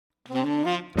Hello,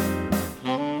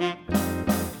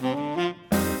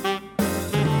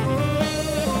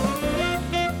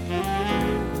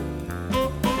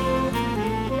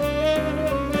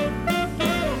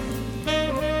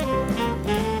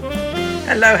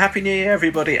 Happy New Year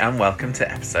everybody, and welcome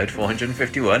to episode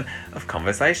 451 of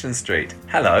Conversation Street.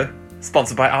 Hello,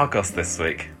 sponsored by Argos this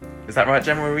week. Is that right,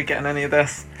 Gemma? Are we getting any of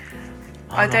this?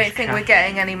 I don't think we're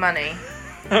getting any money,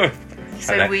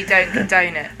 so we don't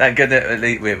condone it. Thank goodness, at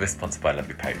least we're sponsored by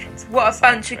lovely patrons. What a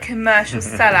bunch of commercial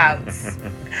sellouts.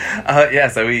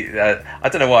 So we, I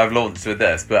don't know what I've launched with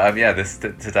this, but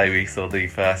today we saw the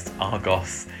first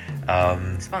Argos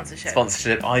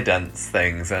sponsorship idents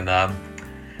things, and a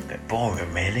bit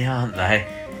boring really, aren't they?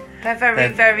 They're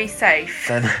very safe.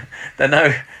 They're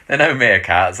no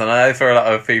meerkats, and I know for a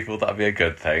lot of people that'd be a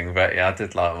good thing, but yeah, I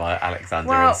did like my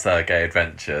Alexander and Sergei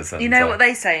adventures. And, you know what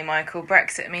they say, Michael?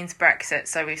 Brexit means Brexit,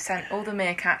 so we've sent all the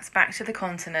meerkats back to the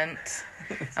continent,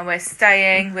 and we're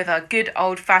staying with our good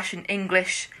old-fashioned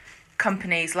English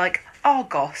companies like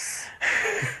Argos.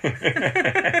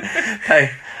 They're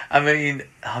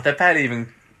barely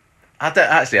even... I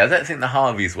don't think the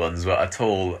Harvey's ones were at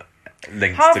all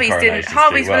linked to Coronation Street,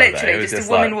 Harvey's were literally just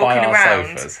a woman walking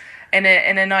around sofas. in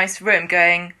a nice room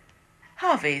going,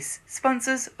 Harvey's,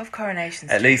 sponsors of Coronation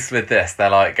Street. At least with this, they're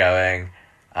like going,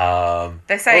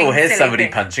 they're saying, oh, here's somebody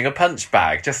things. Punching a punch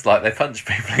bag, just like they punch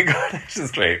people in Coronation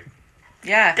Street.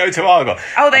 Yeah. Go to Argos.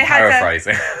 Oh,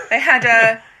 paraphrasing. They had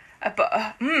a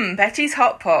Betty's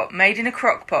hot pot made in a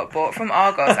crock pot bought from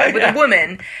Argos with a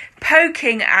woman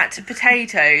poking at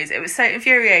potatoes. It was so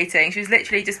infuriating. She was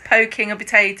literally just poking a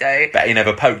potato. Betty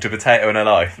never poked a potato in her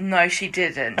life. No, she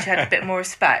didn't. She had a bit more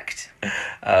respect.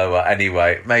 Oh, well,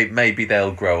 anyway, maybe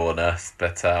they'll grow on us,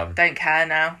 but don't care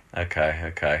now.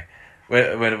 Okay.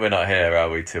 We're not here, are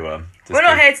we? We're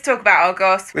not here to talk about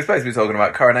Argos. We're supposed to be talking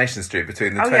about Coronation Street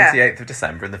between the 28th of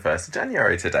December and the 1st of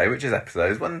January today, which is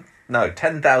episodes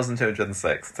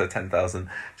 10,206 to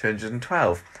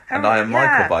 10,212. And I am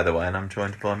Michael, by the way, and I'm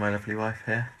joined by my lovely wife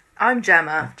here. I'm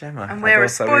Gemma. And we're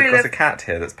we've got a cat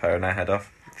here that's purring her head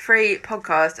off. Free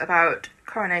podcast about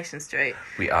Coronation Street.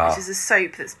 We are. Which is a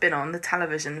soap that's been on the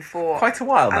television for quite a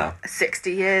while now.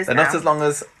 60 years now. Not as long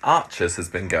as Archers has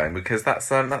been going, because that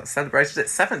celebrated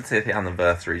its 70th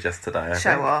anniversary just today.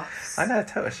 Show-offs. I know,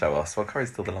 total show-offs. Well, Corrie's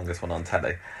still the longest one on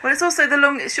telly. Well, it's also the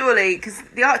longest, surely, because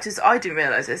the Archers, I didn't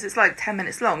realise this, it's like 10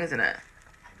 minutes long, isn't it?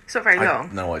 It's not very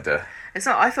long. No idea. It's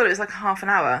not, I thought it was like half an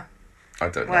hour. I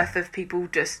don't know. Worth of people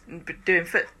just doing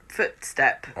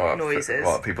footstep noises.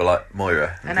 People like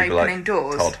Moira and opening like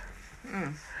doors. Todd.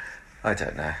 I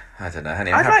don't know.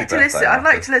 Anyway, I'd like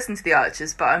to listen to the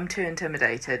Archers, but I'm too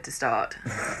intimidated to start.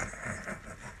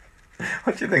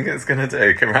 What do you think it's going to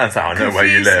do? Come around town, know where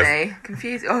you live.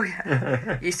 Confuse me. Oh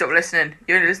yeah. You stop listening.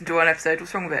 You only listen to one episode.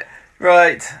 What's wrong with it?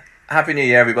 Right. Happy New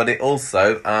Year, everybody.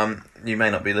 Also, you may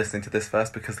not be listening to this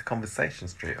first because the Conversation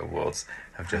Street Awards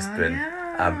have just been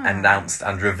announced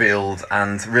and revealed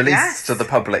and released to the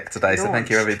public today. So thank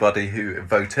you, everybody who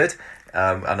voted.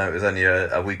 I know it was only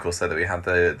a week or so that we had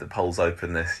the polls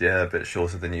open this year, a bit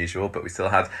shorter than usual, but we still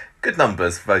had good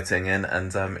numbers voting in.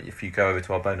 And if you go over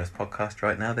to our bonus podcast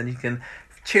right now, then you can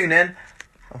tune in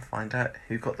and find out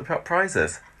who got the top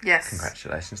prizes. Yes.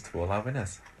 Congratulations to all our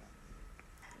winners.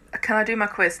 Can I do my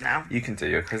quiz now? You can do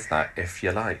your quiz now if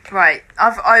you like. Right,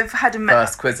 I've had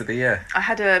first quiz of the year. I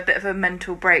had a bit of a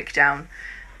mental breakdown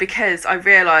because I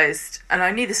realised, and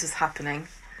I knew this was happening,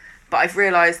 but I've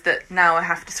realised that now I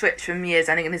have to switch from years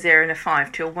ending in a 0 and a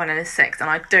 5 to a 1 and a 6, and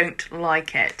I don't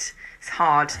like it. It's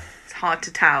hard to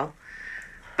tell.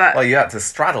 But well, you had to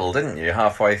straddle, didn't you,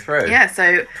 halfway through? Yeah,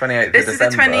 so 28th of December. This is the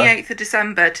 28th of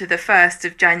December to the 1st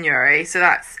of January, so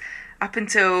that's up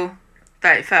until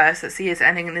 31st, that's the years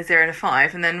ending in a 0 and a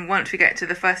 5, and then once we get to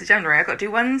the 1st of January, I've got to do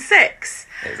 1 and 6.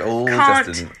 It's all Can't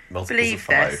just in multiples believe of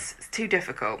 5. this. It's too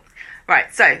difficult.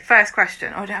 Right, so first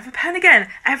question. Oh, I don't have a pen again.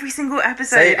 Every single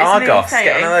episode. Say is Argos, saying,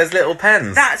 get one of those little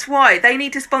pens. That's why they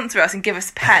need to sponsor us and give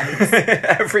us pens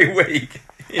every week.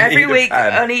 Every week,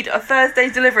 I need a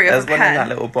Thursday's delivery of a pen. There's one in that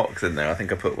little box in there. I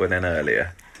think I put one in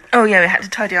earlier. Oh yeah, we had to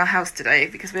tidy our house today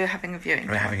because we were having a viewing.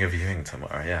 We're having a viewing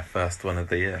tomorrow. Yeah, first one of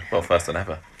the year. Well, first one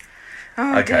ever.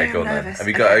 Oh, okay, dear, go on then. Have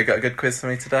you got a good quiz for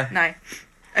me today? No.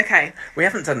 Okay. We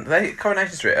haven't done...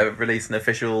 Coronation Street released an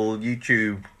official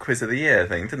YouTube quiz of the year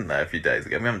thing, didn't they, a few days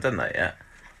ago? We haven't done that yet.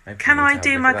 Maybe Can I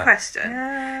do my question?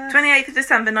 Yeah. 28th of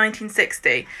December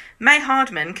 1960. May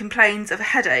Hardman complains of a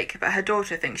headache, but her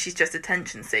daughter thinks she's just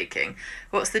attention seeking.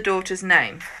 What's the daughter's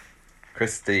name?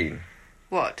 Christine.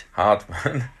 What?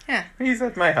 Hardman. Yeah. He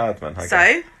said May Hardman. I so,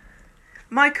 guess.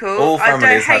 Michael, all I don't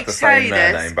families hate had the to tell same you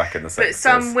this, name back in the 60s. but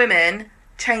some women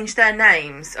change their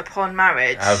names upon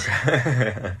marriage.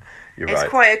 Okay. You're It's right.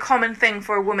 quite a common thing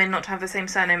for a woman not to have the same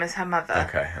surname as her mother.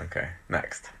 Okay.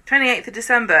 Next. 28th of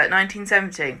December,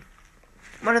 1970.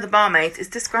 One of the barmaids is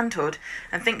disgruntled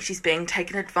and thinks she's being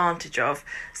taken advantage of,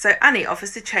 so Annie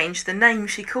offers to change the name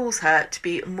she calls her to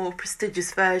be a more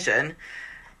prestigious version.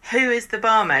 Who is the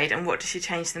barmaid and what does she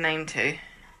change the name to?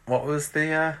 What was the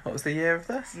year of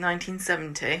this?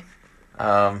 1970.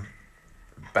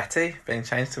 Betty being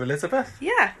changed to Elizabeth?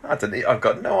 Yeah. I've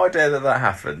got no idea that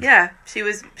happened. Yeah, she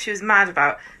was mad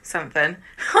about something.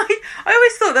 I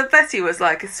always thought that Betty was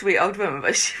like a sweet old woman,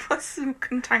 but she was some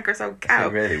cantankerous old cow.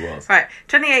 She really was. Right,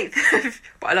 28th of...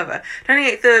 I love her.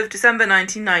 28th of December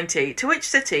 1990. To which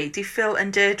city do Phil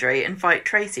and Deirdre invite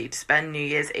Tracy to spend New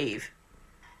Year's Eve?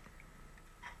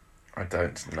 I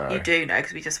don't know. You do know,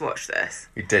 because we just watched this.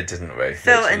 We did, didn't we?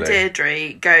 Phil Literally. and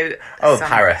Deirdre go...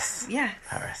 Paris. Yeah.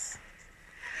 Paris.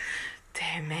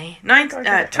 Dear me.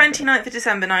 29th of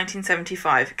December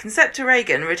 1975. Concepta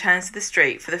Reagan returns to the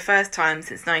street for the first time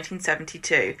since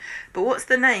 1972. But what's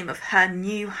the name of her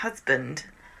new husband?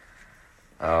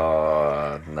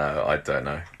 Oh, no, I don't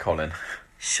know. Colin.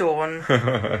 Sean.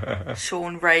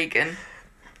 Sean Reagan.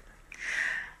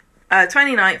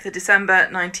 29th of December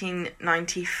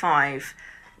 1995.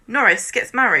 Norris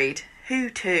gets married. Who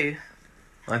to?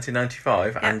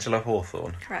 1995, Yep. Angela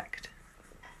Hawthorne. Correct.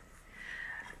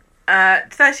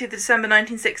 30th of December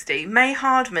 1960. May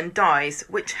Hardman dies.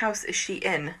 Which house is she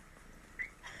in? I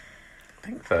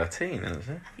think 13, isn't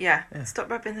it? Yeah. Yeah. Stop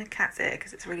rubbing the cat's ear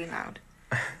because it's really loud.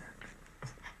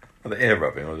 Well, the ear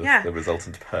rubbing or just the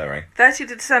resultant purring?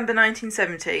 30th of December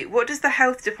 1970. What does the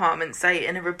health department say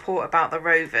in a report about the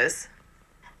Rovers?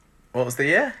 What was the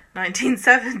year?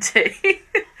 1970.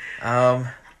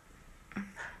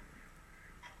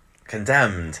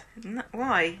 Condemned.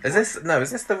 Why? Is this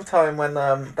the time when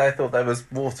they thought there was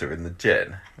water in the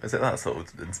gin? Is it that sort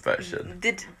of inspection?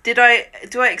 Do I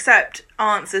accept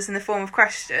answers in the form of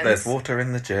questions? There's water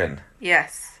in the gin.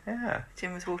 Yes. Yeah.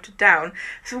 Gin was watered down.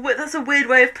 So that's a weird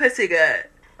way of putting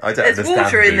it. I don't There's understand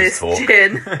water in booze this talk.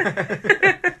 gin.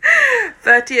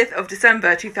 30th of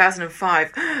December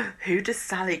 2005. Who does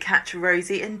Sally catch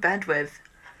Rosie in bed with?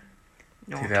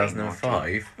 Naughty,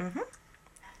 2005? Mm-hmm.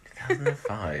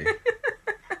 2005?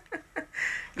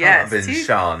 Yes, Can't have been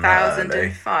Sean that early.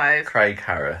 2005. Craig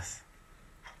Harris.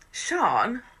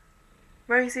 Sean?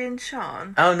 Rosie and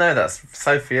Sean? Oh no, that's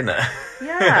Sophie, isn't it?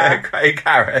 Yeah. Craig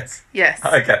Harris. Yes.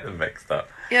 I get them mixed up.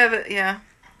 Yeah, but yeah.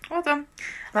 Well done.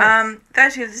 Nice.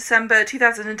 30th of December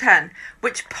 2010.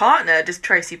 Which partner does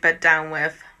Tracy bed down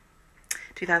with?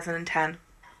 2010.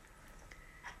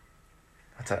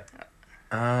 I don't...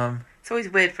 It's always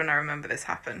weird when I remember this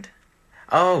happened.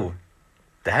 Oh.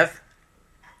 Dev?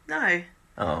 No.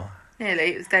 Oh.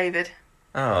 Nearly. It was David.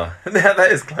 Oh. Yeah,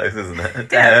 that is close, isn't it? Yeah.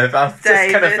 Dev. I just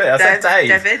kind of I said Dave.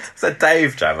 David. I said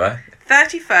Dave, Jammer.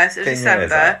 31st of December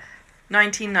that?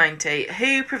 1990.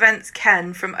 Who prevents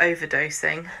Ken from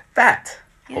overdosing? Bet.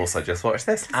 Yes. Also just watched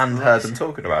this and heard them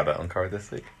talking about it on Corrie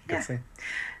this week. Good Yeah. to see.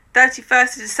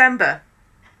 31st of December.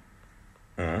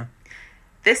 Mm.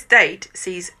 This date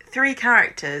sees 3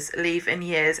 characters leave in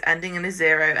years ending in a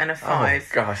 0 and a 5.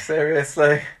 Oh gosh,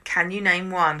 seriously? Can you name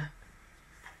one?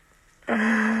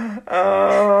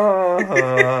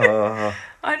 Oh.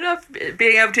 I love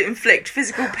being able to inflict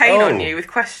physical pain on you with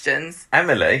questions.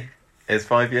 Emily is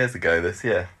 5 years ago this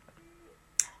year.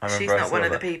 She's not one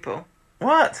of the people.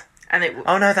 What? And it.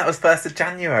 Oh no, that was 1st of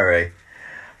January.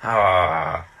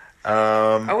 I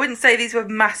wouldn't say these were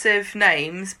massive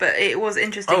names, but it was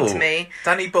interesting to me.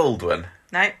 Danny Baldwin.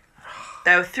 No.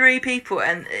 There were 3 people,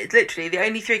 and it's literally the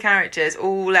only 3 characters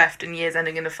all left in years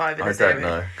ending in a 5 and a 0. I don't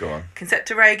know. Go on.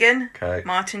 Concepta Reagan, Okay.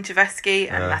 Martin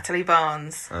Chevesky, and Natalie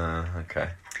Barnes. Okay.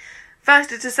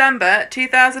 1st of December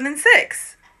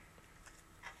 2006.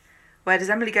 Where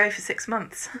does Emily go for 6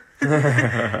 months?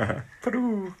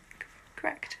 Peru.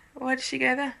 Correct. Why did she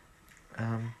go there?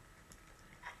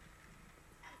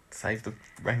 Save the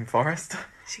rainforest.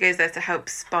 She goes there to help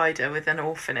Spider with an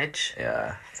orphanage.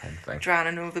 Yeah, same thing.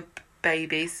 Drowning all the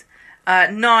babies.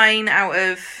 9 out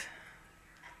of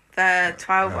the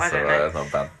 12, That's I don't alright, know. that's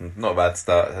not bad. Not a bad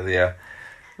start to the year.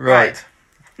 Right.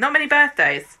 Not many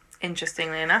birthdays,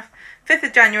 interestingly enough. 5th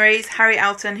of January is Harry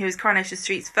Alton, who is Coronation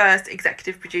Street's first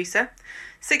executive producer.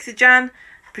 6th of Jan,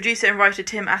 producer and writer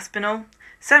Tim Aspinall.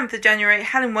 7th of January,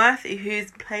 Helen Worth, who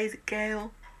plays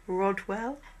Gail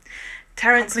Rodwell.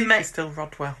 Terence She's still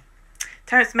Rodwell.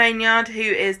 Terence Maynard, who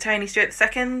is Tony Stewart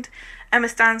II. Emma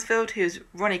Stansfield, who is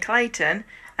Ronnie Clayton.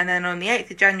 And then on the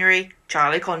 8th of January,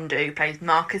 Charlie Condu, who plays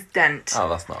Marcus Dent. Oh,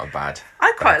 that's not a bad.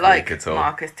 I quite bad like week at all.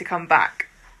 Marcus to come back.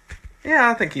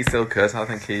 Yeah, I think he still could. I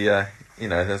think he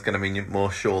there's going to be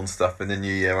more Sean stuff in the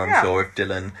new year, I'm sure, if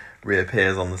Dylan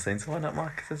reappears on the scene. So why not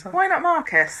Marcus as well? Why not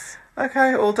Marcus?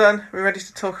 Okay, all done. We're ready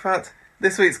to talk about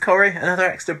this week's Corrie. Another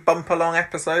extra bumper-long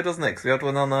episode, wasn't it? Because we had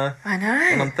one on I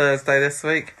know. one on Thursday this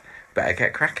week. Better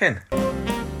get cracking.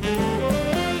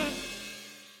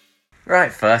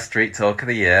 Right, first Street Talk of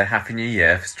the year. Happy New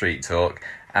Year for Street Talk.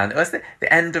 And it was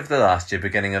the end of the last year,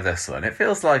 beginning of this one. It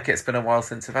feels like it's been a while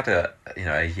since we've had a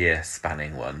year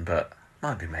spanning one, but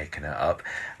might be making it up.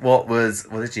 What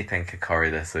did you think of Corrie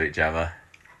this week, Gemma?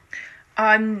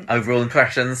 Overall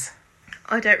impressions?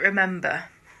 I don't remember.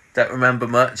 Don't remember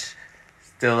much?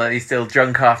 Are you still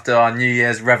drunk after our New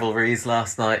Year's revelries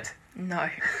last night? No.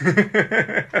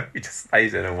 We just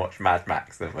stayed in and watched Mad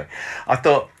Max, didn't we? I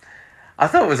thought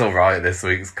it was alright this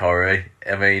week's Corrie.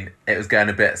 I mean, it was going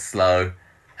a bit slow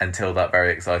until that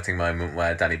very exciting moment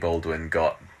where Danny Baldwin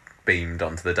got beamed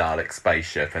onto the Dalek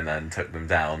spaceship and then took them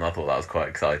down. I thought that was quite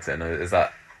exciting.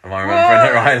 Am I remembering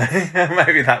it rightly?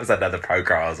 Maybe that was another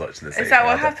programme I was watching this evening. Is that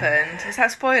what happened? Is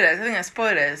that spoilers? I think that's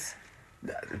spoilers.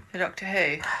 For Doctor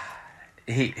Who.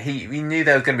 We knew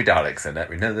there was going to be Daleks in it.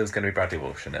 We knew there was going to be Bradley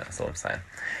Walsh in it. That's all I'm saying.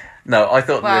 No, I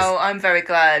thought. Well, I'm very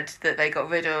glad that they got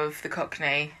rid of the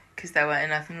Cockney, because there weren't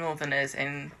enough Northerners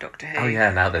in Doctor Who. Oh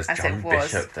yeah, now there's John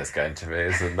Bishop. There's going to be,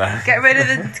 isn't there? Get rid of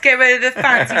the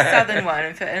fancy Southern one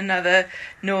and put another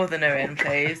Northerner in,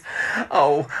 please.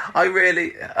 Oh, I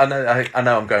know.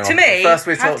 I'm going. To on. me, First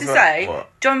we I have to say, what?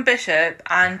 John Bishop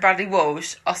and Bradley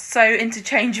Walsh are so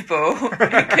interchangeable.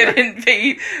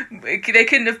 They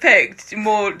couldn't have picked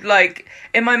more. Like,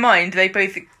 in my mind, they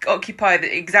both occupy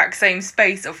the exact same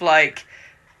space of like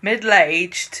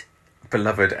middle-aged,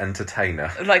 beloved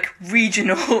entertainer, like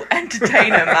regional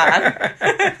entertainer man.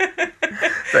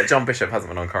 But John Bishop hasn't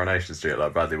been on Coronation Street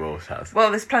like Bradley Walsh has. Well,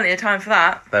 there's plenty of time for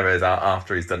that. There is,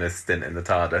 after he's done his stint in the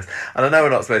TARDIS. And I know we're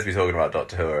not supposed to be talking about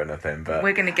Doctor Who or anything, but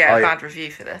we're going to get a bad review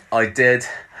for this.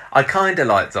 I kind of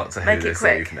liked Doctor Who this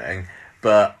evening,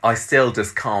 but I still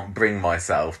just can't bring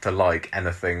myself to like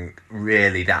anything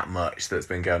really that much that's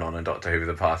been going on in Doctor Who for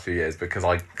the past few years, because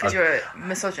you're a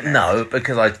misogynist. No,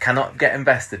 because I cannot get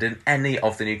invested in any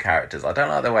of the new characters. I don't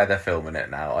like the way they're filming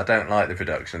it now. I don't like the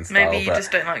production style. Maybe you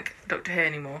just don't like Doctor Who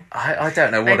anymore. I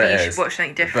don't know what it is. Maybe you should watch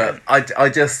something different. But I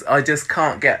just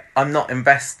can't get. I'm not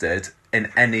invested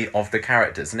in any of the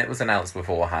characters, and it was announced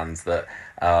beforehand that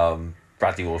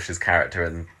Bradley Walsh's character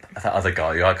and that other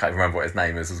guy, who I can't remember what his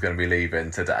name is, was going to be leaving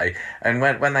today. And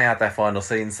when they had their final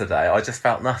scenes today, I just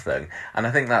felt nothing. And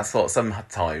I think that's what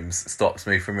sometimes stops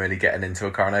me from really getting into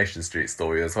a Coronation Street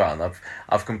story as well. And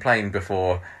I've complained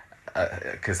before,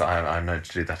 because I'm known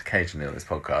to do that occasionally on this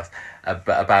podcast, but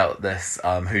about this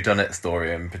whodunit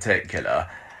story in particular.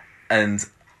 And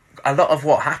a lot of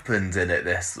what happened in it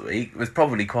this week was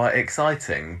probably quite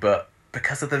exciting, but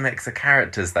because of the mix of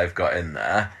characters they've got in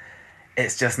there,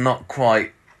 it's just not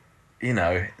quite...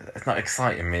 it's not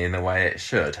exciting me in the way it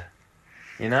should.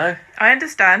 I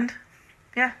understand.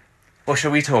 Yeah. Well,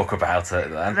 shall we talk about it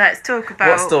then? Let's talk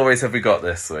about... What stories have we got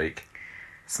this week?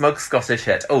 Smug Scottish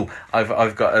Hit. Oh,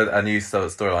 I've got a new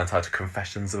storyline titled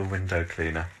Confessions of a Window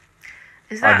Cleaner.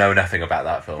 I know nothing about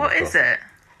that film. What is it?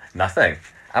 Nothing.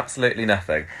 Absolutely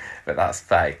nothing. But that's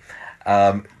Faye.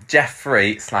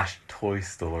 Jeffrey / Toy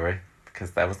Story.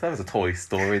 Because there was a Toy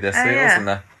Story this week, wasn't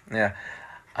there? Yeah.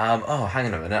 Hang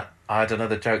on a minute. I had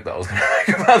another joke that I was going to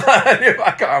make about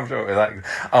that. I'm sure it was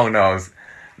that. Oh, no,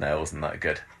 it wasn't that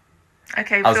good.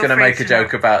 Okay, I was going to make a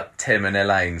joke about Tim and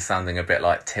Elaine sounding a bit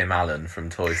like Tim Allen from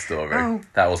Toy Story. Oh,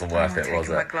 that wasn't worth it, was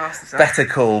it? Better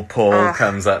Call Paul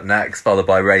comes up next, followed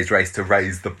by Ray's Race to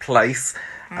Raise the Place.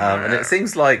 And it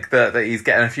seems like that he's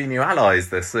getting a few new allies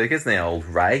this week, isn't he, old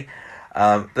Ray?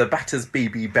 The Batters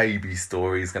BB Baby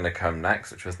story is going to come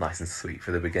next, which was nice and sweet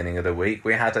for the beginning of the week.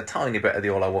 We had a tiny bit of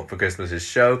the All I Want for Christmas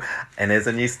show, and there's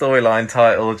a new storyline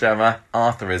title, Gemma.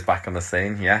 Arthur is back on the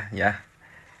scene, yeah.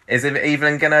 Is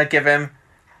Evelyn going to give...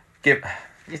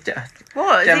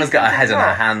 What? Gemma's got her head in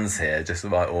her hands here, just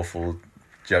with like awful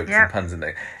jokes and puns and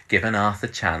things. Give an Arthur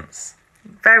chance.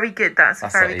 Very good, that's a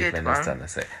very good Evelyn one. has done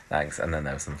this. Thanks. And then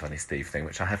there was some funny Steve thing,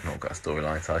 which I have not got a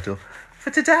storyline title for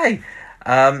today.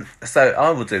 So I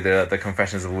will do the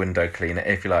Confessions of a Window Cleaner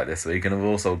if you like this week, and we've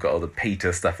also got all the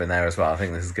Peter stuff in there as well. I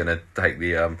think this is going to take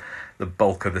the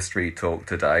bulk of the street talk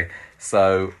today.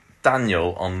 So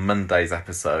Daniel on Monday's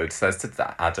episode says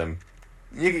to Adam,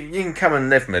 you can come and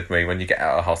live with me when you get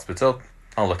out of hospital.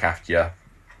 I'll look after you.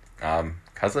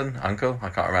 Cousin, uncle, I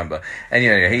can't remember.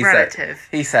 Anyway,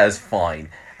 he says fine,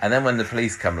 and then when the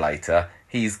police come later,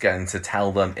 he's going to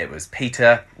tell them it was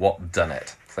Peter what done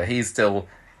it. So he's still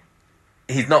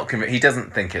He's not. He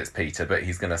doesn't think it's Peter, but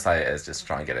he's going to say it is just to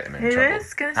try and get him in trouble. Who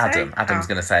is going to say? Adam. Adam's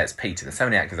going to say it's Peter. There's so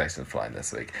many accusations flying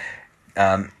this week.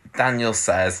 Daniel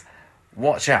says,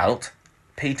 "Watch out.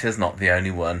 Peter's not the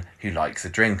only one who likes a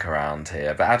drink around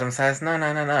here." But Adam says, "No.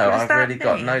 I've really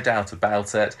got no doubt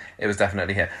about it. It was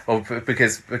definitely him." Well,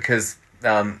 because he's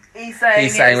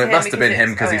saying it must have been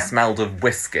him because he smelled of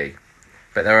whiskey.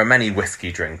 But there are many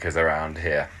whiskey drinkers around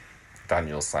here.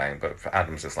 Daniel's saying, but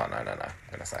Adam's just like, no, I'm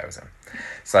going to say it was him.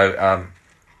 So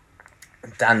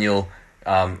Daniel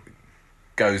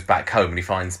goes back home and he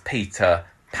finds Peter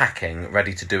packing,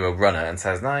 ready to do a runner, and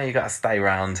says, "No, you got to stay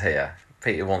round here."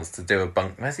 Peter wants to do a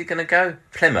bunk. Where's he going to go?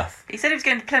 Plymouth. He said he was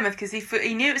going to Plymouth because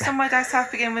he knew it was somewhere down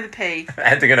south begin with a P.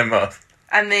 Ending in a muff.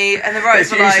 And the writers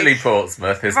were usually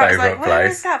Portsmouth, his favourite place. Where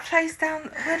is that place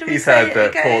down? Where do we He's heard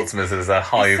that Portsmouth is a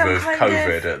hive of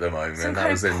COVID at the moment.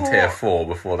 That was in tier 4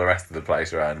 before the rest of the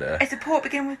place around here. It's a port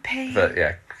begin with P. But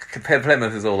yeah,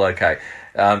 Plymouth is all okay.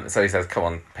 So he says, "Come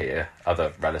on, Peter,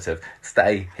 other relative,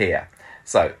 stay here."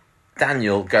 So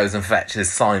Daniel goes and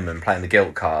fetches Simon playing the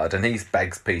guilt card, and he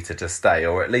begs Peter to stay,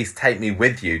 or at least take me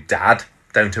with you, Dad.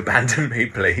 Don't abandon me,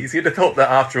 please. You'd have thought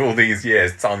that after all these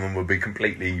years, Simon would be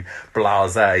completely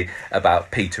blasé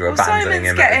about Peter abandoning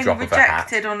him at the drop of a hat.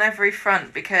 Simon's getting rejected on every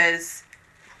front because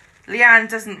Leanne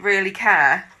doesn't really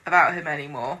care about him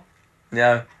anymore.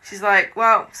 No. She's like,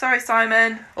 "Well, sorry,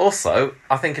 Simon." Also,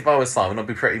 I think if I was Simon, I'd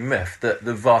be pretty miffed that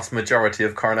the vast majority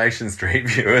of Coronation Street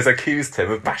viewers accused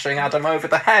him of bashing Adam over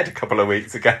the head a couple of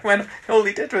weeks ago when all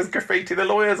he did was graffiti the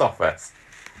lawyer's office.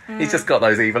 He's just got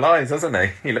those evil eyes, hasn't he?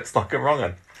 He looks like a wrong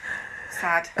one.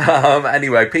 Sad.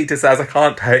 Anyway, Peter says, "I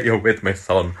can't take you with me,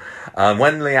 son.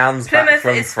 When Leanne's back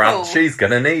from France, she's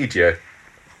going to need you.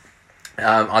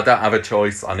 I don't have a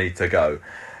choice. I need to go."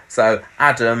 So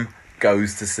Adam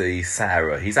goes to see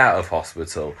Sarah. He's out of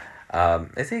hospital.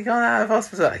 Is he gone out of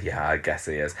hospital? Yeah, I guess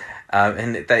he is.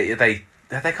 And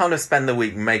they kind of spend the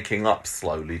week making up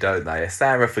slowly, don't they?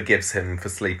 Sarah forgives him for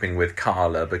sleeping with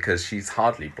Carla because she's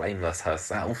hardly blameless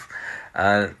herself.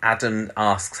 Adam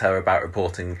asks her about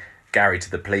reporting Gary to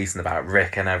the police and about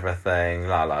Rick and everything.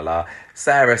 La la la.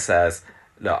 Sarah says,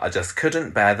 "Look, I just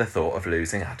couldn't bear the thought of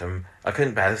losing Adam. I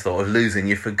couldn't bear the thought of losing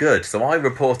you for good. So I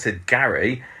reported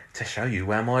Gary to show you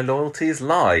where my loyalties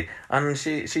lie." And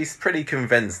she's pretty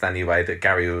convinced anyway that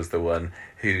Gary was the one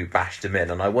who bashed him in.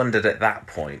 And I wondered at that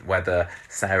point whether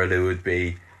Sarah Lou would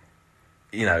be,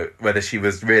 whether she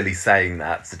was really saying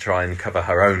that to try and cover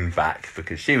her own back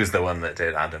because she was the one that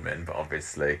did Adam in. But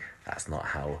obviously that's not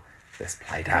how this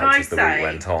played out as the week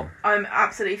went on. I'm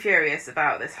absolutely furious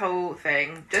about this whole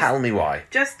thing. Tell me why.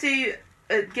 Just to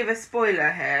give a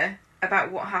spoiler here about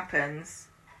what happens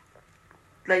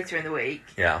later in the week.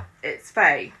 Yeah. It's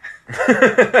Faye.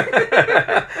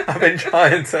 I've been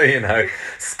trying to,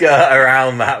 skirt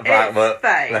around that back, but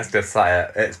Faye. Let's just say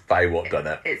it. It's Faye what done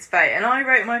it. It's Faye. And I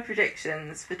wrote my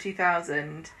predictions for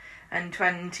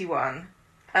 2021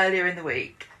 earlier in the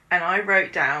week. And I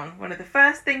wrote down, one of the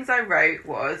first things I wrote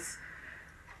was,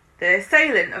 "The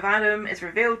assailant of Adam is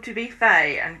revealed to be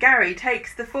Faye, and Gary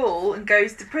takes the fall and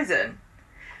goes to prison."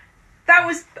 That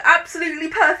was absolutely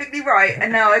perfectly right,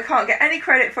 and now I can't get any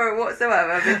credit for it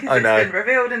whatsoever because it's been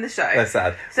revealed in the show. That's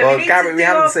sad. So well, Gary, we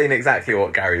haven't seen exactly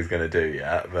what Gary's going to do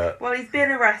yet, but... Well, he's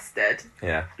been arrested.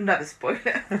 Yeah. Another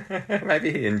spoiler.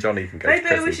 Maybe he and Johnny can go to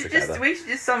prison together. We should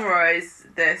just summarise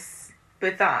this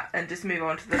with that and just move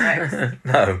on to the next.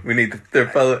 No, we need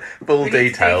the full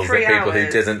details of people who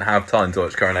didn't have time to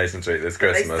watch Coronation Street this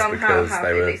Christmas because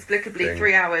they were inexplicably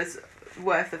 3 hours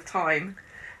worth of time.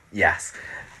 Yes.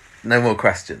 No more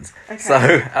questions. Okay.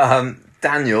 So,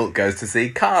 Daniel goes to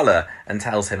see Carla and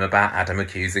tells him about Adam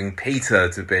accusing Peter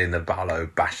to be in the Barlow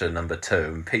Basher number 2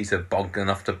 and Peter bogging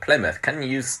off to Plymouth. Can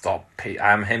you stop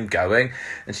him going?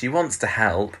 And she wants to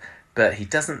help, but she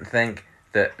doesn't think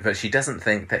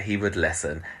that he would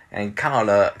listen. And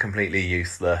Carla, completely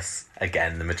useless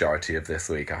again the majority of this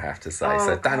week, I have to say.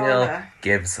 So Daniel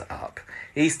gives up.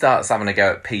 He starts having a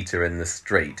go at Peter in the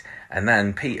street, and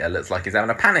then Peter looks like he's having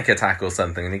a panic attack or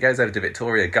something, and he goes over to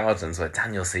Victoria Gardens where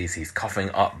Daniel sees he's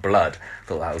coughing up blood.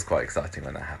 Thought that was quite exciting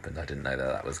when that happened. I didn't know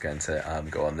that was going to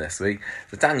go on this week.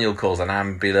 So Daniel calls an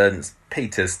ambulance.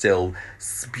 Peter's still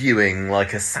spewing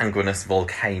like a sanguinous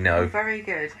volcano. Very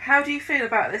good. How do you feel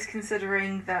about this,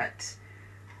 considering that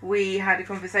we had a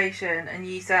conversation and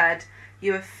you said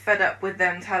you were fed up with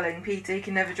them telling Peter he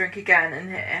can never drink again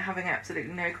and having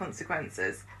absolutely no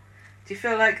consequences? Do you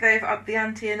feel like they've upped the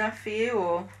ante enough for you,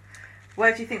 or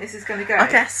Where do you think this is going to go?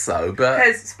 I guess so, but...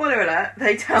 Because, spoiler alert,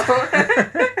 they tell Peter...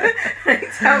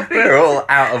 We're all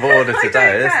out of order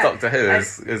today. This Doctor Who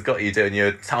has got you doing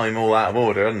your time all out of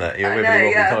order, hasn't it? You're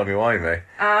really timey-wimey.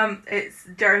 It's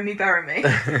Jeremy Bearimy.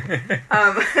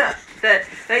 That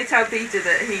they tell Peter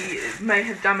that he may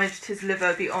have damaged his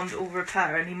liver beyond all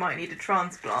repair and he might need a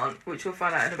transplant, which we'll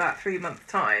find out in about 3 months'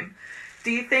 time. Do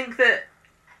you think that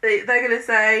they're going to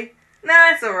say,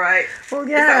 nah, it's all right? Well,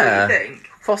 yeah. Is that what you think?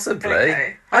 Possibly.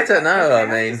 Okay. I don't know.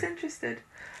 I'm just interested.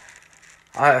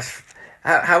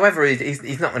 However,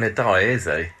 he's not going to die, is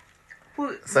he?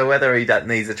 Well, so whether he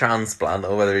needs a transplant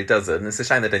or whether he doesn't, it's a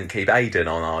shame they didn't keep Aidan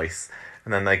on ice.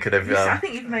 And then they could have... I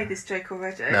think you've made this joke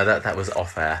already. No, that was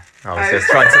off air. I was just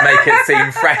trying to make it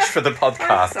seem fresh for the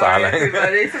podcast, sorry, darling.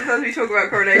 Everybody. Sometimes we talk about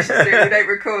Coronation Street and we don't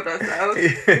record ourselves.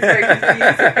 It's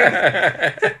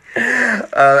very confusing.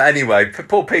 Anyway,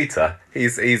 poor Peter.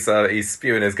 He's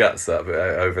spewing his guts up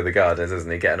over the gardens,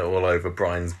 isn't he? Getting it all over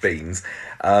Brian's beans.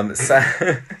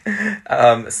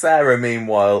 Sarah,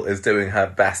 meanwhile, is doing her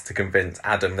best to convince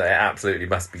Adam that it absolutely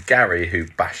must be Gary who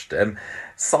bashed him.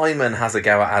 Simon has a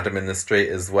go at Adam in the street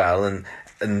as well, and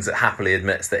happily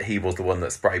admits that he was the one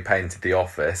that spray painted the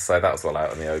office. So that's all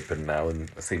out in the open now,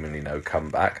 and seemingly no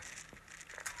comeback.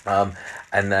 And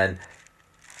then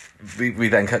we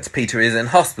then cut to Peter is in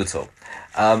hospital.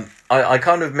 I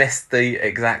kind of missed the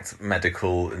exact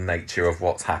medical nature of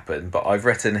what's happened, but I've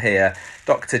written here,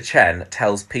 Dr. Chen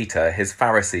tells Peter his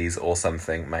Pharisees or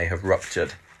something may have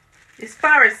ruptured. His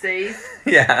Pharisees?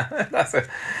 Yeah,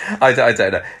 I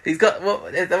don't know. He's got...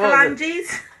 Phalanges?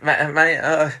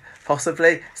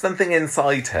 Possibly. Something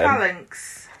inside him.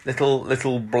 Phalanx.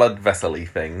 Little blood vessel-y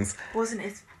things. Wasn't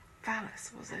his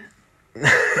phallus, was it?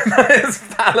 His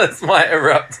phallus might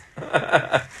erupt.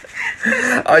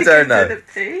 I don't know.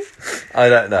 I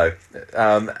don't know.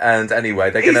 And anyway,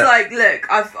 He's like,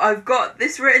 look, I've got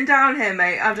this written down here,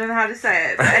 mate. I don't know how to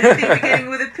say it, but anything beginning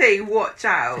with a P, watch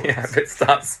out. Yeah, if it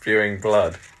starts spewing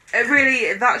blood.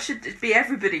 That should be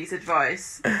everybody's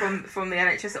advice from the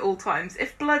NHS at all times.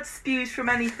 If blood spews from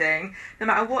anything, no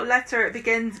matter what letter it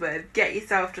begins with, get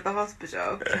yourself to the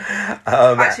hospital.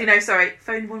 Actually, no, sorry.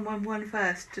 Phone 111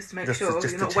 first, just to make sure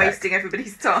you're not wasting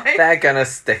everybody's time. They're going to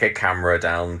stick a camera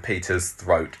down Peter's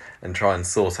throat and try and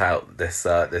sort out this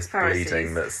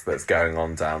bleeding that's going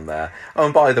on down there. Oh,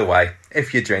 and by the way,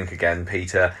 if you drink again,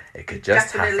 Peter, it could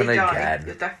just happen again.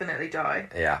 You'll definitely die.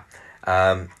 Yeah.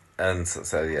 And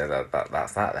so yeah,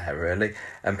 that's that there, really.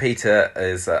 And Peter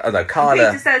is... Carla...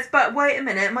 Peter says, but wait a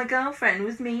minute, my girlfriend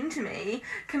was mean to me.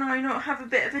 Can I not have a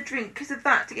bit of a drink because of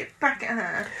that to get back at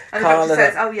her? And the doctor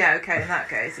says, oh yeah, okay, in that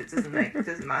case, it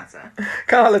doesn't matter.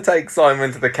 Carla takes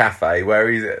Simon to the cafe where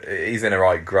he's in a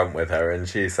right grunt with her, and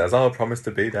she says, I promise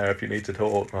to be there if you need to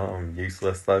talk. Oh, I'm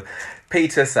useless, though.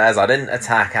 Peter says, I didn't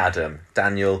attack Adam.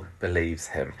 Daniel believes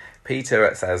him.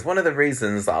 Peter says, one of the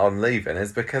reasons that I'm leaving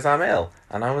is because I'm ill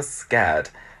and I was scared.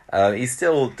 He's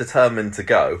still determined to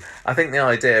go. I think the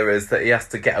idea is that he has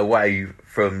to get away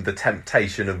from the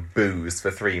temptation of booze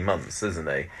for 3 months, isn't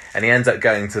he? And he ends up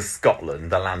going to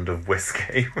Scotland, the land of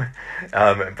whiskey.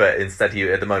 But instead,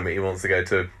 at the moment, he wants to go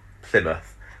to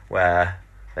Plymouth, where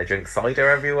they drink cider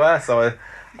everywhere. So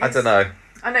I don't know.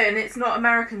 I know, and it's not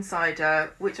American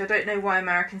cider, which I don't know why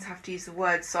Americans have to use the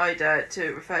word cider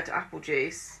to refer to apple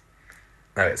juice.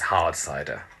 No, it's hard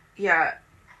cider. Yeah,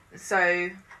 so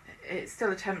it's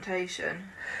still a temptation.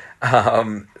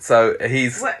 So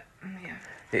he's... What? Yeah.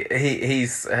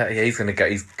 He's gonna go.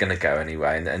 He's gonna go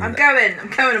anyway. And I'm going.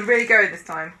 I'm really going this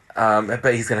time.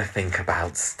 But he's gonna think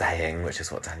about staying, which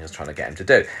is what Daniel's trying to get him to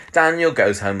do. Daniel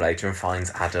goes home later and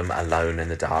finds Adam alone in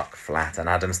the dark flat, and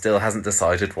Adam still hasn't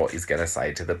decided what he's gonna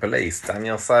say to the police.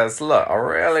 Daniel says, "Look, I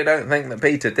really don't think that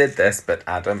Peter did this," but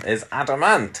Adam is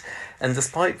adamant, and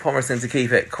despite promising to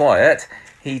keep it quiet,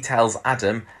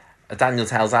 Daniel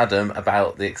tells Adam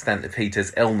about the extent of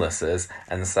Peter's illnesses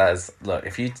and says, look,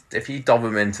 if you dob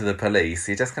him into the police,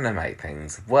 you're just going to make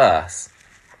things worse.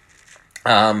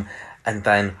 And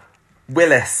then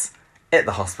Willis at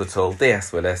the hospital,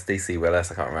 DC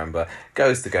Willis, I can't remember,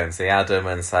 goes to go and see Adam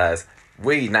and says,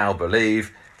 we now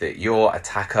believe that your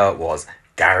attacker was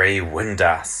Gary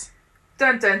Windass.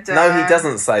 Dun, dun, dun. No, he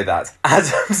doesn't say that.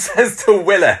 Adam says to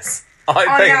Willis, I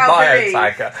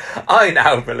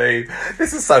now believe.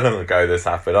 This is so long ago this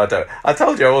happened. I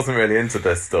told you I wasn't really into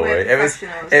this story.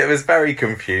 It was very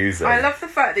confusing. I love the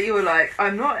fact that you were like,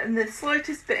 I'm not in the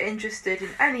slightest bit interested in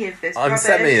any of this I'm rubbish.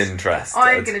 Semi-interested.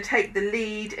 I'm going to take the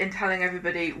lead in telling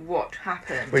everybody what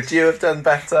happened. Would you have done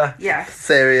better? Yes.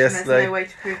 Seriously? And there's no way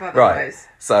to prove otherwise. Right.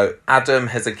 So Adam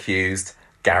has accused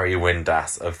Gary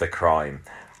Windass of the crime.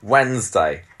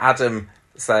 Wednesday, Adam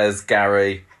says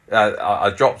Gary I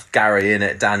dropped Gary in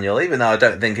at Daniel, even though I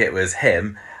don't think it was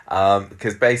him.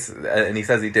 Because basically, and he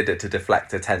says he did it to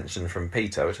deflect attention from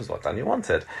Peter, which is what Daniel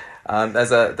wanted.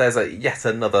 There's a yet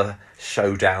another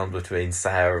showdown between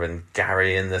Sarah and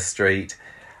Gary in the street,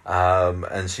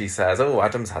 and she says, "Oh,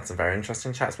 Adam's had some very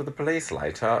interesting chats with the police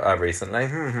recently."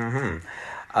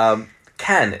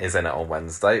 Ken is in it on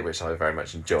Wednesday, which I very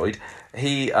much enjoyed.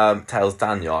 He tells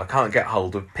Daniel, "I can't get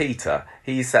hold of Peter."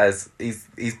 He says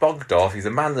he's bogged off, he's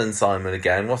abandoned Simon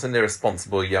again, what an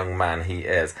irresponsible young man he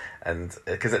is. And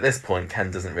because at this point,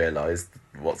 Ken doesn't realise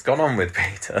what's gone on with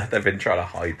Peter. They've been trying to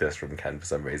hide this from Ken for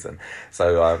some reason.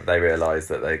 So they realise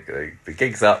that the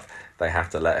gig's up, they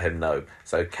have to let him know.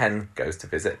 So Ken goes to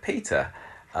visit Peter.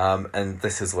 And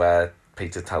this is where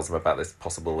Peter tells him about this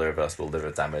possible irreversible liver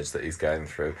damage that he's going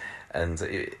through. And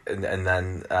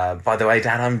then, by the way,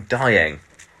 Dad, I'm dying.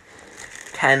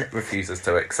 Ken refuses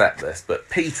to accept this, but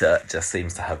Peter just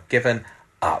seems to have given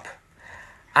up.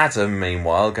 Adam,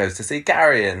 meanwhile, goes to see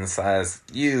Gary and says,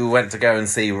 "You went to go and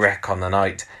see Rick on the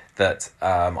night that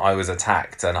I was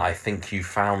attacked, and I think you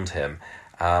found him."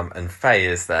 And Faye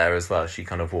is there as well. She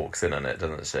kind of walks in on it,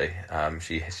 doesn't she?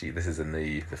 This is in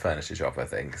the furniture shop, I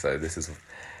think. So this is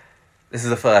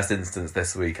the first instance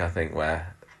this week, I think,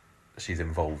 where she's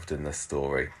involved in this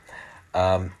story.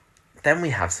 Then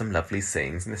we have some lovely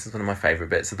scenes, and this is one of my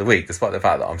favourite bits of the week, despite the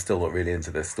fact that I'm still not really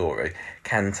into this story.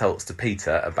 Ken talks to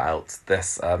Peter about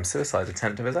this suicide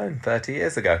attempt of his own 30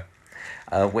 years ago,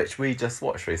 which we just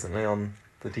watched recently on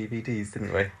the DVDs,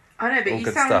 didn't we? I know,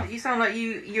 but you sound like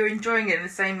you're enjoying it in the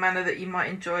same manner that you might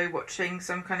enjoy watching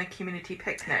some kind of community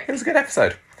picnic. It was a good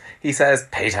episode. He says,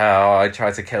 "Peter, I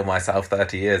tried to kill myself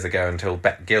 30 years ago until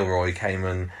Beck Gilroy came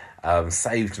and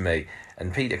saved me."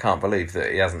 And Peter can't believe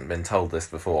that he hasn't been told this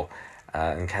before.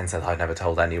 And Ken said, "I've never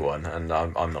told anyone," and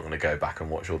I'm not going to go back and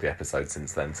watch all the episodes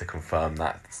since then to confirm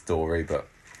that story, but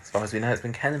as far as we know, it's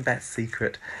been Ken and Beck's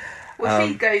secret. Well,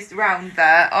 she goes round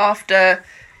there after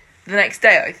the next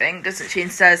day, I think, doesn't she,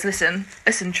 and says, listen,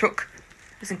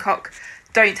 Cock,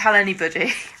 don't tell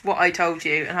anybody what I told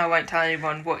you, and I won't tell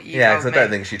anyone what you told me. Yeah, because I don't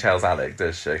think she tells Alec,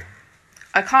 does she?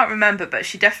 I can't remember, but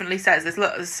she definitely says,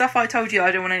 there's stuff I told you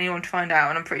I don't want anyone to find out,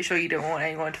 and I'm pretty sure you don't want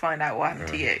anyone to find out what happened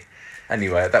to you.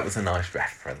 Anyway, that was a nice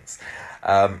reference.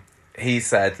 He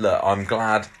said, "Look, I'm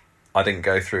glad I didn't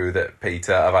go through that,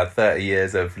 Peter. I've had 30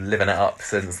 years of living it up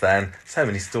since then. So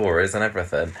many stories and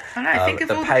everything. I know, think of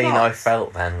the all pain the I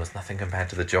felt then was nothing compared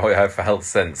to the joy I've felt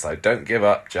since, so don't give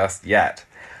up just yet."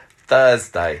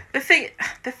 Thursday. The thing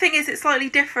is, it's slightly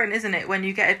different, isn't it, when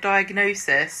you get a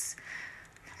diagnosis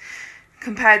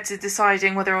compared to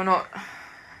deciding whether or not...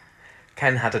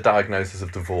 Ken had a diagnosis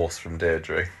of divorce from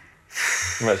Deirdre.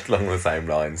 Much along the same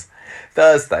lines.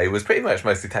 Thursday was pretty much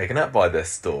mostly taken up by this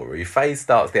story. Faye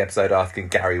starts the episode asking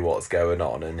Gary what's going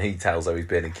on, and he tells her he's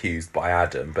being accused by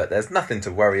Adam, but there's nothing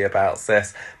to worry about,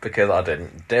 sis, because I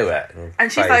didn't do it.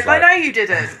 And she's like, I know you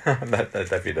didn't. No,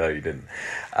 definitely know you didn't.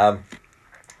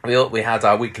 We had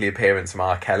our weekly appearance from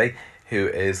R. Kelly, who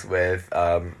is with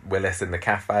Willis in the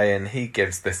cafe, and he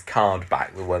gives this card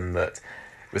back, the one that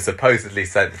was supposedly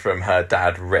sent from her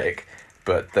dad, Rick,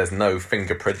 but there's no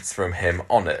fingerprints from him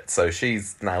on it. So she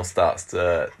now starts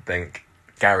to think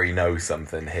Gary knows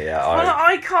something here. Well,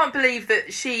 I can't believe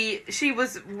that she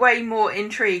was way more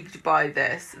intrigued by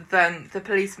this than the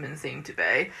policeman seemed to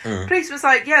be. The policeman's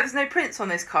like, yeah, there's no prints on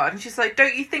this card. And she's like,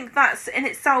 don't you think that's in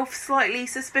itself slightly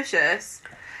suspicious?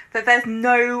 That there's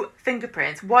no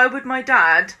fingerprints? Why would my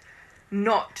dad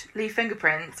not leave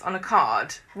fingerprints on a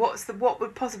card? What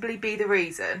would possibly be the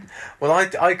reason? Well, I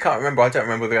can't remember. I don't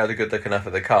remember whether I had a good look enough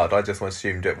at the card. I just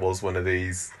assumed it was one of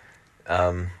these...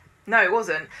 No, it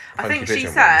wasn't. I think she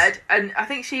said, and I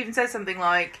think she even said something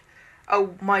like,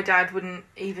 oh, my dad wouldn't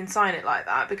even sign it like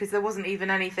that because there wasn't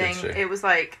even anything. It was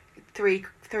like three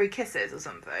kisses or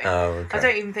something. Oh, okay. I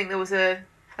don't even think there was I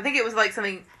think it was like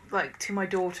something like to my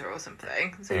daughter or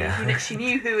something. So she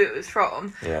knew who it was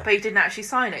from, but he didn't actually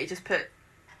sign it. He just put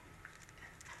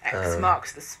X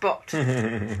marks the spot.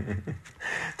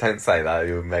 Don't say that.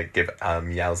 It would give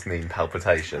Yasmin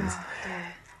palpitations. Oh,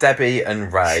 dear. Debbie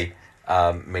and Ray...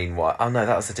 meanwhile, oh no,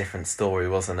 that was a different story,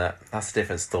 wasn't it? That's a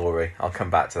different story. I'll come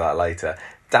back to that later.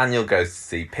 Daniel goes to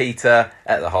see Peter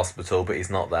at the hospital, but he's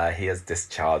not there. He has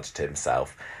discharged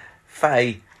himself.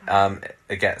 Faye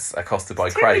gets accosted by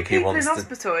Craig. He wants in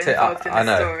hospital involved in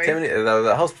the story.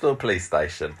 The hospital police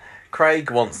station.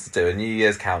 Craig wants to do a New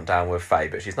Year's countdown with Faye,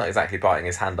 but she's not exactly biting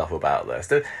his hand off about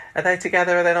this. Are they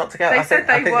together? Are they not together? I think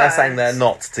they're saying they're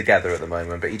not together at the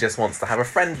moment, but he just wants to have a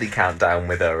friendly countdown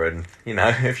with her, and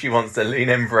if she wants to lean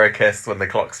in for a kiss when the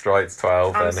clock strikes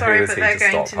 12, then who is he to stop her? I'm sorry, but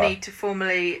they're going to need to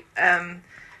formally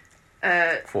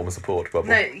form a support bubble.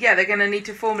 No, yeah, they're going to need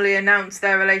to formally announce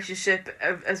their relationship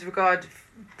as regard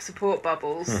support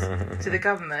bubbles to the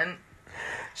government.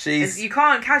 You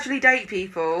can't casually date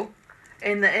people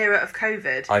in the era of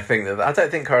COVID. I don't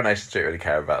think Coronation Street really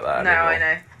care about that anymore. No, I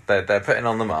know. They're putting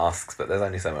on the masks, but there's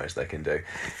only so much they can do.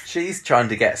 She's trying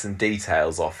to get some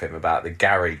details off him about the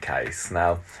Gary case.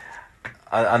 Now,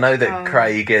 I know that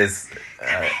Craig is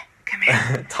Come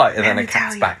here. tighter than a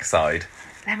cat's backside.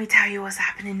 Let me tell you what's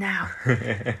happening now.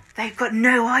 They've got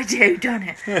no idea who done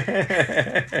it.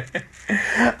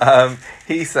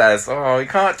 He says, we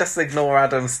can't just ignore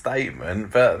Adam's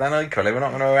statement, but then equally we're not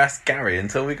going to arrest Gary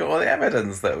until we got all the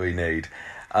evidence that we need.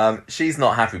 She's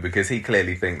not happy because he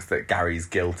clearly thinks that Gary's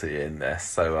guilty in this,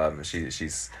 so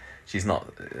she's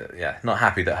not not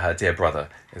happy that her dear brother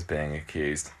is being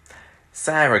accused.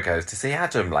 Sarah goes to see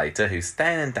Adam later, who's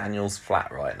staying in Daniel's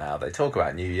flat right now. They talk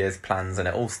about New Year's plans and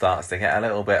it all starts to get a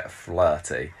little bit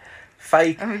flirty.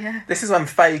 Faye, This is when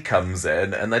Faye comes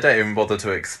in and they don't even bother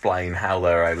to explain how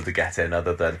they were able to get in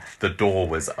other than the door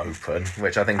was open,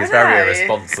 which I think is very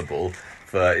irresponsible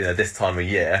for this time of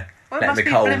year. Well, it must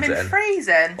be blimmin'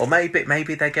 freezing. Or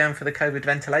maybe they're going for the COVID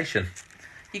ventilation.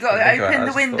 You got to open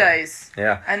the windows.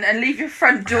 Yeah. And leave your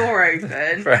front door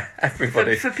open. For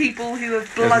everybody. For people who have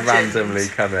bludgeoned randomly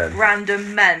come in.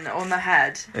 Random men on the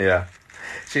head. Yeah.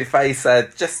 Faye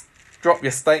said, just drop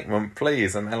your statement,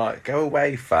 please. And they're like, go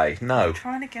away, Faye. No. I'm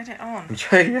trying to get it on.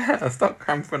 Yeah, stop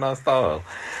cramping our style.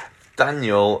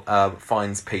 Daniel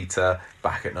finds Peter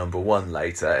back at number 1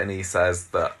 later, and he says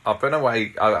that I've been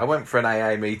away, I went for an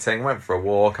AA meeting, went for a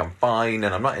walk, I'm fine,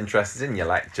 and I'm not interested in your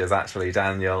lectures, actually,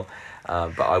 Daniel,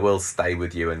 but I will stay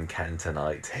with you and Ken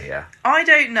tonight here. I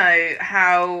don't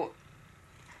know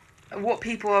what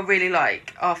people are really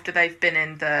like after they've been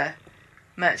in the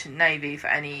Merchant Navy for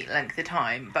any length of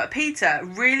time, but Peter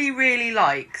really, really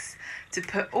likes to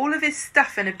put all of his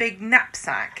stuff in a big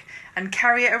knapsack and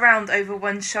carry it around over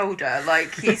one shoulder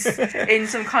like he's in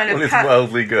some kind of... all his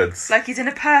worldly goods. Like he's in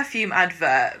a perfume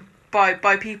advert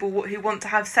by people who want to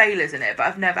have sailors in it, but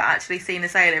I've never actually seen a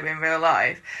sailor in real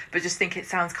life, but just think it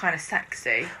sounds kind of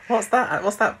sexy. What's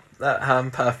that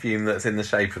perfume that's in the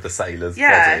shape of the sailor's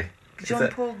body? Jean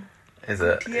Paul... Is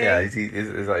it? Yeah, is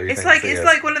that it's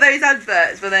like one of those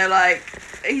adverts where they're like,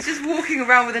 he's just walking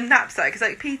around with a knapsack. It's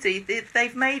like, Peter,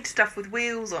 they've made stuff with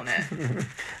wheels on it.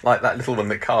 Like that little one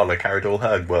that Carla carried all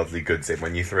her worldly goods in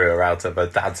when you threw her out of her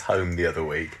dad's home the other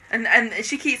week. And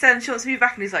she keeps saying she wants to move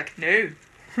back, and he's like, no.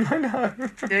 I know.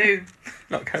 No.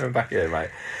 Not coming back here,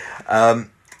 mate.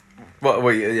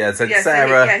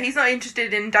 Sarah... he's not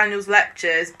interested in Daniel's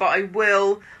lectures, but I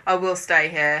will stay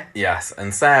here. Yes,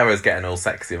 and Sarah's getting all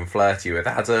sexy and flirty with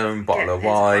Adam, bottle of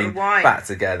wine, back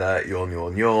together,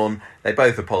 yawn. They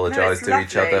both apologise to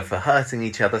each other for hurting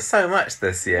each other so much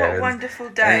this year. What a wonderful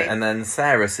day. And then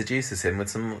Sarah seduces him with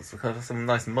some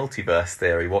nice multiverse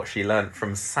theory, what she learnt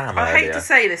from Sam earlier. I hate to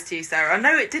say this to you, Sarah. I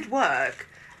know it did work,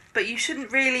 but you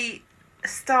shouldn't really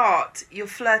start your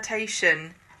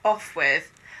flirtation off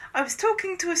with... I was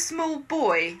talking to a small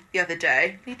boy the other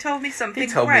day. He told me something great.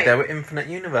 He told me there were infinite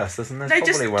universes, and there's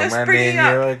probably one where me and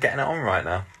you are getting it on right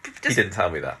now. He didn't tell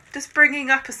me that. Just bringing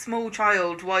up a small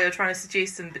child while you're trying to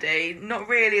seduce somebody, not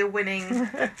really a winning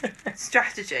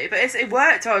strategy. But it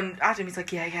worked on Adam. He's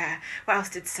like, yeah. What else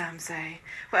did Sam say?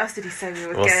 What else did he say we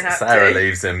were getting up to? Sarah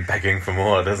leaves him begging for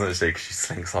more, doesn't she? Because she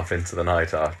slinks off into the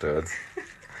night afterwards.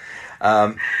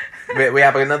 We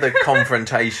have another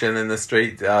confrontation in the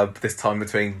street, this time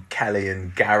between Kelly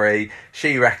and Gary.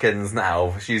 She reckons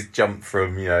now, she's jumped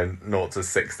from, 0 to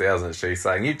 60, hasn't she?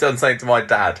 Saying, you've done something to my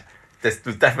dad. This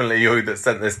was definitely you that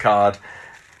sent this card.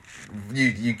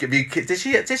 Did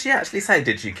she actually say,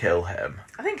 did you kill him?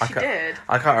 I think she did.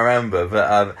 I can't remember,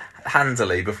 but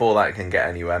handily, before that can get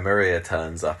anywhere, Maria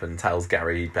turns up and tells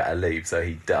Gary he'd better leave, so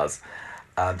he does.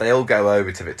 They all go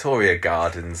over to Victoria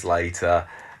Gardens later,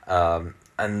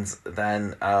 and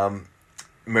then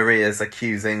Maria's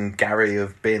accusing Gary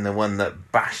of being the one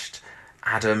that bashed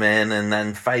Adam in, and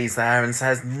then Faye's there and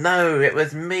says, no, it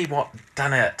was me what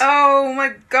done it. Oh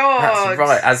my God. That's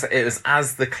right.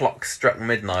 As the clock struck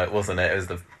midnight, wasn't it? It was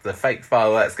the fake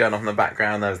fireworks going off in the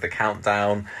background. There was the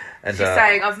countdown. And she's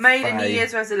saying, I've made a New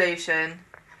Year's resolution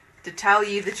to tell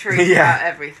you the truth about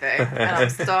everything, and I'm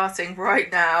starting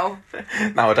right now.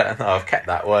 No, I don't know. I've kept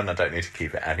that one. I don't need to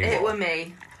keep it anymore. It were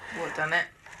me what done it.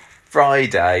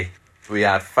 Friday, we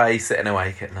had Faye sitting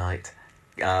awake at night.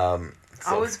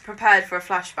 I was prepared for a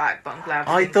flashback, but I'm glad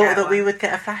I thought that we would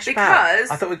get a flashback. Because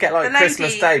I thought we'd get like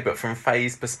Christmas Day, but from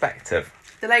Faye's perspective.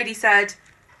 The lady said,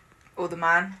 or the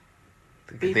man,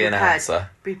 the announcer.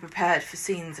 Be prepared for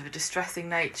scenes of a distressing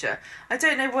nature. I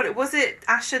don't know what it was. It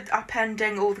Asher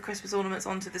upending all the Christmas ornaments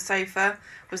onto the sofa.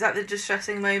 Was that the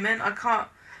distressing moment? I can't.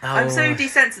 Oh. I'm so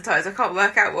desensitised. I can't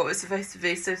work out what was supposed to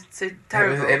be so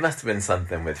terrible. It must have been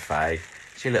something with Faye.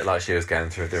 She looked like she was going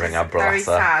through the ringer. Very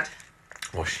sad.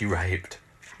 Was she raped?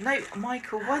 No,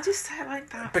 Michael, why'd you say it like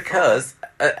that? Because,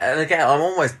 and again, I'm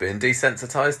almost being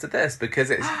desensitised to this, because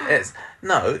it's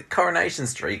no, Coronation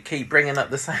Street keep bringing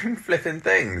up the same flipping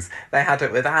things. They had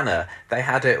it with Anna, they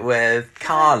had it with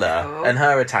Carla, and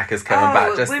her attackers coming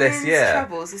back just this year. Women's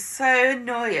troubles are so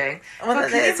annoying. Well,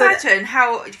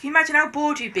 can you imagine how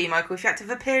bored you'd be, Michael, if you had to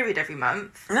have a period every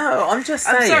month? No, I'm just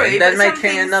saying, they're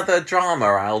making another drama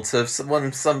out of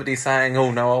somebody saying,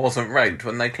 oh no, I wasn't raped,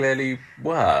 when they clearly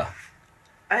were.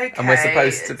 Okay, and we're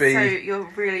supposed to be... So you're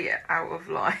really out of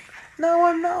line. No,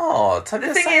 I'm not.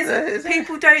 The thing is,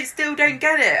 people still don't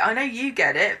get it. I know you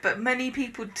get it, but many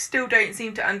people still don't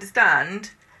seem to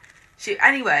understand. She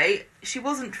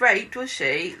wasn't raped, was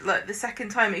she? Like, the second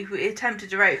time he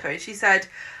attempted to rape her, she said,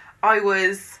 I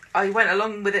went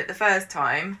along with it the first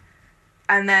time,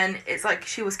 and then it's like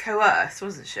she was coerced,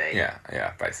 wasn't she?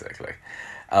 Yeah, basically.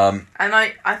 And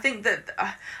I think that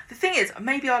the thing is,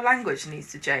 maybe our language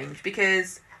needs to change,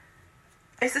 because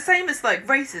it's the same as like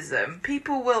racism.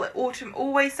 People will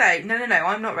always say, no,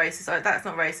 I'm not racist, that's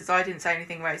not racist, I didn't say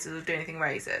anything racist or do anything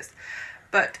racist.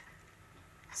 But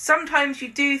sometimes you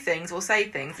do things or say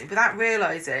things without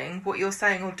realising what you're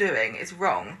saying or doing is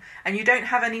wrong, and you don't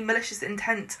have any malicious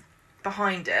intent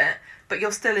behind it, but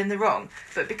you're still in the wrong.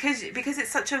 But because it's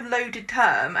such a loaded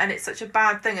term and it's such a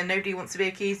bad thing and nobody wants to be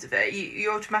accused of it,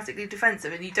 you're automatically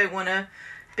defensive and you don't want to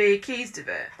be accused of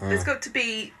it. There's got to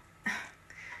be...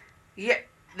 Yeah,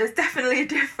 there's definitely a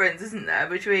difference, isn't there,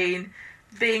 between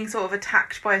being sort of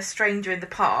attacked by a stranger in the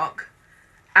park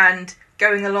and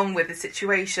going along with a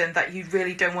situation that you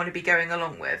really don't want to be going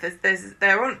along with.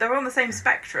 They're on the same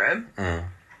spectrum.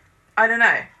 I don't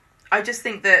know. I just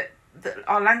think that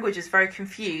our language is very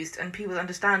confused and people's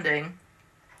understanding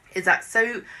is at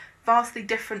so vastly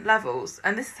different levels,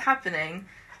 and this is happening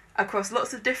across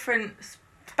lots of different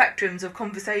spectrums of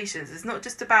conversations. It's not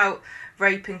just about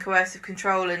rape and coercive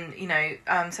control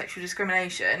and sexual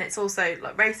discrimination. It's also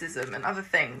like racism and other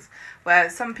things where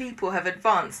some people have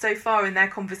advanced so far in their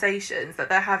conversations that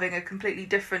they're having a completely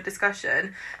different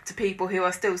discussion to people who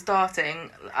are still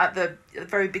starting at the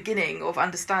very beginning of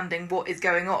understanding what is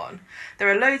going on. There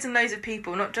are loads and loads of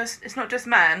people, it's not just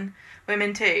men,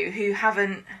 women too, who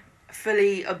haven't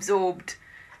fully absorbed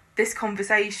this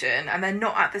conversation, and they're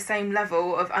not at the same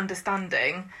level of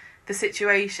understanding the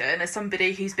situation as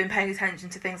somebody who's been paying attention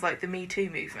to things like the Me Too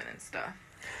movement and stuff.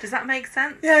 Does that make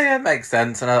sense? Yeah, it makes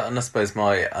sense. And I suppose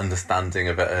my understanding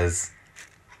of it has,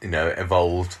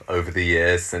 evolved over the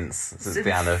years since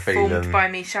the Anna Phelan... Formed by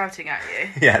me shouting at you.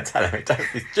 Yeah, telling me, don't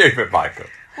be stupid, Michael.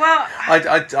 Well...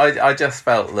 I just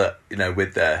felt that,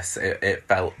 with this, it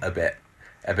felt a bit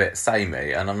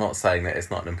samey, and I'm not saying that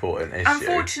it's not an important issue.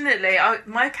 Unfortunately,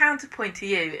 my counterpoint to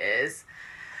you is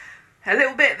a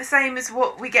little bit the same as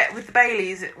what we get with the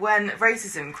Baileys when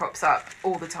racism crops up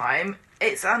all the time.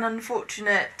 It's an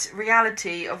unfortunate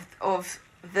reality of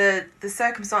the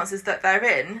circumstances that they're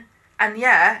in, and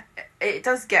yeah, it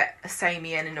does get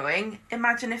samey and annoying.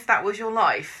 Imagine if that was your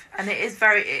life, and it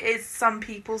is some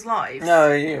people's lives.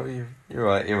 No, you're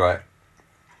right.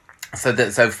 So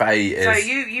Faye is... So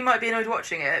you might be annoyed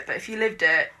watching it, but if you lived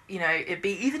it, it'd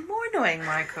be even more annoying,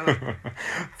 Michael.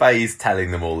 Faye's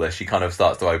telling them all this. She kind of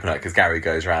starts to open up because Gary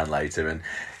goes round later, and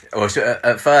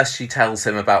at first she tells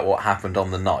him about what happened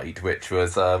on the night, which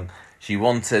was she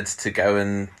wanted to go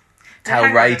and tell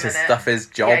Ray to stuff his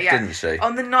job, didn't she?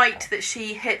 On the night that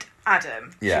she hit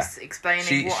Adam. Yeah. She's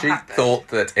explaining what happened. She thought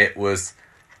that it was...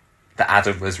 that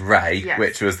Adam was Ray, yes.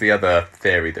 Which was the other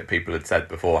theory that people had said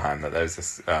beforehand, that there was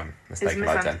this mistaken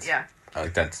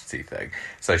identity thing.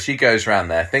 So she goes around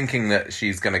there thinking that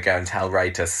she's going to go and tell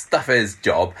Ray to stuff his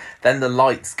job. Then the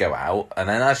lights go out, and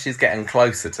then as she's getting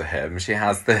closer to him, she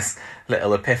has this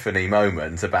little epiphany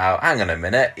moment about, hang on a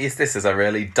minute, this is a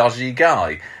really dodgy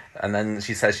guy. And then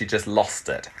she says she just lost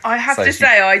it. I have to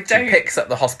say, I don't... She picks up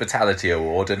the hospitality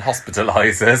award and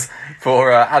hospitalises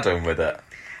for Adam with it.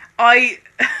 I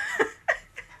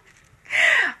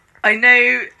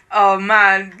know, oh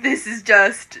man, this is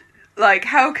just, like,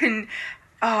 how can,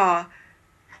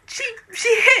 she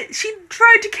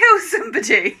tried to kill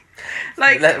somebody,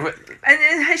 like,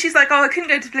 and she's like, I couldn't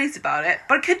go to police about it,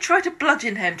 but I could try to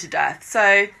bludgeon him to death,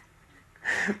 so...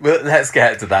 Well, let's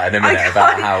get to that in a minute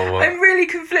about how... I'm really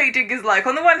conflicted, because, like,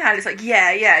 on the one hand, it's like,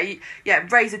 yeah,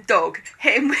 raise a dog,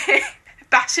 hit him with...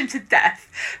 bash him to death.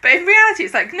 But in reality,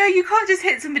 it's like, no, you can't just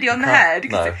hit somebody on the head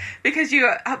because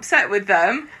you're upset with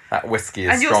them. That whiskey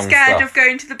is and you're strong scared stuff. of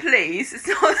going to the police. It's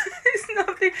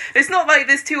not like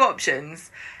there's two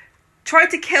options. Try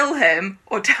to kill him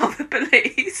or tell the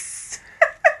police.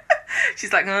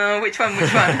 She's like, oh, which one?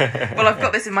 Well, I've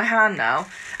got this in my hand now.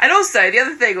 And also, the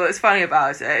other thing that's funny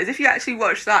about it is if you actually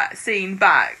watch that scene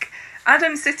back,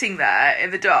 Adam's sitting there in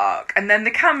the dark, and then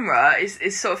the camera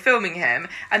is sort of filming him,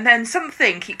 and then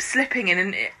something keeps slipping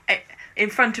in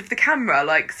front of the camera,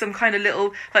 like some kind of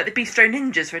little, like the Bistro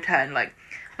Ninjas return, like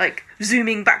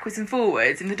zooming backwards and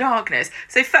forwards in the darkness.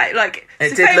 So Faye,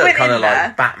 it did look kind of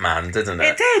like Batman, didn't it?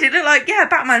 It did. It looked like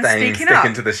Batman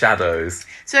sticking to the shadows.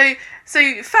 So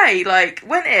Faye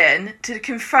went in to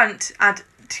confront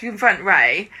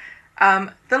Ray.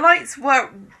 The lights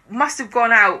must have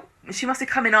gone out. She must have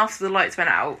come in after the lights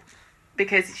went out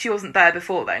because she wasn't there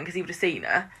before then because he would have seen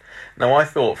her. No, I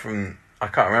thought I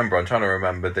can't remember. I'm trying to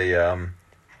remember the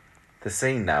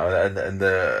scene now and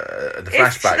the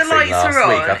flashback scene last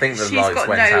week. I think the lights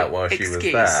went out while she was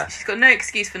there. She's got no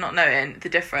excuse for not knowing the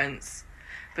difference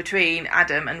between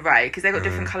Adam and Ray because they've got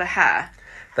different colour hair.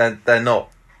 They're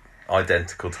not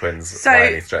identical twins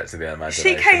by any stretch of the imagination.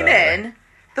 She came in,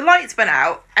 the lights went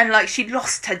out, and she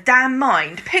lost her damn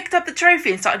mind, picked up the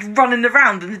trophy and started running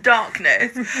around in the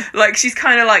darkness. She's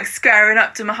kind of squaring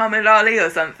up to Muhammad Ali or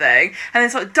something, and then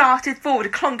sort of darted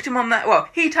forward, clonked him on that. Well,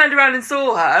 he turned around and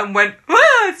saw her and went,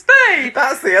 "Ah, Spade!"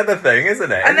 That's the other thing, isn't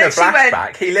it? And in the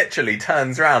flashback, he literally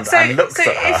turns around and looks at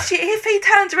her. If he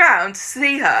turns around to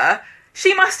see her,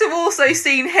 she must have also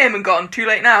seen him and gone, too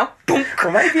late now. Well,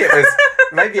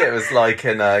 maybe it was like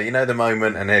in the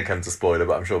moment, and here comes a spoiler,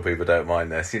 but I'm sure people don't mind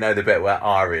this. You know the bit where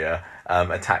Arya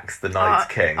attacks the Night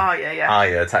King.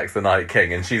 Arya attacks the Night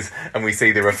King, and we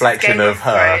see the reflection of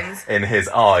her in his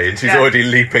eye, and she's already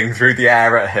leaping through the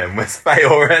air at him. Was Faye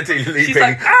already leaping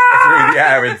through the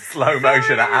air in slow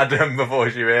motion at Adam before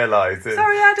she realised it?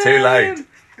 Sorry, Adam. Too late.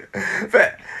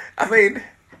 But I mean,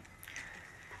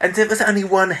 and it was only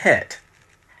one hit.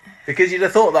 Because you'd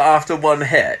have thought that after one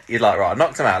hit, you'd right, I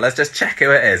knocked him out, let's just check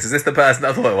who it is. Is this the person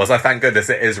I thought it was? Oh, thank goodness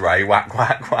it is Ray. Whack,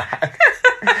 whack, whack.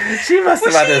 She must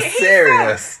have had a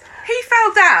serious... He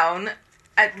fell down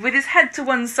with his head to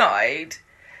one side.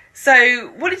 So,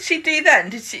 what did she do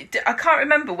then? I can't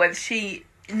remember whether she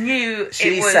knew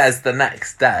She says the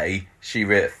next day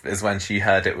is when she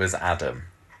heard it was Adam.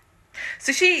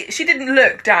 So she didn't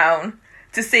look down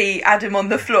to see Adam on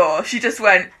the floor. She just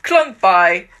went clunk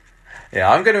by. Yeah,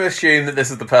 I'm going to assume that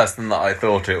this is the person that I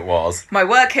thought it was. My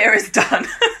work here is done.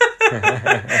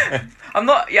 I'm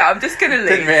just going to leave.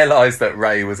 Didn't realise that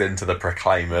Ray was into the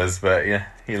Proclaimers, but yeah,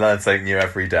 he learned something new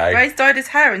every day. Ray's dyed his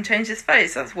hair and changed his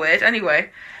face. That's weird.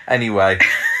 Anyway, I'm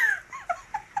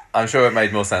sure it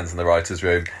made more sense in the writer's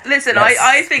room. Listen,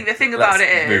 I think the thing about it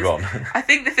is... move on. I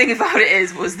think the thing about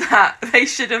it was that they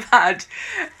should have had,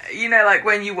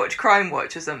 when you watch Crime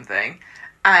Watch or something,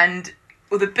 and...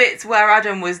 Well, the bits where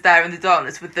Adam was there in the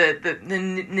darkness with the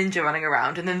ninja running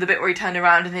around, and then the bit where he turned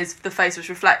around and the face was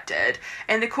reflected,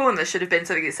 in the corner there should have been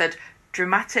something that said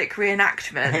dramatic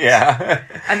reenactment. Yeah.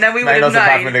 And then we would have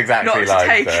known not to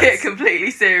take it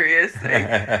completely seriously.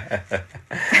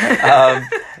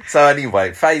 So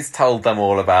anyway, Faye's told them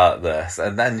all about this,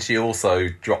 and then she also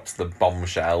drops the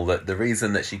bombshell that the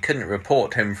reason that she couldn't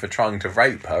report him for trying to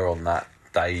rape her on that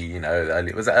day,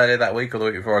 was it earlier that week or the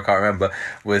week before, I can't remember,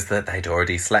 was that they'd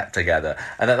already slept together.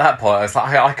 And at that point I was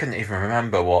like, I couldn't even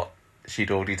remember what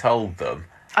she'd already told them.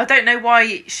 I don't know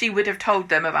why she would have told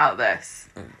them about this.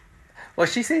 Well,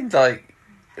 she seemed like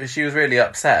she was really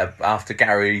upset after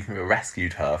Gary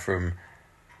rescued her from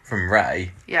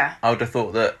Ray. Yeah. I would have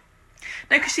thought that...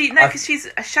 No, because she's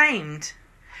ashamed.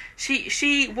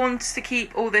 She wants to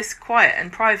keep all this quiet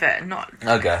and private and not...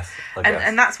 I guess.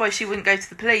 And that's why she wouldn't go to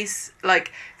the police.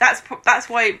 That's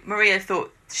why Maria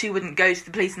thought she wouldn't go to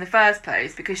the police in the first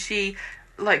place, because she,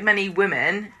 like many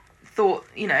women, thought,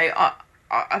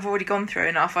 I've already gone through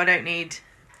enough. I don't need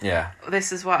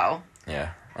this as well.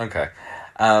 Yeah, okay.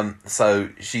 So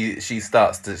she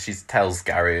tells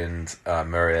Gary and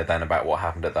Maria then about what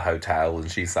happened at the hotel,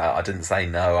 and she said, I didn't say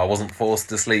no, I wasn't forced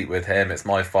to sleep with him, it's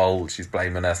my fault. She's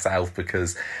blaming herself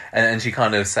because, and she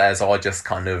kind of says, I just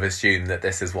kind of assume that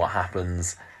this is what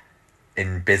happens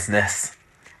in business,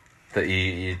 that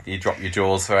you drop your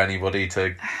jaws for anybody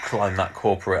to climb that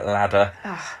corporate ladder.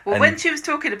 When she was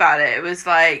talking about it, it was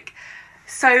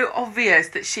so obvious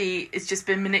that she has just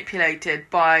been manipulated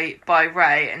by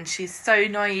Ray, and she's so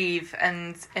naive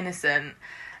and innocent,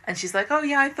 and she's like, oh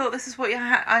yeah, I thought this is what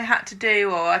I had to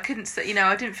do, or I couldn't say,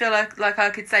 I didn't feel like I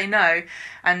could say no.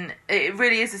 And it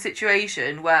really is a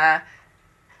situation where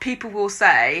people will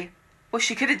say, well,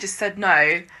 she could have just said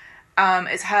no.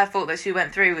 It's her fault that she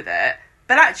went through with it.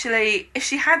 But actually, if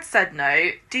she had said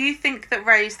no, do you think that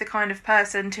Ray's the kind of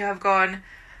person to have gone,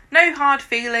 no hard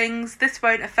feelings, this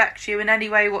won't affect you in any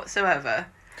way whatsoever?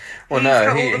 Well, He's no,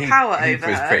 got all the power he over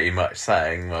was her. pretty much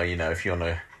saying, well, if you want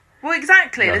to... Well,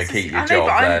 exactly. You wanna This keep is, your I know, job,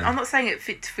 but then. I'm not saying it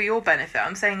for your benefit.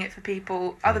 I'm saying it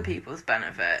for other people's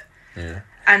benefit. Yeah.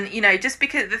 And, just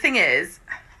because... The thing is,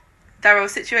 there are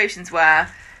situations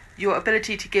where your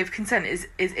ability to give consent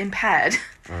is impaired.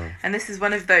 And this is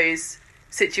one of those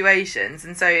situations.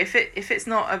 And so if it's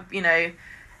not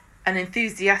an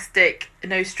enthusiastic,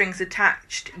 no strings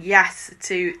attached yes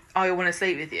to I want to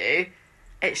sleep with you,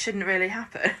 it shouldn't really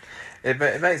happen. It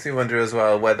makes me wonder as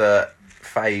well whether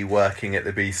Faye working at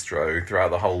the bistro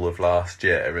throughout the whole of last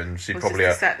year, and she Was probably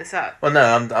just to set this up. Well,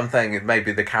 no, I'm thinking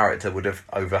maybe the character would have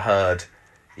overheard,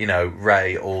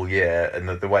 Ray all year and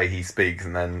the way he speaks,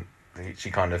 and then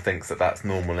she kind of thinks that that's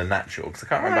normal and natural. Because I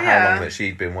can't remember how long that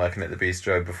she'd been working at the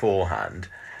bistro beforehand.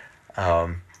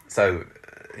 So,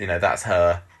 that's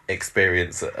her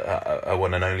experience, a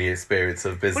one and only experience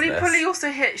of business. Well,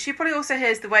 she probably also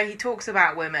hears the way he talks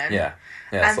about women. Yeah,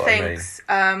 and thinks,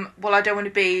 well, I don't want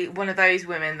to be one of those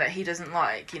women that he doesn't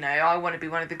like. I want to be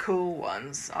one of the cool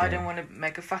ones. I don't want to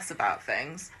make a fuss about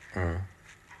things.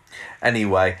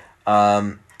 Anyway,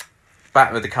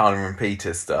 back with the Carla and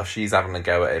Peter stuff, she's having a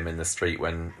go at him in the street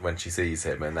when she sees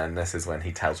him, and then this is when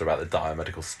he tells her about the dire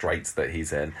medical straits that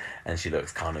he's in, and she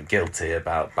looks kind of guilty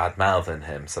about bad-mouthing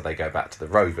him, so they go back to the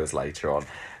Rovers later on.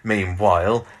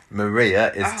 Meanwhile,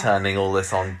 Maria is turning all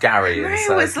this on Gary and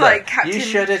says, you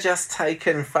should have just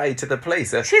taken Faye to the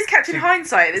police. She's Captain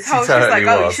Hindsight. She's like,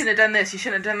 you shouldn't have done this, you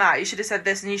shouldn't have done that, you should have said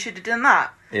this, and you should have done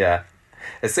that. Yeah.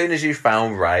 As soon as you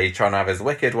found Ray trying to have his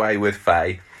wicked way with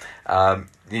Faye,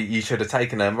 you should have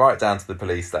taken her right down to the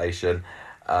police station,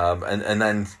 and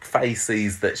then Faye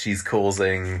sees that she's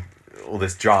causing all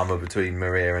this drama between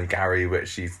Maria and Gary, which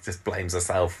she just blames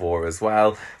herself for as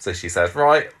well. So she says,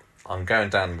 right, I'm going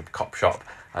down to the cop shop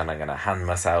and I'm going to hand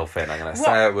myself in. I'm going to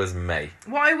say it was me.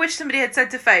 What I wish somebody had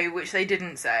said to Faye, which they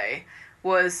didn't say,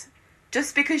 was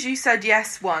just because you said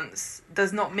yes once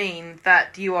does not mean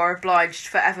that you are obliged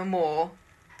forevermore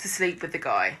to sleep with the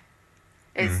guy.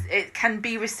 It can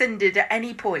be rescinded at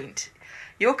any point.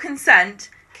 Your consent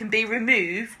can be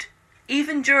removed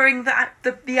even during the act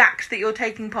that you're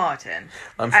taking part in.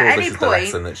 I'm sure this is the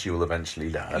lesson that she will eventually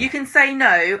learn. You can say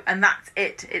no, and that's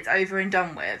it. It's over and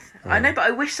done with. I know, but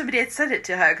I wish somebody had said it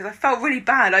to her, because I felt really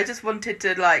bad. I just wanted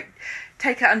to,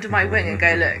 take her under my wing and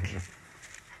go,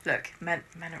 look, men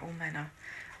are all men are.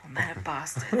 Men are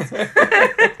bastards.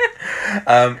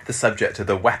 The subject of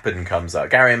the weapon comes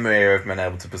up. Gary and Maria have been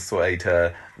able to persuade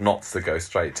her not to go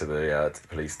straight to the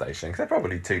police station, because they're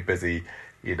probably too busy,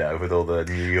 with all the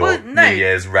New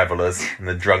Year's revelers and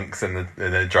the drunks in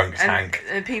the drunk tank.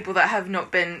 And people that have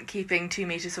not been keeping 2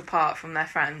 meters apart from their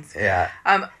friends. Yeah.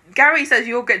 Gary says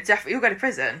you'll go to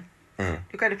prison.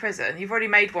 You'll go to prison. You've already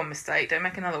made one mistake. Don't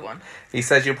make another one. He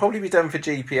says you'll probably be done for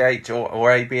GPH or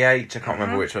ABH. I can't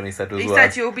remember which one he said was worse. He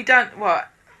said you'll be done... What?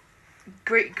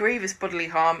 Grievous bodily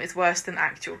harm is worse than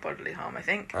actual bodily harm, I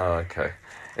think. Oh, okay.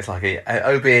 It's like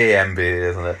OBEMB,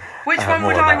 isn't it? Which one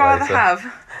would I rather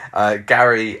have?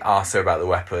 Gary asks her about the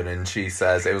weapon, and she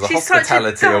says it was a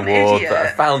hospitality award that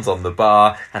I found on the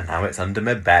bar, and now it's under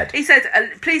my bed. He said,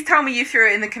 please tell me you threw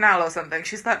it in the canal or something.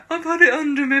 She's like, I've had it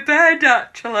under my bed,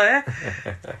 actually.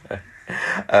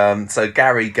 So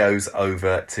Gary goes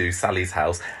over to Sally's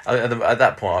house. At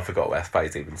that point, I forgot where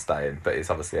Faye's even staying, but it's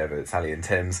obviously over at Sally and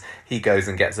Tim's. He goes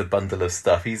and gets a bundle of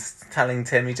stuff. He's telling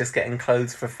Tim he's just getting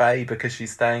clothes for Faye because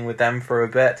she's staying with them for a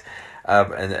bit.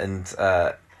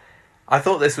 I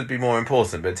thought this would be more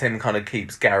important, but Tim kind of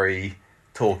keeps Gary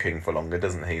talking for longer,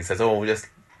 doesn't he? He says,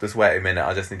 just wait a minute,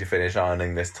 I just need to finish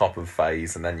ironing this top of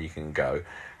Faye's and then you can go.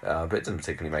 But it doesn't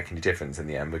particularly make any difference in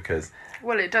the end because...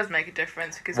 Well, it does make a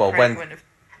difference because Craig wouldn't have...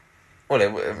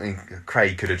 Well,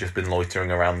 Craig could have just been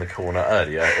loitering around the corner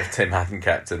earlier if Tim hadn't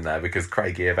kept him there, because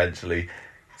Craigie eventually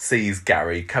sees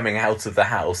Gary coming out of the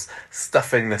house,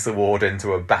 stuffing this award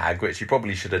into a bag, which he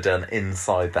probably should have done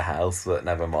inside the house, but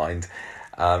never mind.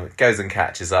 Goes and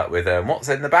catches up with him. What's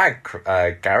in the bag,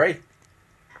 Gary?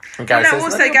 And Gary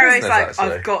says, Gary's like, actually.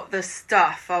 I've got the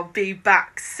stuff. I'll be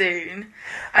back soon.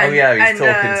 And,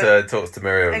 he talks to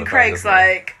Maria. And Craig's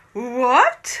like,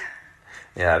 what?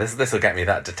 Yeah, this will get me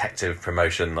that detective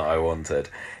promotion that I wanted.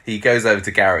 He goes over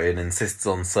to Gary and insists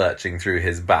on searching through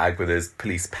his bag with his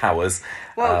police powers.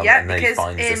 Well, and then he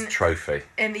finds this trophy.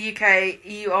 In the UK,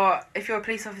 if you're a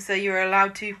police officer, you're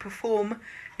allowed to perform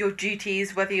your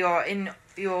duties, whether you're in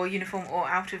your uniform or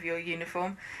out of your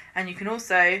uniform, and you can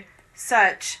also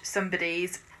search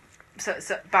somebody's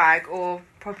bag or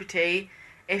property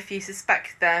if you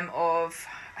suspect them of,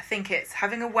 I think it's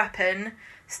having a weapon,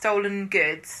 stolen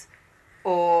goods,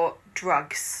 or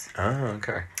drugs. Oh,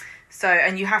 okay. So,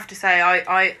 and you have to say,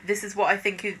 I this is what I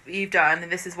think you've done,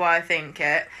 and this is why I think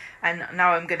it, and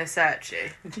now I'm going to search you.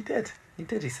 And he did. He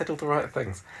did. He said all the right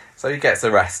things. So he gets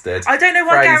arrested. I don't know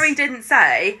why Gary didn't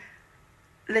say,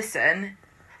 listen,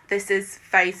 this is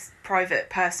Faye's private,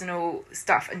 personal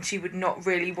stuff, and she would not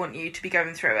really want you to be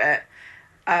going through it.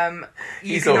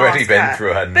 He's already been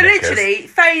through her But knickers. literally,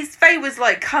 Faye was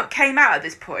like, came out at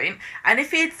this point, and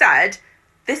if he had said,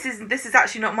 this is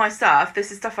actually not my stuff,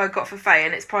 this is stuff I got for Faye,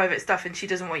 and it's private stuff, and she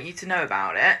doesn't want you to know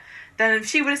about it, then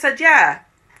she would have said, yeah,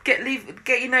 get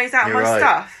your nose out of my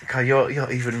stuff. Okay,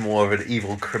 you're even more of an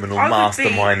evil criminal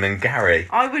mastermind than Gary.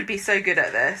 I would be so good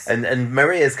at this. And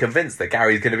Maria's convinced that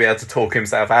Gary's going to be able to talk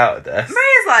himself out of this.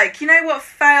 Maria's like, you know what,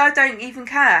 Faye, I don't even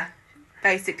care.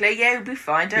 Basically, yeah, we'll be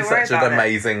fine. Don't worry about it. He's such an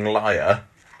amazing liar.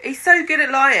 He's so good at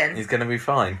lying. He's going to be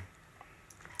fine.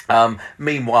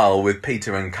 Meanwhile, with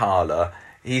Peter and Carla,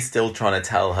 he's still trying to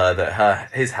tell her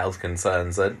that his health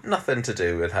concerns are nothing to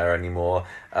do with her anymore.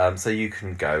 So you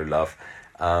can go, love.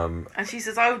 And she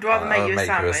says, I would rather make you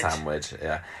a sandwich.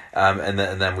 Yeah. And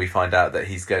then we find out that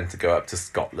he's going to go up to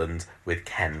Scotland with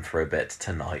Ken for a bit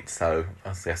tonight. So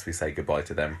I guess we say goodbye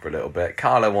to them for a little bit.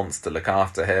 Carla wants to look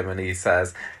after him, and he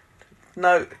says,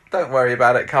 no, don't worry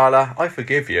about it, Carla. I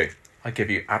forgive you. I give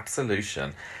you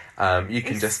absolution. You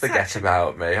can just forget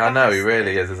about me. I know, he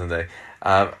really is, isn't he?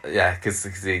 Yeah, because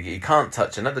he can't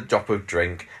touch another drop of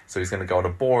drink, so he's going to go on a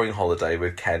boring holiday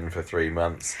with Ken for 3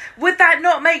 months. Would that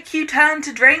not make you turn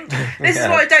to drink? This is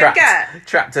what I don't get.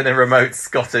 Trapped in a remote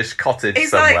Scottish cottage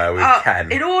somewhere with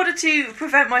Ken. In order to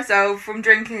prevent myself from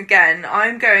drinking again,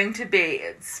 I'm going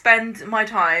to spend my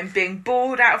time being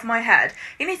bored out of my head.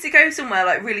 He needs to go somewhere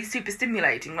like really super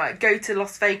stimulating, like go to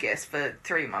Las Vegas for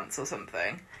 3 months or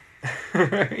something.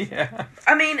 Yeah.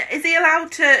 I mean, is he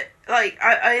allowed to, like,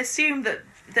 I assume that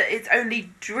it's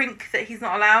only drink that he's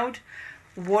not allowed.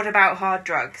 What about hard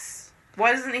drugs?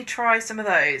 Why doesn't he try some of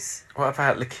those? What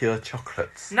about liqueur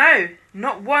chocolates? No,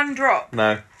 not one drop.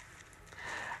 No.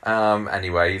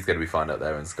 Anyway, he's going to be fine up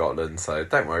there in Scotland, so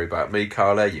don't worry about me,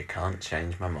 Carla. You can't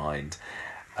change my mind.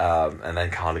 And then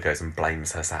Carla goes and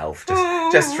blames herself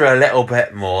just for a little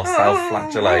bit more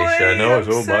self-flagellation. Boy, it's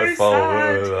all my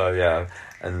fault. Sad. Yeah.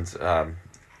 And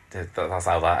that's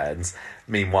how that ends.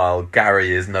 Meanwhile,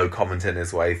 Gary is no commenting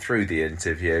his way through the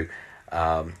interview.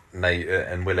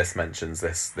 And Willis mentions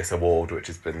this award which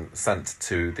has been sent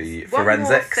to the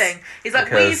forensics. One more thing. He's like,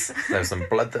 there's some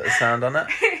blood that was found on it.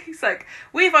 He's like,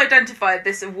 we've identified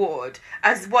this award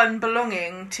as one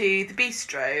belonging to the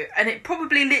bistro, and it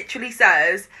probably literally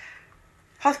says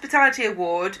Hospitality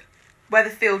Award,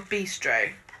 Weatherfield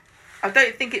Bistro. I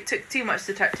don't think it took too much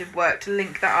detective work to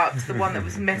link that up to the one that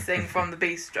was missing from the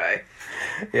bistro.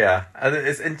 Yeah, and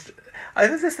I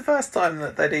think it's the first time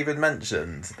that they'd even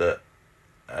mentioned that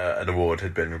an award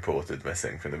had been reported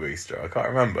missing from the bistro. I can't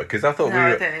remember because I thought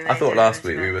last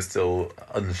week we were still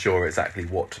unsure exactly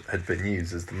what had been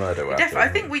used as the murder weapon. I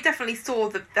think we definitely saw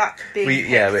that being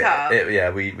picked up.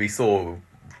 We saw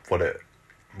what it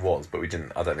was, but we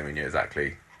didn't. I don't think we knew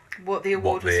exactly what the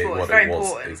award was for. It's very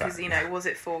important because, exactly. Was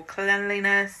it for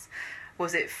cleanliness?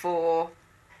 Was it for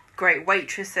great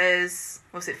waitresses?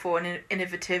 Was it for an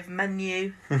innovative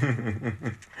menu?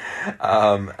 And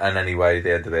anyway,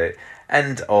 the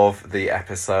end of the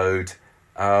episode,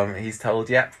 he's told,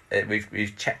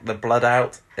 we've checked the blood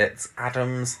out. It's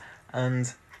Adam's,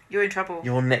 and you're in trouble.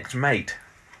 Your nicked mate.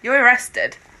 You're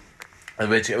arrested.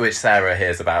 Which Sarah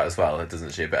hears about as well,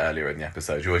 doesn't she, a bit earlier in the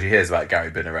episode? Well, she hears about Gary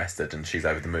being arrested and she's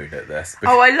over the moon at this.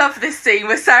 Oh, I love this scene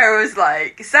where Sarah was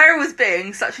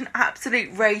being such an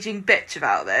absolute raging bitch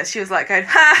about this. She was like going,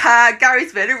 ha ha,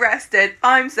 Gary's been arrested.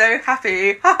 I'm so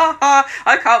happy. Ha ha ha.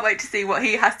 I can't wait to see what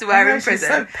he has to wear in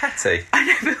prison. She's so petty. I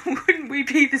know, but wouldn't we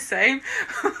be the same?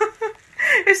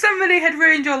 If somebody had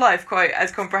ruined your life quite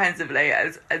as comprehensively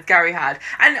as Gary had.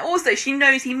 And also, she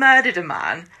knows he murdered a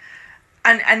man.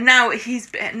 And now he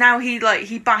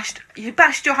bashed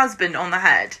your husband on the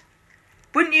head.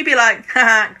 Wouldn't you be like,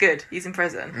 haha, good, he's in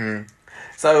prison?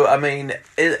 So, I mean,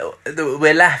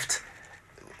 we're left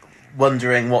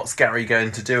wondering what's Gary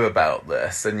going to do about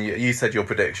this. And you said your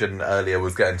prediction earlier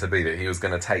was going to be that he was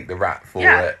going to take the rap for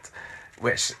it,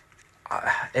 which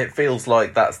it feels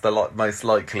like that's the most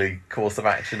likely course of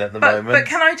action at the moment. But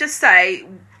can I just say,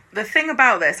 the thing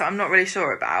about this I'm not really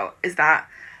sure about is that,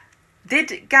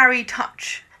 did Gary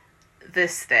touch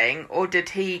this thing, or did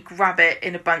he grab it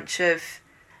in a bunch of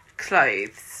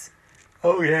clothes?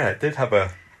 Oh yeah, it did have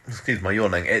a excuse my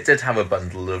yawning, it did have a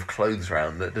bundle of clothes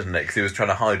round it, didn't it? Because he was trying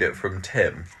to hide it from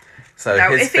Tim. So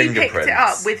now, his if he fingerprints... picked it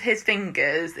up with his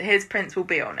fingers, his prints will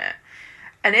be on it.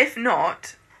 And if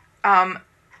not,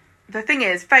 the thing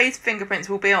is, Faye's fingerprints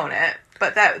will be on it,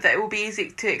 but that it will be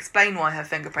easy to explain why her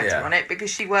fingerprints are on it,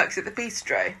 because she works at the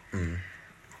bistro. Mm.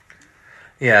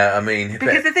 Yeah, I mean...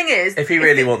 Because the thing is... If he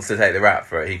really wants to take the rap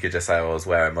for it, he could just say, I was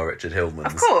wearing my Richard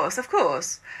Hillman's. Of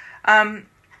course.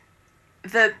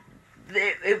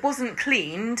 It wasn't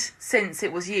cleaned since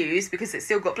it was used because it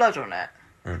still got blood on it.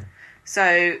 Mm.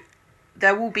 So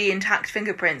there will be intact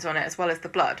fingerprints on it as well as the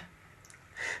blood.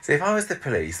 See, if I was the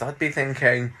police, I'd be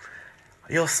thinking,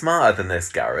 you're smarter than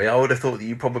this, Gary. I would have thought that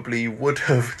you probably would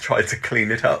have tried to clean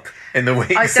it up in the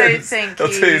week since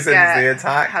the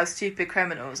attack. How stupid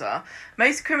criminals are.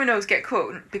 Most criminals get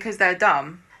caught because they're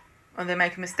dumb or they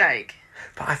make a mistake.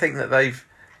 But I think that they've...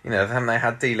 haven't they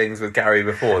had dealings with Gary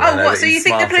before? Oh, what? So you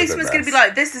think the policeman's going to be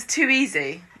like, this is too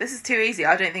easy. This is too easy.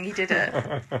 I don't think he did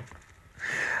it.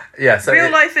 Yeah, so...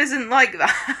 Real life isn't like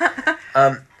that.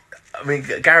 I mean,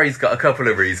 Gary's got a couple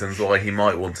of reasons why he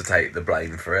might want to take the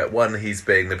blame for it. One, he's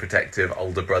being the protective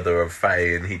older brother of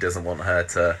Faye, and he doesn't want her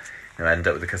to end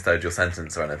up with a custodial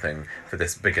sentence or anything for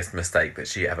this biggest mistake that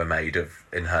she ever made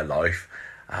in her life.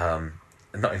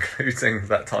 Not including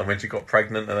that time when she got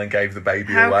pregnant and then gave the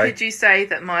baby away. How could you say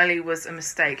that Miley was a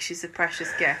mistake? She's a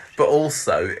precious gift. But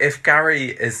also, if Gary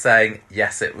is saying,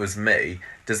 yes, it was me,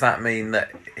 does that mean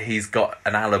that he's got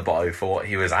an alibi for what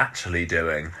he was actually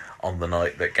doing on the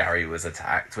night that Gary was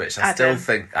attacked? Which I still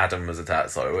think... Adam was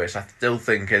attacked, sorry. Which I still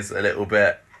think is a little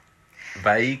bit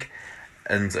vague.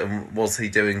 And was he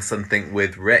doing something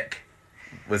with Rick?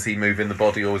 Was he moving the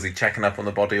body, or was he checking up on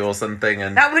the body or something?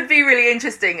 And that would be really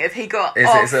interesting if he got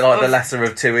Is it like the lesser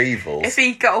of two evils? If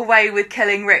he got away with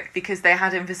killing Rick because they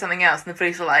had him for something else and the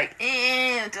police were like,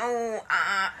 I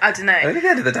don't know. I mean, at the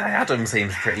end of the day, Adam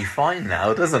seems pretty fine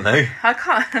now, doesn't he? I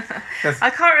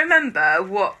can't remember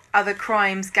what other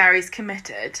crimes Gary's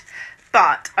committed,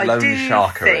 but I do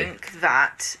think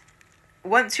that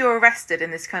once you're arrested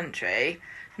in this country...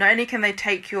 Not only can they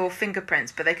take your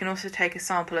fingerprints, but they can also take a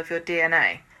sample of your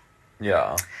DNA.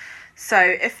 Yeah. So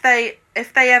if they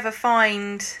ever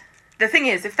find... The thing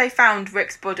is, if they found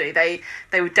Rick's body, they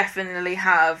would definitely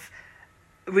have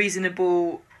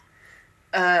reasonable...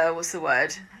 what's the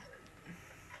word?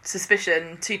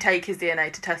 Suspicion to take his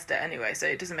DNA to test it anyway, so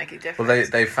it doesn't make a difference. Well,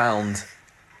 they found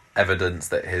evidence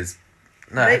that his...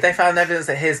 No, they found evidence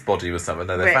that his body was something.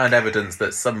 No, they found evidence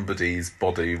that somebody's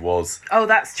body was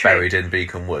that's true. Buried in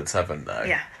Beacon Woods, haven't they?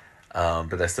 Yeah.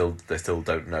 But they still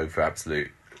don't know for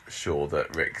absolute sure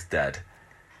that Rick's dead.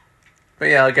 But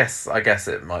yeah, I guess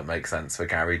it might make sense for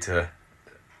Gary to...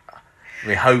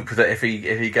 We hope that if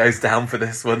he goes down for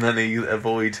this one, then he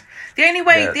avoid... The only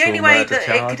way that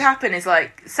it could happen is,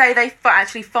 like, say they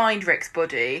actually find Rick's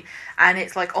body and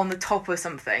it's, like, on the top of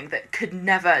something that could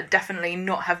never, definitely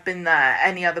not have been there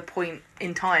any other point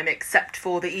in time except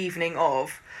for the evening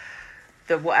of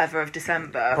the whatever of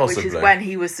December, Possibly. Which is when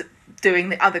he was doing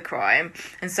the other crime.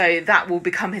 And so that will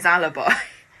become his alibi.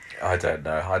 I don't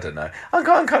know.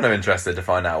 I'm kind of interested to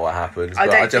find out what happens, but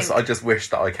I just wish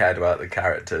that I cared about the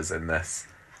characters in this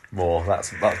more.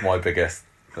 That's my biggest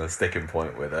sticking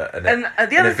point with it, and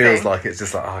it feels like it's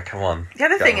just like, oh, come on. The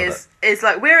other thing is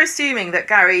like, we're assuming that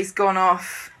Gary's gone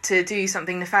off to do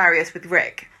something nefarious with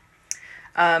Rick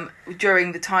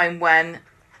during the time when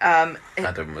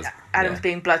Adam's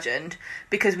being bludgeoned,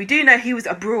 because we do know he was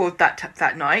abroad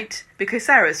that night because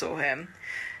Sarah saw him.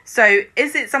 So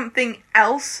is it something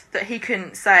else that he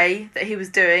couldn't say that he was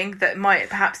doing that might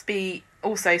perhaps be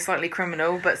also slightly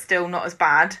criminal but still not as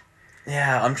bad?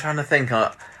 Yeah, I'm trying to think.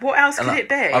 What else could it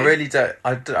be? I really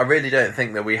don't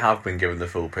think that we have been given the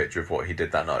full picture of what he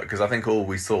did that night, because I think all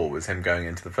we saw was him going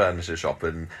into the furniture shop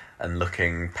and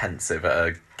looking pensive at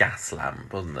a gas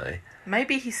lamp, wasn't he?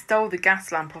 Maybe he stole the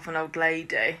gas lamp off an old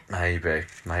lady. Maybe.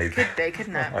 Could be,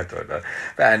 couldn't it? I don't know.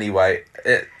 But anyway,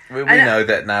 we know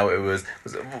that now it was...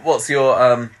 What's your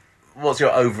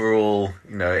overall,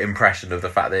 impression of the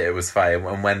fact that it was Faye,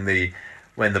 and when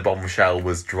the bombshell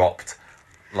was dropped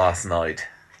last night?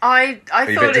 I thought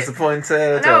you a bit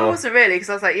disappointed? No, I wasn't really,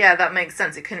 because I was like, yeah, that makes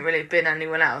sense. It couldn't really have been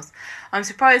anyone else. I'm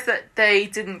surprised that they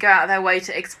didn't go out of their way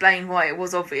to explain why it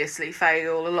was obviously Faye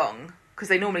all along, because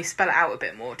they normally spell it out a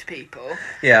bit more to people.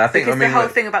 Yeah, I think... Because the whole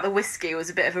thing about the whiskey was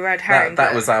a bit of a red herring.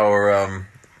 That was our...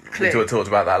 we talked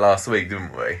about that last week,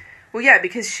 didn't we? Well, yeah,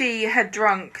 because she had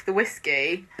drunk the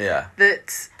whiskey that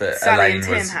Sally and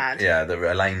Tim had. Yeah, that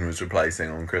Elaine was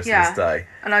replacing on Christmas Day.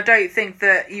 And I don't think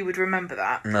that you would remember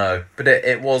that. No, but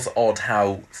it was odd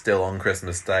how still on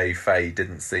Christmas Day Faye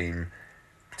didn't seem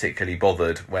particularly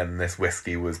bothered when this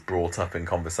whiskey was brought up in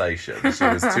conversation. She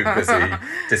was too busy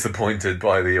disappointed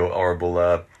by the horrible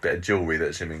bit of jewellery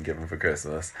that she'd been given for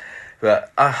Christmas.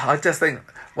 But I just think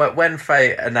when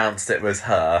Faye announced it was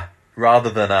her, rather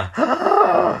than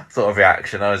a sort of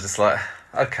reaction, I was just like,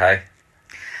 okay,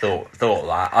 thought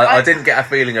that. I didn't get a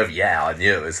feeling of, yeah, I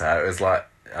knew it was her. It was like,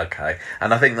 okay.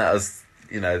 And I think that was,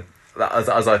 as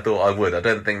I thought I would. I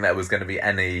don't think there was going to be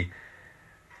any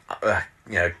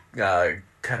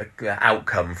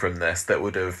outcome from this that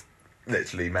would have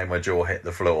literally made my jaw hit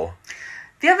the floor.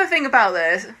 The other thing about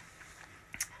this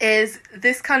is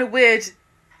this kind of weird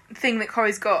thing that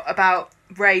Corey's got about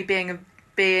Ray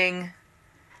being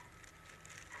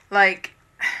like,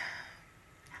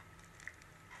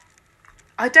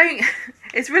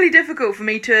 it's really difficult for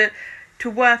me to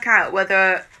work out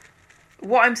whether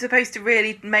what I'm supposed to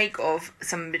really make of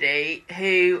somebody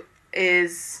who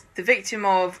is the victim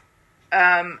of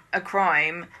a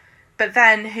crime, but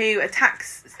then who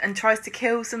attacks and tries to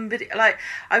kill somebody. Like,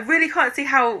 I really can't see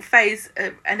how Faye's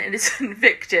an innocent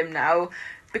victim now,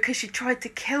 because she tried to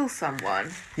kill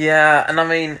someone. Yeah, and I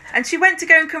mean... And she went to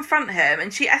go and confront him,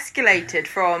 and she escalated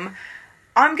from,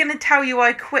 I'm going to tell you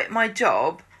I quit my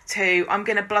job, to, I'm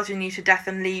going to bludgeon you to death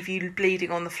and leave you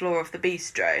bleeding on the floor of the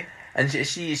bistro. And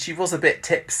she was a bit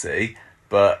tipsy,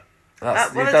 but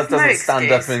that doesn't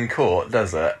stand up in court,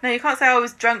 does it? No, you can't say I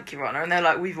was drunk, Your Honour, and they're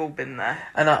like, we've all been there.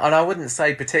 And I wouldn't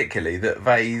say particularly that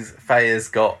Faye has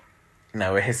got...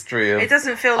 a history of... It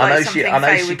doesn't feel like something Faye would do.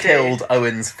 I know she killed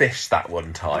Owen's fish that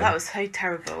one time. Oh, that was so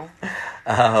terrible. But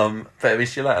I mean,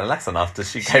 she learned a lesson after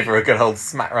she gave her a good old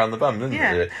smack around the bum, didn't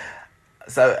she?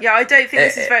 So yeah, I don't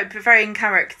think this is very in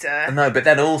character. No, but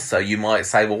then also you might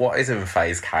say, well, what is in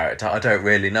Faye's character? I don't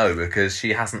really know, because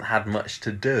she hasn't had much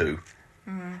to do.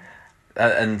 Mm.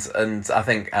 And I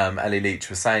think Ellie Leach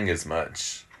was saying as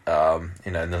much, in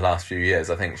the last few years.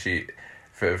 I think she...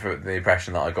 For the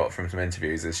impression that I got from some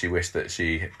interviews is she wished that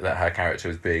her character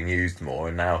was being used more,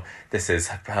 and now this is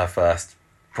her first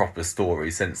proper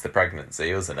story since the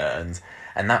pregnancy, wasn't it?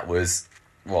 And that was,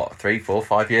 3, 4,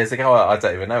 5 years ago? I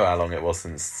don't even know how long it was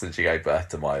since she gave birth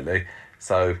to Miley.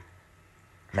 So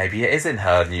maybe it is in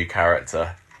her new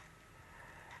character.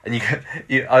 And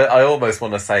I almost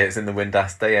want to say it's in the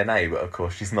Windass DNA, but of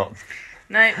course she's not.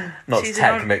 No, not she's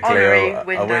technically a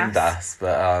Windass,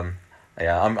 but.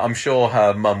 Yeah, I'm sure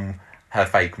her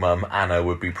fake mum, Anna,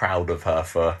 would be proud of her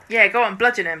for... Yeah, go on,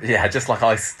 bludgeon him. Yeah, just like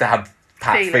I stabbed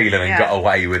Pat Phelan and got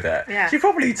away with it. Yeah. She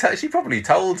probably told her. She probably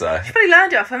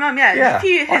learned it off her mum, yeah. Yeah, if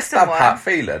you hit I stabbed someone... Pat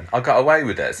Phelan, I got away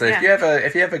with it. So if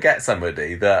you ever get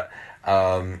somebody that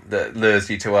lures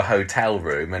you to a hotel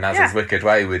room and has his wicked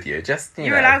way with you, just,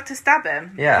 You're allowed to stab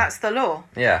him. Yeah. That's the law.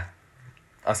 Yeah.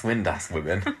 Us Windass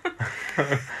women.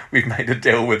 We've made a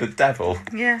deal with the devil.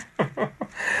 Yeah.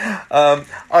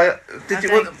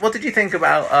 What did you think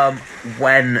about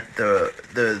when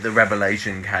the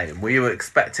revelation came? Were you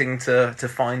expecting to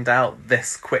find out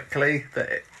this quickly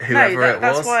that whoever it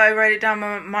was? That's why I wrote it down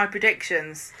my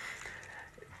predictions.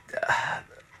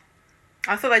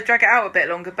 I thought they'd drag it out a bit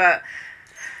longer, but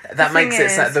that makes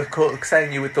it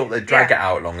saying you would thought they'd drag it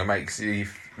out longer makes it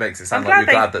sound like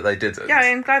you're glad that they didn't. Yeah,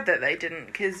 I'm glad that they didn't,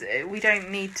 because we don't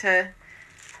need to.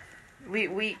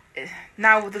 We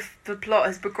now the plot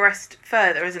has progressed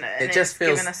further, isn't it? And it just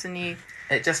feels given us a new.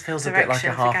 It just feels a bit like a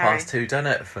 2:30 done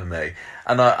it for me,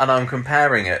 and I'm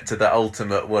comparing it to the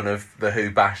ultimate one of the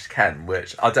Who bashed Ken,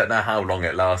 which I don't know how long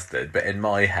it lasted, but in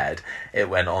my head it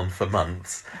went on for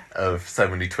months of so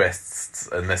many twists.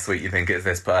 And this week you think it's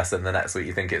this person, the next week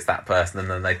you think it's that person, and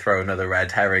then they throw another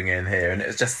red herring in here, and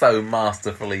it's just so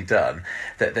masterfully done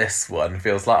that this one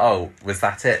feels like, oh, was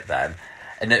that it then?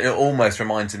 And it almost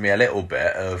reminded me a little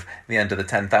bit of the end of the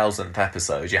 10,000th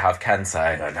episode. You have Ken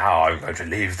saying, oh, now I'm going to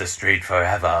leave the street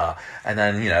forever. And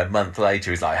then, a month later,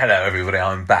 he's like, hello, everybody,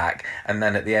 I'm back. And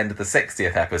then at the end of the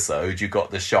 60th episode, you got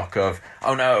the shock of,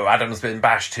 oh, no, Adam's been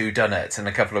bashed, who done it? And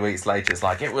a couple of weeks later, it's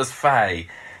like, it was Faye.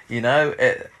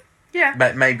 Yeah.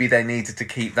 Maybe they needed to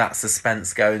keep that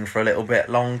suspense going for a little bit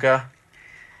longer.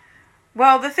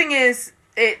 Well, the thing is,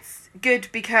 it's good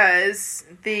because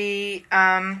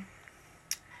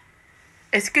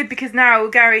it's good because now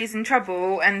Gary's in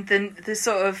trouble, and the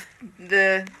sort of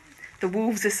the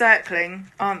wolves are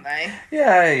circling, aren't they?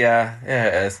 Yeah,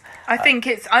 it is. I think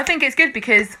it's good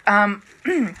because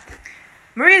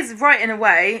Maria's right in a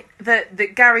way that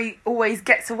Gary always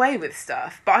gets away with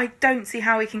stuff, but I don't see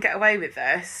how he can get away with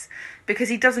this because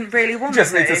he doesn't really want to.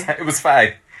 Just need to say it was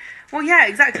Faye. Well, yeah,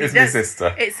 exactly. It was my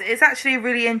sister. It's actually a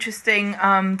really interesting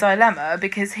dilemma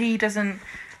because he doesn't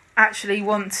actually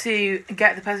want to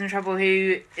get the person in trouble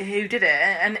who did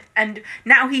it, and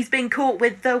now he's been caught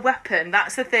with the weapon.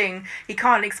 That's the thing. He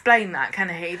can't explain that, can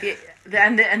he?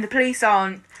 And the police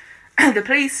aren't the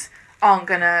police aren't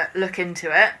gonna look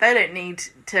into it. They don't need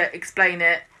to explain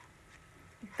it.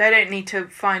 They don't need to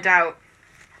find out.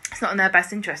 It's not in their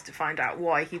best interest to find out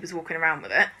why he was walking around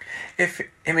with it.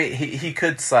 He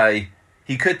could say.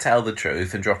 He could tell the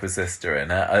truth and drop his sister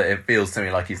in it. It feels to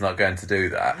me like he's not going to do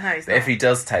that. No, he's but not. If he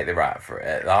does take the rap for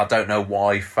it, I don't know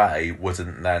why Faye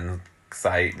wouldn't then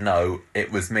say, no,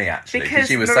 it was me, actually. Because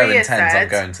she was Maria so intent said, on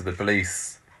going to the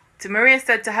police. So Maria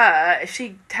said to her, if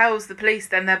she tells the police,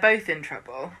 then they're both in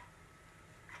trouble.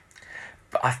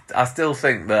 But I still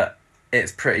think that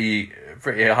it's pretty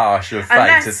harsh of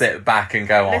Faye to sit back and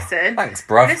go, thanks,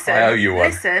 bruv, I owe you one.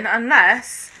 Listen,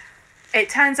 unless it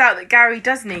turns out that Gary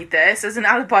does need this as an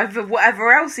alibi for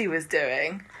whatever else he was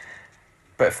doing.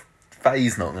 But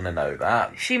Faye's not going to know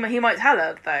that. He might tell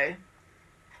her, though.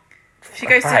 She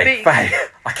goes Faye,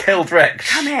 I killed Rick.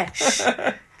 Come here. Shh.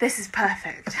 This is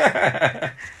perfect.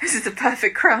 This is a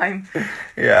perfect crime.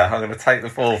 Yeah, I'm going to take the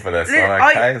fall for this one,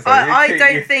 okay? I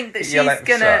don't think that she's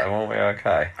going to... Won't we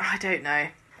okay? I don't know.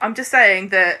 I'm just saying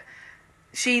that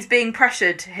she's being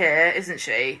pressured here, isn't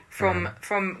she? From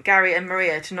Gary and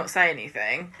Maria to not say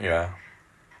anything. Yeah.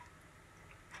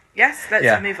 Yes,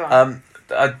 let's move on.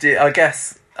 I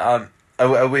guess...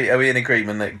 Are we in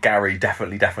agreement that Gary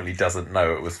definitely doesn't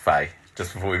know it was Faye?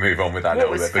 Just before we move on with that what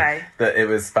was Faye? That it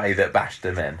was Faye that bashed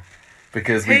him in.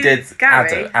 Because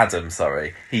Gary? Adam,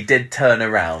 he did turn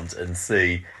around and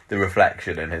see the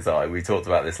reflection in his eye. We talked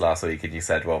about this last week and you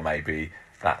said, well, maybe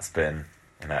that's been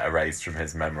erased from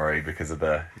his memory because of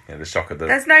the shock of the...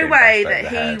 There's no way that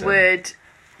he would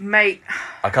make...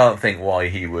 I can't think why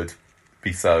he would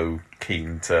be so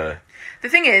keen to The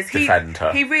thing is, defend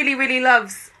her. He really, really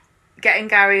loves getting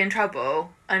Gary in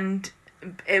trouble, and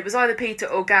it was either Peter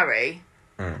or Gary.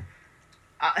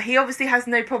 He obviously has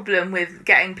no problem with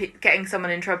getting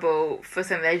someone in trouble for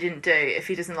something they didn't do if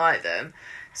he doesn't like them.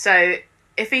 So...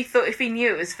 If he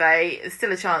knew it was Faye, there's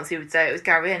still a chance he would say it was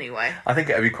Gary anyway. I think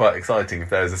it would be quite exciting if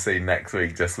there was a scene next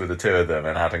week just with the two of them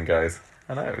and Adam goes,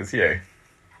 I know, it was you.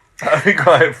 That would be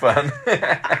quite fun.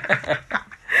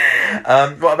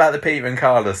 What about the Peter and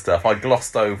Carla stuff? I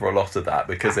glossed over a lot of that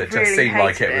because it just seemed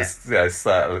like it was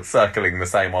circling the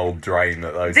same old drain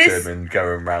that those two have been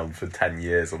going around for 10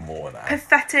 years or more now.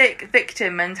 Pathetic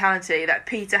victim mentality that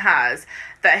Peter has,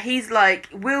 that he's like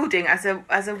wielding as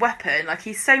a weapon. Like,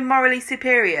 he's so morally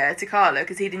superior to Carla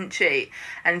because he didn't cheat,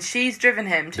 and she's driven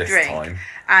him to drink,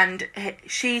 and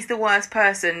she's the worst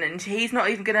person, and he's not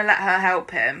even going to let her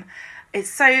help him. It's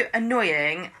so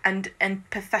annoying and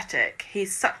pathetic.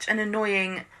 He's such an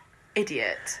annoying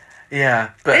idiot.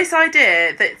 Yeah, but this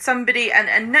idea that somebody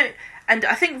and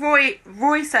I think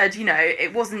Roy said,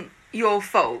 it wasn't your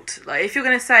fault. Like, if you're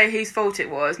going to say whose fault it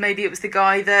was, maybe it was the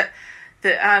guy that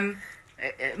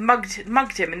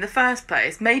mugged him in the first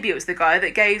place. Maybe it was the guy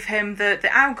that gave him the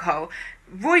alcohol.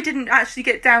 Roy didn't actually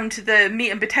get down to the meat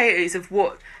and potatoes of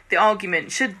what the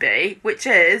argument should be, which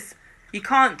is, you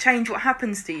can't change what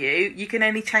happens to you. You can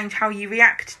only change how you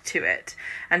react to it.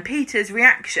 And Peter's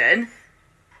reaction,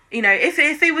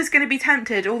 if he was going to be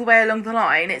tempted all the way along the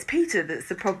line, it's Peter that's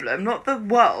the problem, not the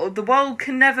world. The world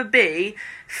can never be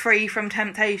free from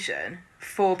temptation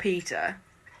for Peter.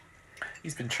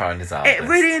 He's been trying his hardest. It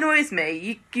really annoys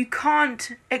me. You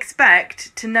can't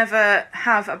expect to never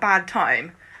have a bad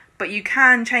time, but you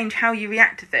can change how you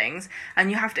react to things, and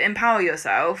you have to empower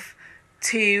yourself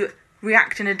to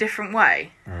react in a different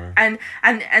way. And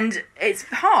it's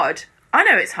hard. I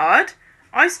know it's hard.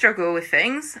 I struggle with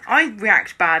things. I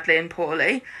react badly and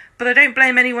poorly, but I don't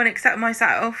blame anyone except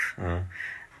myself.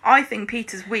 I think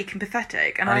Peter's weak and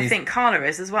pathetic, and I think Carla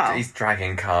is as well. He's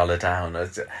dragging Carla down.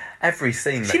 Every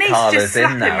scene that Carla's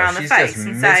in now, she's just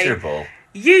miserable.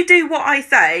 You do what I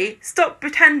say. Stop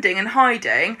pretending and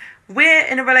hiding. We're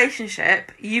in a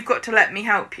relationship. You've got to let me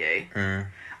help you.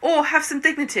 Or have some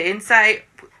dignity and say,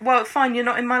 well, fine, you're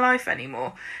not in my life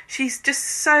anymore. She's just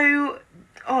so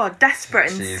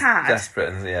desperate and sad.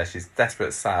 She's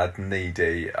desperate, sad,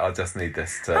 needy. I just need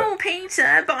this to... Oh,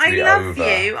 Peter, but I love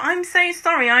you. I'm so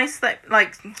sorry I slept...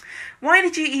 Like, why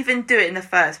did you even do it in the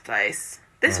first place?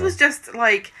 This was just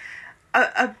like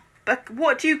a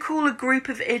what do you call a group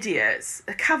of idiots?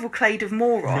 A cavalcade of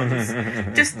morons.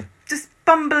 just just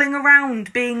bumbling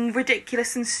around being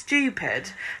ridiculous and stupid.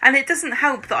 And it doesn't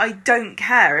help that I don't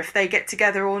care if they get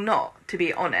together or not, to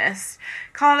be honest.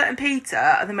 Carla and Peter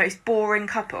are the most boring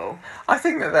couple. I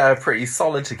think that they're pretty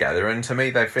solid together, and to me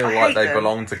they feel like they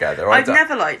belong together. I've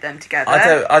never liked them together.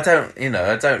 I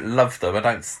don't love them, I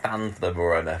don't stand them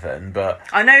or anything, but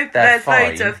I know there's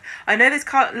fine. loads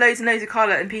and loads of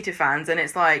Carla and Peter fans, and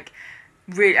it's like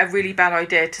a really bad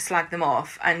idea to slag them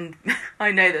off, and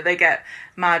I know that they get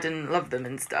mad and love them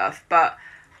and stuff, but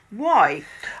why?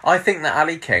 I think that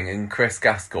Ali King and Chris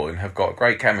Gascoigne have got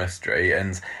great chemistry,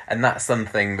 and that's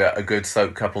something that a good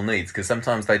soap couple needs, because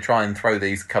sometimes they try and throw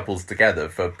these couples together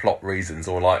for plot reasons,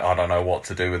 or like, I don't know what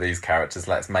to do with these characters,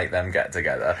 let's make them get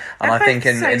together. And I think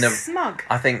smug.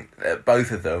 I think that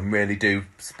both of them really do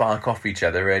spark off each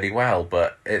other really well,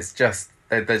 but it's just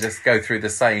they just go through the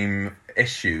same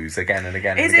issues again and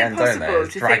again and again, don't they?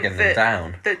 It's dragging them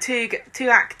down. That two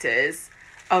actors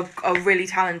are really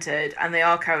talented and they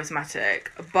are charismatic,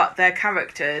 but their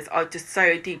characters are just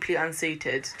so deeply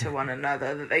unsuited to one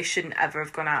another that they shouldn't ever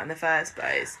have gone out in the first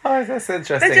place. Oh, that's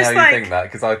interesting how you think that,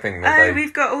 because I think that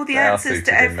we've got all the answers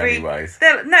to every.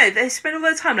 They spend all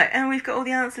their time like, we've got all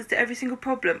the answers to every single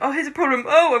problem. Oh, here's a problem.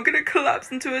 Oh, I'm going to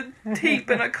collapse into a heap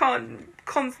and I can't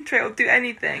concentrate or do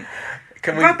anything.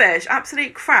 Rubbish,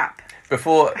 absolute crap.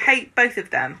 I hate both of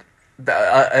them.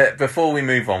 Before we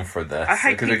move on from this,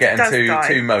 because we're getting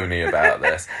too moany about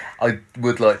this, I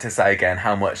would like to say again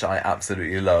how much I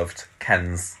absolutely loved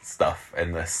Ken's stuff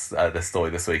in this story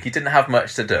this week. He didn't have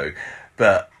much to do,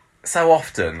 but so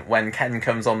often when Ken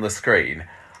comes on the screen,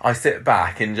 I sit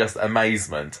back in just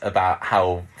amazement about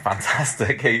how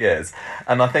fantastic he is,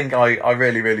 and I think I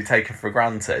really, really take him for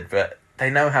granted, but they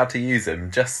know how to use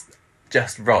him just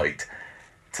right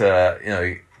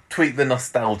to, tweak the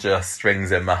nostalgia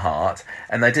strings in my heart,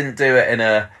 and they didn't do it in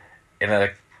a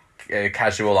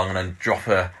casual, I'm going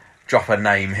to drop a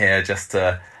name here just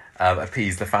to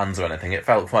appease the fans or anything. It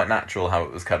felt quite natural how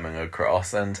it was coming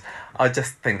across, and I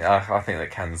just think I think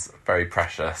that Ken's very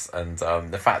precious, and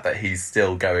the fact that he's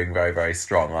still going very, very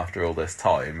strong after all this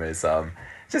time is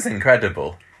just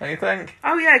incredible. Don't you think?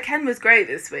 Oh yeah, Ken was great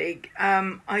this week.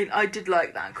 I did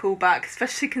like that callback,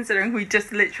 especially considering we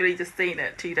literally just seen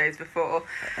it 2 days before.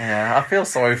 Yeah, I feel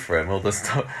sorry for him, all the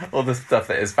stuff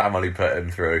that his family put him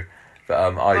through.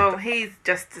 But he's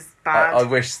just as bad.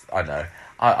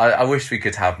 I wish we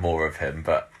could have more of him,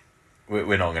 but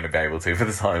we're not going to be able to for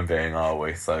the time being, are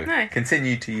we? So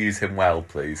Continue to use him well,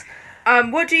 please.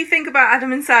 What do you think about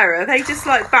Adam and Sarah? Are they just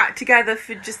like back together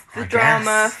for just the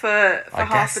drama for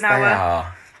half an hour? They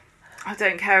are. I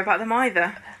don't care about them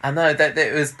either. I know that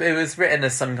it was written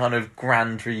as some kind of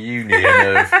grand reunion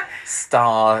of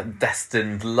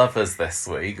star-destined lovers this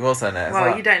week, wasn't it?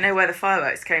 Well, you don't know where the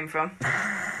fireworks came from.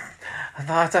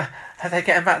 Are they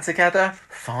getting back together?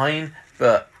 Fine,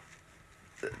 but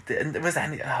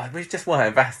we just weren't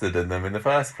invested in them in the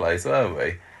first place, were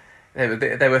we?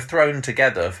 They were thrown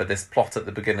together for this plot at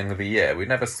the beginning of the year. We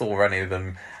never saw any of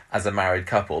them as a married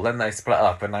couple. Then they split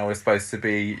up, and now we're supposed to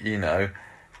be,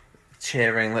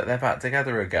 cheering that they're back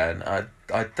together again. I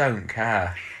don't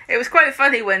care. It was quite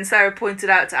funny when Sarah pointed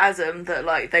out to Adam that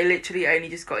they literally only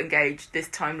just got engaged this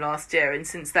time last year, and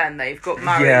since then they've got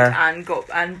married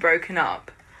and broken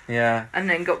up. Yeah. And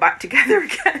then got back together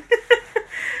again.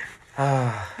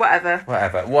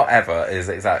 Whatever is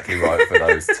exactly right for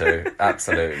those two.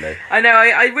 Absolutely. I know.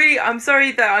 I'm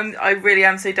sorry that I really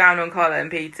am so down on Carla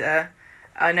and Peter.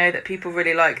 I know that people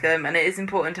really like them, and it is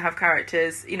important to have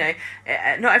characters.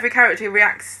 Not every character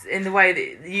reacts in the way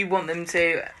that you want them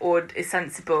to, or is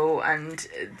sensible, and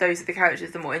those are the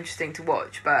characters that are more interesting to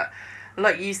watch. But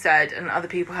like you said, and other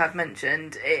people have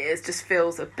mentioned, it just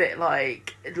feels a bit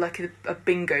like a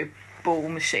bingo ball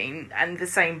machine, and the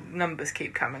same numbers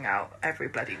keep coming out every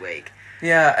bloody week.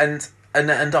 Yeah, and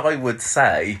I would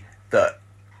say that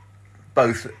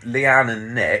both Leanne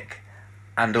and Nick,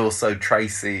 and also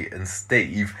Tracy and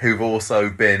Steve, who've also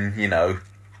been,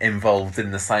 involved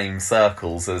in the same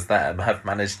circles as them, have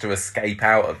managed to escape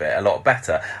out of it a lot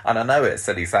better. And I know it's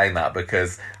silly saying that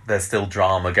because there's still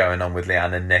drama going on with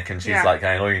Leanne and Nick, and she's like,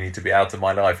 "Oh, you need to be out of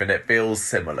my life," and it feels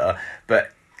similar,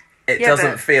 but it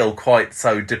doesn't feel quite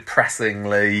so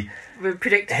depressingly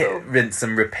predictable, rinse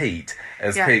and repeat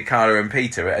as Carla and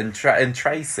Peter and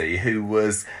Tracy, who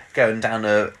was going down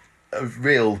a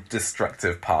real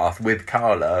destructive path with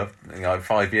Carla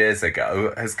 5 years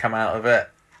ago, has come out of it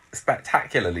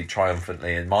spectacularly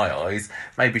triumphantly in my eyes.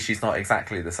 Maybe she's not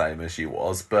exactly the same as she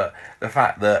was, but the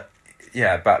fact that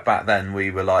back then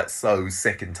we were so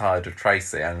sick and tired of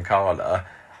Tracy and Carla,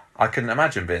 I couldn't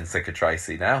imagine being sick of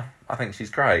Tracy now. I think she's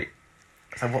great.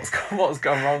 So what's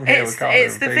gone wrong here with Carla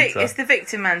and Peter? It's the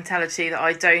victim mentality that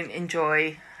I don't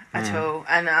enjoy at all.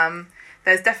 And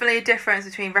there's definitely a difference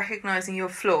between recognising your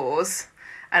flaws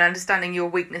and understanding your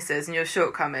weaknesses and your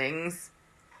shortcomings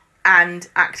and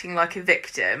acting like a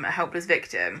victim, a helpless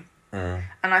victim. And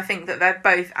I think that they're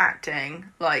both acting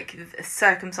like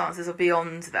circumstances are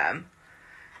beyond them.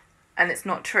 And it's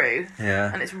not true.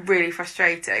 Yeah. And it's really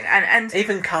frustrating. And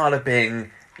even Carla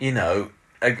being, you know,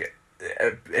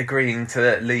 agreeing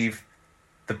to leave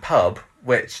the pub,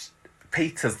 which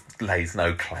Peter lays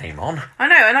no claim on. I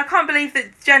know, and I can't believe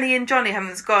that Jenny and Johnny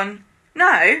haven't gone,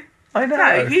 no. I know.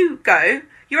 No, you go.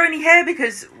 You're only here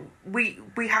because we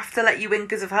have to let you in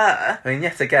because of her. I mean,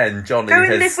 yet again, Johnny Go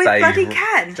and has live with bloody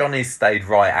Ken. Johnny's stayed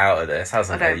right out of this,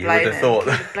 hasn't he? You would have thought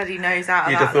that the bloody nose out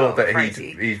of you'd have thought that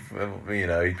crazy.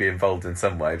 he'd be involved in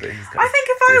some way, but he's got I think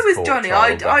if I was Johnny,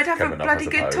 I'd have a bloody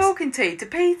good talking to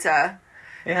Peter.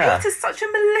 Yeah. Peter's such a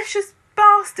malicious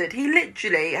bastard. He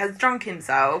literally has drunk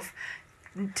himself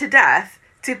to death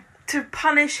to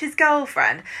punish his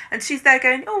girlfriend, and she's there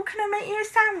going, "Oh, can I make you a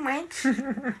sandwich?"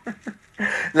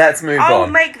 Let's move on. I'll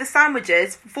make the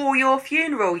sandwiches for your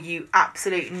funeral, you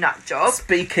absolute nut job.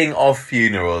 Speaking of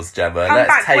funerals, Gemma, Come let's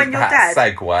back take when you're that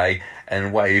dead. segue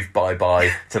and wave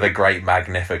bye-bye to the great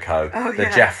Magnifico. The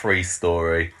Jeffrey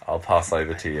story. I'll pass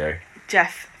over to you.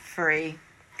 Jeffrey.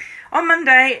 On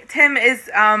Monday, Tim is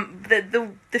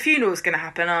the funeral's going to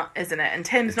happen, isn't it? And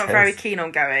Tim's not very keen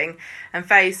on going. And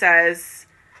Faye says,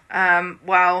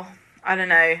 "Well, I don't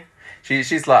know."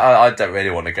 She's like, I don't really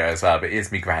want to go as well, but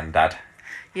here's me granddad.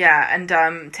 Yeah,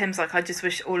 and Tim's like, I just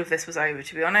wish all of this was over,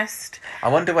 to be honest. I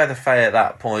wonder whether Faye at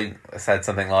that point said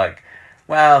something like,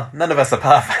 "Well, none of us are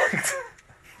perfect."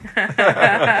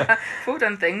 We've all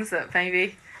done things that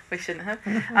maybe we shouldn't have.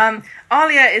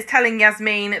 Alia is telling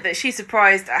Yasmin that she's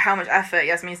surprised at how much effort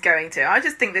Yasmin's going to. I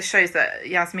just think this shows that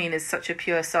Yasmin is such a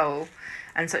pure soul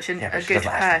and such a good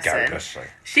person.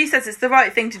 She says it's the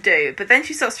right thing to do, but then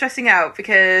she starts stressing out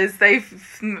because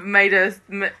they've made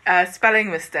a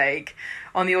spelling mistake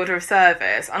on the order of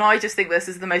service, and I just think this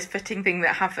is the most fitting thing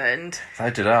that happened. So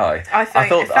did I. I think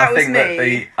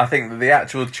that the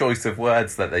actual choice of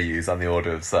words that they use on the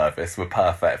order of service were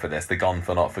perfect for this. The gone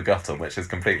for not forgotten, which is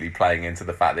completely playing into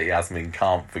the fact that Yasmin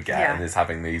can't forget and is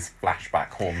having these flashback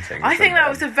hauntings. I think that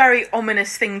was a very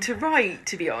ominous thing to write,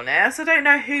 to be honest. I don't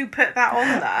know who put that on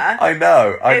there. I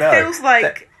know. It feels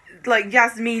like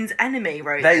Yasmin's enemy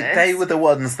wrote this. They were the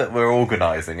ones that were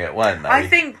organising it, weren't they? I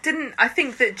think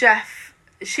that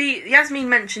Yasmin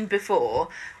mentioned before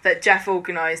that Jeff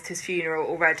organised his funeral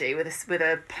already with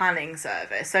a planning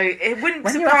service. So it wouldn't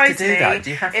surprise me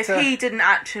if he didn't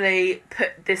actually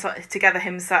put this together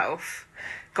himself.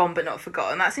 Gone but not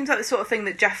forgotten. That seems like the sort of thing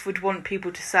that Jeff would want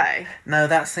people to say. No,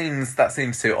 that seems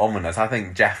too ominous. I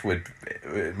think Jeff would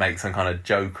make some kind of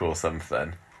joke or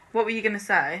something. What were you going to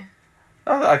say?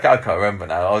 Oh, I can't remember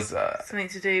now. I was something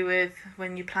to do with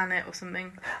when you plan it or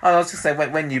something. I was just saying,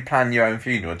 when you plan your own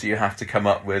funeral, do you have to come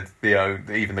up with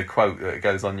even the quote that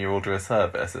goes on your order of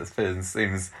service? It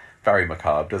seems very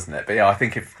macabre, doesn't it? But yeah, I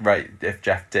think if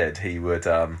Jeff did, he would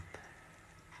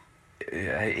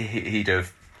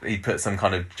he'd put some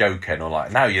kind of joke in, or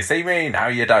like, now you see me, now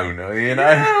you don't, you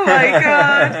know. Oh my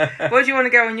god! What do you want to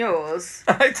go on yours?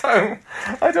 I don't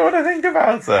want to think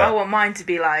about it. I want mine to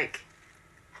be like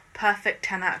perfect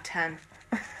 10 out of 10.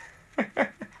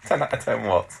 10 out of 10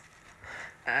 what?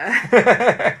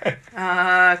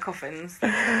 Coffins.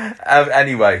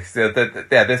 Anyway, so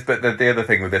the other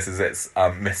thing with this is it's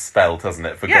misspelled, hasn't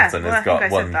it? Forgotten has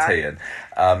got one T in,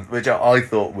 which I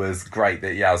thought was great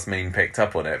that Yasmin picked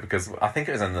up on it, because I think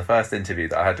it was in the first interview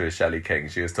that I had with Shelley King.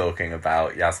 She was talking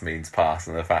about Yasmin's past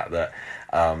and the fact that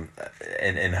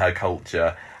in her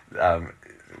culture,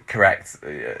 correct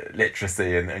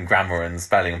literacy and grammar and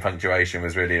spelling and punctuation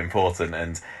was really important,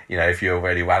 and you know, if you're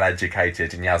really well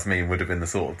educated, and Yasmin would have been the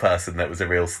sort of person that was a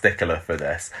real stickler for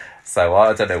this. So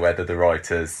I don't know whether the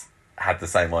writers had the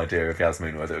same idea of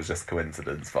Yasmin, whether it was just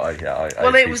coincidence, but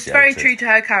it was very true to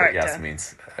her character. Yasmin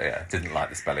didn't like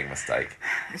the spelling mistake.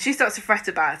 She starts to fret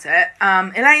about it.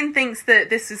 Elaine thinks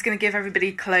that this is going to give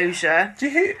everybody closure. Do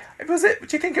you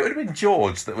think it would have been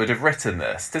George that would have written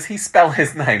this? Does he spell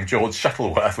his name George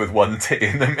Shuttleworth with one T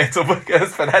in the middle,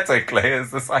 because phonetically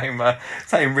it's the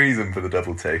same reason for the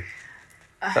double T?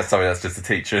 That's just a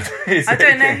teacher. I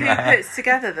don't know who puts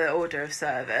together the order of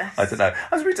service. I don't know.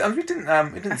 We didn't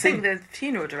I think the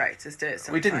funeral directors do it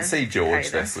sometimes. We didn't see George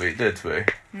this week, did we?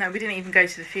 No, we didn't even go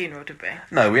to the funeral, did we?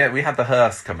 No, we had the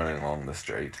hearse coming along the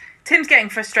street. Tim's getting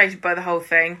frustrated by the whole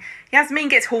thing. Yasmin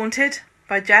gets haunted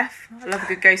by Jeff. I love a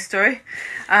good ghost story.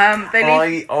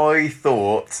 I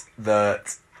thought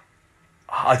that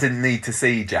I didn't need to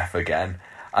see Jeff again.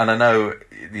 And I know,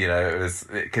 you know, it was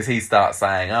because he starts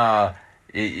saying,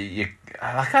 he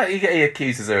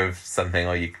accuses her of something,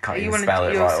 or you can't even spell it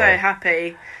right. You're so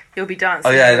happy. You'll be dancing.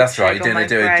 Oh yeah, that's right. You're going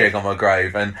to do a jig on my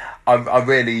grave. And I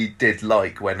really did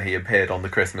like when he appeared on the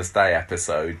Christmas Day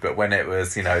episode, but when it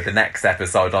was, you know, the next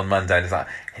episode on Monday, and it's like,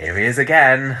 here he is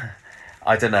again.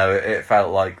 I don't know, it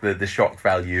felt like the shock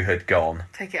value had gone.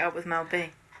 Take it up with Mel B.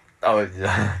 Oh,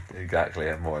 yeah,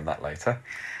 exactly. More on that later.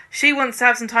 She wants to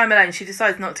have some time alone. She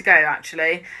decides not to go,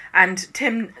 actually. And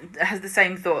Tim has the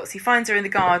same thoughts. He finds her in the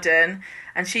garden,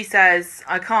 and she says,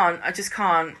 I can't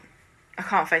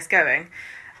face going.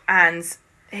 And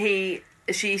she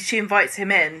invites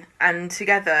him in, and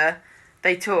together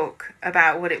they talk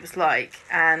about what it was like.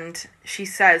 And she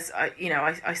says,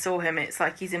 I saw him, it's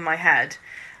like he's in my head,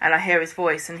 and I hear his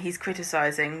voice, and he's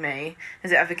criticising me.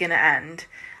 Is it ever going to end?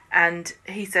 And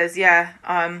he says, yeah,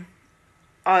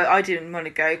 I didn't want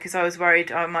to go because I was worried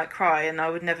I might cry and I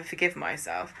would never forgive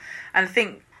myself. And I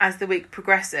think as the week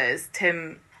progresses,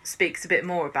 Tim speaks a bit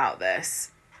more about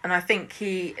this. And I think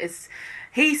he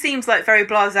seems like very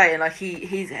blasé, and like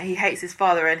he hates his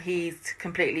father and he's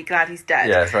completely glad he's dead.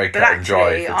 Yeah, it's very cut and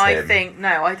dry for Tim.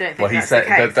 I don't think that's the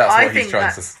case. That's what he's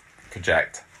trying to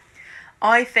project.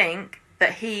 I think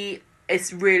that he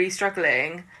is really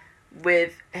struggling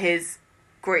with his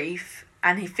grief,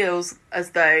 and he feels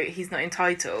as though he's not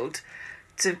entitled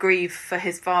to grieve for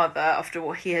his father after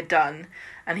what he had done,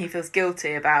 and he feels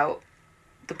guilty about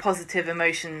the positive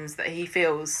emotions that he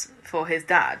feels for his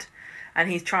dad, and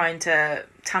he's trying to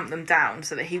tamp them down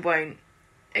so that he won't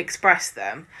express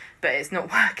them, but it's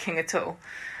not working at all.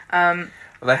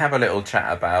 Well, they have a little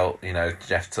chat about, you know,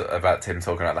 about Tim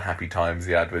talking about the happy times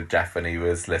he had with Jeff when he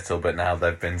was little, but now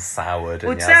they've been soured.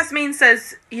 Well, Jasmine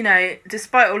says, you know,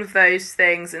 despite all of those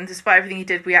things and despite everything he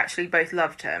did, we actually both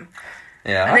loved him.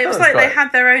 Yeah, and it was like they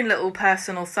had their own little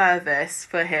personal service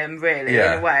for him, really,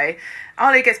 in a way.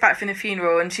 Ali gets back from the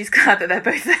funeral and she's glad that they're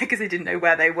both there because they didn't know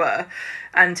where they were.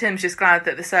 And Tim's just glad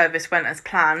that the service went as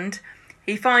planned.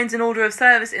 He finds an order of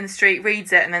service in the street,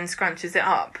 reads it, and then scrunches it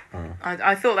up. Mm.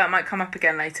 I thought that might come up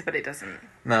again later, but it doesn't.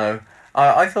 No.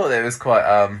 I thought it was quite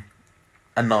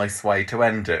a nice way to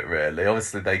end it, really.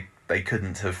 Obviously, they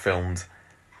couldn't have filmed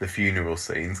the funeral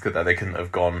scenes, could they? They couldn't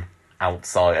have gone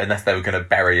outside, unless they were going to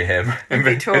bury him in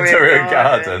Victoria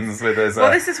Gardens with his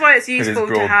this is why it's useful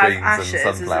to have ashes,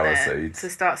 and sunflower seeds. To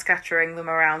start scattering them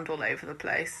around all over the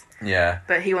place. Yeah.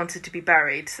 But he wanted to be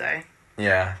buried, so...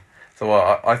 Yeah. So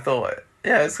I thought...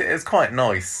 Yeah, it's quite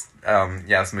nice,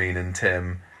 Yasmin and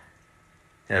Tim,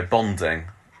 you know, bonding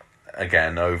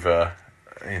again over,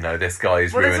 you know, this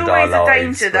guy's ruined our lives. There's always a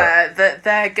danger there that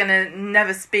they're going to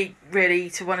never speak really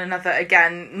to one another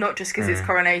again, not just because it's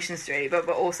Coronation Street, but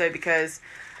also because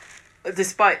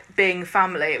despite being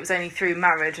family, it was only through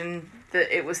marriage, and that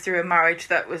it was through a marriage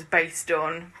that was based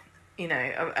on, you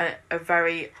know, a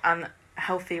very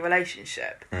unhealthy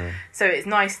relationship. So it's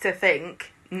nice to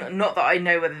think... Not that I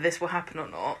know whether this will happen or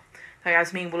not. Like,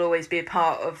 Yasmin will always be a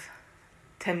part of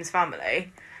Tim's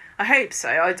family. I hope so.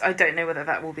 I don't know whether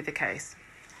that will be the case.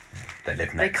 They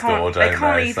live next door, don't they? They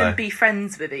can't even be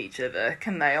friends with each other,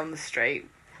 can they, on the street?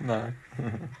 No.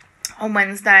 On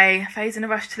Wednesday, Faye's in a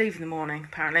rush to leave in the morning,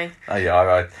 apparently. Oh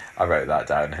yeah, I wrote that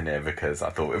down in here because I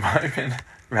thought it might have been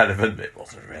relevant, but it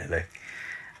wasn't really.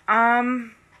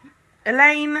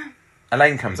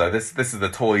 Elaine comes out. This is the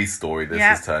toy story this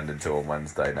has turned into on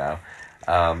Wednesday now.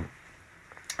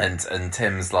 And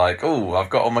Tim's like, oh, I've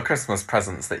got all my Christmas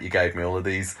presents that you gave me, all of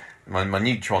these, my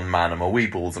Neutron Man and my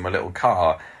Weebles and my little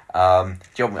car. Do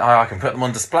you want me, I can put them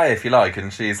on display if you like.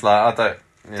 And she's like, I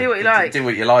don't... Do what you like. Do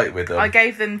what you like with them. I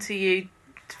gave them to you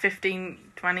 15,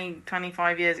 20,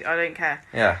 25 years ago. I don't care.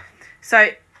 Yeah. So...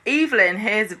 Evelyn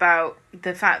hears about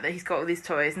the fact that he's got all these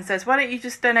toys and says, why don't you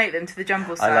just donate them to the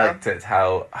Jumble Sale? I liked it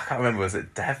how, I can't remember, was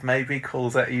it Dev maybe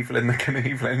calls her Evelyn the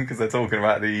Knievelin, because they're talking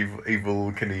about the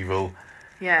evil Knievel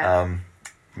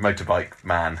motorbike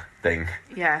man thing.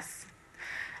 Yes.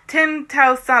 Tim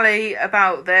tells Sally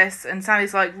about this and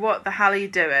Sally's like, what the hell are you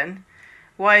doing?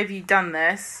 Why have you done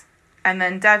this? And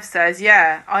then Dev says,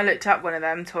 yeah, I looked up one of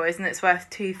them toys and it's worth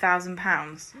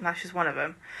 £2,000. And that's just one of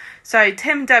them. So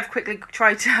Tim and Dev quickly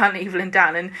tried to hunt Evelyn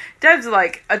down. And Dev's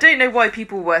like, I don't know why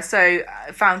people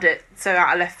found it so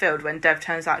out of left field when Dev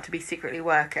turns out to be secretly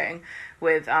working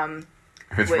with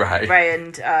Ray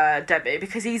and Debbie.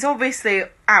 Because he's obviously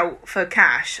out for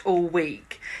cash all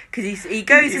week. Because he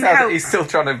goes and helps. He's still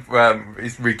trying to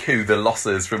recoup the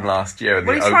losses from last year. And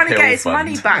he's trying to get his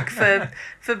money back for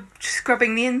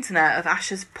scrubbing the internet of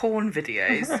Asher's porn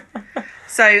videos.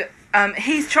 So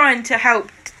he's trying to help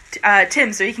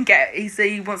Tim so he can get.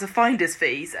 He wants a finder's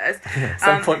fee. He says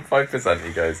 7.5%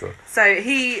 he goes for. So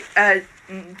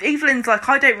Evelyn's like,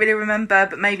 I don't really remember,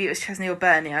 but maybe it was Chesney or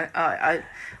Bernie.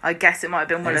 I guess it might have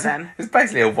been one of them. It's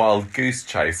basically a wild goose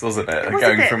chase, wasn't it? Was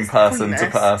going from person to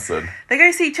person. They go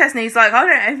see Chesney. He's like, I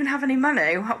don't even have any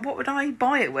money. What would I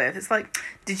buy it with? It's like,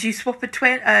 did you swap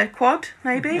a quad?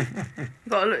 Maybe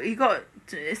you got.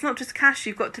 It's not just cash.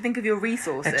 You've got to think of your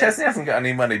resources. Chesney hasn't got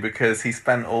any money because he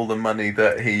spent all the money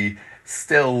that he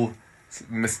still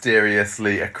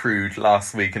mysteriously accrued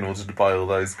last week in order to buy all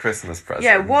those Christmas presents.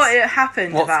 Yeah, what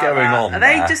happened? What's about going that? on? Are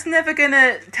they just never going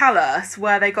to tell us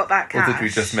where they got that cash? Or did we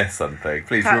just miss something?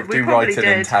 Please We do write in did.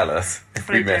 and tell us if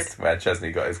we Probably missed where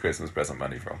Chesney got his Christmas present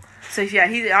money from. So yeah,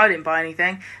 I didn't buy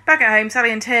anything. Back at home,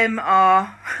 Sally and Tim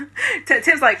are.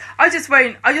 Tim's like, I just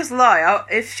lie.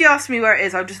 If she asks me where it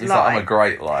is, I'll just He's lie. like, I'm a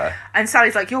great liar. And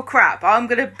Sally's like, you're crap. I'll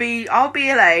be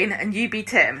Elaine and you be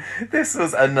Tim. This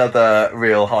was another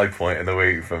real high point in the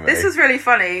week for me. This was really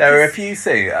funny. There were a few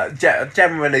scenes.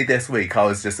 Generally this week I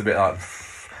was just a bit like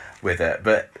with it,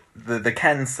 but the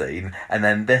Ken scene and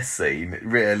then this scene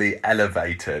really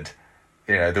elevated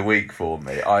the week for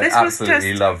me. I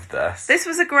absolutely loved this. This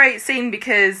was a great scene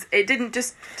because it didn't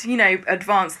just,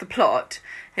 advance the plot.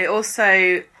 It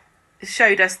also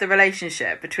showed us the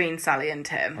relationship between Sally and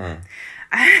Tim.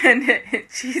 And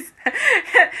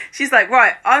she's like,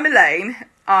 right, I'm Elaine.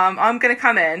 I'm going to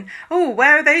come in. Oh,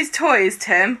 where are those toys,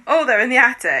 Tim? Oh, they're in the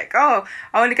attic. Oh,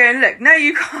 I want to go and look. No,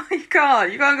 you can't. You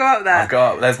can't go up there.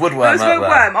 There's woodworm. There's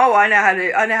woodworm. Oh, I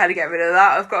know how to get rid of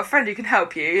that. I've got a friend who can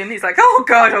help you. And he's like, oh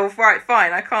God, all right,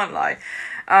 fine. I can't lie.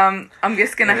 I'm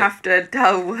just going to have to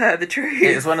tell her the truth.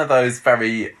 It's one of those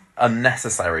very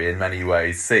unnecessary in many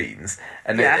ways scenes,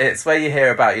 and it's where you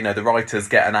hear about the writers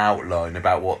get an outline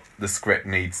about what the script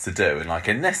needs to do, and like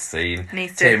in this scene,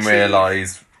 Tim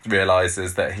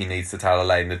realizes that he needs to tell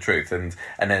Elaine the truth, and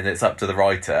then it's up to the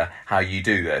writer how you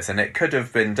do this, and it could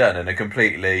have been done in a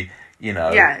completely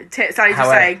Sally just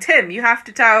saying, Tim, you have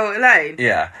to tell Elaine.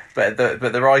 Yeah, but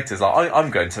the writer's like, I'm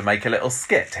going to make a little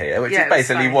skit here, which is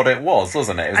basically what it was,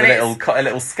 wasn't it? It was a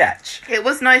little sketch. It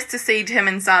was nice to see Tim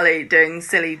and Sally doing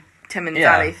silly Tim and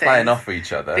Sally things. Playing off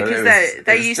each other. Because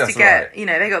they used to get,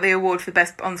 they got the award for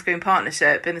Best On-Screen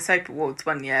Partnership in the Soap Awards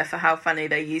one year for how funny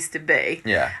they used to be.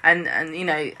 Yeah.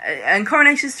 And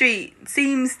Coronation Street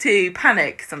seems to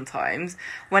panic sometimes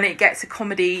when it gets a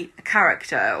comedy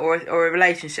character or a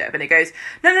relationship, and it goes,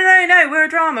 no, we're a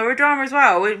drama as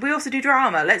well. We also do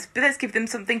drama. Let's give them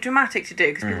something dramatic to do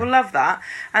because people love that,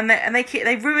 and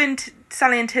they ruined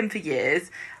Sally and Tim for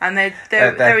years, and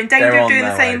they're in danger of doing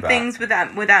the same things with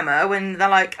Emma when they're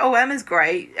like, oh, Emma's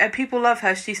great, people love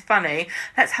her, she's funny,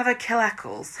 let's have her kill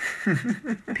Eccles.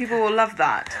 People will love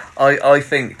that. I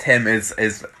think Tim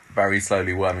is very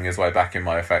slowly worming his way back in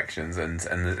my affections, and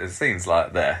it seems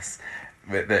like this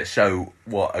that show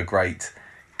what a great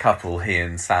couple he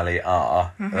and Sally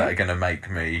are, that are going to make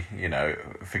me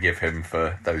forgive him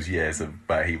for those years of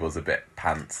where he was a bit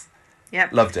pants.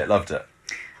 Yep. Loved it.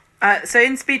 So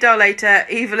in Speed Dial later,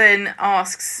 Evelyn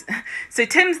asks... So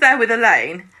Tim's there with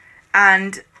Elaine,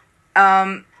 and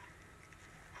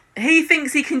he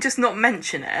thinks he can just not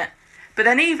mention it. But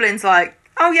then Evelyn's like,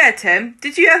 oh yeah, Tim,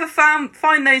 did you ever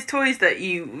find those toys that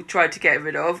you tried to get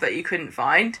rid of that you couldn't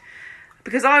find?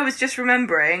 Because I was just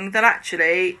remembering that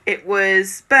actually it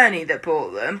was Bernie that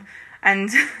bought them.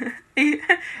 And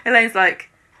Elaine's like,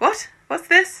 what? What's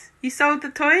this? You sold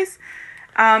the toys?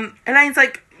 Elaine's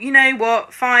like, you know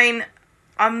what, fine,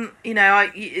 they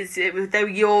were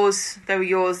yours,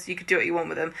 you could do what you want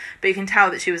with them, but you can tell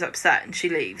that she was upset and she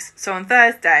leaves. So on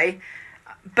Thursday,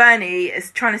 Bernie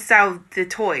is trying to sell the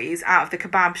toys out of the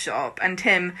kebab shop, and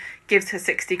Tim gives her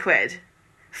 60 quid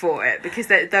for it because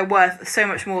they're worth so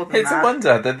much more than that. It's a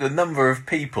wonder that the number of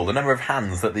people, the number of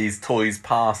hands that these toys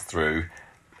pass through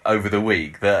over the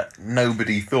week, that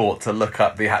nobody thought to look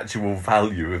up the actual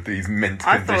value of these mint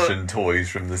condition toys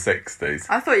from the 60s.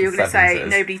 I thought you were going to say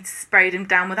nobody sprayed them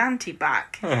down with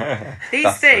anti-bac.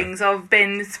 These things have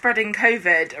been spreading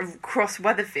COVID across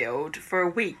Weatherfield for a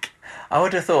week. I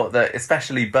would have thought that,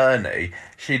 especially Bernie,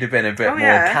 she'd have been a bit more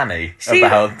canny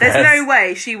about this. There's no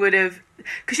way she would have...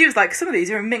 Because she was like, some of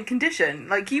these are in mint condition.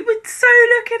 Like, you would so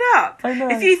look it up. I know.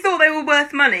 If you thought they were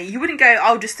worth money, you wouldn't go,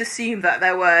 I'll just assume that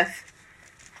they're worth...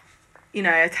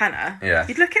 a tenner. Yeah.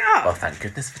 You'd look it up. Well, thank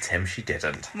goodness for Tim, she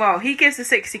didn't. Well, he gives her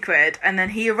 60 quid, and then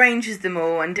he arranges them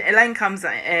all, and Elaine comes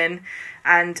in,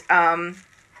 and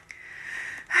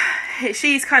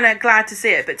she's kind of glad to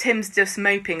see it, but Tim's just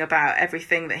moping about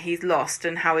everything that he's lost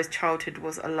and how his childhood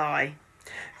was a lie.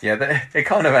 Yeah, it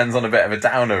kind of ends on a bit of a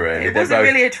downer, really. It wasn't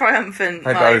really a triumphant.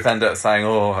 They both end up saying,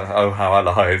 "Oh, how our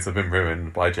lives have been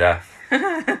ruined by Jeff,"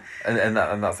 and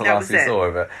that's the last we saw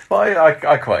of it. But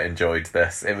I quite enjoyed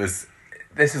this.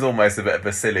 This was almost a bit of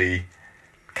a silly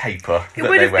caper. It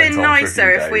would have been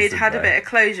nicer if we'd had a bit of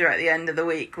closure at the end of the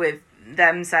week with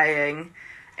them saying,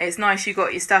 "It's nice you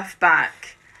got your stuff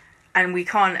back, and we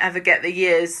can't ever get the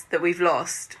years that we've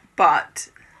lost, but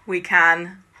we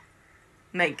can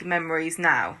make memories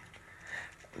now."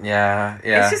 Yeah.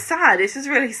 It's just sad. It's just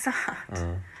really sad.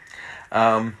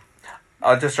 I'm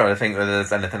just trying to think whether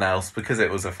there's anything else, because it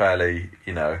was a fairly,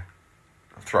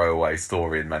 throwaway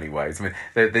story in many ways. I mean,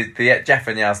 the Jeff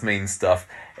and Yasmin stuff,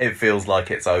 it feels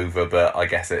like it's over, but I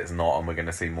guess it's not, and we're going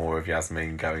to see more of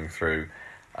Yasmin going through,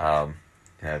 the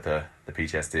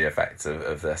PTSD effects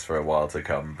of this for a while to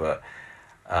come. But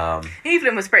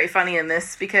Evelyn was pretty funny in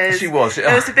this, because she was.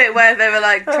 There was a bit where they were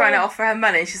like trying to offer her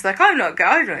money. She's like, I'm not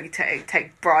going to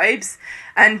take bribes,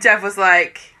 and Jeff was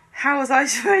like, how was I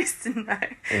supposed to know?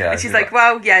 Yeah, and she's like,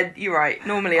 well, yeah, you're right.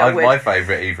 Normally I would. My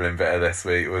favourite Evelyn bit of this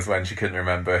week was when she couldn't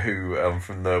remember who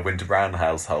from the Winter Brown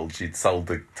household she'd sold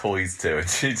the toys to, and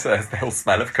she says they all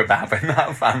smell of kebab in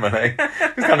that family.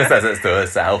 She kind of says it to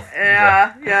herself.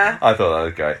 Yeah. I thought that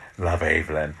was great. Love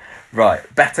Evelyn. Right,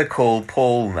 Better Call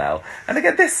Paul now. And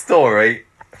again, this story,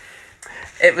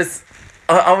 it was...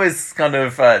 I was kind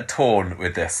of torn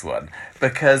with this one,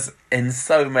 because in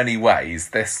so many ways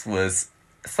this was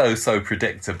so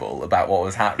predictable about what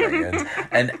was happening,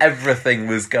 and everything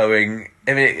was going...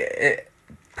 I mean,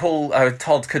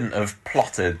 Todd couldn't have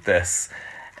plotted this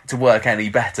to work any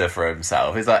better for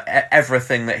himself. It's like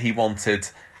everything that he wanted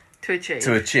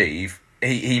to achieve,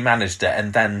 he managed it,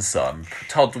 and then some.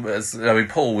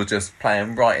 Paul was just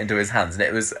playing right into his hands, and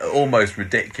it was almost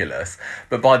ridiculous.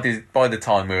 But by the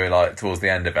time we were like towards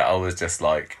the end of it, I was just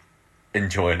like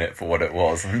enjoying it for what it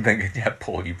was, and thinking, yeah,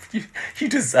 Paul, you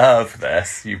deserve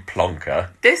this, you plonker.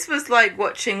 This was like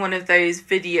watching one of those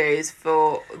videos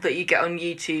that you get on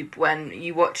YouTube when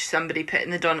you watch somebody putting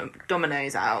the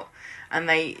dominoes out, and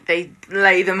they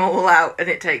lay them all out, and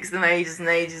it takes them ages and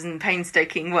ages and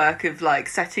painstaking work of like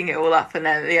setting it all up, and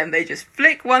then at the end they just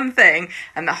flick one thing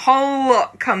and the whole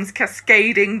lot comes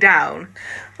cascading down.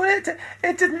 Well,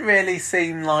 it didn't really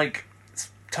seem like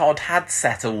Todd had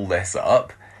set all this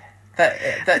up. To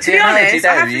be honest,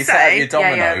 I have to you say, set up your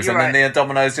dominoes, and then the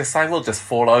dominoes just say, we'll just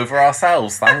fall over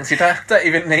ourselves, thanks. You don't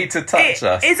even need to touch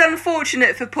us. It's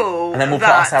unfortunate for Paul. And then we'll put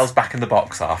ourselves back in the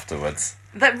box afterwards.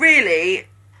 That really...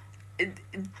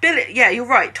 Billy, yeah, you're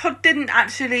right. Todd didn't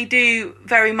actually do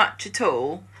very much at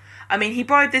all. I mean, he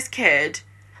bribed this kid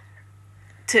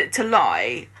to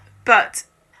lie, but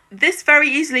this very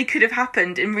easily could have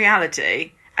happened in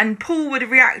reality, and Paul would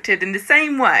have reacted in the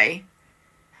same way.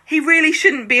 He really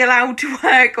shouldn't be allowed to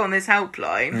work on this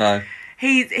helpline. No.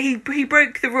 He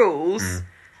broke the rules.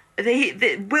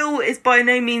 Will is by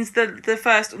no means the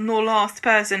first nor last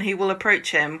person who will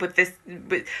approach him with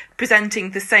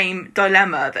presenting the same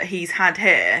dilemma that he's had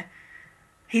here.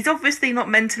 He's obviously not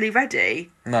mentally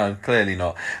ready. No, clearly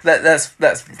not. Let's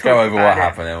go over what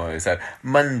happened. So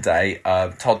Monday,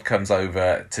 Todd comes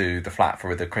over to the flat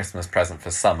with a Christmas present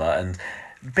for Summer, and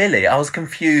Billy, I was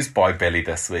confused by Billy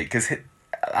this week, because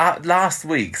last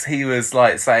week's he was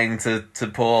like saying to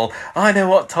Paul, I know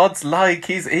what Todd's like,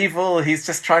 he's evil, he's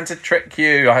just trying to trick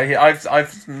you,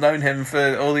 I've known him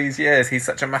for all these years, he's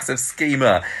such a massive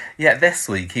schemer. Yet this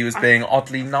week he was being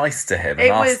oddly nice to him and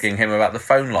asking him about the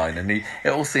phone line, and it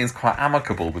all seems quite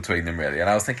amicable between them, really. And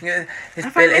I was thinking,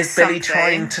 is Billy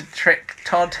trying to trick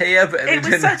Todd here? But it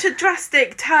was such a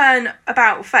drastic turn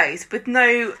about face with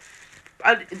no...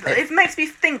 It makes me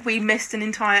think we missed an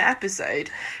entire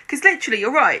episode, because literally,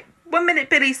 you're right. 1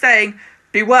 minute Billy's saying,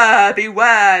 beware,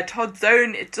 Todd's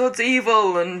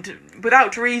evil and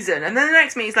without reason, and then the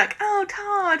next minute he's like, oh,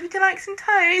 Todd, would you like some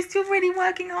toast? You're really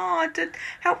working hard to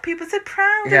help people, so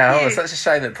proud of you. Yeah, it's such a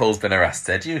shame that Paul's been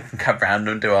arrested. You can come round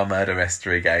and do our murder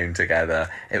mystery game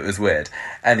together. It was weird.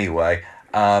 Anyway,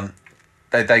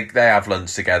 They have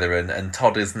lunch together, and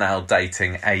Todd is now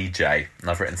dating AJ. And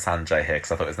I've written Sanjay here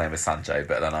because I thought his name was Sanjay,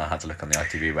 but then I had to look on the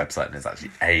ITV website and it's actually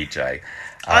AJ.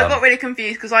 I got really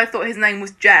confused because I thought his name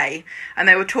was Jay, and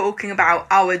they were talking about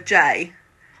our Jay,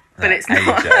 but it's not.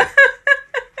 AJ.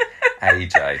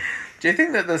 AJ. Do you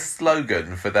think that the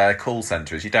slogan for their call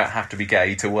centre is, you don't have to be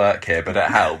gay to work here, but it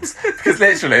helps? Because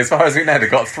literally, as far as we know,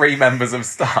 they've got 3 members of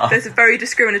staff. There's a very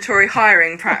discriminatory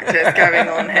hiring practice going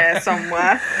on here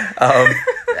somewhere.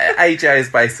 AJ is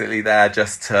basically there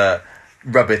just to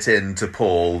rub it into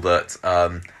Paul that,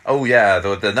 oh yeah,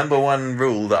 the number one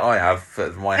rule that I have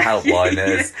for my helpline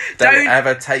is don't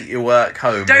ever take your work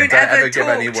home. Don't ever give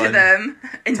anyone to them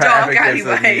in dark alleyways.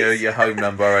 Don't ever give them your home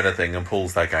number or anything. And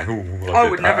Paul's there going, oh, I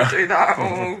would never do that.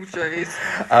 Oh, jeez.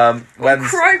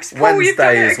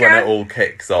 Wednesday is when it all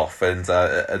kicks off, and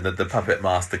the puppet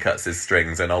master cuts his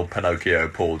strings, and old Pinocchio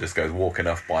Paul just goes walking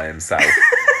off by himself.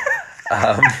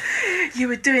 You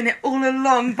were doing it all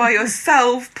along by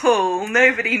yourself, Paul.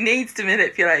 Nobody needs to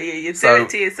manipulate you. You do it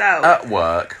to yourself. At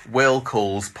work, Will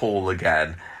calls Paul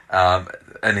again,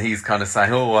 and he's kind of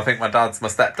saying, "Oh, I think my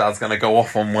stepdad's going to go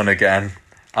off on one again.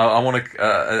 I want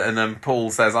to." And then Paul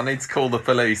says, "I need to call the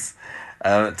police."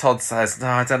 Todd says, "No,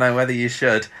 I don't know whether you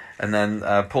should." And then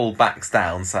Paul backs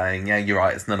down, saying, "Yeah, you're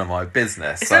right. It's none of my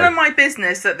business." It's none of my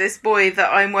business that this boy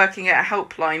that I'm working at a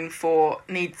helpline for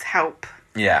needs help.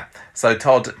 Yeah, so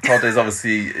Todd is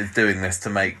obviously doing this to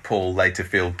make Paul later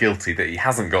feel guilty that he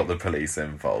hasn't got the police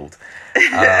involved.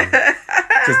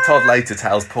 Because Todd later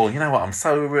tells Paul, "You know what? I'm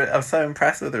so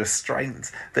impressed with the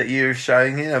restraint that you're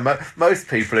showing. You know, most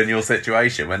people in your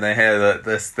situation, when they hear that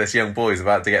this young boy is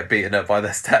about to get beaten up by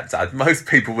their stepdad, most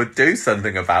people would do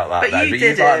something about that. But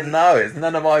you're like, no, it's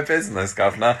none of my business,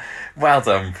 Governor. Well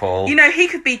done, Paul. You know, he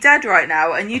could be dead right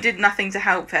now, and you did nothing to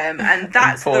help him, and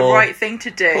that's the right thing to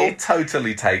do." Paul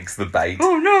totally takes the bait.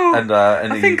 Oh no! And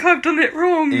I think I've done it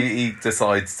wrong. He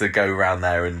decides to go around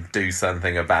there and do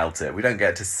something about it. We don't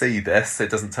get to see this. It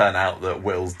doesn't turn out that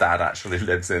Will's dad actually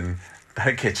lives in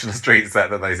a Kitchener Street set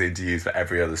that they seem to use for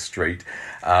every other street.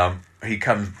 He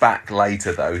comes back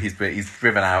later though. He's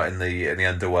driven out in the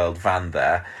underworld van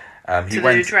there. He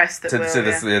went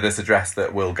to this address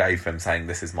that Will gave him, saying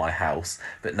this is my house,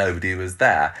 but nobody was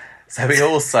there. So he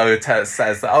also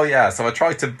says that, oh yeah, so I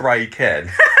tried to break in.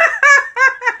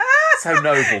 So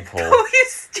noble, Paul. Oh, you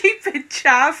stupid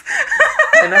chav.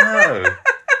 I know.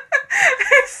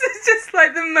 It's just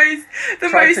like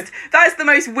that's the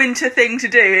most winter thing to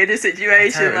do in a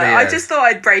situation. Totally I just thought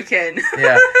I'd break in.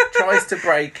 Yeah, tries to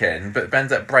break in, but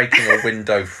ends up breaking a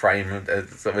window frame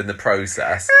sort of in the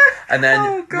process. And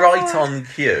then right on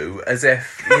cue, as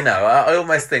if, you know, I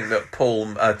almost think that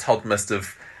Todd must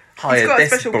have hired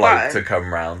this bloke to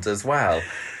come round as well.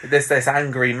 This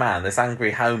angry man, this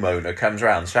angry homeowner comes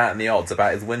round shouting the odds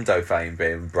about his window frame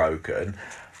being broken.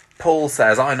 Paul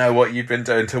says, "I know what you've been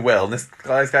doing to Will." And this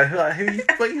guy's going, what are you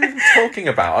even talking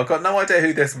about? I've got no idea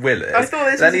who this Will is. I thought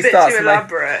this was a bit too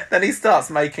elaborate. Then he starts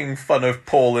making fun of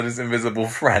Paul and his invisible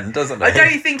friend, doesn't he? I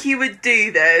don't think he would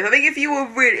do this. I think if you were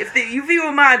if you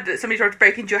were mad that somebody tried to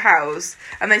break into your house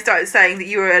and they started saying that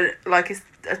you were like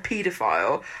a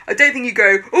paedophile, I don't think you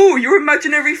go, "Oh, your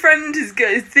imaginary friend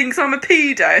thinks I'm a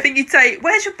pedo." I think you'd say,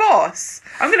 "Where's your boss?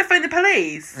 I'm going to phone the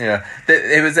police." Yeah,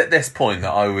 it was at this point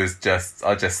that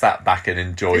I just sat back and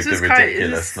enjoyed the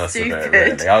ridiculousness of it.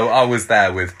 Really, I was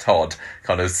there with Todd,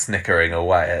 kind of snickering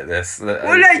away at this.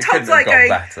 Well, no, Todd's like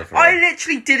going, "I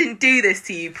literally didn't do this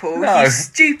to you, Paul. No. You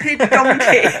stupid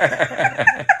donkey."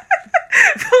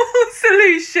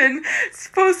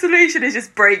 Paul's solution is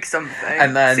just break something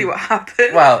and then see what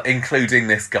happens. Well, including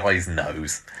this guy's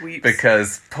nose. Weeps.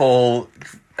 Because Paul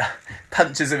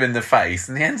punches him in the face,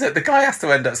 and the guy has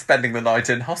to end up spending the night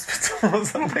in hospital or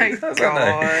something. Oh my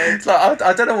God. It's like,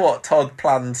 I don't know what Todd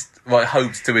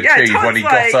hopes to achieve when he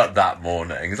got up that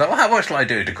morning. He's like, well, what shall I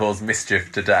do to cause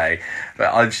mischief today?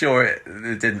 But I'm sure it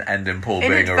didn't end in Paul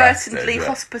being arrested. Inadvertently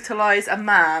hospitalise a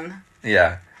man.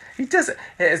 Yeah. He does it.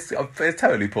 It's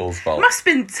totally Paul's fault. Must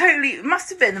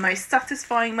have been the most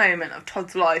satisfying moment of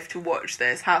Todd's life to watch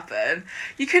this happen.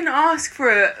 You couldn't ask for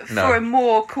a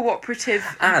more cooperative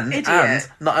idiot. And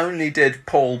not only did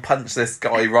Paul punch this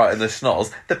guy right in the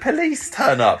schnoz, the police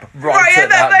turn up right at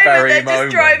that very moment. They're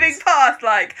just driving past,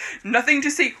 like, nothing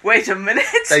to see. Wait a minute.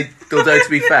 Although to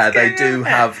be fair, they do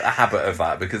have a habit of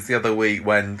that, because the other week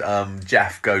when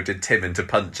Jeff goaded Tim into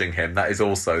punching him, that is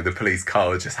also the police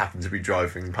car just happened to be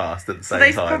driving past at the same time.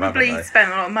 They've probably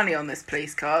spent a lot of money on this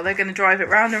police car. They're going to drive it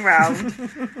round and round.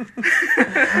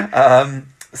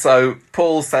 So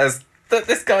Paul says that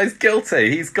this guy's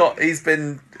guilty. He's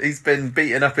been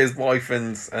beating up his wife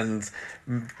and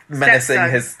menacing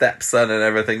his stepson and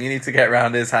everything. You need to get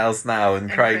around his house now.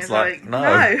 And Craig's like,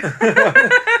 no.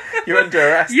 You're under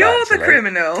arrest. You're the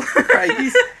criminal.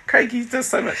 Craig, he does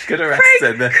so much good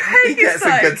arresting.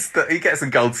 He gets some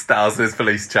gold stars in his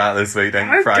police chat this week,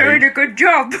 don't you, Craig? I'm doing a good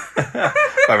job. I've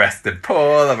arrested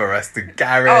Paul. I've arrested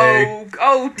Gary.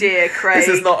 Oh dear, Craig. This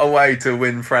is not a way to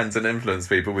win friends and influence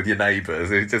people with your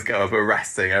neighbours. You just go up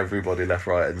arresting everybody left,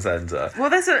 right, and centre. Well,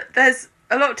 there's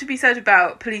a lot to be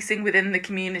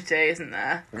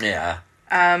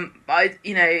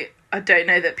I don't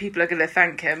know that people are going to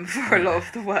thank him for a lot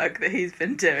of the work that he's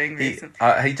been doing recently.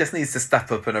 He just needs to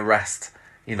step up and arrest,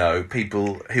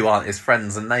 people who aren't his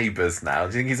friends and neighbours now. Do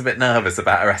you think he's a bit nervous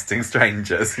about arresting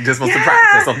strangers? He just wants to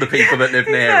practice on the people that live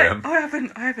near him. I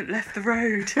haven't left the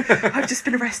road. I've just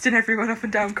been arresting everyone up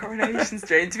and down Coronation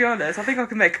Street. And to be honest, I think I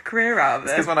can make a career out of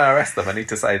it. Because when I arrest them, I need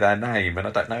to say their name, and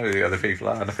I don't know who the other people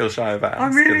are, and I feel shy about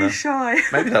I'm really shy.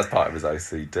 Maybe that's part of his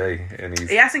OCD. And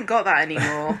he hasn't got that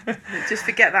anymore. Just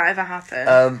forget that ever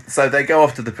happened. So they go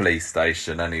off to the police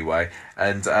station anyway,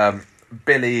 and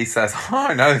Billy says,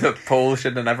 I know that Paul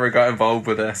should have never got involved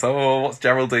with this. Oh, what's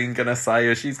Geraldine going to say?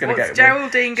 Or she's going to get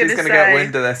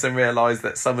wind of this and realise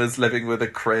that Summer's living with a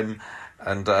crim,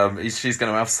 and she's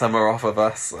going to have Summer off of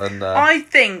us. And I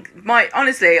think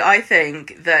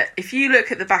that if you look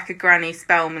at the back of Granny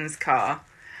Spellman's car,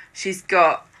 she's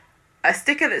got a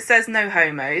sticker that says no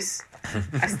homos,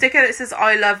 a sticker that says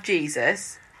I love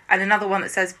Jesus, and another one that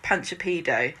says punch a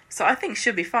pedo. So I think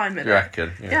she'll be fine with it. You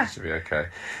reckon? Yeah, she'll be okay.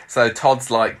 So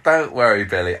Todd's like, don't worry,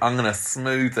 Billy, I'm going to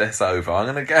smooth this over. I'm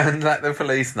going to go and let the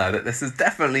police know that this is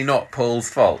definitely not Paul's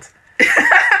fault.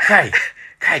 Craig,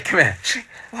 come here.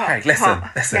 Craig, listen.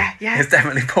 Yeah. It's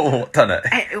definitely Paul done it.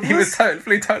 He was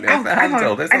totally off the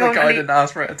handle. This other guy didn't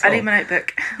ask for it at all. I need my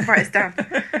notebook. Write this down.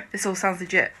 This all sounds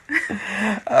legit.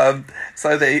 And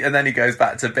then he goes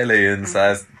back to Billy and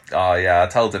says, oh yeah, I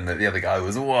told him that the other guy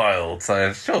was wild, so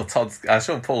I'm sure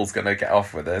Paul's going to get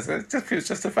off with this. He was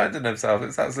just offending himself.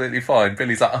 It's absolutely fine.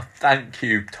 Billy's like, oh, thank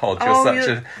you, Todd.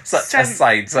 You're such a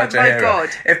saint, such a hero. God.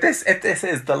 If this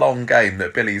is the long game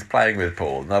that Billy's playing with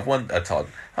Paul, and I've wondered, Todd,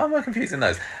 how am I confusing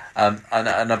those? And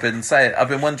I've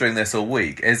been wondering this all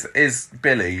week. Is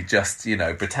Billy just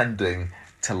pretending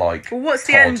to like? Well, what's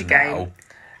Todd the end game? Now?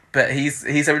 But he's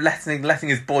letting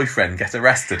his boyfriend get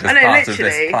arrested as part of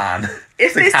this plan.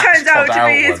 If this turns out to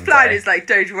be his plan, it's like,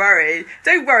 don't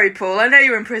worry, Paul. I know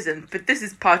you're in prison, but this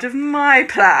is part of my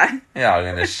plan. Yeah, I'm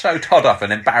going to show Todd up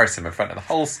and embarrass him in front of the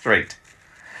whole street.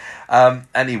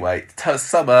 Anyway,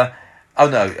 Summer. Oh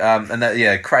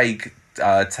no. Craig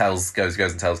goes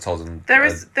and tells Todd and there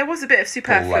was a bit of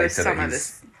superfluous Summer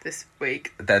this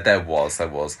week. There was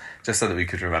just so that we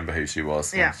could remember who she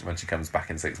was when she comes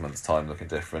back in 6 months' time looking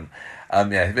different.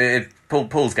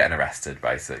 Paul's getting arrested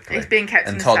basically. He's being kept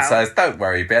and in Todd the cell. says, don't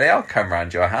worry, Billy, I'll come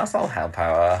round your house, I'll help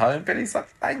out at home. Billy's like,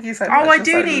 thank you so much. I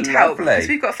do need help because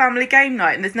we've got family game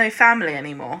night and there's no family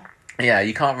anymore. Yeah,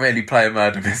 you can't really play a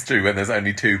murder mystery when there's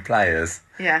only 2 players.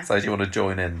 Yeah. So do you want to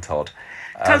join in, Todd?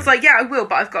 Todd's like, yeah, I will,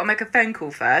 but I've got to make a phone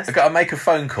call first. I've got to make a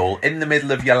phone call in the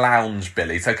middle of your lounge,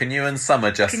 Billy. So can you and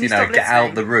Summer just, get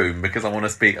out the room because I want to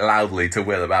speak loudly to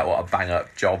Will about what a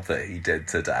bang-up job that he did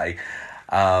today.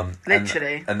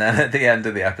 Literally. And then at the end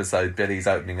of the episode, Billy's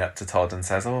opening up to Todd and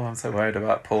says, oh, I'm so worried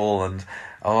about Paul. And,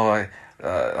 I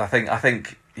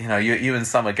think you and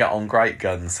Summer get on great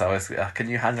guns. So can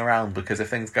you hang around? Because if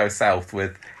things go south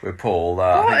with Paul,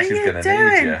 I think she's going to need you.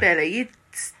 What are you doing, Billy?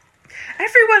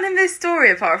 Everyone in this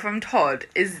story, apart from Todd,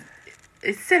 is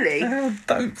silly. They're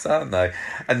don'ts, aren't they?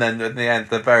 And then at the end,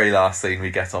 the very last scene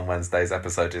we get on Wednesday's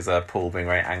episode is Paul being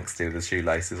very angsty with his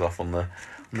shoelaces off on the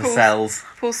cells.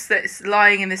 Paul sits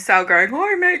lying in this cell going,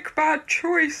 I make bad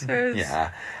choices.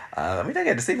 Yeah. We don't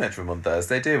get to see much from him on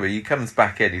Thursday, do we? He comes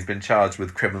back in, he's been charged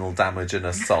with criminal damage and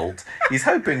assault. He's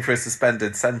hoping for a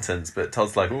suspended sentence, but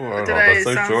Todd's like, oh, I'm not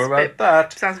so sure about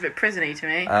that. Sounds a bit prison-y to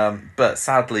me. But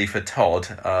sadly for Todd,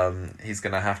 he's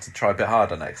going to have to try a bit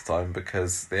harder next time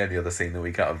because the only other scene that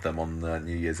we got of them on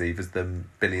New Year's Eve is them,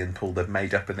 Billy and Paul, they've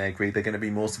made up and they agree they're going to be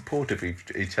more supportive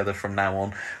of each other from now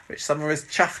on, which Summer is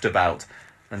chuffed about.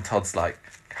 And Todd's like,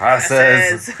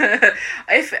 curses.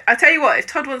 If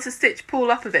Todd wants to stitch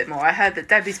Paul up a bit more, I heard that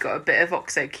Debbie's got a bit of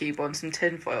Oxo cube on some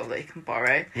tinfoil that he can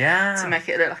borrow. Yeah. To make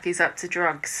it look like he's up to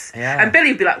drugs. Yeah. And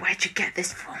Billy would be like, where'd you get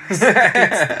this from?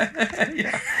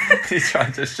 Yeah. He's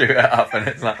trying to shoot it up and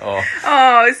it's like,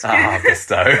 it's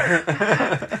Gusto.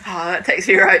 That takes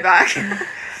me right back.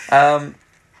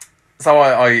 So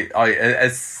I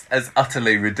as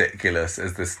utterly ridiculous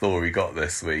as this story got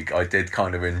this week, I did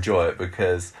kind of enjoy it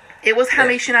because it was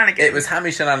hammy shenanigans. It was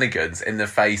hammy shenanigans in the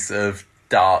face of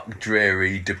dark,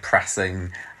 dreary,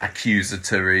 depressing,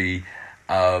 accusatory,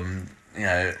 crying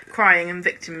and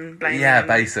victim blaming. Yeah,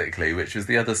 basically, which was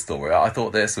the other story. I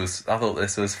thought this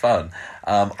was fun.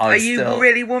 Are you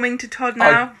really warming to Todd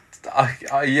now?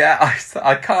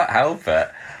 I can't help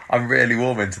it. I'm really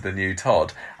warming to the new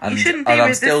Todd, and you shouldn't be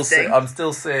resisting. I'm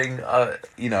still seeing a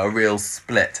real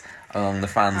split along the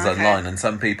fans online, and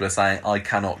some people are saying I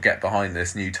cannot get behind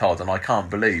this new Todd, and I can't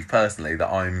believe personally that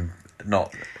I'm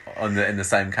not in the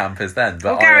same camp as them.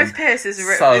 But Gareth Peirce is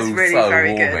really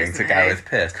very good, warming to Gareth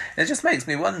Peirce. It just makes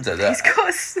me wonder that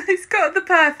he's got the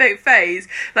perfect face,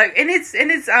 like in his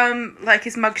like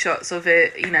his mugshots of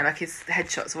it, you know, like his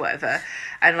headshots or whatever,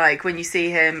 and like when you see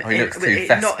him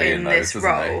not in this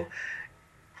role.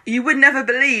 You would never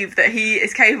believe that he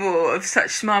is capable of such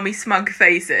smarmy, smug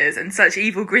faces and such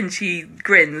evil, grinchy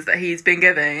grins that he's been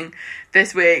giving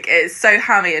this week. It's so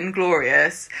hammy and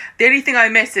glorious. The only thing I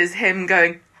miss is him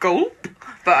going, gulp,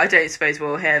 but I don't suppose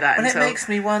we'll hear that until... it makes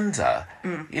me wonder,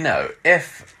 you know,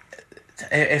 if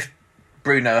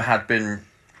Bruno had been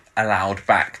allowed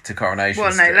back to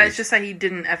Coronation Street... let's just say he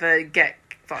didn't ever get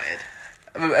fired.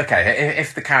 Okay,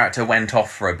 if the character went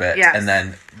off for a bit, and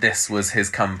then this was his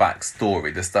comeback story,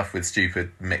 the stuff with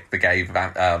stupid Mick the gay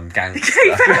gangster,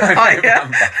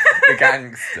 the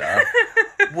gangster,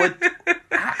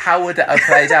 how would it have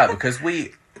played out? Because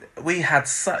we had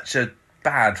such a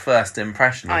bad first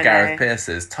impression of Gareth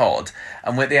Peirce's Todd,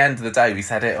 and at the end of the day, we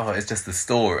said it's just a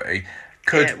story.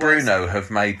 Could Bruno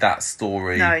have made that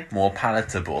story more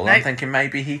palatable? I'm thinking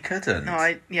maybe he couldn't.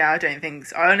 I don't think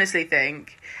so. I honestly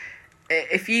think.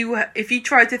 If you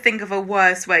tried to think of a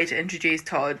worse way to introduce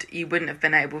Todd, you wouldn't have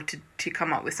been able to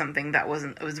come up with something that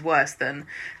was worse than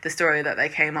the story that they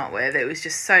came up with. It was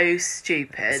just so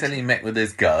stupid. Silly Mick with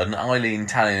his gun, Eileen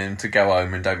telling him to go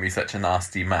home and don't be such a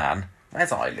nasty man.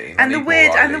 Where's Eileen? And the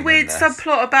weird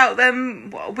subplot about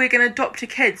them. We're going to adopt a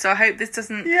kid, so I hope this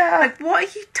doesn't. Yeah. Like, what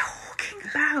are you talking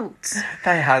about?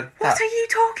 What are you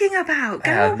talking about?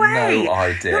 Go away. No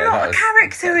idea. You're not a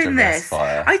character in this.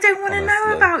 Misfire, I don't want to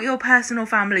know about your personal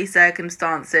family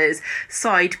circumstances.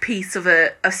 Side piece of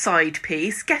a side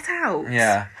piece. Get out.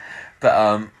 Yeah, but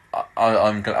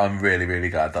I'm really, really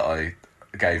glad that I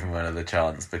gave him another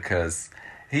chance because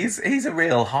he's a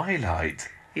real highlight.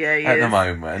 Yeah, he at is. The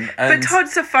moment. But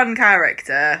Todd's a fun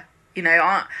character, you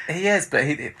know. He is, but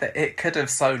it could have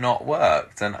so not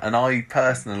worked. And I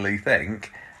personally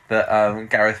think that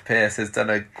Gareth Peirce has done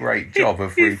a great job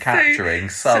of recapturing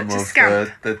some of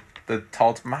the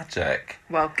Todd magic.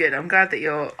 Well, good. I'm glad that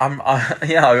you're.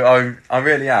 I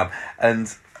really am.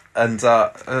 And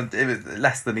it was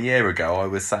less than a year ago, I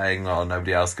was saying,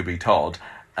 nobody else could be Todd.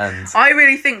 And I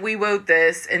really think we willed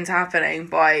this into happening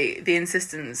by the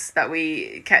insistence that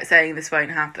we kept saying this won't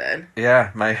happen.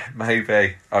 Yeah,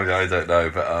 maybe. I don't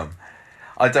know, but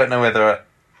I don't know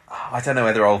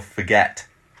whether I'll forget,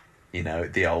 you know,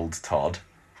 the old Todd.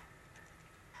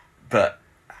 But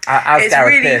as it's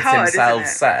Gareth really Peirce hard, himself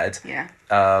said,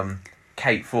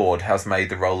 Kate Ford has made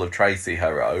the role of Tracy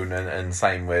her own, and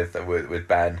same with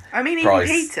Ben. I mean, Price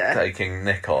even Peter taking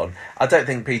Nick on. I don't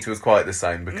think Peter was quite the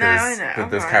same because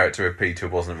the character of Peter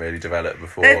wasn't really developed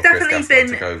before There's Chris definitely Gaston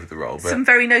been took over the role. But some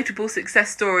very notable success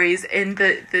stories in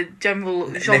the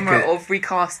general genre of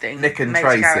recasting. Nick and major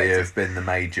Tracy characters. have been the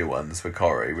major ones for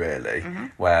Corrie, really,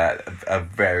 where a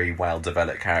very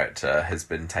well-developed character has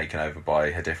been taken over by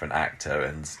a different actor,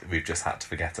 and we've just had to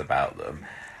forget about them.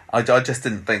 I just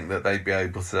didn't think that they'd be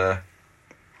able to,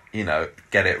 you know,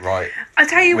 get it right. I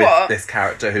tell you with what, this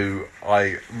character who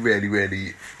I really,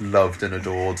 really loved and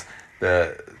adored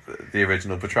the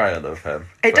original portrayal of him.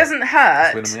 It doesn't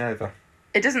hurt. It's winning me over.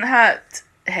 It doesn't hurt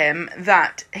him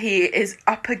that he is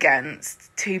up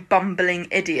against two bumbling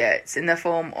idiots in the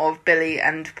form of Billy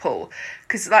and Paul,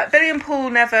 because like Billy and Paul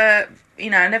never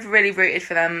really rooted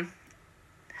for them.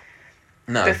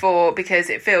 No. Before, because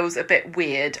it feels a bit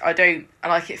weird.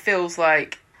 It feels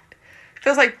like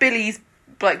Billy's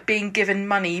like being given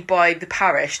money by the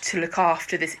parish to look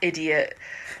after this idiot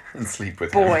and sleep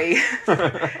with boy.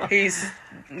 him. He's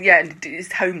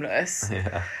homeless.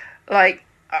 Yeah. Like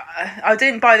I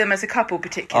didn't buy them as a couple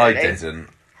particularly. I didn't.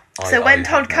 So when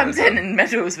Todd comes in and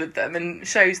meddles with them and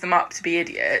shows them up to be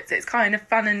idiots, it's kind of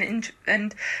fun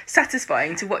and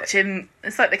satisfying to watch him.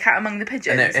 It's like the cat among the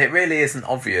pigeons. And it really isn't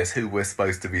obvious who we're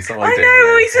supposed to be siding with. I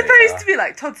know, he's supposed to be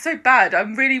like, Todd's so bad. I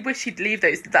really wish he'd leave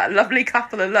that lovely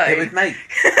couple alone. It would make...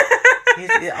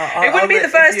 it wouldn't be the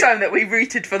first time that we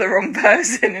rooted for the wrong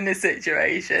person in a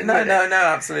situation. No,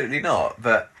 absolutely not.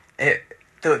 But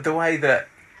the way that,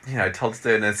 you know, Todd's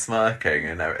doing his smirking,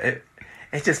 you know,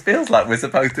 it just feels like we're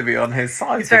supposed to be on his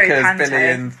side because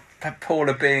Billy and Paul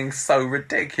are being so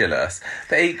ridiculous.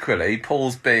 But equally,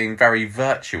 Paul's being very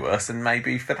virtuous, and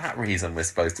maybe for that reason we're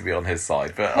supposed to be on his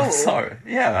side. But Paul? I'm sorry,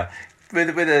 yeah,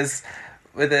 with his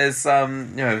you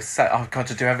know, I've got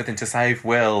to do everything to save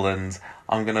Will, and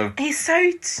I'm gonna he's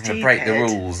so stupid. Break the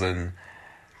rules, and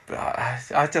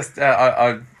I just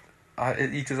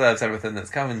he deserves everything that's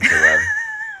coming to him.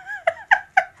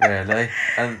 Really,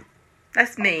 and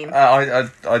That's mean. I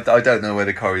don't know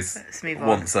whether Corey's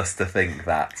wants us to think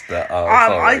that, but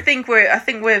I think we're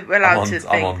allowed to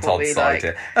think I'm on what Todd's we side like.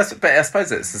 here. But I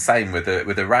suppose it's the same with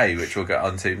the Ray, which we'll get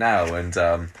onto now, and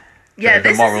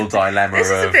the moral dilemma This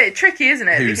is a bit tricky, isn't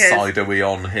it? Whose side are we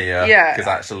on here? Yeah. Because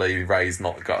actually, Ray's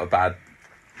not got a bad,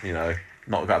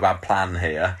 not got a bad plan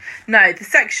here. No, the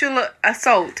sexual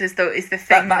assault is the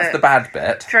thing that's the bad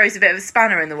bit. Throws a bit of a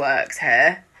spanner in the works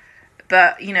here.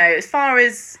 But as far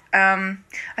as I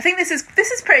think this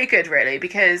is pretty good, really,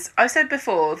 because I said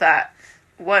before that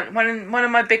one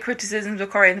of my big criticisms of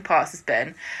Corey in the past has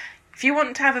been, if you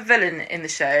want to have a villain in the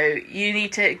show, you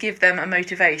need to give them a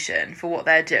motivation for what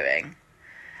they're doing,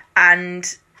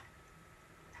 and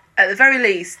at the very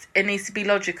least, it needs to be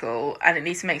logical and it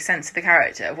needs to make sense to the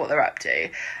character of what they're up to,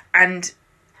 and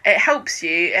it helps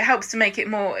to make it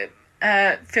more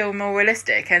feel more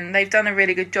realistic. And they've done a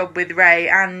really good job with Ray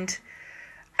and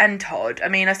Todd. I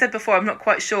mean, I said before, I'm not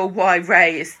quite sure why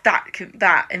Ray is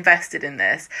that invested in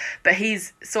this, but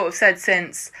he's sort of said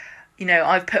since,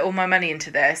 I've put all my money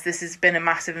into this. This has been a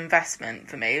massive investment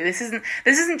for me. This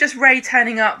isn't just Ray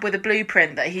turning up with a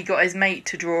blueprint that he got his mate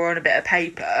to draw on a bit of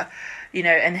paper,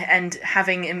 and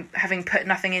having put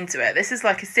nothing into it. This is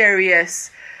like a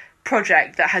serious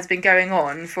project that has been going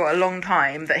on for a long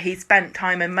time that he spent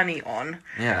time and money on.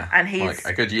 Yeah, and he's like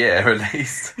a good year at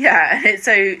least. Yeah, and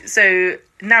so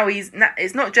now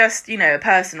it's not just a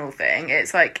personal thing.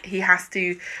 It's like he's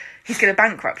going to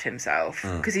bankrupt himself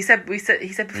because he said before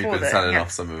he's been selling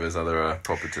off some of his other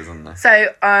properties, hasn't he?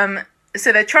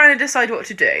 So they're trying to decide what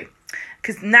to do,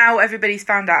 because now everybody's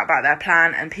found out about their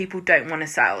plan and people don't want to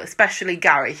sell, especially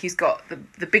Gary, who's got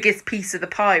the biggest piece of the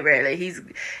pie, really.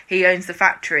 He owns the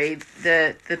factory,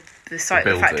 the site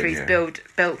the factory's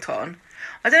built on.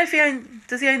 I don't know if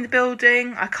does he own the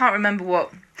building? I can't remember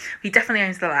what. He definitely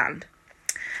owns the land.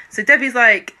 So Debbie's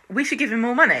like, we should give him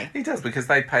more money. He does, because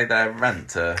they pay their rent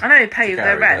to I know they pay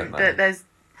their rent, but there's...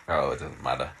 Oh, it doesn't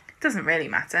matter. It doesn't really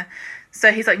matter.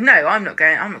 So he's like, no, I'm not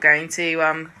going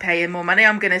to pay him more money.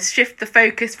 I'm going to shift the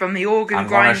focus from the organ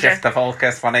grinder. I'm going to shift the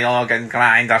focus from the organ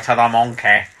grinder to the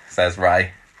monkey, says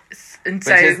Ray. And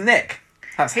so, which is Nick.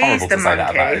 That's horrible to say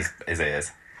that about his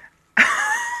ears.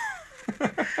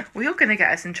 Well, you're going to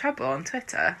get us in trouble on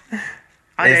Twitter.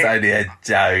 It's only a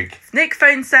joke. Nick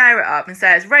phones Sarah up and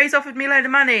says, Ray's offered me a load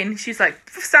of money. And she's like,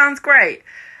 sounds great.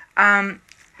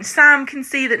 Sam can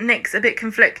see that Nick's a bit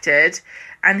conflicted.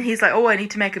 And he's like, I need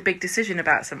to make a big decision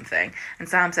about something. And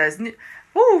Sam says, did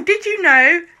you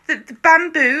know that the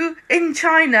bamboo in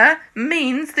China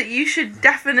means that you should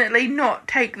definitely not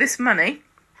take this money?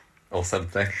 Or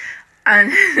something.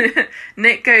 And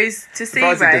Nick goes to see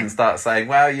Ray. He didn't start saying,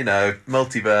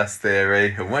 multiverse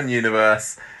theory. In one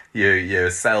universe, you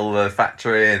sell the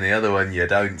factory, and the other one you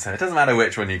don't. So it doesn't matter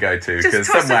which one you go to, because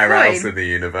somewhere else in the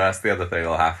universe, the other thing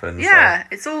will happen. Yeah,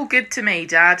 It's all good to me,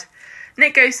 Dad.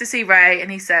 Nick goes to see Ray,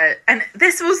 and he said, and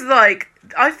this was like,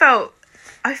 I felt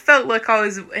like I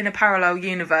was in a parallel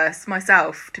universe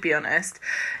myself, to be honest.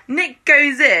 Nick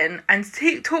goes in and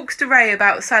talks to Ray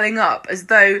about selling up, as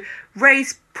though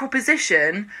Ray's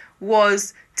proposition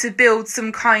was to build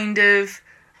some kind of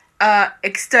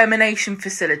extermination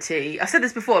facility. I've said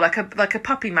this before, like a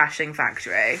puppy mashing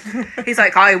factory. He's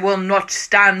like, I will not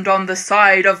stand on the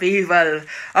side of evil.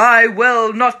 I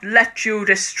will not let you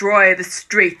destroy the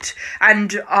street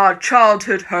and our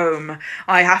childhood home.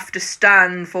 I have to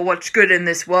stand for what's good in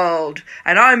this world,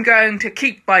 and I'm going to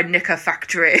keep my knicker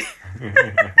factory.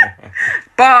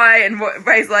 Bye. And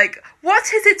Ray's like,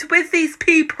 what is it with these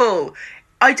people?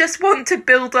 I just want to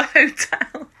build a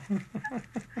hotel.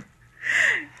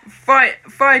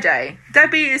 Friday,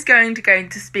 Debbie is going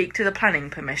to speak to the planning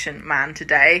permission man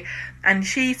today, and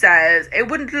she says it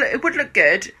would look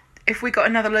good if we got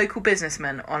another local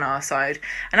businessman on our side.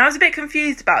 And I was a bit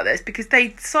confused about this, because they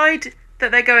decide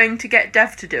that they're going to get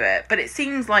Dev to do it, but it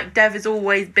seems like Dev has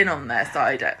always been on their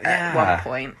side at one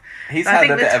point. He's had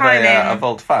a bit of a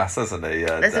volte-face, hasn't he?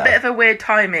 There's a bit of a weird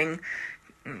timing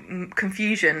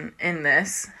confusion in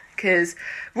this, because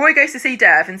Roy goes to see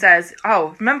Dev and says,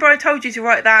 remember I told you to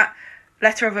write that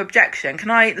letter of objection?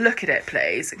 Can I look at it,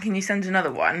 please? Can you send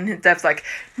another one? And Dev's like,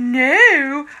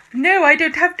 no, I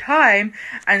don't have time.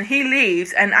 And he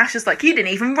leaves, and Ash is like, you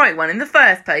didn't even write one in the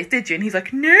first place, did you? And he's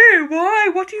like, no, why?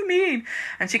 What do you mean?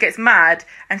 And she gets mad,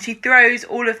 and she throws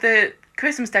all of the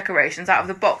Christmas decorations out of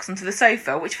the box onto the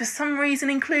sofa, which for some reason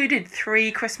included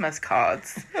 3 Christmas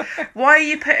cards. Why are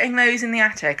you putting those in the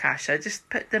attic, Asha? Just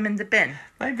put them in the bin.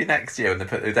 Maybe next year when they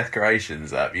put the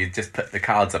decorations up, you just put the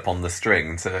cards up on the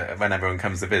string to when everyone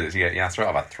comes to visit. You ask, right,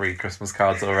 I've had 3 Christmas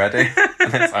cards already,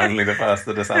 and it's only the 1st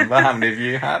of December. How many have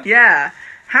you had? Yeah.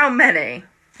 How many?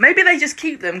 Maybe they just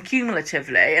keep them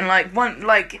cumulatively, and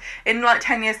in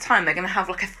 10 years' time, they're going to have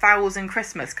 1,000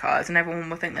 Christmas cards, and everyone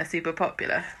will think they're super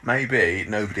popular. Maybe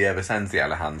nobody ever sends the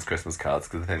Alahans Christmas cards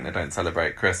because they think they don't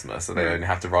celebrate Christmas, so they only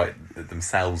have to write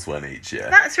themselves one each year.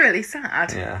 That's really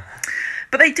sad. Yeah.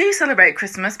 But they do celebrate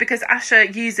Christmas because Asher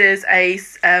uses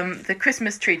the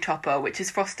Christmas tree topper, which is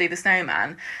Frosty the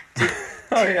Snowman,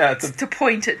 to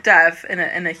point at Dev in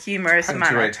a humorous manner.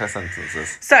 Punctuate her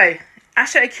sentences. So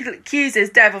Asher accuses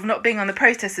Dev of not being on the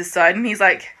protesters' side, and he's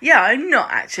like, yeah, I'm not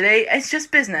actually. It's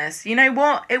just business. You know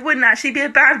what? It wouldn't actually be a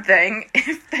bad thing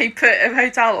if they put a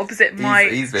hotel opposite my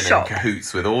shop. He's been in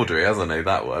cahoots with Audrey, hasn't he,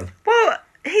 that one? Well,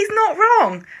 he's not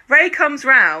wrong. Ray comes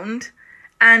round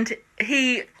and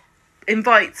he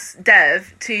invites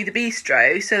Dev to the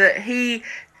bistro so that he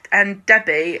and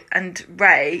Debbie and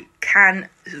Ray can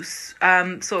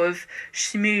sort of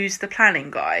schmooze the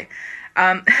planning guy.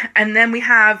 And then we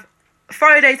have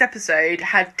Friday's episode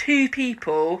had 2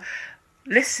 people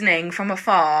listening from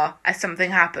afar as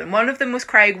something happened. One of them was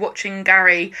Craig watching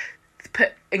Gary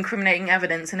put incriminating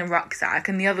evidence in a rucksack,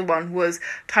 and the other one was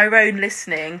Tyrone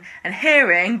listening and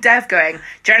hearing Dev going,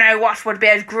 do you know what would be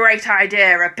a great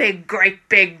idea? A great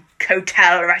big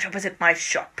hotel right opposite my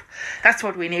shop. That's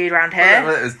what we need around here.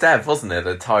 Well, it was Dev, wasn't it?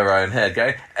 That Tyrone heard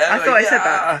going. I thought I said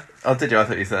that. Oh, did you? I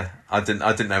thought you said. I didn't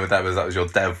know whether that was your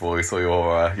Dev voice or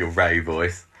your Ray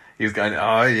voice. He was going,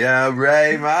 oh yeah,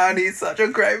 Ray, man, he's such a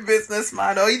great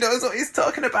businessman. Oh, he knows what he's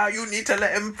talking about. You need to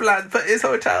let him put his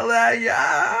hotel there,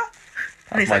 yeah.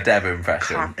 That's my Dev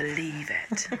impression. Can't believe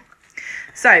it.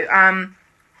 So,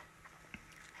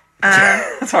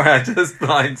 sorry, I just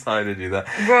blindsided you there.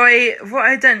 Roy,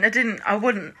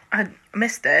 I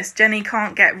missed this. Jenny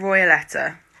can't get Roy a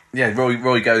letter. Yeah,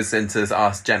 Roy goes in to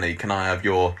ask Jenny, can I have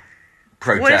your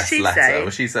protest what does she letter? say? Well,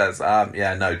 she says,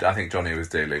 yeah, no, I think Johnny was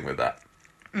dealing with that.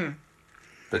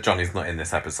 But Johnny's not in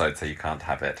this episode, so you can't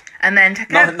have it. And then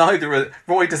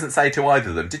Roy doesn't say to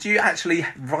either of them, did you actually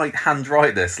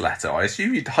handwrite this letter? I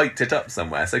assume you'd hiked it up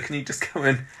somewhere, so can you just come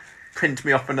and print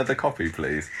me off another copy,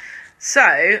 please?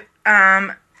 So,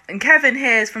 and Kevin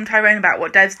hears from Tyrone about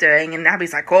what Dev's doing, and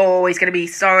Abby's like, oh, he's going to be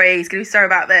sorry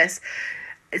about this.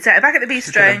 So back at the bistro,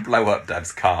 She's going to blow up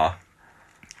Dev's car.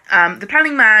 The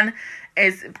planning man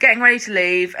is getting ready to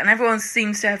leave, and everyone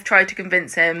seems to have tried to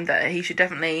convince him that he should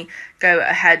definitely go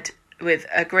ahead with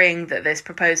agreeing that this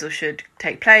proposal should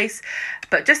take place.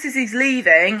 But just as he's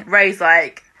leaving, Ray's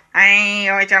like, hey,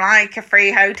 would you like a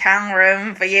free hotel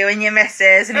room for you and your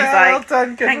missus? And he's like, well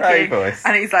done, good thank Ray you. Voice.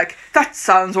 And he's like, that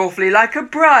sounds awfully like a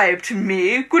bribe to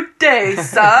me. Good day,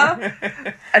 sir.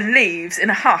 And leaves in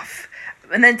a huff.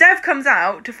 And then Dev comes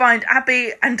out to find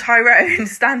Abby and Tyrone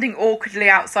standing awkwardly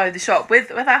outside the shop with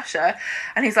Asher.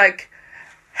 And he's like,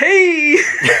 hey!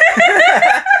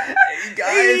 Hey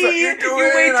guys, what you doing?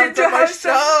 You waited to have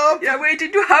shop? Yeah,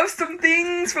 waited to have some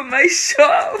things from my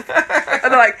shop.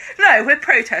 And they're like, no, we're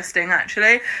protesting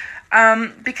actually,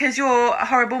 because you're a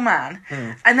horrible man.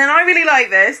 And then I really like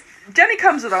this. Jenny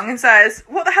comes along and says,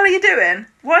 what the hell are you doing?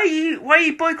 Why are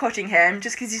you boycotting him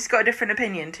just because he's got a different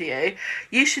opinion to you?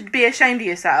 You should be ashamed of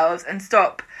yourselves and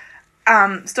stop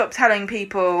telling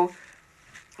people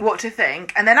what to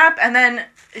think. And then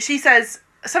she says,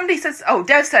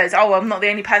 Dev says, oh, I'm not the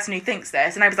only person who thinks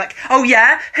this. And I was like, oh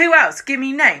yeah? Who else? Give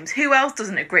me names. Who else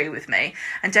doesn't agree with me?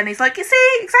 And Jenny's like, you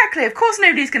see, exactly. Of course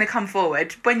nobody's going to come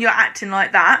forward when you're acting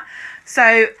like that.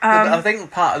 So, I think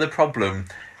part of the problem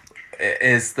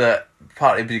is that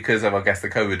partly because of, I guess, the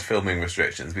COVID filming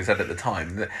restrictions, we said at the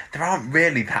time that there aren't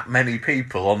really that many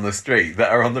people on the street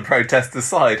that are on the protesters'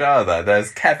 side, are there?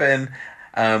 There's Kevin,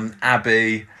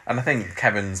 Abby, and I think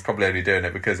Kevin's probably only doing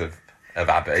it because of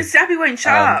Abby. Because Abby won't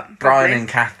shut up. Brian and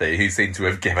Kathy, who seem to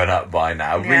have given up by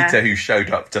now. Yeah. Rita, who showed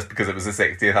up just because it was the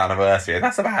 60th anniversary. And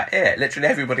that's about it. Literally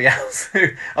everybody else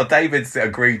David's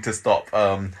agreed to stop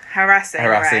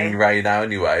harassing Ray now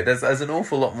anyway. There's an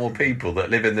awful lot more people that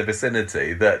live in the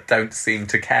vicinity that don't seem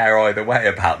to care either way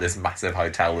about this massive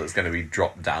hotel that's going to be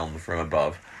dropped down from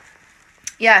above.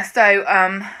 Yeah, so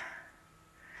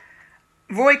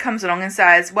Roy comes along and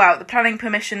says, well, the planning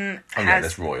permission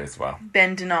there's Roy as well.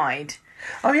 Been denied.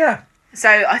 Oh, yeah. So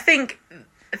I think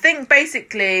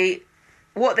basically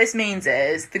what this means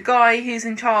is the guy who's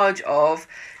in charge of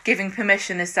giving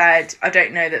permission has said, I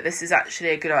don't know that this is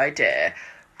actually a good idea,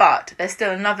 but there's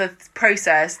still another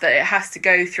process that it has to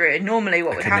go through. And normally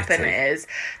what would happen is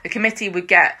the committee would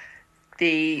get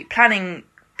the planning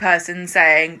person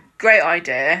saying, great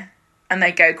idea, and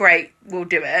they go, great, we'll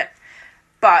do it.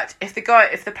 But if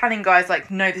the planning guy's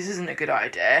like, no, this isn't a good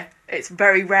idea, it's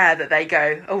very rare that they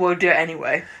go, oh, we'll do it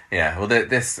anyway. Yeah, well,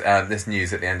 this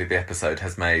news at the end of the episode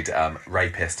has made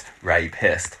Ray pissed.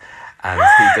 and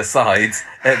he decides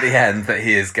at the end that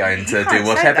he is going to do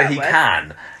whatever he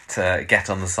can to get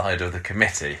on the side of the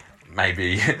committee.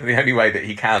 Maybe the only way that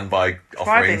he can by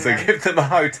offering to give them a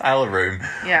hotel room,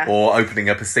 or opening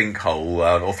up a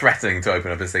sinkhole, or threatening to open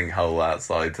up a sinkhole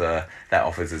outside their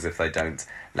offices if they don't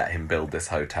let him build this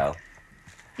hotel.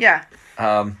 Yeah.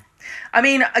 I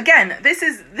mean, again,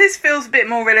 this feels a bit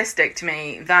more realistic to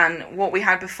me than what we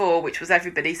had before, which was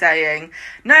everybody saying,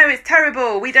 no, it's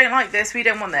terrible, we don't like this, we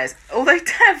don't want this. Although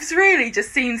Dev's really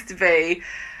just seems to be...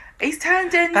 He's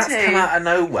turned into... That's come out of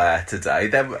nowhere today.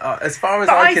 There, as far as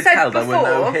I could tell, there were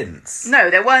no hints.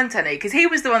 No, there weren't any, because he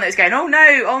was the one that was going, oh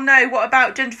no, what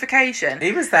about gentrification?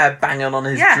 He was there banging on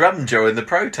his drum during the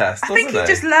protest, wasn't he? I think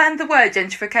he just learned the word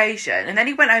gentrification, and then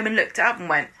he went home and looked it up and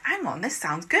went, hang on, this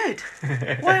sounds good.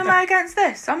 Why am I against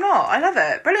this? I'm not. I love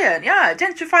it. Brilliant. Yeah,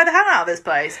 gentrify the hell out of this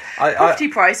place. Property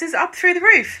prices up through the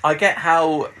roof. I get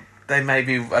how... they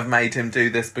maybe have made him do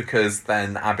this because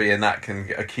then Abby and Nat can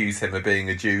accuse him of being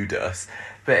a Judas.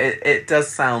 But it does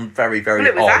sound very, very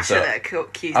odd. Well, it was Asher that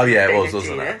accused him of being a wasn't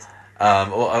Judas. It?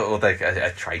 Or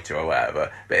a traitor or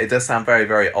whatever. But it does sound very,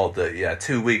 very odd that,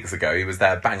 2 weeks ago he was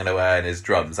there banging away on his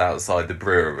drums outside the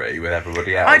brewery with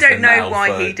everybody else. I don't know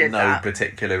why he did that. No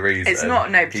particular reason. It's not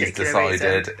no particular reason. He's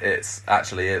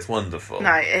decided it's wonderful.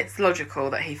 No, it's logical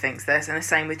that he thinks this, and the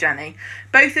same with Jenny.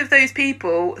 Both of those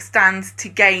people stand to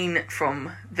gain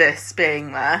from this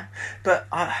being there. But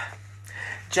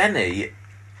Jenny,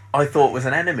 I thought, was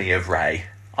an enemy of Ray.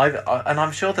 And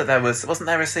I'm sure that wasn't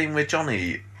there a scene with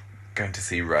Johnny going to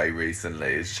see Ray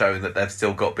recently, showing that they've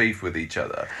still got beef with each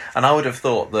other. And I would have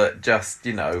thought that just,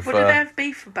 What do they have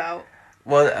beef about?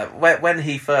 Well, when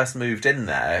he first moved in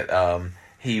there,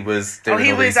 he was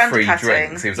doing all these free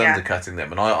drinks. He was undercutting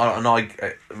them. And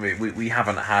we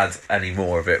haven't had any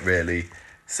more of it really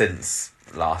since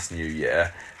last New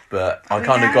Year. But I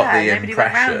kind of got the impression...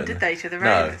 Went round, did they, to the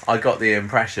Rovers? No, I got the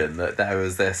impression that there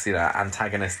was this,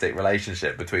 antagonistic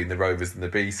relationship between the Rovers and the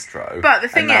Bistro. But the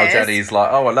thing is... And now Jenny's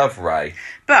like, oh, I love Ray.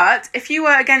 But if you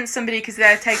were against somebody because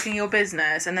they're taking your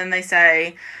business, and then they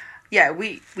say, yeah,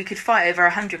 we could fight over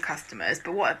 100 customers,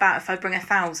 but what about if I bring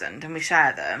 1,000 and we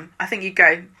share them? I think you'd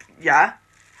go, yeah,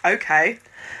 okay.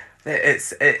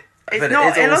 It's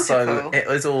not illogical. It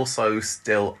is also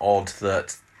still odd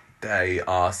that they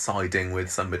are siding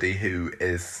with somebody who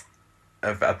is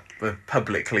a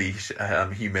publicly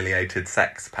humiliated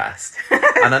sex pest.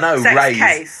 And I know Ray's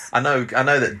case. I know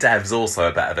that Dev's also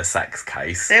a bit of a sex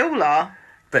case. They all are.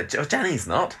 But Jenny's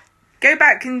not. Go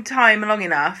back in time long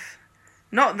enough.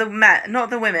 Not the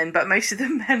women, but most of the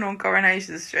men on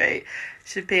Coronation Street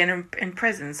should be in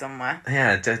prison somewhere.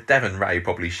 Yeah, Dev and Ray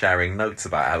probably sharing notes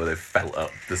about how they've felt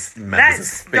up the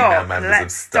female members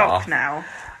of staff. Stop now.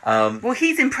 Well,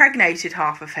 he's impregnated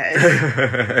half of his.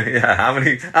 Yeah, how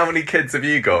many kids have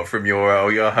you got from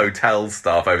your hotel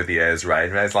staff over the years, Ray?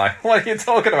 And Ray's like, what are you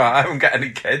talking about? I haven't got any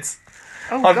kids.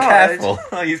 Oh, I'm God. careful.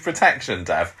 I use protection,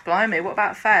 Dev. Blimey, what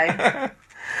about Faye?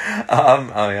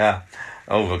 Oh yeah.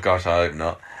 Oh gosh, I hope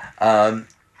not.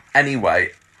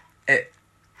 Anyway,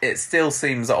 it still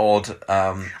seems odd.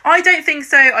 I don't think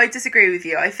so. I disagree with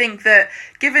you. I think that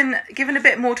given a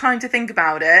bit more time to think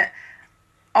about it,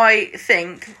 I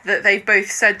think that they've both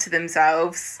said to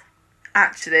themselves,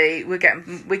 actually, we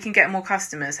can get more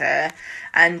customers here,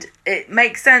 and it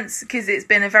makes sense because it's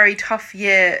been a very tough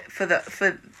year for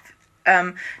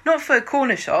not for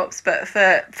corner shops, but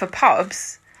for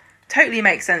pubs. Totally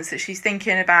makes sense that she's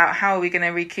thinking about how are we going to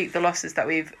recoup the losses that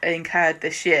we've incurred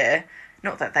this year.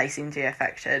 Not that they seem to be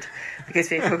affected, because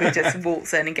people could just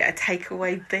waltz in and get a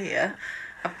takeaway beer.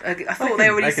 I thought they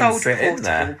already sold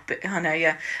portable. But I know,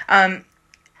 yeah. And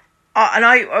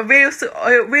I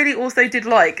really also did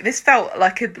like this. Felt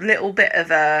like a little bit of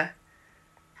a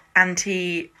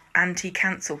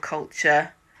anti-cancel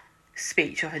culture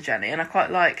speech of her, Jenny, and I quite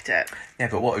liked it. Yeah,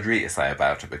 but what would Rita say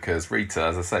about it? Because Rita,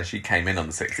 as I said, she came in on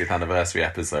the 60th anniversary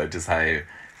episode to say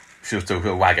she was still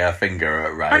going to wag her finger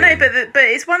at Ray. I know, but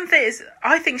it's one thing.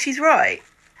 I think she's right.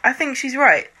 I think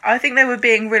they were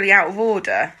being really out of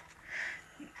order.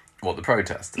 What, the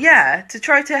protesters? Yeah, to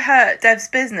try to hurt Dev's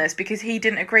business because he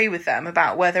didn't agree with them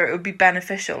about whether it would be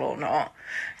beneficial or not.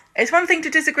 It's one thing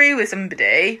to disagree with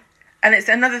somebody, and it's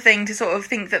another thing to sort of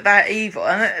think that they're evil.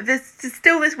 And there's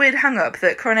still this weird hang-up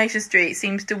that Coronation Street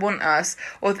seems to want us,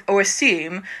 or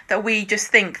assume that we just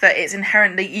think that it's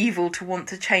inherently evil to want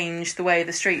to change the way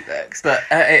the street looks. But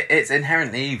it's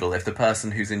inherently evil if the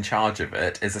person who's in charge of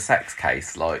it is a sex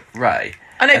case like Ray.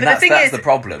 I know, and but that's the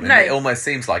problem. No. And it almost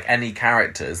seems like any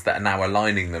characters that are now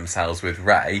aligning themselves with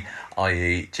Ray,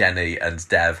 i.e. Jenny and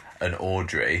Dev and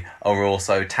Audrey, are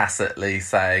also tacitly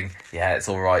saying, yeah, it's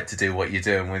all right to do what you're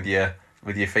doing with your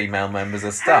with your female members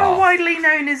of How staff. widely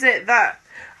known is it that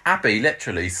Abby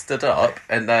literally stood up,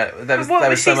 and there was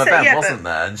was some she event, yeah, wasn't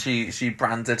there? And she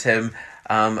branded him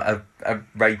a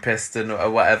rapist and or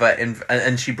whatever,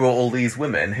 and she brought all these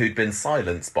women who'd been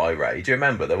silenced by Ray. Do you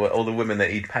remember? There were all the women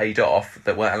that he'd paid off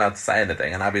that weren't allowed to say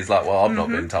anything, and Abby's like, "Well, I've not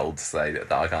been told to say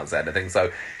that I can't say anything."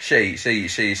 So she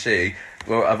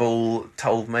have all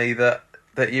told me that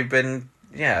you've been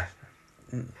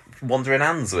wandering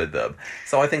hands with them.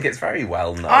 So I think it's very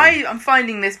well known. I am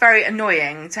finding this very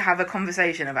annoying to have a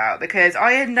conversation about, because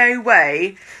I in no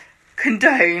way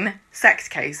condone sex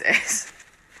cases.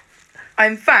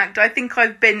 In fact, I think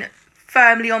I've been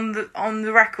firmly on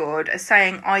the record as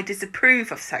saying I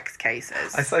disapprove of sex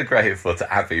cases. I'm so grateful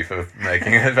to Abby for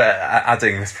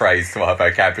adding this phrase to our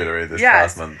vocabulary this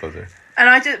past month.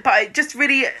 And but it just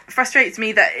really frustrates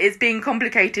me that it's being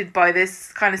complicated by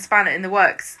this kind of spanner in the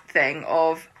works thing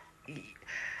of,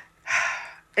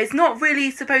 it's not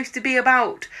really supposed to be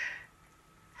about,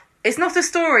 it's not a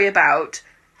story about,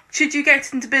 should you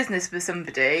get into business with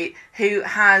somebody who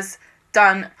has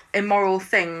done immoral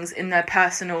things in their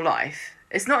personal life?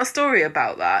 It's not a story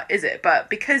about that, is it? But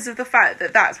because of the fact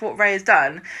that that's what Ray has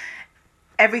done,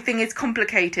 everything is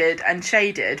complicated and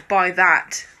shaded by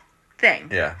that thing.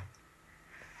 Yeah.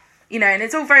 You know, and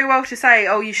it's all very well to say,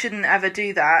 oh, you shouldn't ever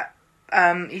do that.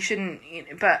 You shouldn't,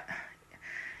 but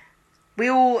we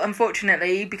all,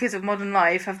 unfortunately, because of modern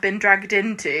life, have been dragged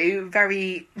into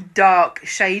very dark,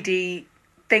 shady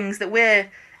things that we're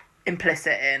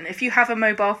implicit in. If you have a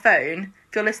mobile phone,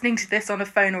 if you're listening to this on a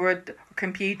phone or a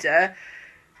computer,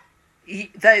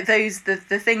 the things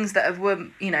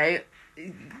that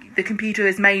the computer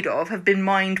is made of have been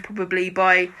mined probably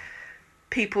by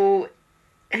people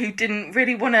who didn't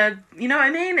really want to, you know what I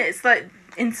mean? It's like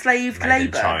enslaved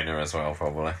labour. In China as well,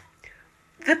 probably.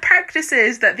 The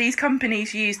practices that these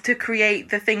companies use to create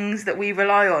the things that we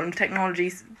rely on,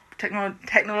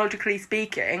 technologically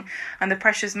speaking, and the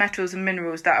precious metals and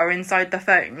minerals that are inside the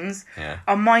phones,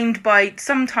 are mined by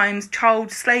sometimes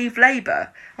child slave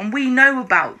labour. And we know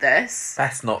about this.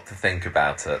 Best not to think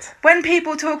about it. When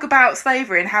people talk about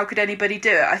slavery and how could anybody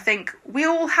do it, I think we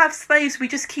all have slaves, we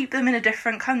just keep them in a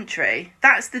different country.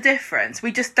 That's the difference.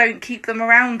 We just don't keep them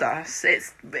around us.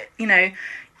 It's,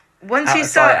 once out you of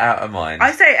start... sight, out of mind.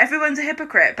 I say everyone's a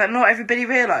hypocrite, but not everybody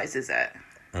realises it.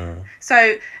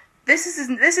 So this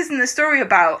isn't a story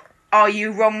about, are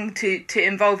you wrong to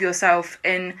involve yourself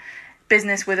in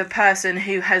business with a person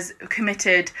who has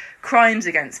committed crimes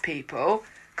against people,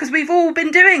 because we've all been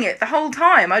doing it the whole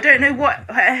time. I don't know who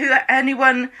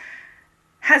anyone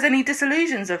has any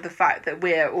disillusions of the fact that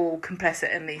we're all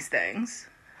complicit in these things.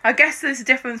 I guess there's a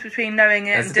difference between knowing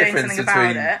it and doing something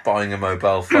about it. There's a difference between buying a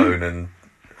mobile phone and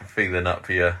feeling up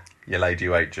for your lady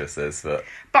waitresses, but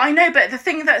I know, but the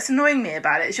thing that's annoying me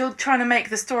about it is you're trying to make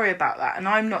the story about that, and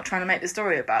I'm not trying to make the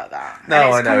story about that. No, and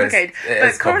it's I know. Complicated.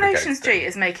 But Coronation Street Street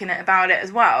is making it about it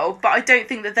as well, but I don't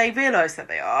think that they realise that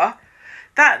they are.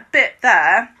 That bit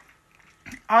there,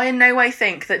 I in no way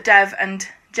think that Dev and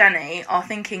Jenny are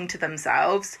thinking to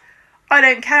themselves, I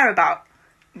don't care about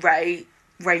Ray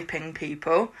raping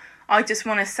people, I just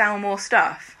want to sell more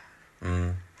stuff.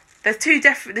 There's two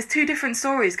different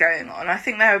stories going on. I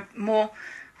think they're more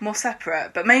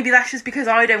separate, but maybe that's just because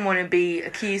I don't want to be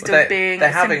accused of being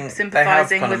sympathising with. They have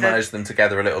kind of merged them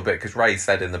together a little bit, because Ray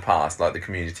said in the past, like, the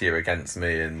community are against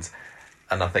me, and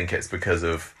I think it's because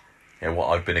of what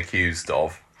I've been accused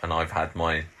of, and I've had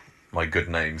my good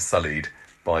name sullied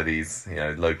by these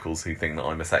locals who think that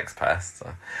I'm a sex pest.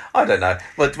 So, I don't know.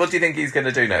 What do you think he's going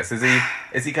to do next? Is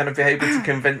he going to be able to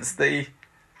convince the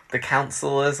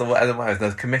councillors or whatever,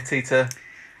 the committee to...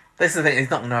 This is the thing, he's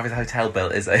not going to have his hotel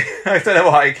built, is he? I don't know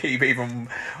why I keep even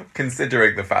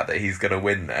considering the fact that he's going to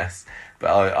win this,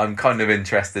 but I'm kind of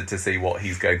interested to see what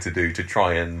he's going to do to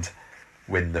try and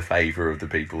win the favour of the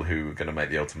people who are going to make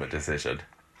the ultimate decision.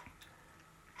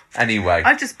 Anyway.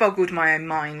 I've just boggled my own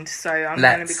mind, so I'm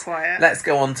going to be quiet. Let's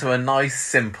go on to a nice,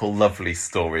 simple, lovely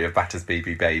story of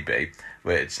Battersby Baby,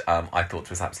 which I thought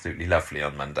was absolutely lovely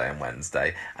on Monday and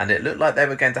Wednesday. And it looked like they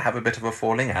were going to have a bit of a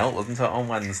falling out, wasn't it, on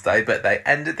Wednesday? But they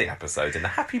ended the episode in a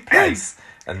happy place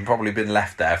and probably been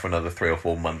left there for another 3 or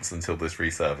 4 months until this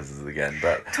resurfaces again.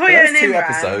 But Toya those 2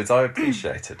 episodes, I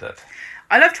appreciated it.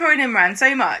 I love Toya and Imran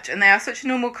so much, and they are such a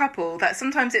normal couple that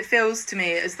sometimes it feels to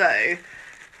me as though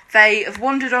they have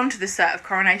wandered onto the set of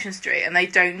Coronation Street and they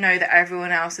don't know that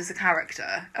everyone else is a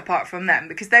character apart from them.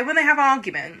 Because when they have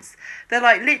arguments, they're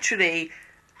like literally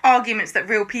arguments that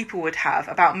real people would have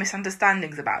about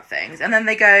misunderstandings about things. And then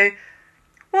they go,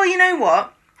 well, you know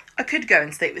what? I could go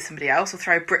and sleep with somebody else, or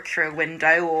throw a brick through a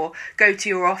window, or go to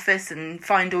your office and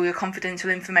find all your confidential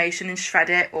information and shred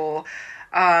it, or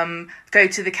go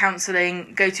to your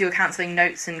counselling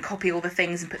notes and copy all the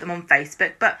things and put them on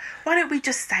Facebook. But why don't we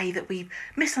just say that we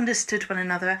misunderstood one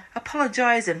another,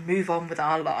 apologise, and move on with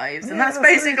our lives? And that's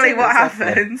basically what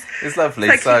happens. It's lovely.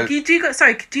 Like, so, do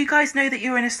you guys know that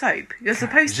you're in a soap? You're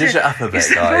supposed to. Zhuzh it up a bit, you're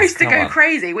supposed to guys. go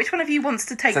crazy. Which one of you wants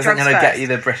to take so drugs I'm going to first? get you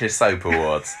the British Soap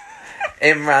Awards.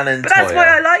 Imran and But Toyah. that's why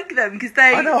I like them, because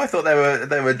they. I know. I thought they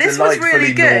were This was delightfully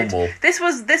really good. normal. This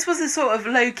was a sort of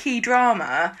low key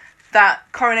drama that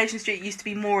Coronation Street used to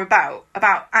be more about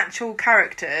actual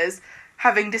characters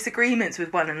having disagreements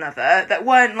with one another that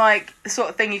weren't like the sort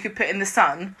of thing you could put in The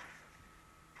Sun,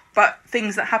 but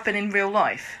things that happen in real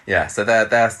life. Yeah, so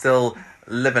they're still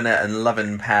living it and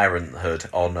loving parenthood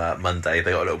on Monday.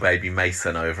 They got a little baby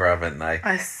Mason over, haven't they?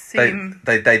 I assume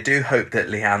They do hope that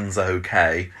Leanne's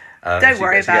okay. Don't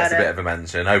worry she about gets it. a bit of a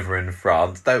mention over in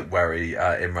France. Don't worry,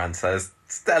 Imran says.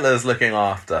 Stella's looking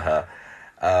after her.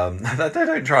 They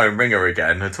don't try and ring her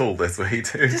again at all this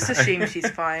week, do just they? assume she's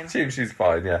fine. Assume she's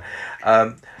fine, yeah.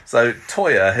 So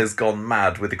Toyah has gone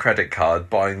mad with the credit card,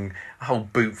 buying a whole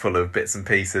boot full of bits and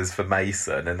pieces for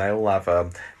Mason, and they all have a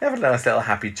nice little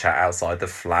happy chat outside the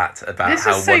flat about This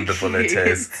how was so wonderful it cute.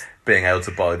 is being able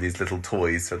to buy these little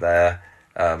toys for their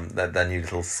new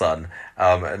little son.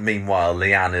 And meanwhile,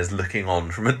 Leanne is looking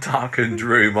on from a darkened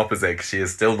room opposite, 'cause she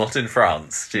is still not in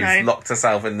France. She's locked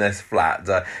herself in this flat.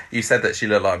 You said that she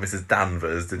looked like Mrs.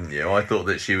 Danvers, didn't you? I thought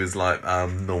that she was like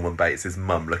Norman Bates'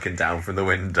 mum looking down from the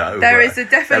window. There is a there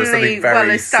was definitely something very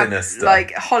well-established, sinister.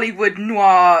 like Hollywood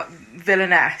noir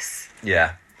villainess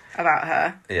Yeah. about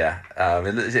her. Yeah,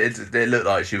 it looked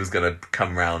like she was going to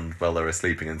come round while they were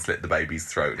sleeping and slit the baby's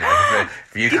throat. You know,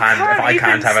 if I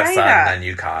can't have a son, then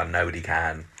you can't. Nobody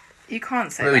can. You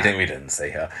can't say But that. we didn't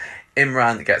see her.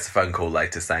 Imran gets a phone call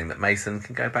later saying that Mason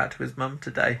can go back to his mum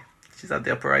today. She's had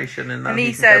the operation and And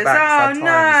he can go says, back "Oh sad times."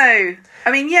 no!"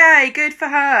 I mean, yay, good for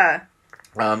her.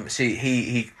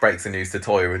 He breaks the news to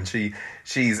Toyah, and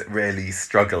she's really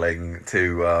struggling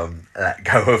to let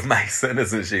go of Mason,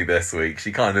 isn't she? This week,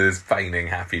 she kind of is feigning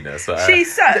happiness. But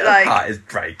She's so, her like- heart is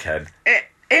breaking.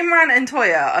 Imran and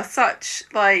Toyah are such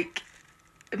like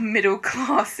middle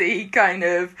classy kind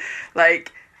of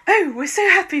like. Oh, we're so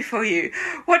happy for you.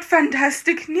 What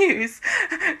fantastic news.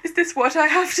 Is this what I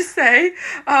have to say?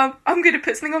 I'm going to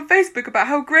put something on Facebook about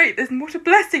how great this and what a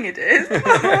blessing it is.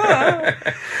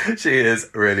 She is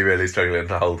really, really struggling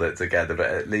to hold it together, but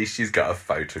at least she's got a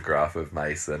photograph of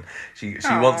Mason. She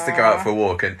wants to go out for a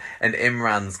walk, and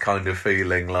Imran's kind of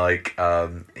feeling like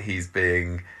he's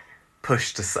being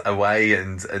pushed away,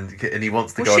 and he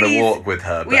wants to go on a walk with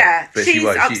her. But she's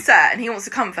upset, and he wants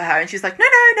to comfort her, and she's like, no,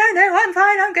 I'm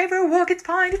fine, I'm going for a walk, it's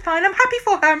fine, I'm happy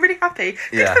for her, I'm really happy.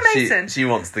 Good for Mason. She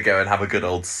wants to go and have a good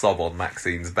old sob on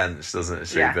Maxine's bench, doesn't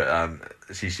she? Yeah.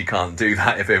 But she can't do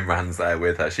that if Imran's there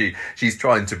with her. She's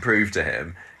trying to prove to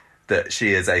him that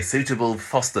she is a suitable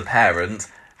foster parent.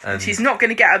 And she's not going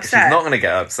to get upset. She's not going to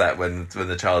get upset when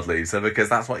the child leaves her, because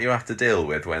that's what you have to deal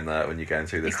with when you're going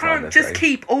through this. You can't kind of just thing.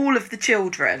 keep all of the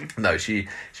children. No, she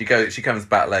comes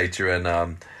back later and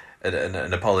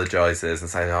apologises and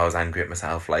says, "Oh, I was angry at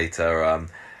myself later,"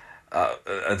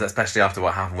 and especially after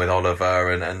what happened with Oliver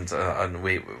and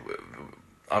we.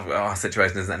 Our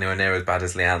situation isn't anywhere near as bad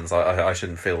as Leanne's. I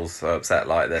shouldn't feel so upset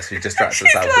like this. She distracts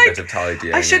herself with a bit of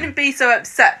tidying. I shouldn't be so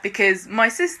upset because my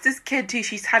sister's kid, who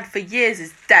she's had for years,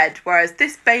 is dead, whereas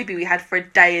this baby we had for a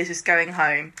day is just going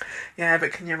home. Yeah,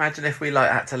 but can you imagine if we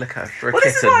had to look after a Well,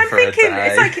 this is kitten what I'm for thinking. a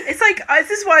day?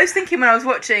 This is what I was thinking when I was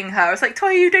watching her. I was like,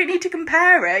 Toyah, you don't need to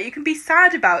compare it. You can be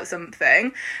sad about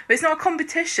something, but it's not a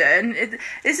competition. It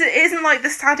isn't like the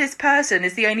saddest person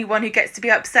is the only one who gets to be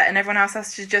upset and everyone else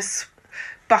has to just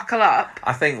buckle up.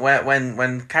 I think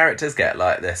when characters get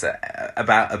like this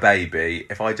about a baby,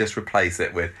 if I just replace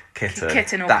it with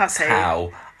kitten or that's puppy.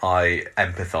 how I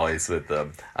empathise with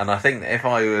them. And I think that if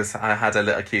I had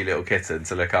a cute little kitten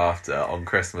to look after on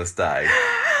Christmas Day,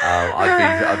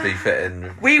 I'd be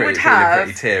feeling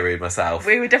pretty teary myself.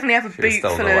 We would definitely have a boot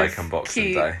full awake on of Boxing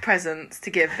cute Day. presents to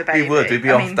give the baby. We would. We'd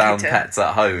be off down kitten. Pets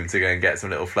at Home to go and get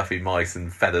some little fluffy mice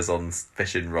and feathers on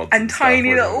fishing rods and stuff, tiny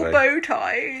wouldn't little we? bow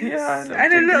ties. Yeah,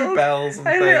 and a little bells and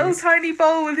a things. little tiny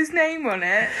bowl with his name on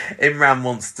it. Imran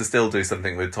wants to still do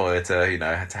something with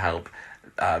Toyah to help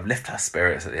lift her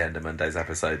spirits at the end of Monday's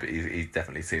episode, but he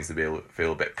definitely seems to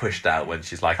feel a bit pushed out when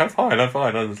she's like, I'm fine,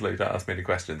 honestly, don't ask me any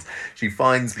questions. She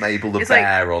finds Mabel the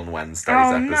bear on Wednesday's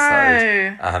episode.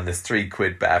 No. This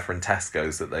 £3 bear from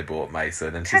Tesco's that they bought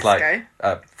Mason, and Tesco? she's like,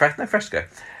 Fresco.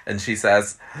 and she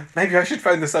says, maybe I should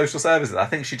phone the social services. I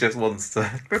think she just wants to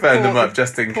phone them up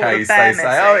just in case they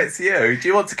say, oh, it's you. Do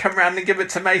you want to come round and give it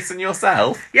to Mason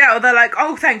yourself? Yeah, or they're like,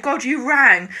 oh, thank God you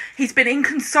rang. He's been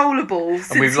inconsolable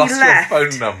since and we've lost your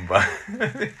phone number.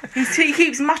 He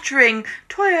keeps muttering,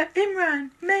 Toya,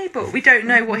 Imran, Mabel. We don't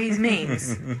know what he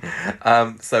means.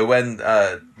 So when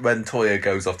Toya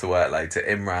goes off to work later,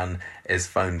 Imran is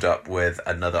phoned up with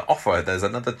another offer. There's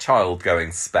another child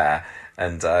going spare.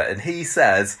 And he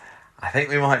says, I think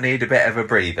we might need a bit of a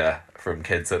breather from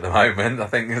kids at the moment. I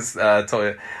think it's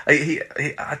Toya.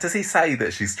 Does he say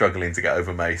that she's struggling to get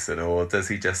over Mason, or does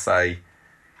he just say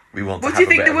we want to have a bit of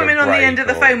a break? What do you think the woman on the end of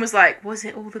the phone was like? Was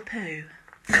it all the poo?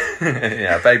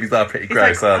 Yeah, babies are pretty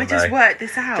gross, aren't they? I just worked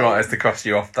this out. Do you want us to cross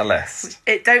you off the list?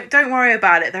 Don't worry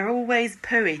about it. They're always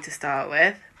pooey to start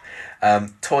with.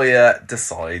 Toya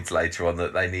decides later on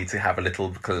that they need to have a little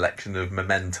collection of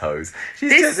mementos.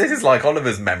 This is like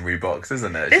Oliver's memory box,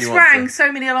 isn't it? This rang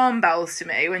so many alarm bells to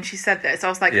me when she said this. I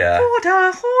was like,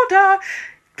 hoarder,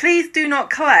 please do not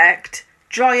collect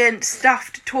giant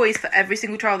stuffed toys for every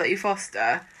single child that you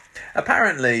foster.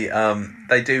 Apparently,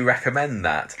 they do recommend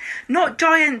that. Not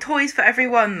giant toys for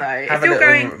everyone, though. Have a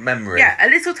little memory. Yeah, a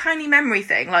little tiny memory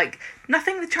thing. Like,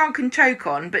 nothing the child can choke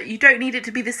on, but you don't need it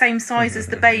to be the same size as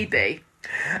the baby.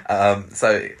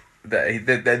 So,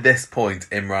 at this point,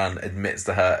 Imran admits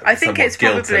to her I think it's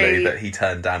guiltily that he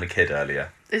turned down a kid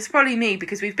earlier. It's probably me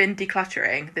because we've been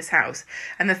decluttering this house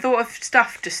and the thought of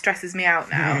stuff just stresses me out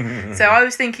now. So I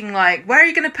was thinking like, where are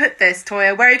you going to put this,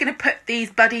 Toya? Where are you going to put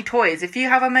these bloody toys? If you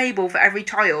have a Mabel for every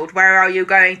child, where are you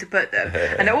going to put them?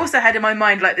 And it also had in my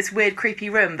mind like this weird creepy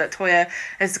room that Toya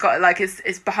has got, like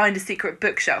it's behind a secret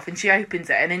bookshelf, and she opens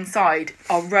it and inside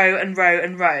are row and row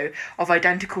and row of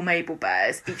identical Mabel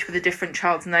bears, each with a different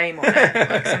child's name on it,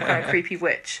 like some kind of creepy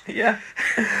witch. Yeah.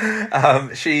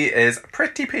 She is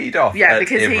pretty peed off. Yeah,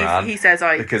 because he says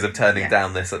because of turning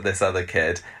down this other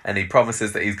kid, and he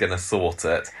promises that he's going to sort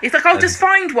it. He's like, just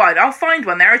find one. I'll find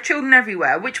one. There are children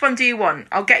everywhere. Which one do you want?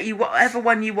 I'll get you whatever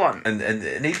one you want.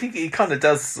 And he kind of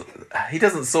does. He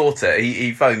doesn't sort it.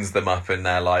 He phones them up, and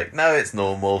they're like, no, it's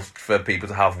normal for people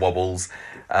to have wobbles.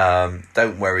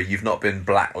 Don't worry, you've not been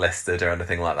blacklisted or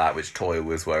anything like that, which Toya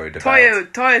was worried about.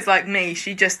 Toya's like me.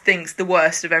 She just thinks the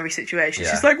worst of every situation.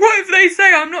 Yeah. She's like, what if they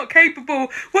say I'm not capable?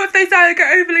 What if they say I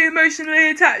get overly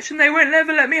emotionally attached and they won't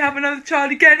ever let me have another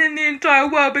child again in the entire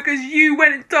world because you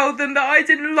went and told them that I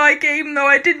didn't like it, even though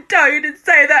I didn't tell you to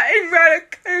say that in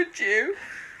code you.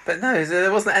 But no,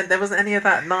 there wasn't any of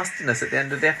that nastiness at the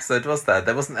end of the episode, was there?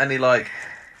 There wasn't any like,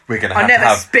 I'll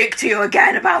never speak to you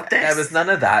again about this. There was none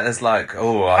of that. There's like,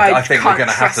 I think we're going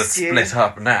to have to split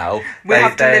up now. We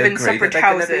have to live in separate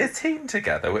houses. They're going to be a team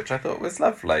together, which I thought was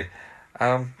lovely.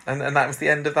 And that was the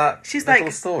end of that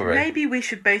little story. Maybe we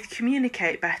should both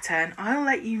communicate better, and I'll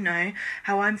let you know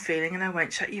how I'm feeling, and I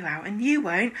won't shut you out, and you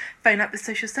won't phone up the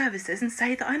social services and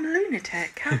say that I'm a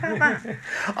lunatic. How about that?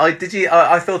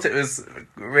 I thought it was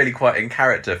really quite in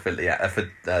character for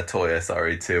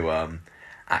Toya, to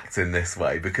act in this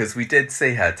way, because we did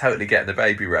see her totally getting the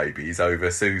baby rabies over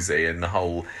Susie and the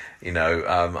whole,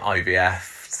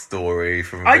 IVF story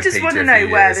from I just want to know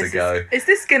where this ago. Is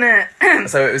this gonna?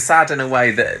 So it was sad in a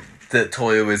way that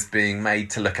Toya was being made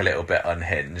to look a little bit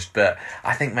unhinged, but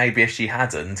I think maybe if she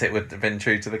hadn't, it would have been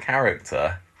true to the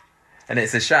character, and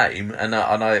it's a shame. And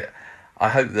I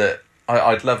hope that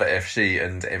I'd love it if she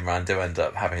and Imran do end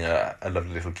up having a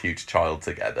lovely little cute child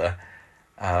together.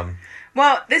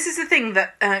 Well, this is the thing,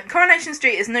 that Coronation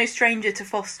Street is no stranger to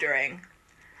fostering.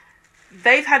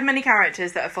 They've had many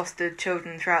characters that have fostered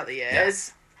children throughout the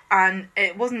years, and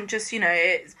it wasn't just,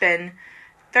 it's been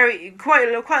quite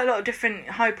a lot of different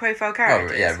high-profile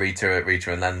characters. Oh, yeah,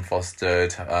 Rita and Len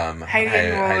fostered, Hayley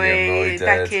and Roy,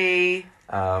 Becky,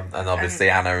 and obviously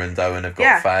Anna and Owen have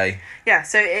got Faye. Yeah,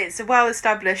 so it's a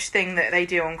well-established thing that they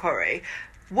do on Corrie.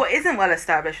 What isn't well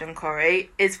established on Corrie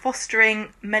is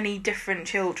fostering many different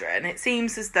children. It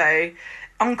seems as though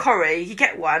on Corrie you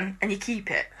get one and you keep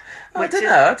it. I don't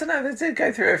know. They did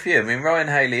go through a few. I mean, Ryan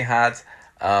Haley had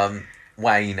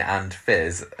Wayne and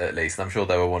Fizz at least, and I'm sure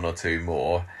there were one or two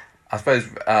more. I suppose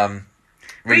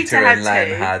Rita and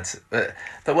Len had,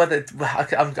 but whether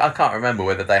I can't remember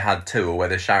whether they had two or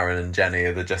whether Sharon and Jenny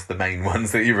are just the main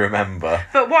ones that you remember.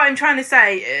 But what I'm trying to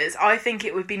say is, I think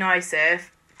it would be nice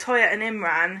if Toya and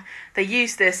Imran, they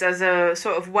use this as a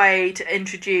sort of way to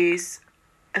introduce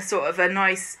a sort of a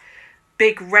nice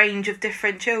big range of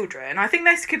different children. I think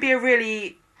this could be a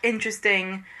really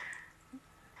interesting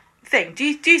thing. Do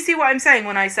you see what I'm saying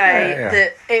when I say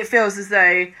that it feels as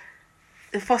though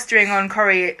the fostering on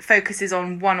Corrie focuses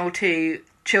on one or two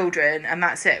children and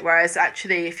that's it, whereas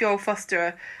actually if you're a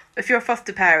fosterer a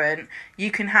foster parent,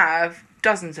 you can have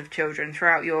dozens of children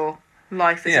throughout your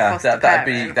life as a foster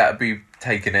parent. That'd be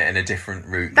taking it in a different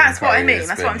route. That's what I mean.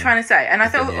 That's what I'm trying to say. And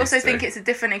I also think it's a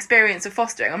different experience of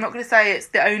fostering. I'm not going to say it's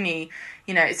the only,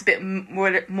 it's a bit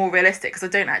more realistic, because I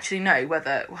don't actually know what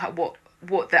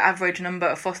the average number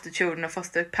of foster children a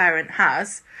foster parent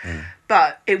has.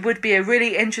 But it would be a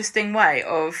really interesting way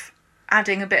of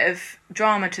adding a bit of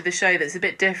drama to the show that's a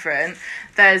bit different.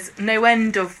 There's no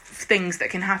end of things that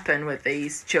can happen with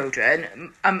these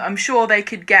children. I'm sure they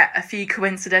could get a few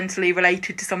coincidentally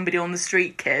related to somebody on the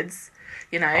street kids,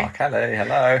 R. Kelly,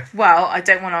 hello. Well, I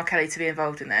don't want R. Kelly to be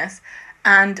involved in this.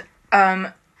 And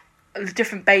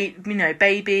different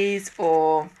babies,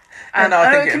 or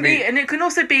it can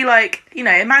also be like,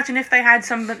 imagine if they had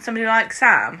somebody like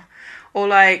Sam, or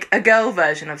like a girl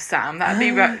version of Sam. That'd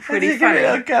be really funny.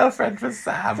 A girlfriend for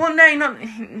Sam. Well, no, not.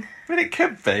 But it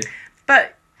could be.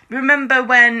 But remember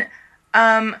when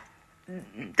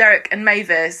Derek and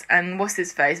Mavis and what's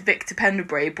his face, Victor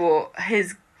Pendlebury, brought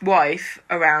his wife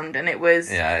around, and it was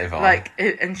Yvonne.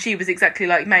 and she was exactly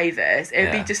like Mavis.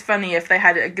 It'd be just funny if they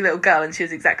had a little girl and she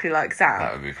was exactly like Sam.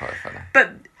 That would be quite funny.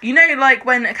 But like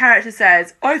when a character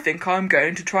says, I think I'm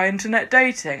going to try internet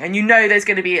dating, and there's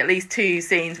going to be at least 2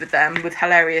 scenes with them with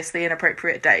hilariously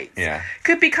inappropriate dates. Yeah.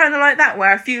 Could be kind of like that,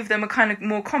 where a few of them are kind of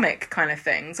more comic kind of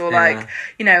things, or like,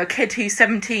 a kid who's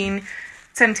 17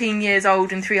 years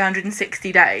old in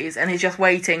 360 days and is just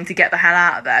waiting to get the hell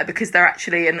out of there because they're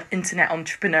actually an internet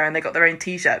entrepreneur and they got their own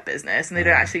t-shirt business and they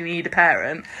don't actually need a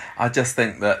parent. I just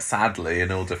think that sadly,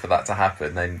 in order for that to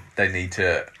happen, they need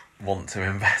to want to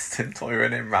invest in Toyah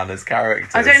and Imran as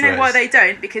characters. I don't know why they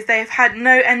don't, because they've had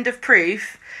no end of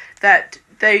proof that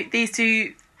these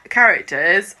 2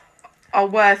 characters are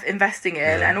worth investing in,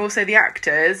 and also the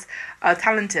actors are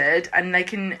talented and they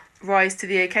can rise to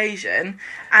the occasion.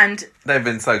 And they've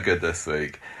been so good this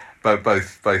week,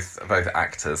 both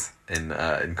actors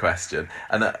in question.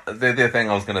 And the other thing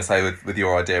I was going to say with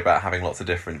your idea about having lots of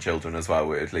different children as well,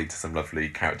 it would lead to some lovely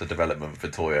character development for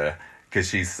Toyah, because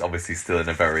she's obviously still in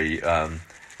a very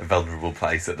vulnerable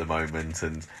place at the moment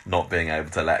and not being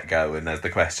able to let go. And there's the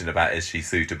question about, is she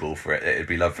suitable for it? It'd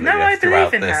be lovely if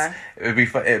throughout this,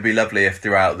 it'd be lovely if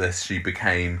throughout this she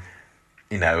became,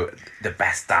 the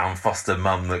best damn foster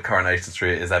mum that Coronation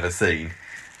Street has ever seen.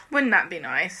 Wouldn't that be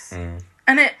nice?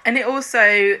 And it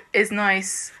also is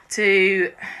nice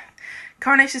to.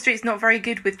 Coronation Street's not very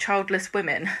good with childless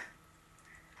women,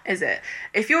 is it?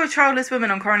 If you're a childless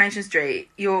woman on Coronation Street,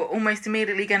 you're almost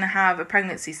immediately going to have a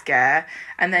pregnancy scare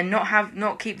and then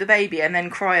not keep the baby and then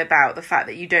cry about the fact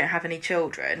that you don't have any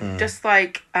children, just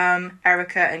like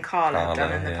Erica and Carla have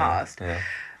done in the past.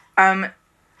 Yeah.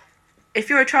 If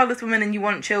you're a childless woman and you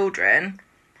want children,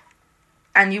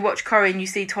 and you watch Corrie and you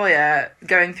see Toyah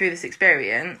going through this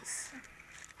experience,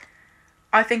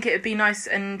 I think it would be nice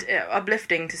and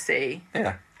uplifting to see.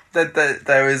 Yeah.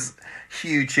 There is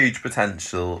huge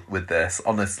potential with this,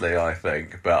 honestly, I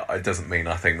think. But it doesn't mean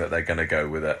I think that they're going to go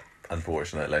with it,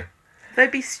 unfortunately. They'd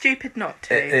be stupid not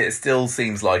to. It still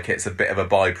seems like it's a bit of a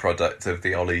byproduct of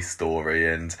the Ollie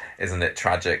story, and isn't it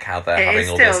tragic how they're having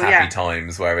all these happy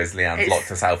times, whereas Leanne's locked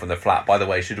herself in the flat. By the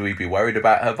way, should we be worried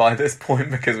about her by this point?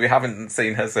 Because we haven't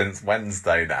seen her since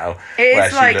Wednesday now, where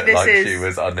she looked like she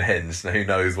was unhinged. Who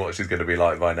knows what she's going to be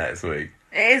like by next week.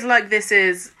 It is like this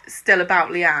is still about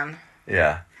Leanne.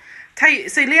 Yeah. So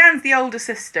Leanne's the older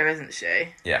sister, isn't she?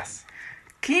 Yes.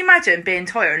 Can you imagine being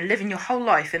Toyah and living your whole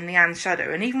life in Leanne's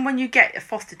shadow, and even when you get a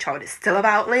foster child, it's still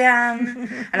about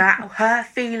Leanne and about her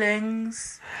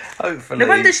feelings? Hopefully. No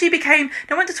wonder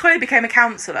Toyah became a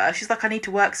counsellor. She's like, I need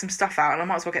to work some stuff out and I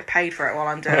might as well get paid for it while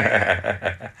I'm doing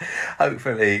it.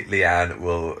 Hopefully Leanne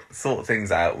will sort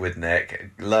things out with Nick,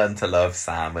 learn to love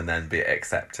Sam, and then be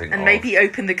accepting and maybe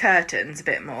open the curtains a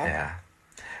bit more. Yeah.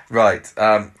 Right,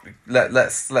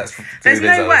 let's do these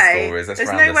other stories.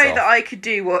 There's no way that I could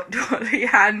do what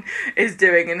Leanne is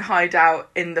doing and hide out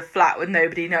in the flat with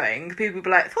nobody knowing. People would be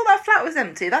like, I thought that flat was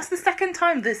empty. That's the second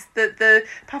time the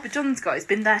Papa John's guy's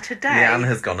been there today. Leanne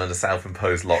has gone under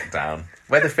self-imposed lockdown.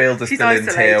 Weatherfield is still isolating.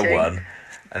 In Tier 1,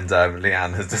 and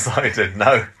Leanne has decided,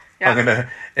 no, yep. I'm going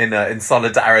to, in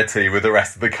solidarity with the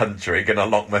rest of the country, going to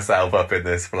lock myself up in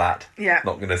this flat. Yeah.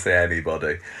 Not going to see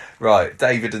anybody. Right,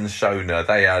 David and Shona,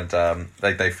 they had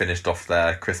they finished off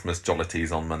their Christmas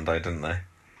jollities on Monday, didn't they?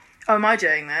 Oh, am I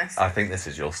doing this? I think this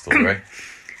is your story.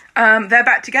 They're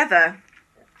back together,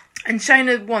 and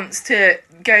Shona wants to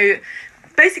go.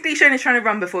 Basically, Shona's trying to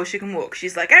run before she can walk.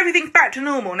 She's like, everything's back to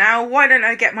normal now. Why don't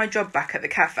I get my job back at the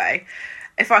cafe?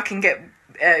 If I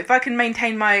can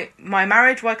maintain my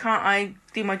marriage, why can't I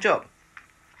do my job?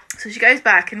 So she goes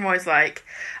back and Roy's like,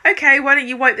 okay, why don't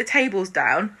you wipe the tables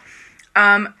down?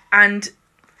 And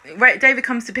David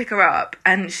comes to pick her up,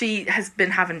 and she has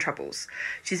been having troubles.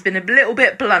 She's been a little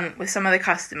bit blunt with some of the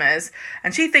customers,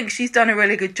 and she thinks she's done a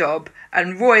really good job.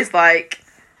 And Roy's like,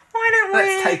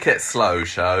 let's take it slow,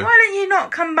 show. Why don't you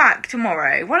not come back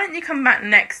tomorrow? Why don't you come back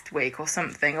next week or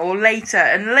something, or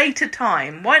later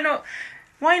time? Why not?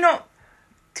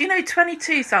 Do you know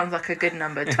 22 sounds like a good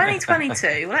number?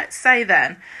 2022. Well, let's say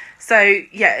then. So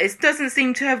yeah, it doesn't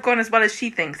seem to have gone as well as she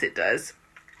thinks it does.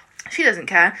 She doesn't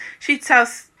care. She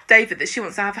tells David that she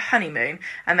wants to have a honeymoon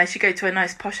and they should go to a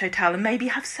nice posh hotel and maybe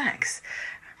have sex.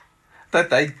 They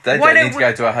don't need to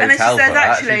go to a hotel for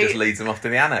that. She just leads them off to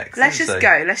the annex. Let's just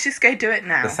go do it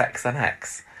now. The Sex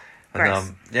Annex.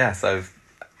 And, so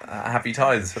happy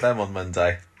times for them on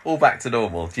Monday. All back to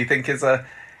normal. Do you think is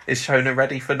Shona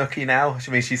ready for Nookie now?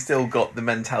 I mean, she's still got the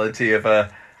mentality of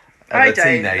a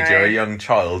teenager, a young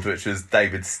child, which was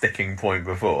David's sticking point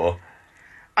before.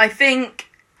 I think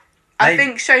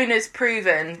Shona's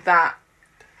proven that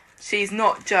she's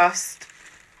not just,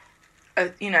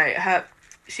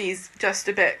 she's just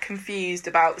a bit confused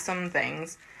about some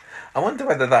things. I wonder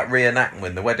whether that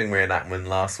reenactment, the wedding reenactment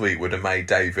last week, would have made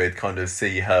David kind of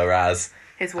see her as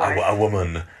his wife, a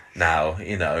woman now,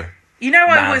 man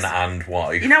and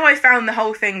wife. I found the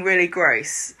whole thing really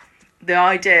gross. The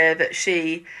idea that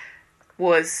she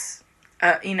was,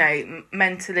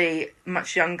 mentally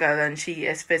much younger than she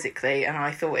is physically, and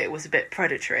I thought it was a bit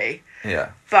predatory.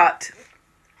 Yeah. But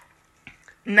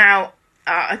now,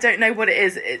 I don't know what it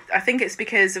is. I think it's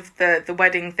because of the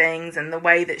wedding things and the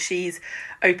way that she's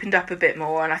opened up a bit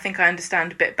more, and I think I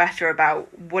understand a bit better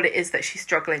about what it is that she's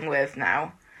struggling with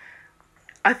now.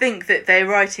 I think that they're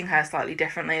writing her slightly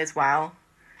differently as well.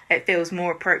 It feels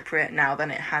more appropriate now than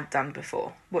it had done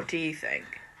before. What do you think?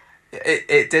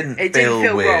 It didn't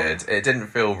feel weird. Wrong. It didn't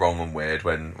feel wrong and weird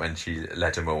when she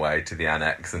led him away to the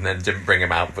annex and then didn't bring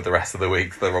him out for the rest of the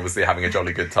week. So they're obviously having a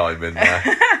jolly good time in there.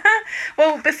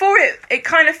 Well, before it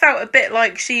kind of felt a bit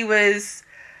like she was,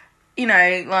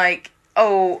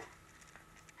 oh,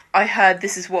 I heard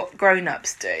this is what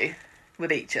grown-ups do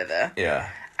with each other. Yeah.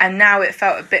 And now it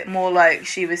felt a bit more like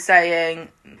she was saying,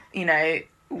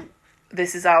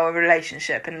 this is our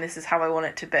relationship and this is how I want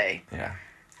it to be. Yeah.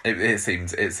 It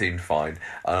seemed fine.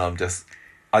 And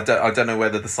I don't know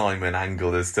whether the Simon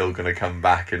angle is still going to come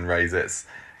back and raise its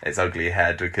ugly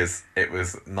head, because it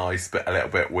was nice but a little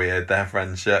bit weird, their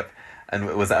friendship. And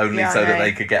was it only so that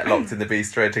they could get locked in the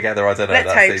bistro together? I don't know.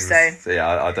 Let's hope so.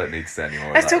 Yeah, I don't need to say any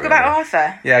more. Let's talk about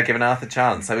Arthur. Yeah, giving Arthur a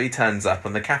chance. So he turns up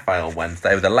on the cafe on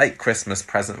Wednesday with a late Christmas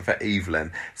present for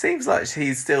Evelyn. Seems like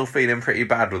he's still feeling pretty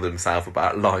bad with himself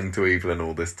about lying to Evelyn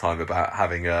all this time about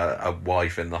having a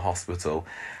wife in the hospital.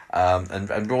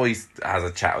 And Roy has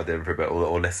a chat with him for a bit,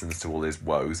 or listens to all his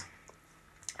woes.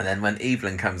 And then when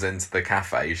Evelyn comes into the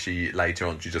cafe, later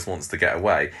on she just wants to get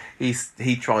away.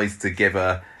 He tries to give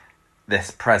her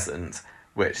this present,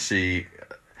 which she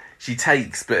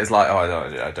takes, but is like, oh,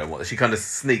 I don't want it. She kind of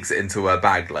sneaks it into her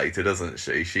bag later, doesn't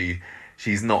she?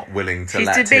 She's not willing to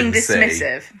let him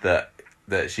see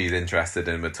that she's interested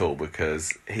in him at all,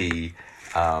 because he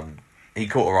caught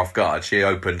her off guard. She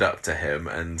opened up to him,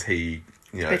 and he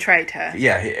betrayed her.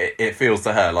 Yeah, it feels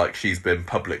to her like she's been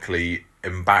publicly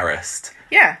embarrassed.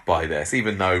 Yeah. By this,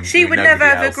 even though she would never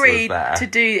have agreed to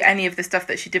do any of the stuff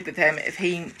that she did with him if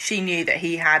she knew that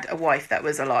he had a wife that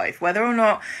was alive. Whether or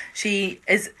not she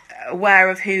is aware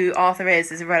of who Arthur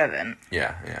is irrelevant.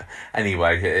 Yeah.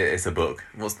 Anyway, it's a book.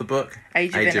 What's the book?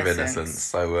 Age of Innocence.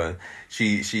 So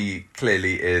she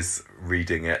clearly is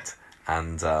reading it,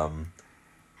 and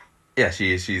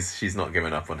she's not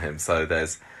giving up on him. So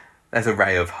there's a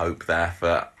ray of hope there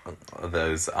for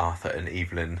those Arthur and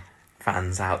Evelyn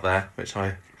fans out there, which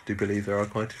I do believe there are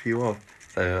quite a few of.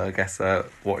 So I guess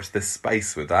watch this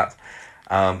space with that.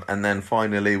 And then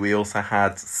finally we also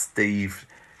had Steve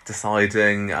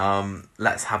deciding,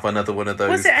 let's have another one of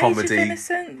those was it comedy. Age of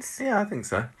Innocence? Yeah, I think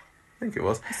so. I think it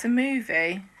was. It's a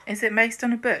movie. Is it based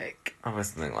on a book? Oh, it's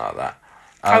something like that.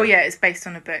 It's based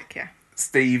on a book, yeah.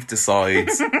 Steve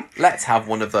decides, let's have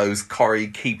one of those Corrie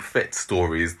keep fit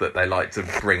stories that they like to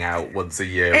bring out once a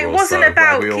year. It wasn't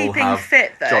about keeping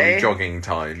fit, though. Jolly jogging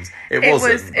times. It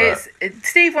wasn't.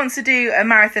 Steve wants to do a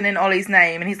marathon in Ollie's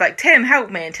name, and he's like, Tim, help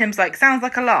me. And Tim's like, sounds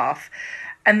like a laugh.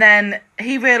 And then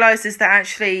he realises that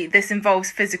actually this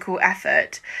involves physical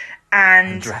effort.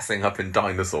 And dressing up in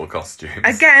dinosaur costumes.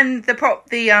 Again,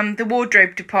 the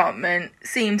wardrobe department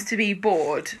seems to be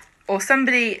bored, or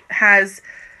somebody has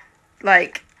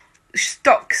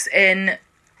stocks in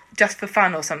just for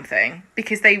fun or something,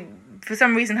 because they for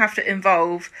some reason have to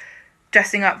involve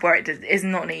dressing up where it is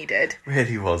not needed.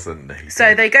 Really wasn't needed.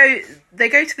 So they go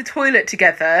to the toilet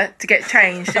together to get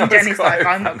changed, and Jenny's like,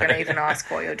 I'm not going to even ask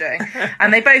what you're doing.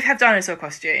 And they both have dinosaur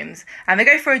costumes, and they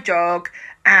go for a jog,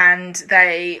 and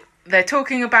they're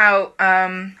talking about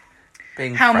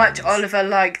how much Oliver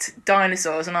liked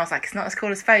dinosaurs, and I was like, it's not as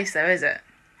cool as space though, is it?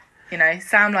 You know,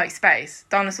 Sam likes space.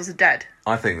 Dinosaurs are dead.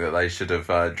 I think that they should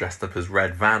have dressed up as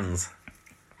red vans.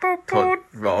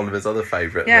 Oliver's other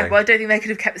favourite Yeah, thing. well, I don't think they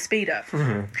could have kept the speed up.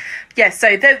 Yeah,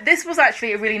 so this was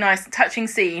actually a really nice, touching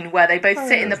scene where they both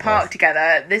sit in the park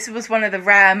together. This was one of the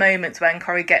rare moments when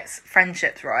Corrie gets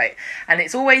friendships right. And they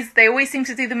always seem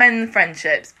to do the men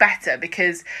friendships better,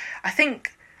 because I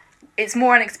think it's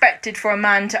more unexpected for a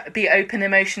man to be open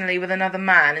emotionally with another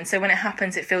man. And so when it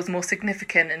happens, it feels more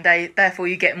significant, and therefore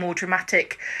you get more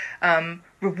dramatic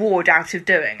reward out of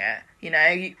doing it. You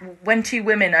know, when two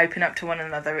women open up to one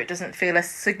another, it doesn't feel as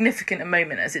significant a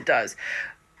moment as it does.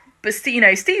 But, you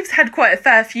know, Steve's had quite a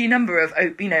fair few number of,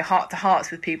 you know, heart-to-hearts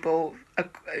with people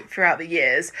throughout the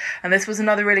years. And this was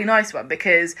another really nice one,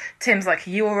 because Tim's like,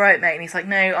 are you all right, mate? And he's like,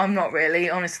 no, I'm not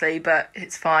really, honestly, but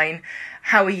it's fine.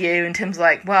 How are you? And Tim's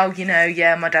like, well, you know,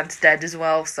 yeah, my dad's dead as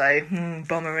well, so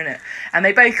bummer, innit? And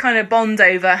they both kind of bond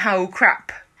over how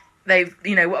crap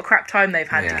what a crap time they've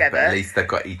had together. But at least they've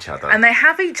got each other. And they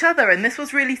have each other, and this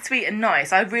was really sweet and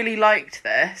nice. I really liked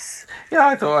this. Yeah,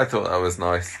 I thought that was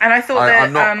nice. And I thought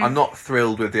I'm not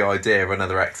thrilled with the idea of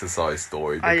another exercise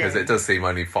story, because it does seem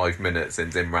only 5 minutes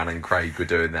since Imran and Craig were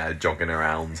doing their jogging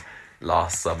around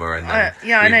last summer, and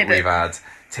then we've had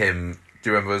Tim. Do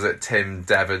you remember, was it Tim,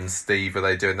 Devon, Steve? Are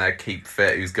they doing their keep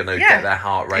fit? Who's going to get their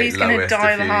heart rate lowest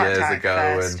a few years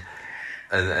ago? First.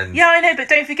 And yeah, I know, but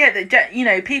don't forget that, you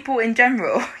know, people in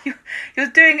general, you're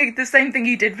doing the same thing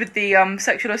you did with the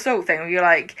sexual assault thing, where you're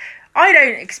like, I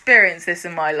don't experience this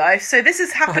in my life, so this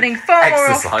is happening far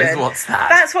more often. Exercise, what's that?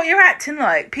 That's what you're acting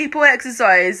like. People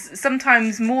exercise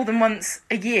sometimes more than once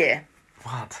a year.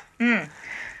 What?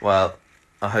 Well,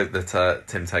 I hope that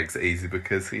Tim takes it easy,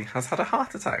 because he has had a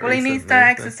heart attack recently. He needs to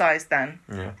exercise then.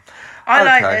 Yeah. I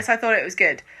like this. I thought it was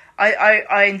good.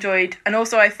 I enjoyed, and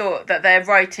also I thought that they're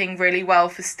writing really well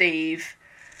for Steve,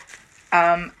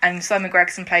 and Simon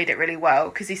Gregson played it really well,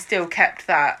 because he still kept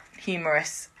that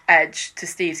humorous edge to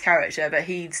Steve's character, but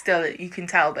you can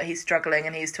tell that he's struggling,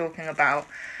 and he's talking about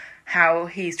how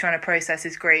he's trying to process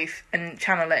his grief and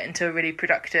channel it into a really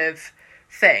productive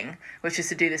thing, which is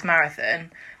to do this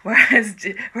marathon, whereas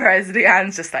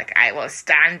Leanne's just like, I will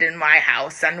stand in my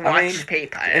house and watch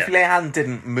people. If Leanne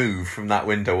didn't move from that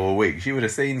window all week, she would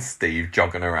have seen Steve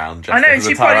jogging around just as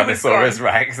a Tyrannosaurus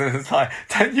Rex, and it's like,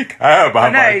 don't you care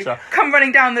about my child? Come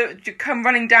running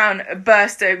down,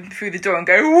 burst through the door and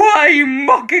go, why are you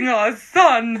mocking our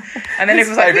son? And then his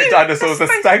favourite dinosaur's a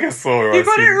Stegosaurus. You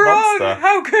got it wrong. Monster.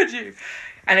 How could you?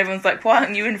 And everyone's like, why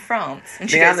aren't you in France? And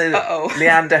she goes, uh-oh.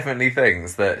 Leanne definitely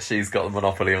thinks that she's got the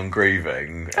monopoly on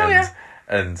grieving.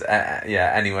 And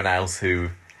anyone else who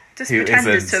isn't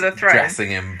to the throne,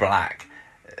 dressing in black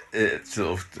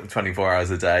sort of 24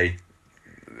 hours a day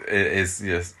is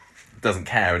just doesn't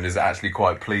care, and is actually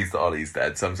quite pleased that Ollie's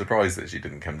dead. So I'm surprised that she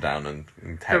didn't come down and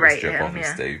terror strip on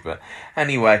Steve. But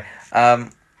anyway,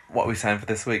 what are we saying for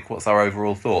this week? What's our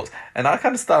overall thoughts? And I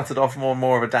kind of started off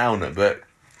more of a downer, but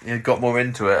got more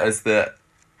into it as the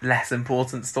less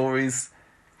important stories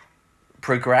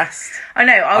progressed. I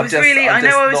know. I was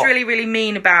really, really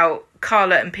mean about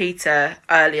Carla and Peter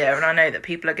earlier, and I know that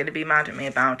people are going to be mad at me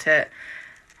about it.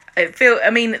 At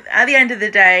the end of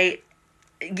the day,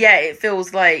 yeah, it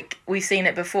feels like we've seen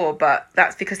it before, but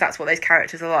that's because that's what those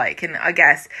characters are like. And I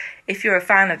guess if you're a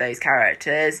fan of those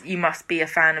characters, you must be a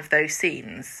fan of those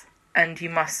scenes, and you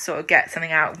must sort of get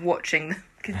something out of watching them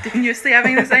continuously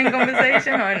having the same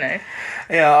conversation. I know.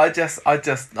 Yeah,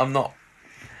 I'm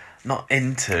not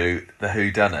into the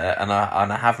whodunit, and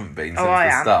I haven't been since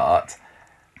the start.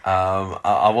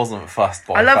 I wasn't fussed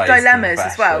by. I love dilemmas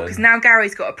as well, because now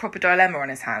Gary's got a proper dilemma on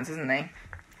his hands, hasn't he?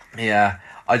 Yeah,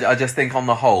 I just think on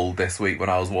the whole this week when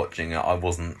I was watching it, I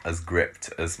wasn't as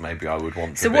gripped as maybe I would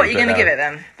want to. So what are you going to give it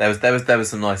then? There was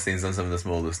some nice scenes on some of the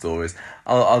smaller stories.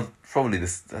 I'll probably did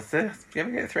you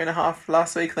ever get 3.5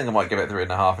 last week? I think I might give it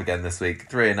 3.5 again this week.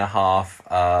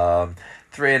 3.5.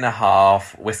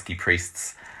 3.5 whiskey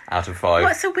priests out of 5.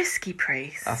 What's a whiskey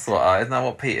priest? That's isn't that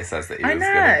what Peter says that he was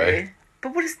going to be?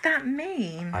 But what does that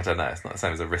mean? I don't know. It's not the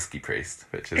same as a risky priest,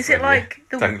 which is it like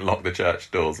don't lock the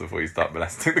church doors before you start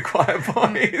molesting the choir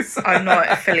boys. I'm not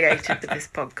affiliated with this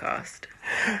podcast.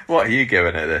 What are you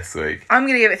giving it this week? I'm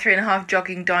going to give it 3.5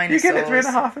 jogging dinosaurs. You give it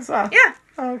 3.5 as well? Yeah.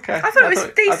 Oh, okay. I thought it was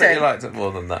decent. I thought you liked it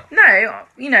more than that. No,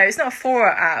 it's not a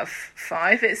 4 out of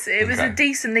 5. It was a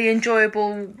decently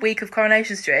enjoyable week of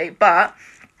Coronation Street, but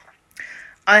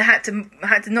I had to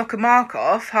knock a mark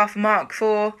off, half a mark,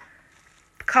 for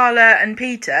Carla and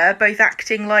Peter both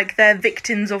acting like they're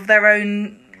victims of their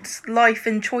own life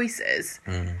and choices.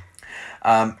 Who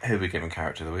are we giving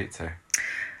character of the week to?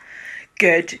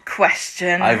 Good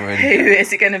question. Who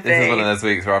is it going to be? This is one of those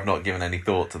weeks where I've not given any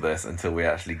thought to this until we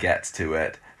actually get to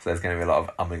it. So there's going to be a lot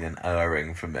of umming and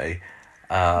erring for me.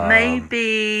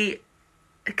 Maybe,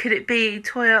 could it be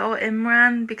Toya or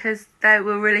Imran? Because they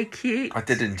were really cute. I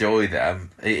did enjoy them.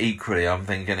 Equally, I'm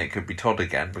thinking it could be Todd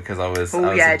again because I was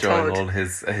enjoying Todd. all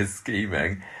his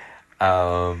scheming.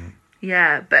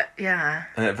 Yeah, but yeah.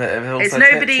 But also, it's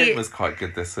nobody. Tim was quite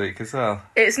good this week as well.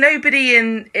 It's nobody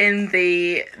in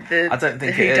the I don't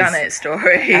think the whodunit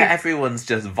story. Everyone's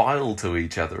just vile to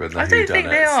each other in the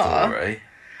whodunit story.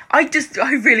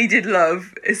 I really did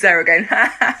love Sarah going,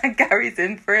 Gary's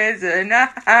in prison.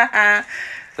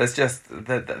 There's just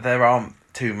there aren't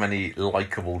too many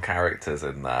likeable characters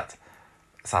in that,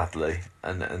 sadly,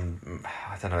 and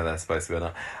I don't know if they're supposed to be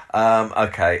or not.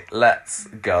 Okay, let's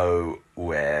go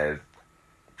with.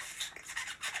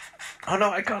 Oh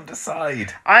no, I can't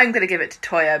decide. I'm going to give it to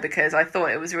Toya because I thought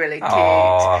it was really cute.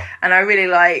 Aww. And I really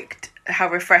liked how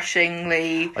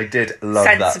refreshingly I did love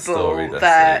sensible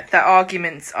that their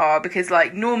arguments are, because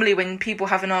like normally when people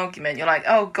have an argument you're like,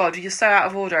 oh god, you're so out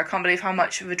of order, I can't believe how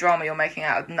much of a drama you're making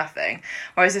out of nothing.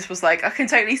 Whereas this was like, I can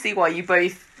totally see why you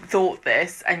both thought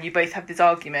this and you both have this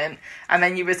argument and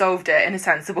then you resolved it in a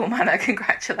sensible manner.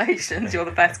 Congratulations, you're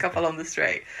the best couple on the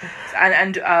street.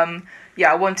 And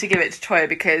I want to give it to Toya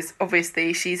because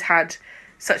obviously she's had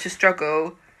such a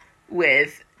struggle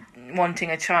with wanting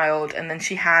a child, and then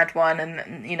she had one, and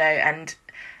and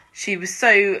she was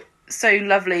so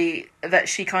lovely that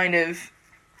she kind of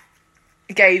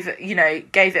gave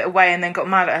it away and then got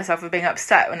mad at herself for being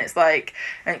upset when it's like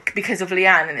because of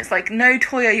Leanne, and it's like, no,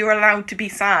 Toya, you're allowed to be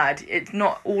sad. It's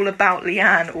not all about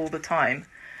Leanne all the time.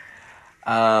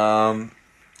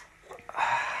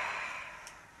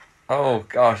 Oh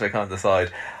gosh, I can't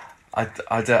decide. I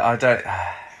don't.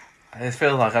 It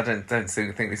feels like I don't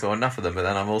think we saw enough of them, but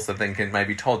then I'm also thinking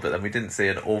maybe Todd, but then we didn't see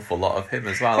an awful lot of him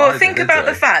as well. Well, think about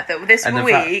the fact that this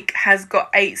week has got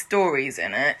 8 stories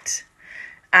in it,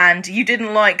 and you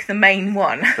didn't like the main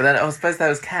one. But then I suppose there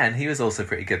was Ken. He was also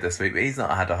pretty good this week, but he's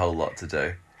not had a whole lot to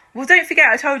do. Well, don't forget,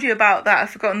 I told you about that. I've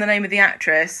forgotten the name of the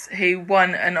actress who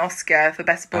won an Oscar for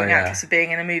Best Supporting Actress for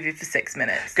being in a movie for 6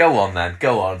 minutes. Go on then,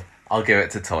 go on. I'll give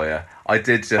it to Toya. I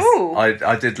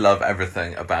did love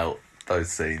everything about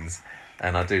those scenes,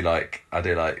 and I do like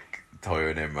Toya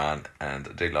and Imran, and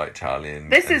I do like Charlie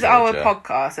and This is Georgia. our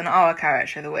podcast and our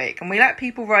character of the week, and we let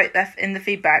people write in the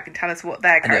feedback and tell us what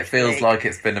their character and it feels like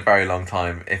it's been a very long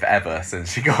time, if ever,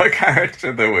 since she got a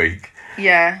character of the week.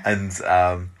 Yeah. And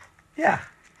yeah.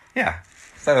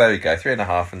 So there we go,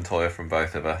 3.5 and Toya from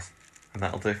both of us, and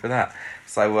that'll do for that.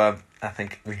 So I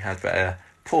think we had better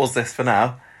pause this for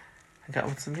now and get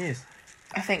on with some news.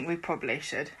 I think we probably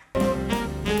should.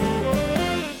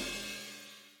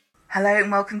 Hello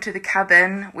and welcome to the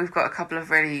cabin. We've got a couple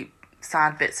of really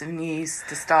sad bits of news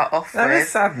to start off with. There is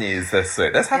sad news this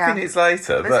week. There's happy news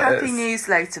later. There's happy news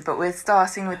later, but we're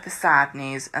starting with the sad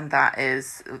news, and that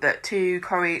is that 2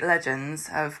 Corrie legends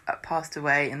have passed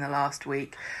away in the last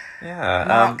week. Yeah.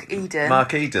 Mark Eden.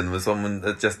 Mark Eden was one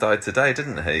that just died today,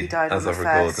 didn't he? He died on the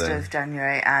 1st of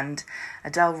January, and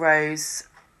Adele Rose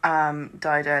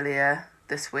died earlier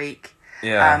this week.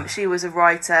 Yeah. She was a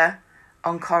writer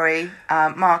on Corrie.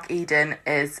 Mark Eden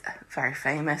is very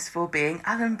famous for being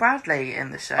Alan Bradley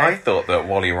in the show. I thought that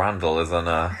Wally Randall is an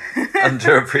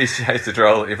underappreciated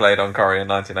role that he played on Corrie in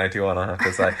 1981, I have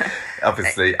to say.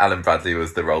 Obviously, Alan Bradley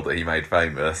was the role that he made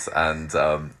famous, and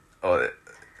the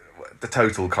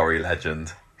total Corrie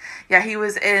legend. Yeah, he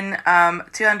was in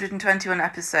 221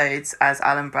 episodes as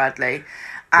Alan Bradley.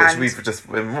 Which we've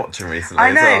just been watching recently.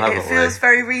 I know, as well, haven't it feels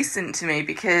very recent to me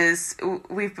because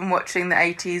we've been watching the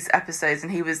 80s episodes,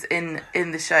 and he was in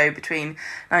the show between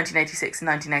 1986 and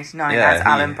 1989 as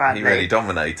Alan Bradley. He really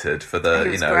dominated for the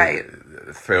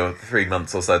 3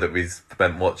 months or so that we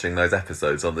spent watching those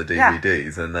episodes on the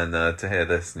DVDs, and then to hear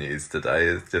this news today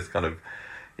is just kind of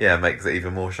makes it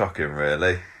even more shocking,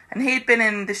 really. And he'd been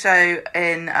in the show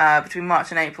in between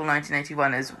March and April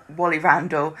 1981 as Wally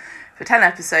Randall. For 10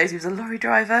 episodes, he was a lorry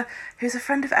driver who's a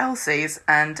friend of Elsie's,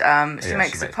 and she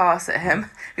makes a pass at him.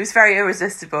 He was very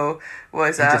irresistible,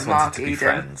 was Mark Eden.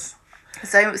 Friends.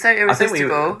 So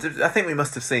irresistible. I think we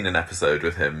must have seen an episode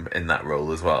with him in that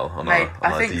role as well on our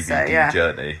DVD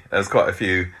journey. There was quite a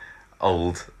few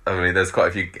old. I mean, there's quite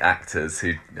a few actors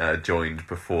who joined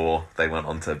before they went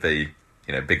on to be,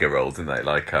 bigger roles, didn't they?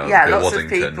 Like Bill lots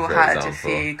Waddington, of people for had example.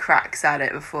 a few cracks at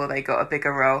it before they got a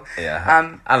bigger role.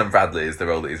 Yeah, Alan Bradley is the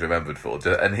role that he's remembered for,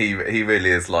 and he really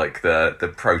is like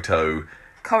the proto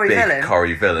Corrie big villain.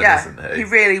 Corrie villain, isn't he? He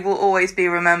really will always be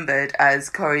remembered as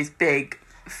Corrie's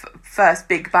first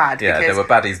big bad. Yeah, there were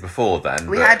baddies before then.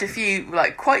 We had a few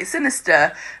quite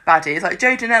sinister baddies. Like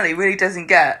Joe Donnelly really doesn't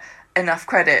get enough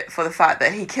credit for the fact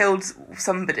that he killed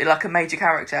somebody, like a major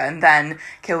character, and then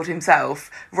killed himself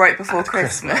right before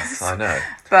Christmas. I know.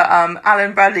 But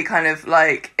Alan Bradley kind of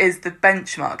is the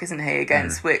benchmark, isn't he,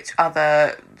 against which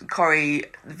other Corrie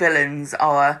villains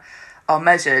are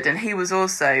measured. And he was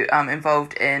also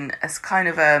involved in a kind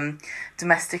of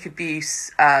domestic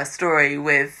abuse story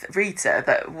with Rita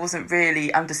that wasn't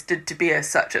really understood to be as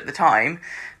such at the time,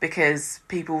 because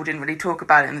people didn't really talk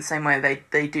about it in the same way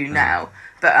they do now.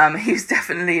 But he was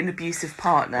definitely an abusive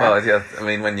partner. Well, yeah, I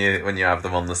mean, when you have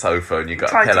them on the sofa and you've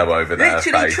got a pillow over their face.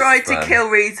 Literally tried to kill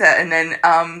Rita, and then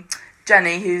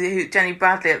Jenny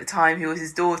Bradley at the time, who was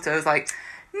his daughter, was like,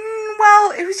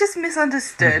 well, it was just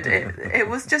misunderstood. It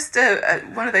was just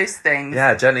one of those things.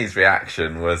 Yeah, Jenny's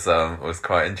reaction was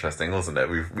quite interesting, wasn't it?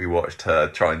 We watched her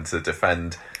trying to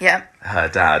defend her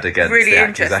dad against really the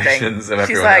accusations of everyone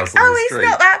She's like, else on the street. He's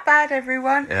not that bad,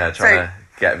 everyone. Yeah, trying to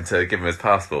get him to give him his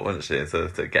passport, wasn't she,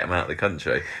 to get him out of the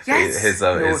country. Yes, his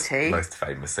most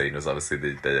famous scene was obviously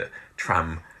the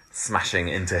tram smashing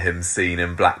into him scene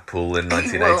in Blackpool in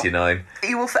 1989.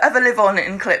 He will forever live on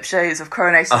in clip shows of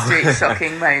Coronation Street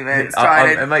shocking moments.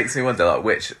 It makes me wonder,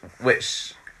 which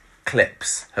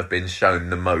clips have been shown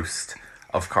the most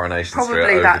of Coronation Street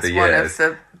over the years. Probably that's one of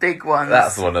the big ones.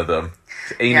 That's one of them.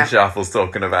 Ina Sharfle's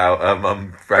talking about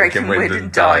breaking wind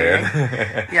and dying.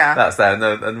 Yeah, that's there,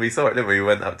 and we saw it, didn't we? We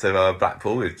went up to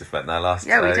Blackpool. We just went there last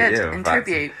year. We did in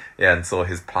tribute. Yeah, and saw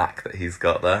his plaque that he's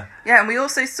got there. Yeah, and we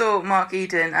also saw Mark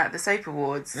Eden at the Soap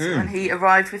Awards when he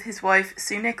arrived with his wife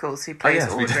Sue Nichols, who plays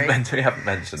Audrey. We haven't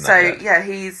mentioned that. So yet.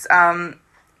 he's they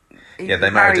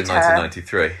married in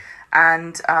 1993,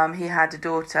 and he had a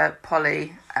daughter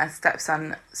Polly, a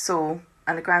stepson Saul,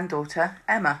 and a granddaughter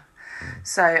Emma.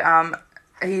 So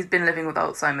he's been living with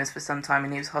Alzheimer's for some time,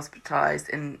 and he was hospitalised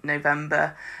in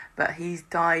November, but he's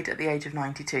died at the age of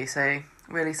 92. So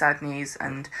really sad news,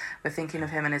 and we're thinking of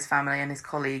him and his family and his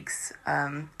colleagues,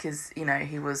 because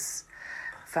he was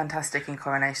fantastic in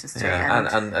Coronation Street. Yeah,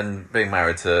 and being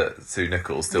married to Sue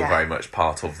Nichols, still very much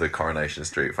part of the Coronation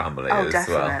Street family as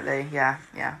definitely, well.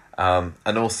 Yeah.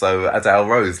 And also Adele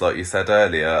Rose, like you said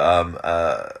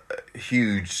earlier,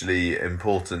 hugely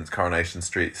important Coronation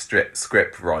Street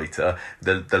script writer,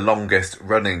 the longest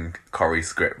running Corrie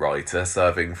script writer,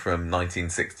 serving from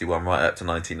 1961 right up to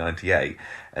 1998,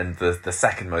 and the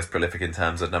second most prolific in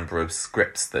terms of number of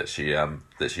scripts that she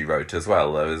wrote as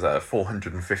well. There was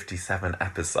 457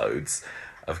 episodes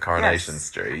of Coronation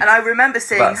Street. And I remember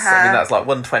seeing her... I mean, that's like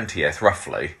 1/20th,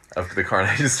 roughly, of the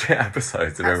Coronation Street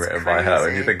episodes have been written by her,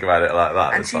 when you think about it like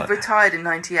that. And she retired in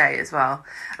 98 as well.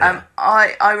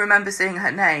 I remember seeing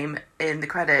her name in the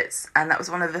credits, and that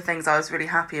was one of the things I was really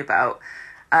happy about.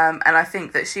 And I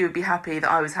think that she would be happy that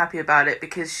I was happy about it,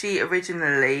 because she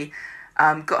originally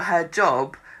got her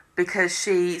job because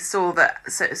she saw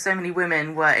that so many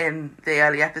women were in the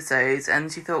early episodes,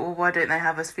 and she thought, well, why don't they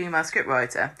have a female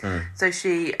scriptwriter? So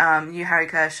she knew Harry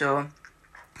Kershaw,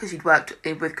 because she'd worked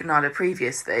with Granada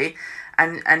previously,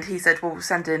 and he said, well,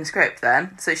 send in a script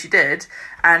then. So she did,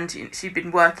 and she'd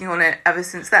been working on it ever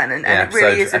since then. And it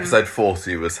really is... Episode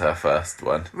 40 was her first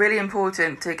one. Really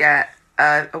important to get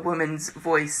a woman's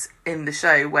voice in the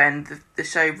show, when the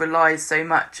show relies so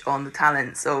much on the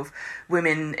talents of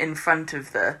women in front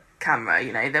of the camera.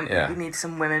 We need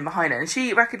some women behind it, and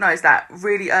she recognised that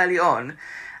really early on,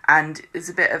 and is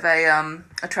a bit of a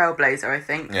trailblazer, I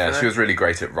think. Yeah, she was really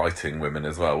great at writing women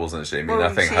as well, wasn't she? I mean, well,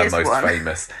 I think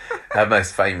her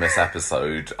most famous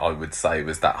episode, I would say,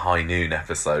 was that High Noon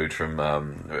episode from I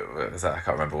can't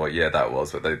remember what year that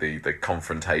was, but the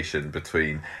confrontation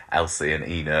between Elsie and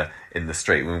Ina in the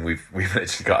street. When we've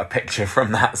literally got a picture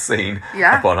from that scene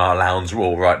up on our lounge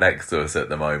wall right next to us at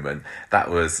the moment. That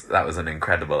was an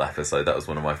incredible episode. That was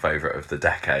one of my favourite of the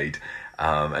decade.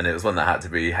 And it was one that had to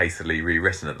be hastily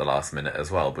rewritten at the last minute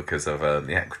as well, because of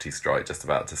the equity strike just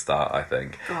about to start, I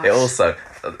think. Gosh.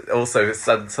 It also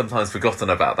sometimes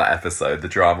forgotten about that episode, the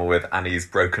drama with Annie's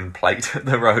broken plate at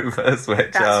the Rovers,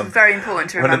 which that's very important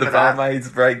to remember. One of the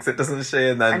barmaids breaks it, doesn't she?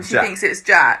 And she thinks it's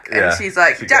Jack, and she's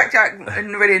like, Jack,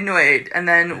 and really annoyed. And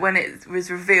then when it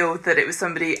was revealed that it was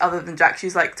somebody other than Jack,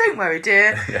 she's like, don't worry,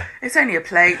 dear, it's only a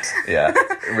plate. Yeah,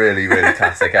 really, really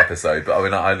classic episode. But I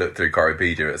mean, I looked through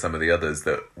Corripedia at some of the other others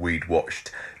that we'd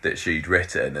watched that she'd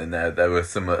written, and there were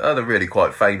some other really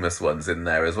quite famous ones in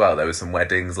there as well. There were some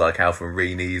weddings like Alf and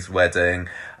Reenie's wedding.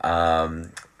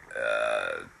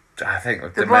 I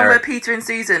think the one where Peter and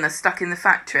Susan are stuck in the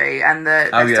factory and they're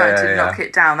starting to knock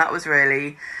it down. That was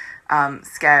really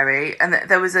scary. And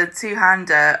there was a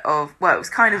two-hander of, well, it was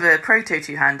kind of a proto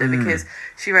two-hander because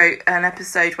she wrote an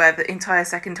episode where the entire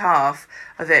second half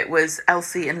of it was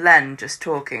Elsie and Len just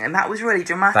talking, and that was really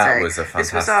dramatic. That was a fantastic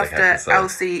This was after episode.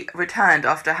 Elsie returned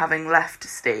after having left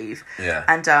Steve. Yeah.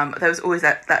 And there was always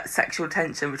that sexual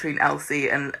tension between Elsie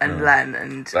and Len,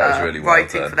 and that was really well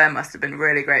writing done. for them must have been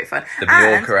really great fun. The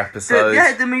Mallorca episode.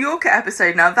 The Mallorca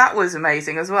episode, now that was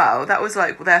amazing as well. That was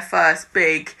like their first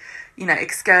big,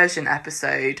 excursion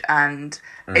episode, and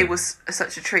it was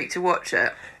such a treat to watch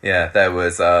it. Yeah, there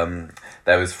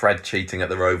was Fred cheating at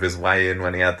the Rovers weigh-in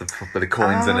when he had the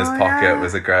coins in his pocket. Yeah.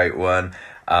 Was a great one.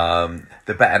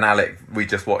 The Bet and Alec, we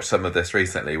just watched some of this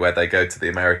recently, where they go to the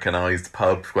Americanised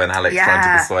pub when Alec's trying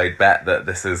to persuade Bet that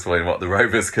this is what the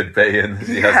Rovers could be, and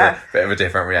she has a bit of a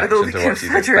different reaction to what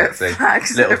she's expecting.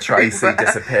 Little Tracy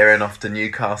disappearing off to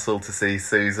Newcastle to see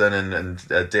Susan, and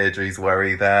Deirdre's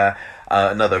worry there.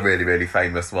 Another really, really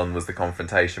famous one was the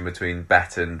confrontation between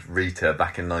Bet and Rita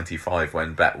back in '95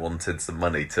 when Bet wanted some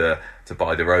money to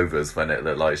buy the Rovers when it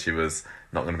looked like she was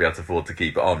not going to be able to afford to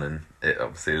keep it on, and it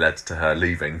obviously led to her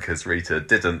leaving because Rita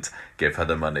didn't give her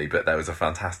the money. But there was a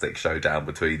fantastic showdown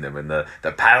between them, and the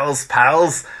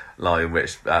pals line,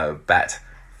 which Bet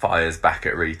fires back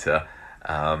at Rita,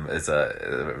 is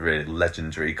a really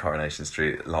legendary Coronation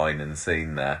Street line and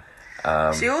scene there.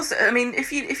 She also, I mean,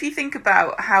 if you think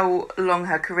about how long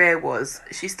her career was,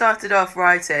 she started off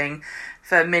writing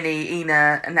for Minnie,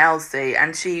 Ina and Elsie,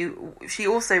 and she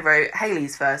also wrote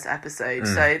Hayley's first episode,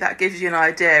 so that gives you an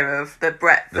idea of the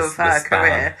breadth of her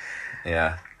career.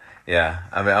 Yeah.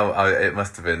 I mean, it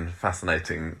must have been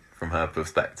fascinating from her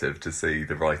perspective to see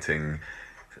the writing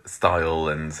style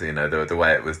and the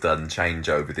way it was done change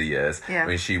over the years. Yeah. I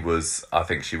mean, I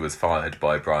think she was fired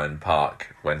by Brian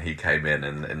Park when he came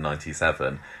in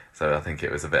 '97, so I think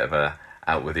it was a bit of a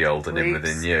out with the old and in with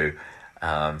the new.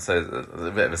 So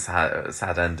a bit of a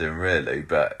sad ending, really,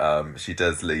 but she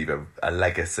does leave a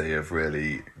legacy of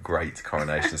really great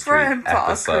Coronation Street Brian Park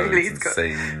episodes really and got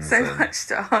scenes. So much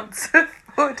to answer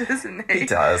for, doesn't he? He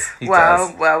does.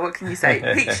 Well, what can you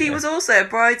say? She was also a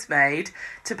bridesmaid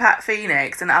to Pat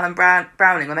Phoenix and Alan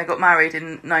Browning when they got married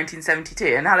in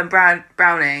 1972, and Alan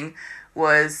Browning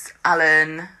was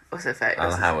Alan. What's her face?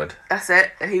 Alan Howard. That's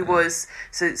it. He was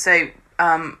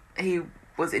he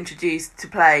was introduced to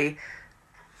play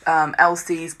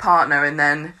Elsie's partner, and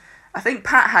then I think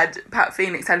Pat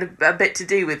Phoenix had a bit to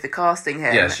do with the casting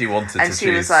him. Yeah, she wanted and to she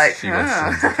choose. was like, she wanted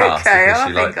him to cast okay, because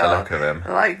she liked the look of him.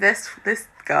 I like this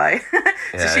guy.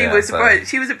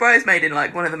 She was a bridesmaid in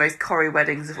like one of the most Corrie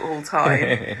weddings of all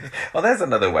time. Well, there's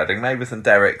another wedding, Mavis and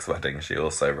Derek's wedding. She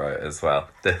also wrote as well,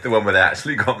 the one where they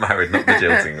actually got married, not the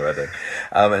jilting wedding.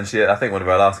 And I think one of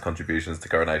her last contributions to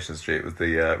Coronation Street was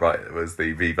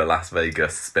the Viva Las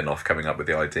Vegas spin-off, coming up with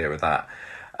the idea of that.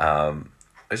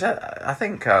 Which I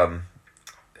think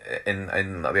in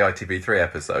the ITV3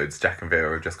 episodes, Jack and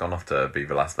Vera have just gone off to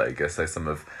Viva Las Vegas, so some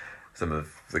of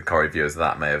the Corrie viewers of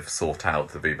that may have sought out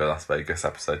the Viva Las Vegas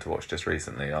episode to watch just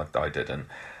recently. I didn't.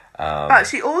 But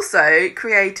she also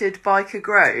created Biker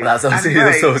Grove. That's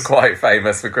obviously sort of quite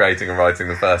famous for creating and writing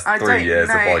the first 3 years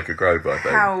of Biker Grove, I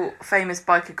think. How famous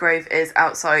Biker Grove is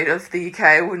outside of the UK,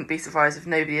 I wouldn't be surprised if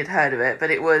nobody had heard of it,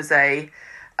 but it was a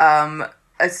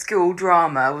school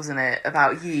drama, wasn't it,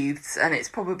 about youths, and it's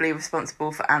probably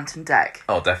responsible for Ant and Dec.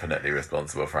 Oh, definitely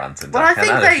responsible for Ant and Dec.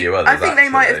 Well, I think they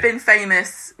might have actually been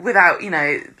famous without,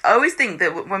 I always think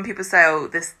that when people say, oh,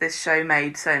 this show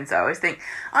made so-and-so, I always think,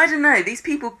 I don't know, these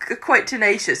people are quite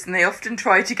tenacious, and they often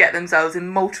try to get themselves in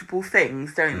multiple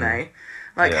things, don't they?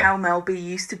 Like how Mel B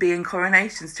used to be in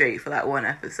Coronation Street for that one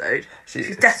episode.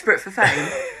 She's desperate for fame.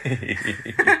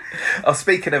 Oh,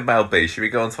 speaking of Mel B, should we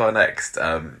go on to our next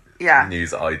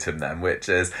news item then, which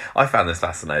is, I found this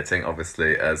fascinating,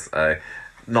 obviously, as a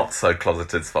not so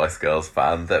closeted Spice Girls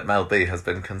fan, that Mel B has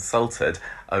been consulted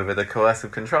over the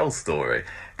coercive control story,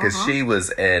 because she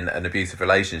was in an abusive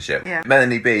relationship.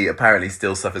 Melanie B apparently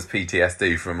still suffers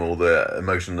PTSD from all the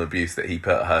emotional abuse that he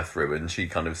put her through, and she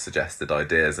kind of suggested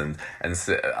ideas, and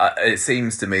it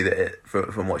seems to me that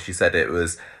from what she said, it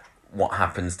was what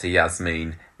happens to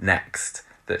Yasmin next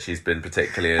that she's been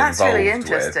particularly involved with. That's really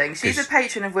interesting. She's a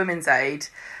patron of Women's Aid,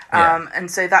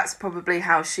 and so that's probably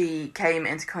how she came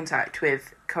into contact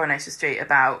with Coronation Street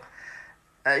about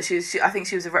I think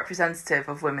she was a representative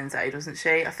of Women's Aid, wasn't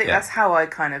she? I think Yeah. that's how I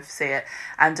kind of see it.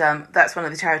 And that's one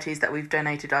of the charities that we've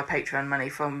donated our Patreon money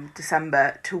from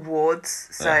December towards.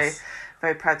 So Yes.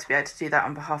 very proud to be able to do that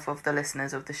on behalf of the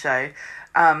listeners of the show.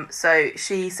 So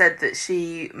she said that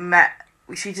she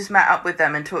just met up with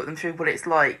them and talked them through what it's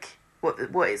like,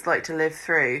 what it's like to live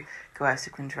through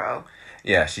coercive control.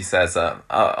 Yeah, she says,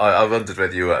 I wondered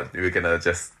whether you were going to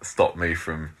just stop me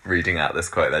from reading out this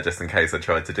quote there, just in case I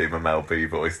tried to do my Mel B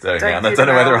voice doing it. And I don't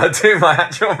know whether I'd do my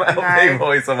actual Mel B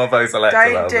voice or my post-elector Mel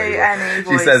B voice. Don't do any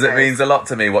voices. She says it means a lot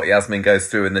to me what Yasmin goes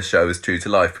through in the show is true to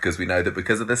life, because we know that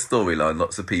because of this storyline,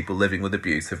 lots of people living with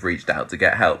abuse have reached out to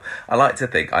get help. I like to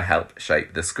think I helped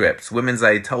shape the scripts. Women's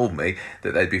Aid told me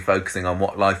that they'd be focusing on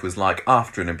what life was like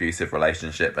after an abusive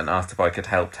relationship, and asked if I could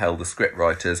help tell the script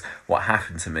writers what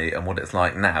happened to me and what it's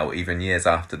like now, even years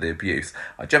after the abuse.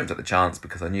 I jumped at the chance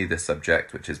because I knew this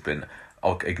subject, which has been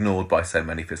ignored by so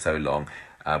many for so long,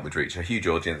 would reach a huge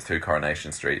audience through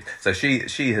Coronation Street. So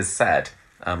she has said,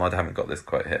 I haven't got this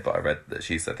quote here, but I read that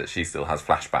she said that she still has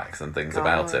flashbacks and things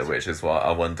about it, which is why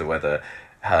I wonder whether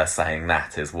her saying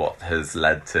that is what has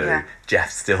led to Jeff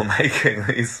still making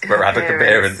these sporadic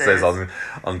appearances on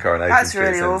Coronation Street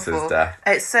really since his death.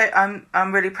 It's so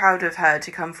I'm really proud of her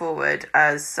to come forward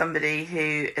as somebody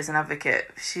who is an advocate.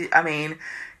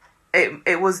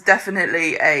 It was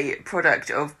definitely a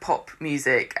product of pop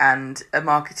music and a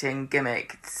marketing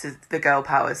gimmick, the girl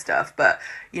power stuff. But,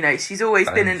 you know, she's always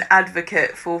been an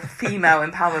advocate for female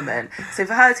empowerment. So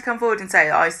for her to come forward and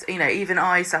say, even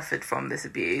I suffered from this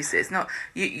abuse, it's not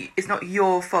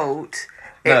your fault.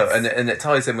 No, and it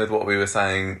ties in with what we were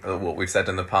saying, what we've said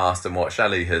in the past, and what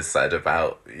Shelley has said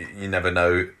about you never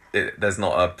know. There's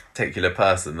not a particular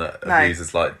person that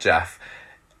abuses like Jeff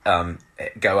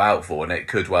go out for, and it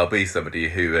could well be somebody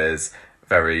who is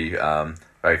very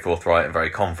very forthright and very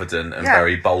confident and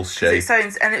very bolshy.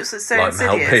 And it's so like insidious.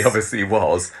 Mel B obviously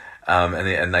was,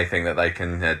 and they think that they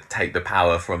can take the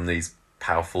power from these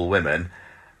powerful women.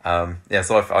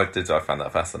 So I found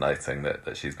that fascinating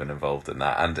that she's been involved in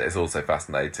that, and it's also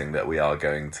fascinating that we are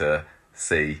going to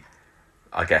see,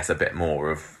 I guess, a bit more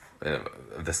of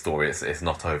the story. It's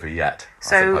not over yet.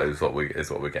 So, I suppose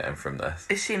what we're getting from this.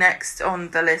 Is she next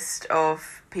on the list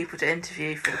of people to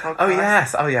interview for the podcast? Oh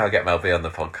yes, I'll get Mel B on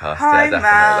the podcast. Hi,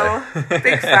 definitely. Mel,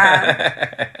 big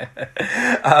fan.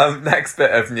 Next bit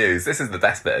of news. This is the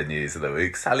best bit of news of the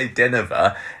week. Sally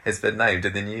Dinaver has been named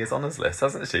in the New Year's Honours list,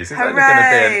 hasn't she? She's only going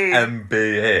to be an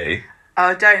MBE. Oh,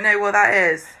 I don't know what that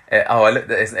is. I looked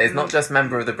at it. It's not just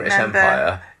member of the British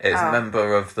Empire. It's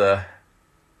member of the.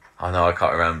 Oh no, I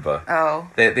can't remember. Oh.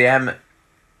 The M.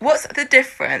 What's the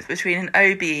difference between an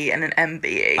OBE and an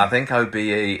MBE? I think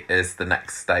OBE is the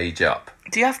next stage up.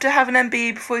 Do you have to have an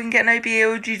MBE before you can get an OBE,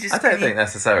 or do you just... I don't think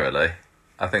necessarily.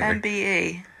 I think...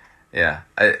 MBE.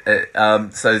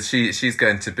 So she's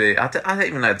going to be... I don't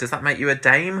even know, does that make you a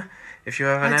dame if you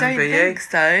have an MBE? I don't think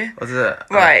so. Or does it...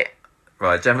 Right.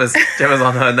 Right, Gemma's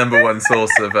on her number one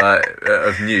source of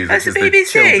news, which is the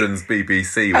children's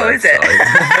BBC website. Oh, is it?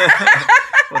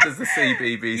 What is the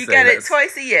CBBC? You get it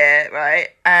twice a year, right?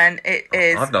 And it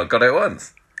is... I've not got it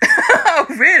once. Oh,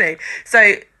 really?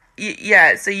 So,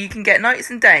 so you can get Knights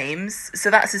and Dames, so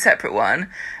that's a separate one.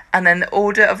 And then the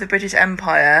Order of the British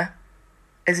Empire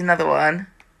is another one.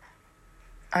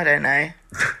 I don't know.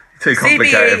 Too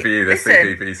complicated CBE, for you, this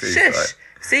CBBC site.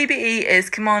 CBE is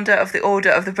Commander of the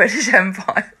Order of the British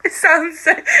Empire. It sounds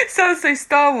so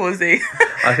Star Warsy.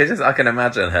 I can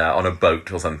imagine her on a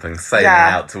boat or something sailing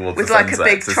out towards with the like sunset a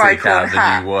big to seek out tricorn the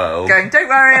hat, new world. going, don't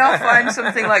worry, I'll find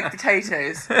something like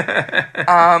potatoes. So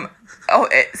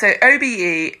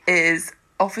OBE is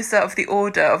Officer of the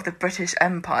Order of the British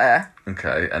Empire.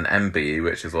 Okay, and MBE,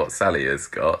 which is what Sally has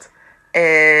got,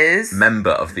 is Member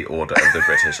of the Order of the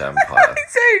British Empire.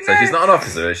 So she's not an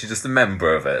officer; she's just a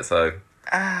member of it. So.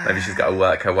 Maybe she's got to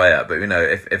work her way up, but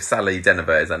if Sally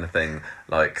Dinaver is anything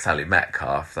like Sally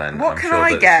Metcalf, then I'm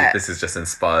sure that this has just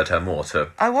inspired her more to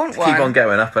keep on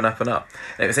going up and up and up.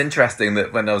 And it was interesting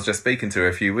that when I was just speaking to her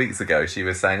a few weeks ago, she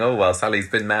was saying, "Oh well, Sally's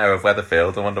been mayor of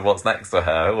Weatherfield. I wonder what's next for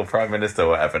her, or prime minister,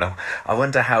 or whatever." And I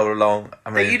wonder how long.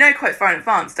 I mean, but you know quite far in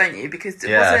advance, don't you? Because she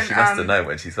must have known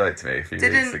when she spoke to me a few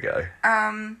weeks ago.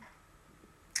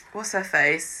 What's her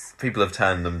face? People have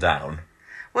turned them down.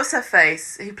 What's her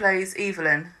face? Who plays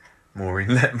Evelyn? Maureen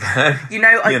Lipman.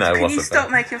 Can you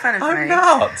stop making fun of me? I'm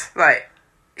not. Right.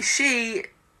 She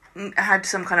had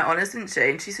some kind of honours, didn't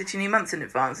she? And she said she knew months in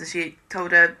advance, and she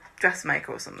told her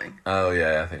dressmaker or something. Oh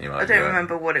yeah, I think you might. I don't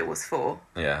remember what it was for.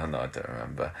 Yeah, no, I don't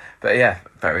remember. But yeah,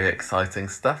 very exciting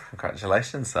stuff.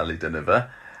 Congratulations, Sally Dinaver.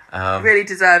 Really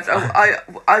deserved.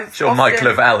 I've sure, Mike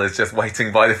Lavelle is just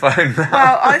waiting by the phone now.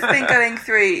 Well, I've been going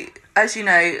through, as you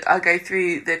know, I go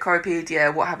through the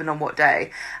Choropedia, what happened on what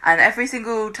day, and every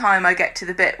single time I get to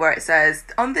the bit where it says,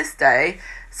 on this day,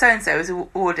 so-and-so was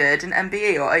ordered an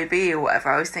MBE or OBE or whatever,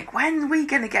 I always think, when are we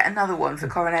going to get another one for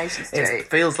Coronation Street? It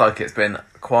feels like it's been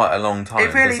quite a long time.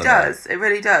 It really does. It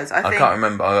really does. I can't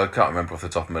remember off the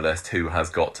top of my list who has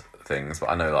got things, but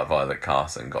I know like Violet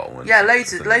Carson got one. Yeah,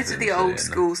 loads of the old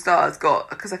school stars got,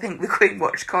 because I think the Queen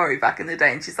watched Corrie back in the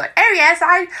day, and she's like, oh yes,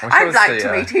 I'd like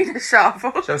to meet Edith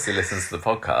Sharple. Chelsea listens to the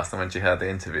podcast, and when she heard the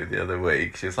interview the other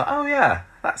week, she was like, oh yeah,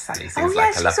 that Sally seems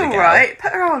like a lovely girl. Oh yeah, she's all right.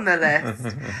 Put her on the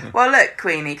list. Well, look,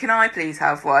 Queenie, can I please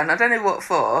have one? I don't know what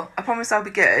for. I promise I'll be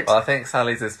good. Well, I think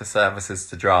Sally's is for services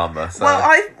to drama. So.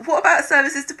 Well, what about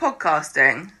services to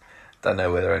podcasting? Don't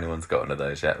know whether anyone's got one of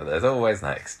those yet, but there's always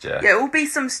next year. Yeah, it will be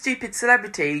some stupid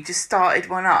celebrity who just started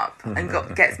one up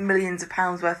and gets millions of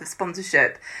pounds worth of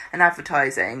sponsorship and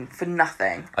advertising for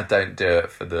nothing. I don't do it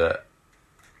for the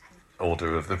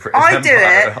Order of the British I Empire.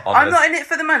 do it. I'm not in it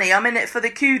for the money. I'm in it for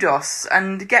the kudos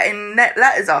and getting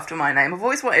letters after my name. I've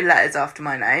always wanted letters after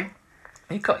my name.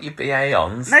 You got your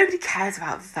BA-ons. Nobody cares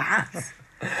about that.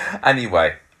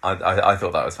 Anyway, I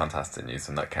thought that was fantastic news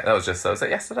from that. That was it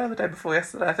yesterday or the day before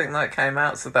yesterday? I think that came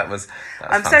out. So that was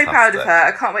I'm fantastic. So proud of her.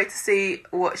 I can't wait to see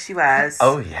what she wears.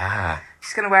 Oh yeah,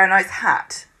 she's going to wear a nice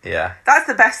hat. Yeah, that's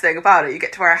the best thing about it. You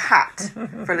get to wear a hat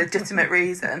for a legitimate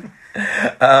reason.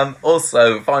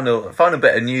 Also, final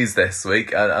bit of news this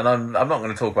week, and I'm not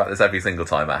going to talk about this every single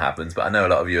time it happens, but I know a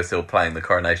lot of you are still playing the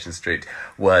Coronation Street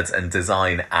Words and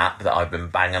Design app that I've been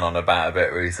banging on about a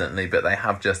bit recently, but they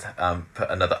have just put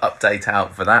another update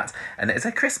out for that, and it's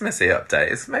a Christmassy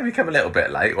update. It's maybe come a little bit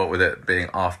late, what with it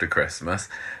being after Christmas,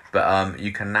 but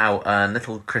you can now earn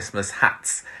little Christmas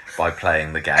hats by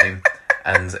playing the game.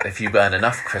 And if you earn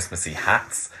enough Christmassy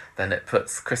hats, then it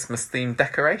puts Christmas-themed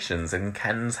decorations in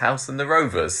Ken's house and the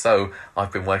Rovers. So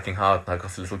I've been working hard, and I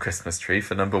got a little Christmas tree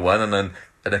for number one, and then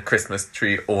a Christmas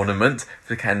tree ornament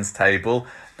for Ken's table.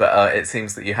 But it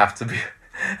seems that you have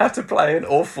to play an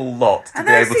awful lot to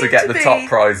be able to get the top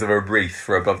prize of a wreath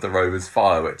for Above the Rovers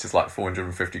Fire, which is like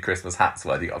 450 Christmas hats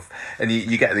worth. And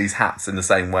you get these hats in the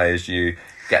same way as you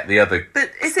get the other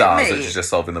stars, which is just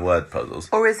solving the word puzzles.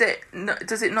 Or does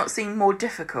it not seem more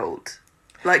difficult?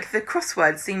 Like, the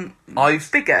crosswords seem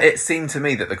bigger. It seemed to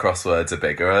me that the crosswords are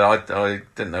bigger. I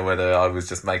didn't know whether I was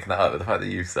just making that up, but the fact that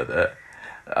you said it.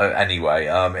 Anyway,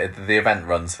 the event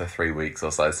runs for 3 weeks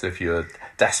or so if you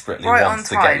desperately want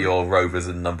to get your Rovers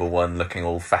and number one looking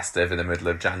all festive in the middle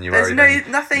of January,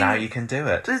 now you can do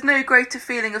it. There's no greater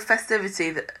feeling of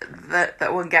festivity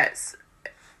that one gets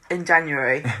in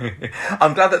January.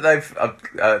 I'm glad that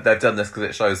they've done this, because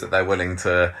it shows that they're willing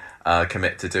to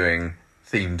commit to doing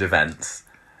themed events.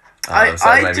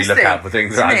 So maybe look out for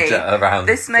things around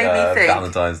this made me think,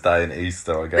 Valentine's Day and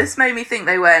Easter, I guess. This made me think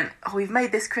they went, we've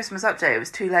made this Christmas update, it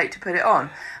was too late to put it on.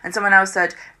 And someone else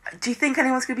said, do you think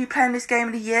anyone's going to be playing this game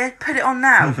in a year? Put it on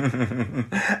now.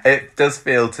 It does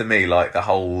feel to me like the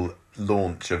whole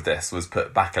launch of this was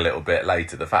put back a little bit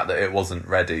later. The fact that it wasn't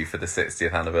ready for the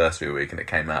 60th anniversary week and it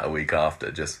came out a week after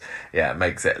it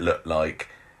makes it look like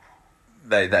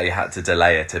they had to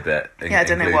delay it a bit,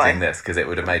 including this, because it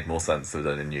would have made more sense to have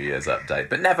done a New Year's update.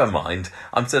 But never mind,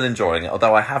 I'm still enjoying it,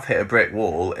 although I have hit a brick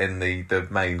wall in the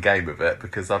main game of it,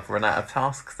 because I've run out of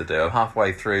tasks to do. I'm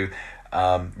halfway through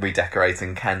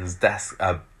redecorating Ken's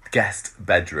guest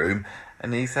bedroom,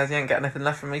 and he says he ain't got anything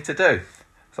left for me to do.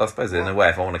 So I suppose in a way,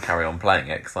 if I want to carry on playing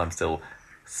it, because I'm still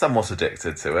somewhat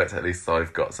addicted to it, at least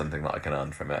I've got something that I can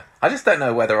earn from it. I just don't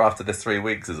know whether after this 3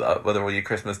 weeks is up, whether all your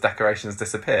Christmas decorations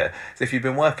disappear. So if you've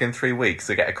been working 3 weeks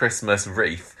to get a Christmas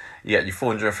wreath, you get your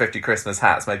 450 Christmas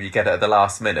hats, maybe you get it at the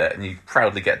last minute, and you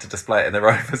proudly get to display it in the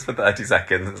Rovers for 30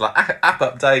 seconds. It's like, app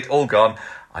update, all gone.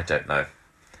 I don't know.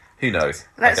 Who knows?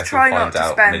 Let's try not to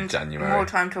spend more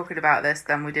time talking about this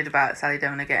than we did about Sally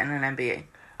Deviner getting an MBE.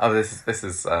 Oh, this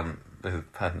is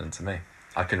pertinent to me.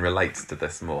 I can relate to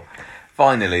this more.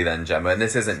 Finally, then, Gemma, and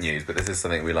this isn't news, but this is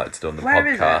something we like to do on the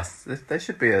podcast. There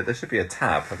should be a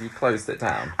tab. Have you closed it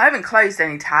down? I haven't closed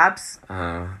any tabs.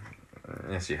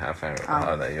 Yes, you have.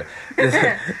 Oh, there you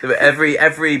go.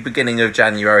 every beginning of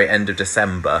January, end of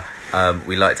December,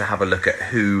 we like to have a look at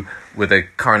who were the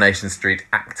Coronation Street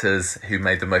actors who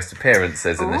made the most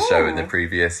appearances in the show in the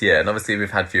previous year. And obviously,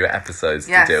 we've had fewer episodes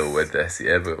to deal with this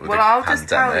year. But with I'll just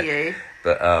tell you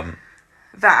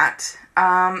that.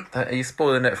 Are you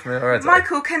spoiling it for me already?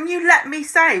 Michael, can you let me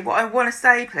say what I want to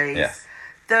say, please? Yes.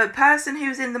 The person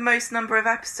who's in the most number of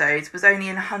episodes was only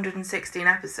in 116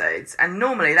 episodes, and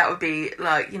normally that would be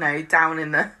down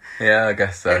in the I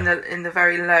guess so in the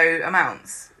very low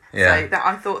amounts. Yeah. So that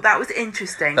I thought that was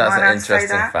interesting. That's Might an I say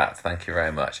interesting that? fact. Thank you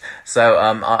very much. So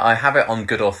I have it on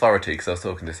good authority because I was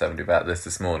talking to somebody about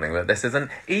this morning, that this is an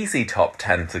easy top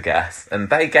 10 to guess. And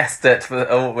they guessed it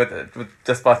with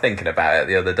just by thinking about it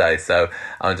the other day. So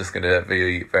I'm just going to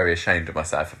be very ashamed of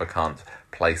myself if I can't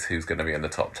place who's going to be in the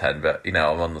top 10. But, you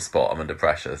know, I'm on the spot. I'm under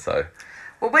pressure. So...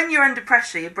 Well, when you're under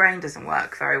pressure, your brain doesn't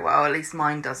work very well. At least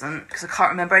mine doesn't, because I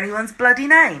can't remember anyone's bloody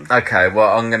name. Okay,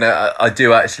 well,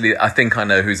 I think I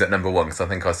know who's at number one, because I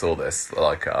think I saw this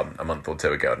like a month or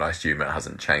two ago, and I assume it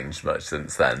hasn't changed much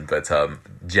since then. But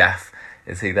Jeff,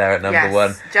 is he there at number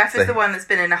one? Jeff is the one that's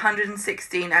been in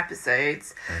 116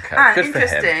 episodes. Okay, and good for him.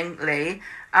 interestingly,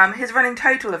 his running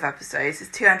total of episodes is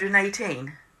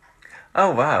 218.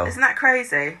 Oh, wow. Isn't that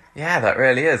crazy? Yeah, that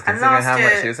really is, considering last how year-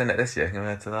 much he was in it this year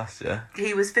compared to last year.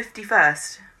 He was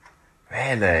 51st.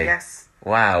 Really? Yes.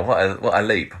 Wow, what a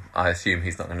leap. I assume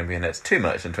he's not going to be in it too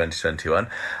much in 2021.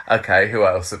 Okay, who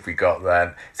else have we got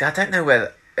then? See, I don't know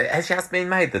whether... Has Yasmin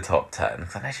made the top 10?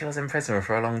 Because I know she was in prison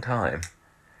for a long time.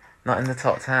 Not in the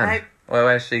top 10. Nope. Well,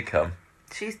 where's she come?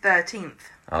 She's 13th.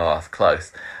 Oh, that's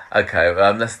close. Okay,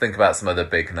 let's think about some other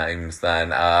big names then.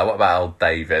 What about old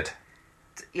David?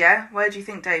 Yeah? Where do you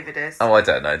think David is? Oh, I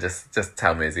don't know. Just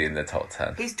tell me, is he in the top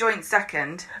 10? He's joint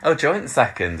second. Oh, joint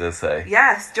second, is he?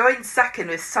 Yes, joint second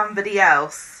with somebody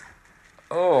else.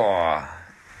 Oh,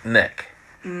 Nick.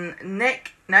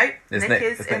 Nick, no. Is Nick Nick-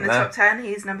 is is in Nick the there? top 10.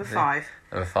 He's number 5.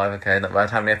 Number 5, okay, not bad.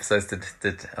 How many episodes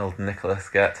did old Nicholas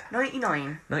get?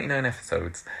 99. 99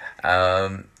 episodes.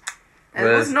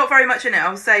 There was not very much in it,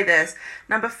 I'll say this.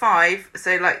 Number 5,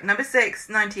 so like number 6,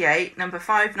 98, number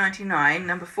 5, 99,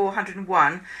 number 4,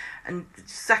 101, and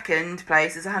second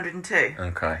place is 102.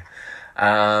 Okay.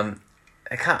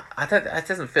 It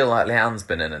doesn't feel like Leanne's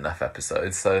been in enough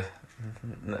episodes, so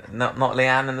not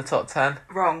Leanne in the top 10?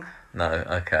 Wrong. No,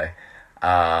 okay. Do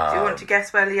you want to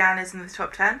guess where Leanne is in the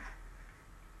top 10?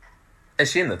 Is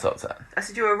she in the top 10? I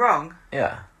said you were wrong.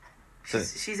 Yeah.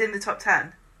 She's in the top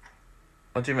 10.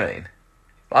 What do you mean?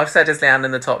 I've said, is Leanne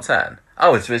in the top 10?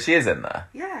 Oh, she is in there?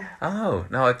 Yeah. Oh,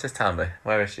 no, just tell me.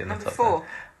 Where is she in the Number top 4.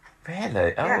 10?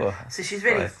 Really? Oh, Yeah. So she's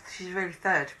really surprised.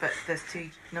 third, but there's 2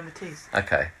 number 2s.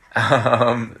 Okay.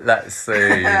 Let's see.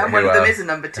 And one who of them else. is a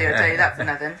number 2, I'll tell you that for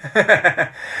nothing.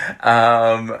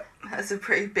 That's a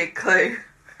pretty big clue.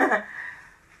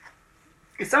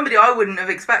 It's somebody I wouldn't have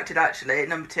expected, actually, at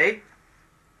number 2.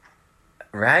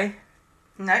 Ray?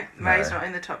 No, Ray's No. not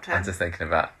in the top 10. I'm just thinking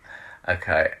about...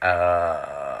 Okay.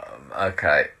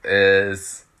 Okay.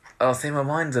 Oh, see, my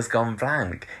mind has gone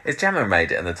blank. Is Gemma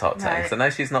made it in the top 10? No. Because I know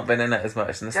she's not been in it as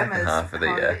much in the second half of the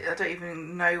year. I don't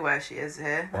even know where she is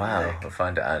here. Let me Wow, look. we'll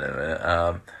find it out in a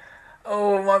minute.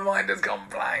 Oh, my mind has gone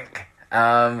blank.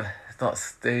 It's not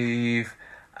Steve.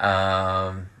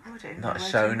 I don't even know Not where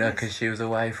Shona, Gemma is. because she was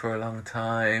away for a long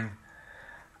time.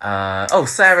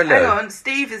 Sarah Lou. Hang on,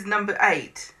 Steve is number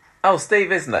 8. Oh,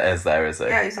 Steve is there, is he?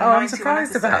 Yeah, he's in Oh, I'm 91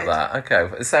 surprised about episode. that.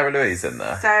 Okay, is Sarah Louise in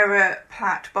there? Sarah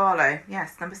Platt Barlow,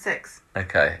 yes, number 6.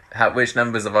 Okay, which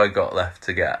numbers have I got left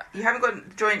to get? You haven't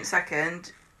got joint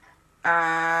second. You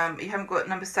haven't got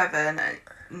number 7,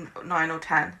 9 or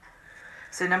 10.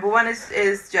 So number 1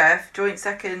 is Jeff. Joint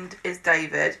second is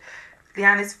David.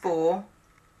 Leanne is 4.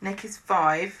 Nick is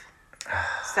 5.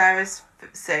 Sarah's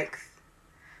 6th.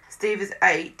 Steve is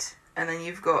 8. And then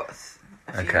you've got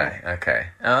a few more. Okay.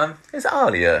 Is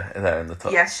Alia there in the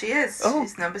top? Yes, she is. Oh.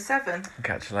 She's number 7.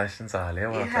 Congratulations, Alia.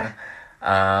 Well Yeah.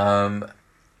 done.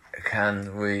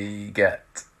 Can we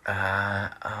get...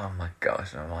 oh my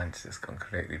gosh, my mind's just gone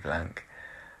completely blank.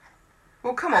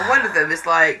 Well, come on. One of them is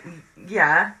like,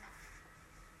 yeah.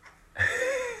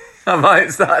 I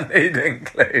might start needing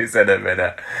clues in a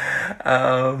minute.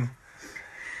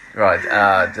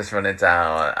 Right, just run it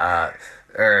down.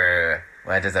 Where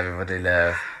does everybody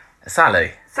live?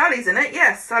 Sally. Sally's in it.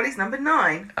 Yes, Sally's number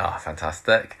 9. Oh,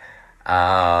 fantastic.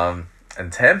 And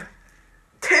Tim?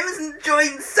 Tim's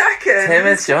joint second. Tim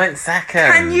is joint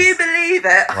second. Can you believe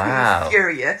it? Wow. I'm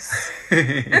furious.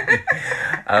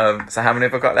 So how many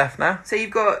have I got left now? So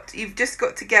you've just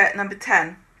got to get number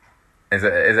 10. Is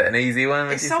it an easy one,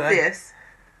 would It's you say? obvious.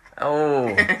 Oh.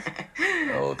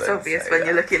 It's don't obvious say when that.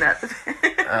 you're looking at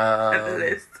the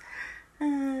list.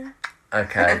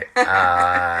 Okay.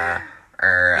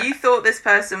 You thought this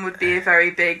person would be a very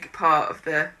big part of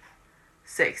the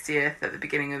 60th at the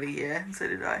beginning of the year, and so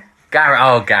did I.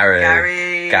 Gary.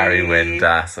 Gary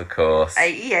Windass, of course.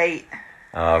 88.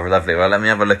 Oh, lovely. Well, let me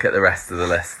have a look at the rest of the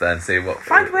list then, see what...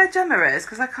 Find where Gemma is,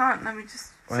 because I can't. Let me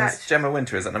just Where's search. Gemma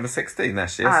Winter? Is at number 16? There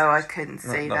she is. Oh, I couldn't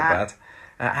see not that.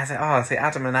 bad. I see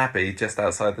Adam and Abby just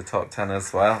outside the top 10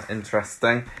 as well.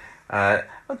 Interesting.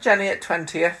 Jenny at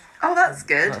 20th. Oh, that's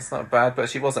good. That's not bad, but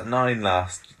she was at 9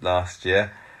 last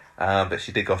year. But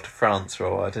she did go off to France for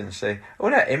a while, didn't she? Oh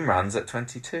no, Imran's at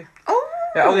 22.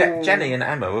 Yeah, Jenny and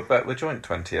Emma were joint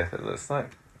 20th, it looks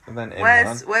like. And then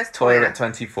Imran. Where's Toya at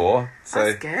 24. So,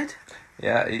 that's good.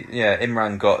 Yeah,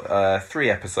 Imran got 3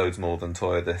 episodes more than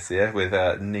Toya this year, with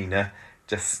Nina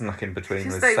just snuck in between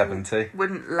with 70.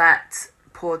 Wouldn't let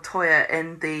poor Toya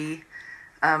in the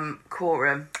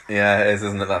courtroom. Yeah, it is,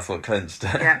 isn't it? That's what clinched.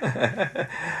 Yeah.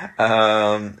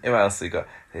 Who else we got?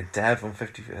 Dev on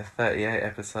 38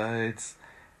 episodes.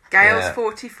 Gail's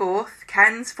 44th.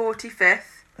 Ken's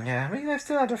 45th. Yeah, I mean, they've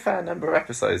still had a fair number of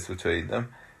episodes between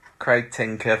them. Craig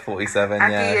Tinker, 47,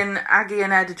 Aggie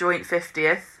and Ed are joint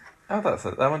 50th. Oh, that's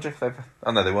it. I wonder if they've...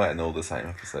 Oh, no, they weren't in all the same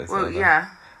episodes. Well,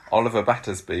 yeah. Oliver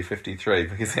Battersby, 53,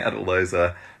 because he had all those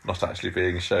not actually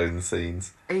being shown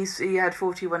scenes. He had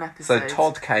 41 episodes. So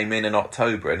Todd came in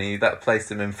October, and that placed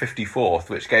him in 54th,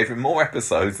 which gave him more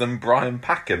episodes than Brian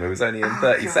Packham, who was only in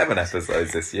 37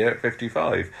 episodes this year at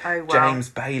 55. Oh, wow. James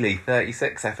Bailey,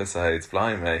 36 episodes,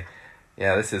 blimey.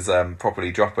 Yeah, this is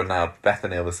properly dropping now.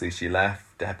 Bethany, obviously, she left.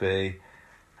 Debbie.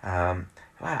 Wow,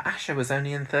 Asha was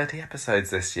only in 30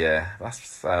 episodes this year.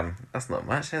 That's not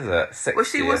much, is it? 60th, well,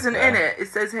 she wasn't in it. It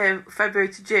says here February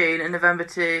to June and September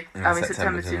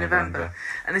to November.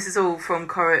 And this is all from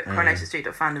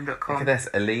coronationsstreet.fandom.com. Look at this.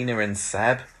 Alina and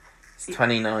Seb. It's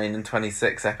 29 and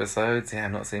 26 episodes. Yeah,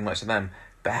 I'm not seeing much of them.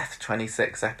 Beth,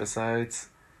 26 episodes.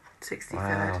 63rd.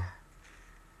 Wow.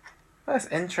 That's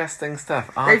interesting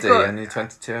stuff. Ardy, only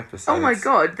 22 episodes. Oh my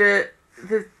god, the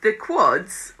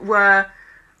quads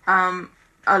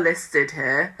are listed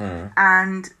here,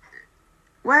 and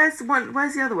where's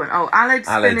the other one? Oh, Alad's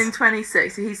been in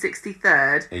 26, so he's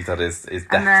 63rd. He's had his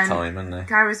death time, hasn't he?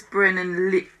 Gareth Bryn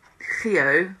and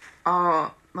Leo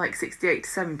are like 68 to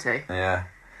 70. Yeah.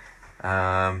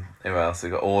 Who else?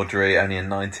 We've got Audrey, only in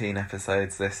 19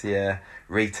 episodes this year.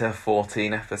 Rita,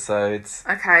 14 episodes.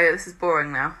 Okay, this is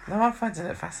boring now. No, I'm finding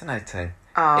it fascinating.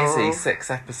 Oh. Izzy,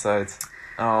 6 episodes.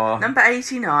 Oh. Number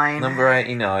 89. Number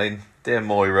 89. Dear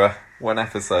Moira, 1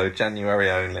 episode,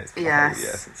 January only. It's been a whole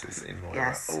year since we've seen Moira.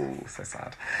 Yes. Oh, so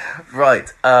sad.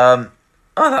 Right. I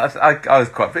was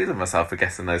quite pleased with myself for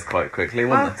guessing those quite quickly.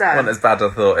 Well done. Wasn't as bad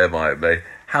as I thought it might be.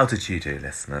 How did you do,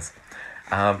 listeners?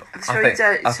 I think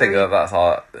that's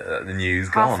our the news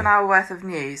gone. Half an hour worth of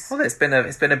news. Well, it's been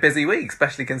a busy week,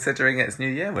 especially considering it's New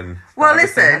Year when. Well,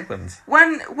 listen,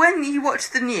 when you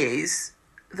watch the news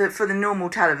for the normal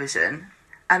television,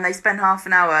 and they spend half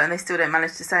an hour and they still don't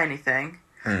manage to say anything.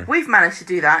 We've managed to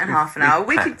do that in half an hour.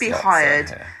 We could be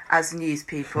hired as news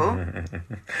people.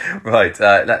 Right,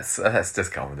 let's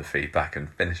just go on with the feedback and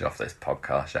finish off this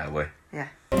podcast, shall we? Yeah.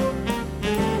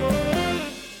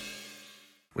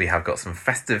 We have got some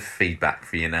festive feedback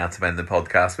for you now to end the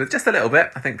podcast with, just a little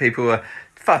bit. I think people were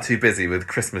far too busy with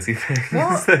Christmassy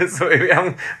things. So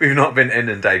we've not been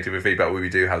inundated with feedback. We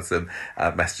do have some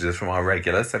messages from our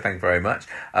regulars, so thank you very much.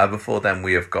 Before then,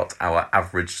 we have got our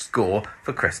average score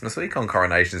for Christmas week on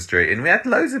Coronation Street, and we had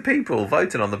loads of people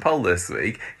voting on the poll this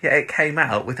week, yet it came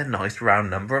out with a nice round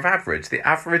number of average. The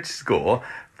average score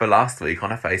for last week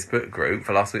on a Facebook group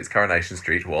for last week's Coronation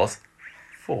Street was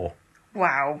 4.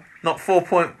 Wow. Not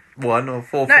 4.1 or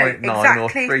 4.9 or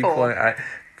 3.8.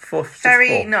 4.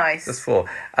 Very nice. Just 4.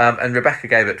 And Rebecca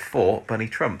gave it 4 bunny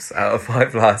trumps out of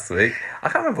 5 last week. I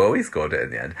can't remember where we scored it in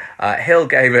the end. Hill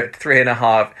gave it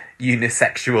 3.5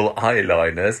 unisexual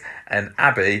eyeliners, and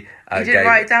Abby you didn't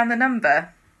write down the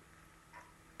number?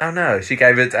 Oh no, she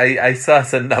gave it a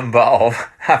certain number of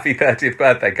happy 30th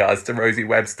birthday cards to Rosie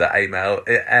Webster,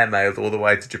 airmailed all the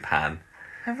way to Japan.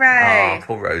 Hooray! Oh,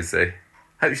 poor Rosie.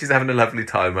 Hope she's having a lovely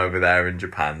time over there in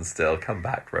Japan still. Come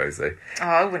back, Rosie. Oh,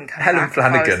 I wouldn't come Helen back.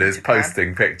 Flanagan is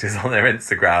posting pictures on their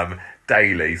Instagram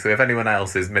daily, so if anyone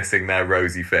else is missing their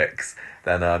Rosie fix,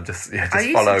 then just Are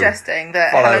you follow. Suggesting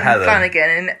that Helen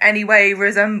Flanagan in any way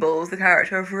resembles the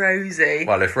character of Rosie?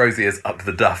 Well, if Rosie is up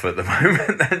the duff at the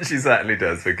moment, then she certainly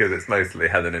does, because it's mostly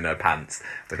Helen in her pants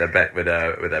with her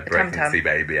pregnancy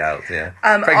baby out. Yeah,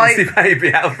 pregnancy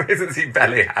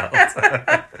belly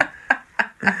out.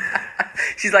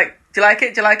 She's like, do you like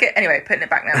it? Do you like it? Anyway, putting it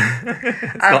back now.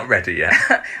 It's not ready yet.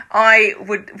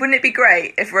 Wouldn't it be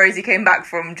great if Rosie came back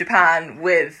from Japan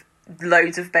with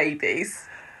loads of babies?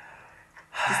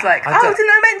 Just like, didn't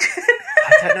I mention?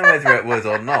 I don't know whether it would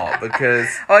or not, because...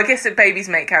 Oh, I guess that babies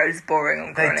make characters boring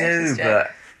on Coronation Street. They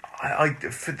do,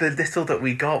 but for the little that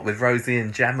we got with Rosie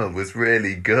and Gemma was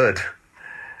really good.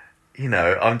 You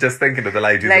know, I'm just thinking of the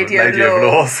Lady of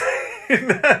Law.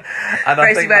 And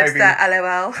Rosie Webster,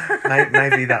 LOL.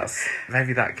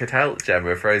 maybe that could help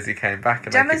Gemma if Rosie came back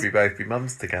and they could both be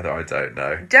mums together. I don't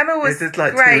know. Gemma was this is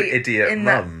like great two idiot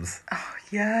mums. Oh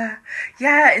yeah.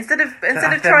 Instead of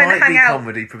trying to hang out, there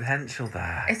might be comedy potential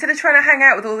there. Instead of trying to hang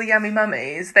out with all the yummy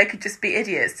mummies, they could just be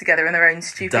idiots together in their own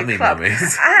stupid dummy club.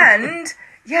 Mummies. And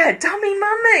yeah, dummy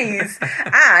mummies.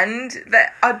 And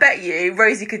I bet you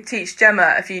Rosie could teach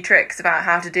Gemma a few tricks about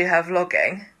how to do her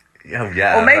vlogging. Oh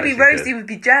yeah. Or maybe Rosie would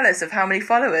be jealous of how many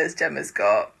followers Gemma's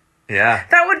got. Yeah.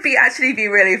 That would actually be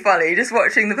really funny, just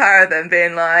watching the pair of them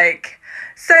being like,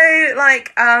 so,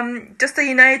 like, just so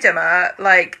you know, Gemma,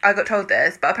 like, I got told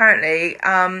this, but apparently,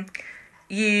 I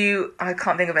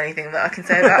can't think of anything that I can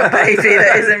say about a baby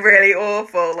that isn't really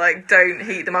awful. Like, don't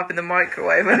heat them up in the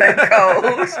microwave when they're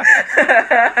cold.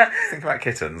 Think about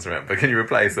kittens, remember? Can you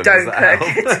replace them? Don't put a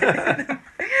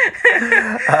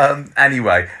kitten.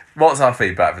 Anyway, what's our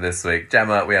feedback for this week?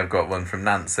 Gemma, we have got one from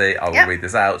Nancy. I will read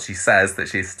this out. She says that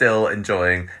she's still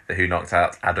enjoying the Who Knocked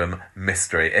Out Adam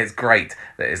mystery. It's great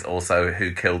that it's also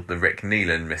Who Killed the Rick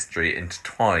Neelan mystery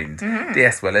intertwined. Mm-hmm.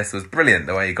 D.S. Willis was brilliant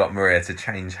the way he got Maria to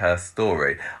change her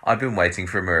story. I've been waiting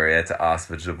for Maria to ask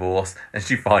for divorce, and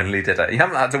she finally did it. You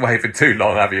haven't had to wait for too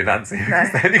long, have you, Nancy?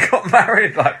 Because they only got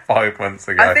married like 5 months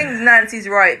ago. I think Nancy's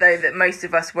right, though, that most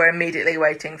of us were immediately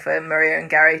waiting for Maria and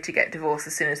Gary to get divorced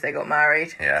as soon as they got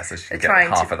married. Yeah, so she can get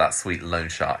half of that sweet loan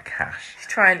shark cash.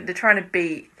 They're trying to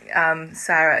beat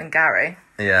Sarah and Gary.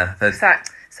 Yeah.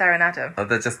 Sarah and Adam.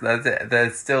 They're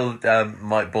still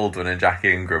Mike Baldwin and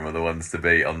Jackie Ingram are the ones to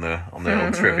beat on the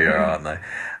old trivia, aren't they?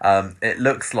 It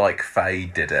looks like Faye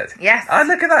did it. Yes. Oh,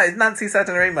 look at that. Nancy said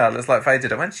in her email, it looks like Faye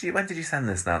did it. When did you send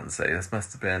this, Nancy? This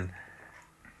must have been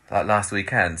like last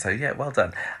weekend. So yeah, well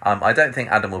done. I don't think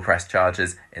Adam will press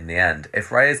charges in the end. If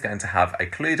Ray is going to have a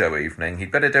Cluedo evening, he'd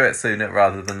better do it sooner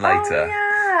rather than later. Oh, yeah.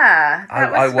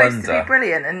 That was supposed to be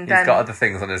brilliant. And he's got other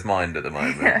things on his mind at the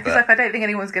moment. Yeah, he's like, I don't think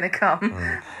anyone's going to come.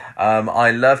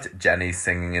 I loved Jenny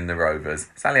singing in The Rovers.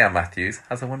 Sally Ann Matthews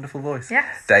has a wonderful voice.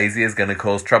 Yes. Daisy is going to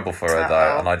cause trouble for her,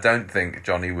 though, and I don't think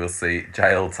Johnny will see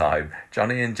jail time.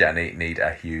 Johnny and Jenny need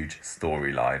a huge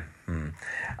storyline.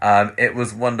 It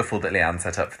was wonderful that Leanne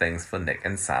set up things for Nick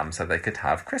and Sam so they could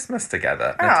have Christmas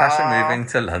together. Aww. Natasha moving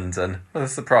to London was a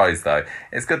surprise, though.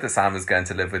 It's good that Sam is going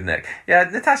to live with Nick. Yeah,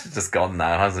 Natasha's just gone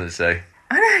now, hasn't she?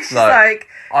 I know, she's like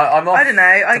I'm off. I don't know,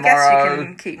 I tomorrow. guess you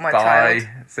can keep my Bye. child.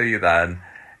 See you then.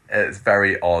 It's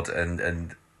very odd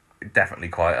and definitely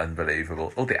quite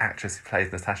unbelievable. Oh, the actress who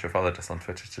plays Natasha followed us on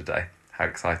Twitter today. How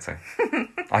exciting.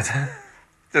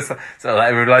 Just so that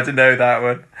everyone would like to know that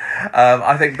one.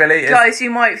 I think Billy is... Guys, you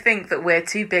might think that we're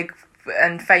too big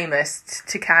and famous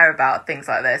to care about things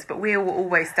like this, but we will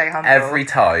always stay humble. Every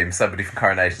time somebody from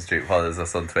Coronation Street follows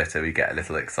us on Twitter, we get a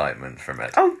little excitement from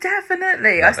it. Oh,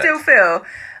 definitely. I still feel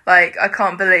like I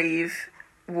can't believe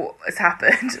what has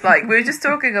happened. Like, we were just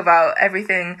talking about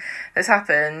everything that's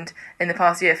happened in the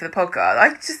past year for the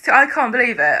podcast. I can't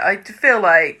believe it. I feel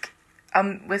like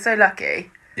we're so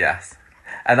lucky. Yes.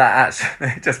 And that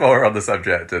actually, just while we're on the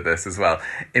subject of this as well,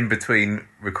 in between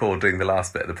recording the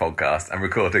last bit of the podcast and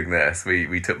recording this,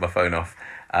 we took my phone off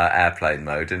airplane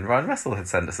mode, and Ryan Russell had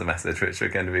sent us a message which we're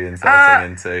going to be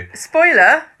inserting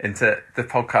into the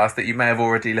podcast that you may have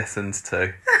already listened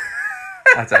to.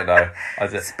 I don't know.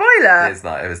 Spoiler.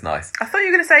 It was nice. I thought you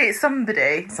were going to say it's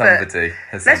somebody. Somebody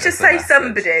has sent let's just us a say message.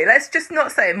 somebody. Let's just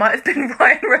not say it might have been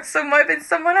Ryan Russell. Might have been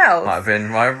someone else. Might have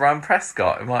been Ryan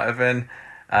Prescott. It might have been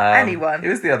anyone. It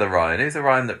was the other Ryan. It was the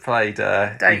Ryan that played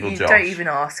Evil Josh. Don't even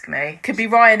ask me. Could be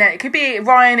Ryan. It could be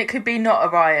Ryan. It could be not a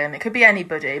Ryan. It could be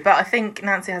anybody. But I think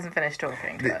Nancy hasn't finished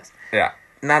talking to us. Yeah.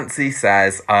 Nancy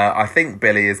says, I think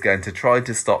Billy is going to try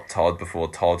to stop Todd before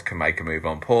Todd can make a move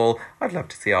on Paul. I'd love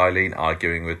to see Eileen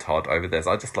arguing with Todd over this.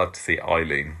 I'd just love to see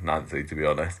Eileen, Nancy, to be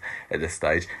honest, at this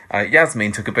stage.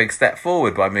 Yasmin took a big step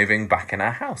forward by moving back in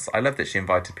our house. I love that she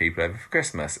invited people over for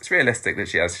Christmas. It's realistic that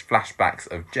she has flashbacks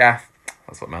of Jeff.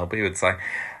 That's what Mel B would say.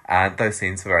 And those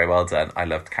scenes were very well done. I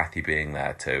loved Kathy being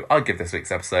there too. I'll give this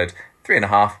week's episode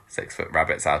 3.5 6-foot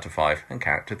rabbits out of 5. And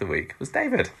character of the week was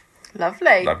David.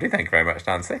 Lovely. Thank you very much,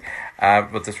 Nancy.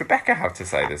 What does Rebecca have to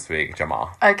say this week,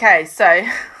 Jamar? Okay, so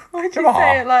why did you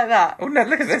say it like that? Oh no,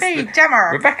 look at this. Hey,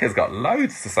 Jamar. Rebecca's got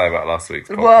loads to say about last week's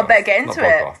podcast. Well, I better get into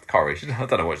it. Corrie, I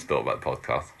don't know what she thought about the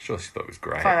podcast. I'm sure she thought it was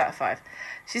great. 5 out of 5.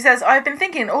 She says, I've been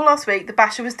thinking all last week the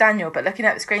basher was Daniel, but looking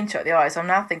at the screenshot of the eyes, I'm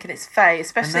now thinking it's Faye,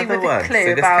 especially with the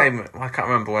clue about... I can't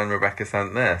remember when Rebecca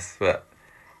sent this, but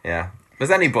yeah.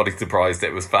 Was anybody surprised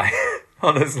it was Faye,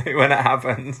 honestly, when it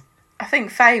happened? I think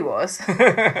Faye was.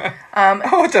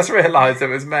 I just realised it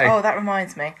was me. Oh, that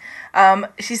reminds me.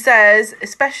 She says,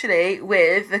 especially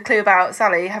with the clue about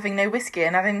Sally having no whiskey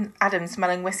and Adam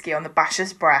smelling whiskey on the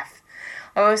basher's breath.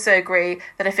 I also agree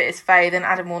that if it is Faye, then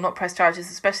Adam will not press charges,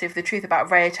 especially if the truth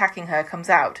about Ray attacking her comes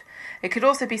out. It could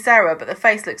also be Sarah, but the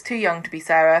face looks too young to be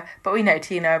Sarah, but we know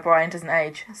Tina O'Brien doesn't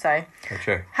age, so...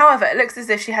 True. However, it looks as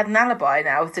if she had an alibi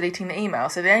now with deleting the email,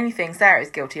 so the only thing Sarah is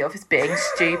guilty of is being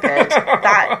stupid.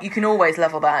 That, you can always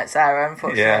level that at Sarah,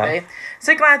 unfortunately. Yeah.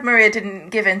 So glad Maria didn't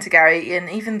give in to Gary, and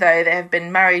even though they have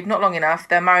been married not long enough,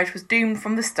 their marriage was doomed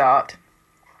from the start.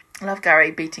 I love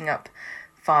Gary beating up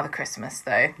Father Christmas,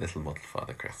 though. Little model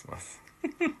Father Christmas.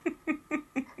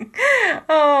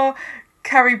 Oh,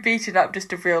 Carrie beating up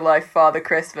just a real life Father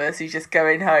Christmas who's just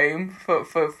going home for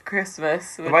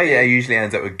Christmas. The way it usually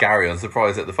ends up with Gary, I'm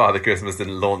surprised that the Father Christmas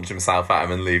didn't launch himself at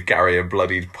him and leave Gary a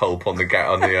bloodied pulp on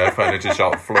the furniture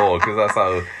shop floor, because that's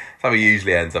how he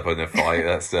usually ends up in a fight.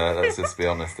 Let's just be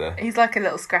honest there. He's like a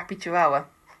little scrappy chihuahua.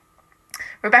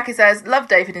 Rebecca says, love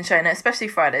David and Shona, especially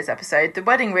Friday's episode. The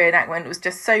wedding reenactment was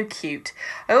just so cute.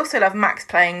 I also love Max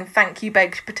playing Thank You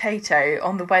Baked Potato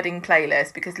on the wedding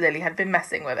playlist because Lily had been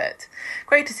messing with it.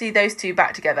 Great to see those two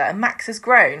back together, and Max has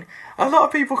grown. A lot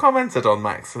of people commented on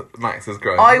Max has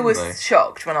grown. I was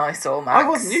shocked when I saw Max. I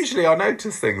wasn't. Usually I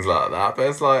notice things like that, but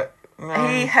it's like... No,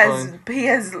 he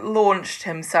has launched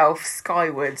himself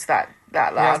skywards, that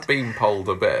lad. He has been poled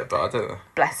a bit, but I don't know.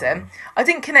 Bless him. I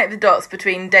didn't connect the dots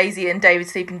between Daisy and David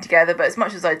sleeping together, but as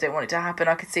much as I don't want it to happen,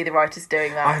 I could see the writers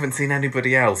doing that. I haven't seen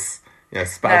anybody else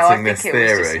spouting this theory.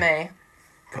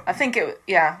 No, I think it was just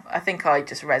me. I think I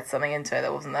just read something into it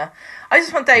that wasn't there. I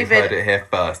just want David... You've heard it here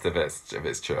first if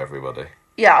it's true, everybody.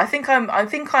 Yeah, I think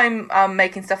I'm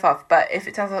making stuff up, but if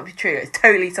it turns out to be true, it's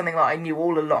totally something that I knew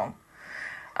all along.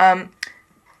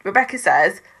 Rebecca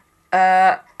says,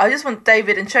 I just want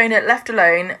David and Shona left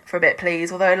alone for a bit,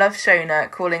 please, although I love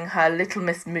Shona calling her Little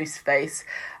Miss Mooseface.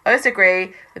 I also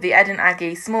agree with the Ed and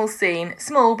Aggie small scene,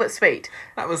 small but sweet.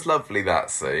 That was lovely, that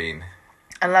scene.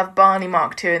 I love Barney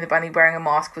Mark II, and the bunny wearing a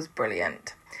mask was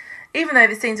brilliant. Even though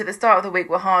the scenes at the start of the week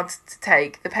were hard to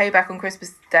take, the Payback on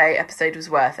Christmas Day episode was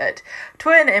worth it.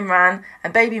 Toya and Imran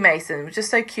and baby Mason were just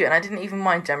so cute, and I didn't even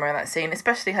mind Gemma in that scene,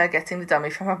 especially her getting the dummy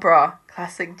from her bra.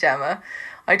 Classic Gemma.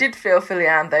 I did feel for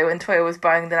Leanne, though, when Toya was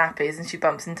buying the nappies and she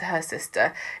bumps into her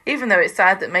sister. Even though it's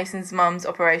sad that Mason's mum's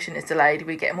operation is delayed,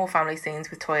 we get more family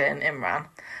scenes with Toya and Imran.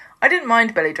 I didn't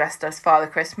mind Billy dressed as Father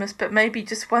Christmas, but maybe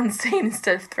just one scene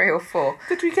instead of 3 or 4.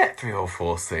 Did we get 3 or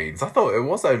 4 scenes? I thought it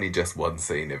was only just one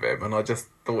scene of him, and I just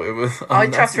thought it was unnecessary. I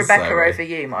trust Rebecca over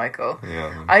you, Michael.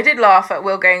 Yeah. I did laugh at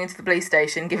Will going into the police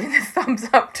station, giving the thumbs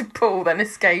up to Paul, then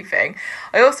escaping.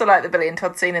 I also liked the Billy and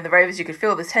Todd scene in the Rovers. You could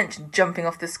feel the tension jumping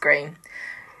off the screen.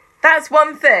 That's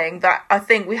one thing that I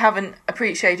think we haven't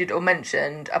appreciated or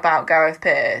mentioned about Gareth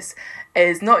Peirce,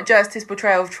 is not just his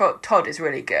portrayal of Todd is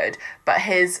really good, but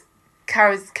his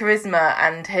charisma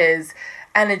and his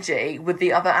energy with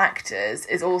the other actors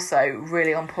is also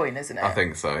really on point, isn't it? I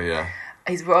think so, yeah.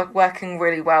 He's working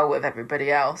really well with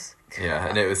everybody else. Yeah,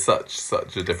 and it was such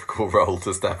a difficult role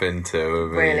to step into. I mean,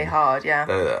 really hard, yeah.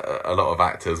 A lot of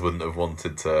actors wouldn't have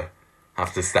wanted to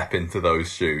have to step into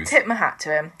those shoes. Tip my hat to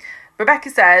him.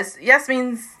 Rebecca says,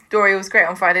 Yasmin's story was great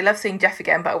on Friday. Love seeing Jeff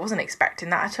again, but I wasn't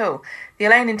expecting that at all. The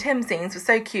Elaine and Tim scenes were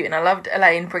so cute, and I loved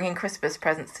Elaine bringing Christmas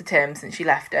presents to Tim since she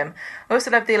left him. I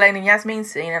also loved the Elaine and Yasmin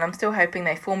scene, and I'm still hoping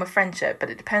they form a friendship, but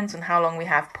it depends on how long we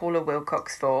have Paula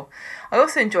Wilcox for. I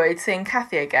also enjoyed seeing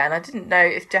Kathy again. I didn't know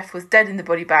if Jeff was dead in the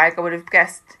body bag. I would have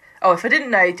guessed... Oh, if I didn't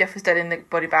know Jeff was dead in the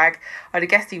body bag, I'd have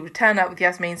guessed he would turn up with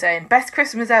Yasmin saying, best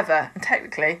Christmas ever. And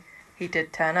technically, he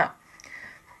did turn up.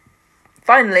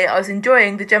 Finally, I was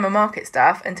enjoying the Gemma Market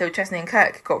stuff until Chesney and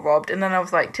Kirk got robbed, and then I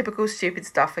was like, typical stupid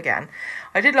stuff again.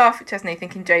 I did laugh at Chesney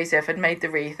thinking Joseph had made the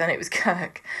wreath and it was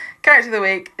Kirk. Character of the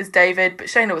week is David, but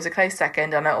Shona was a close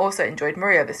second, and I also enjoyed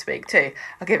Maria this week too.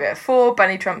 I'll give it a 4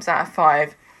 bunny trumps out of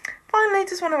 5. Finally,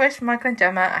 just want to wish Michael and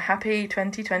Gemma a happy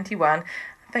 2021.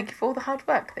 Thank you for all the hard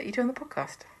work that you do on the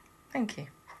podcast. Thank you.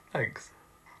 Thanks.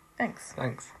 Thanks.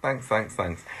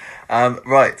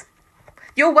 Right.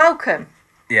 You're welcome.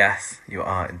 Yes, you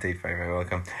are indeed very, very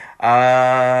welcome.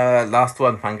 Last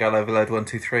one, Fangirl Overload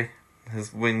 123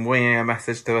 has been winging a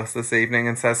message to us this evening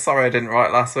and says, sorry I didn't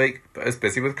write last week, but I was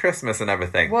busy with Christmas and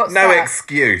everything. What's no that?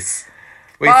 Excuse.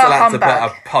 We still had to put a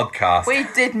podcast. We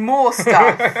did more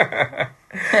stuff.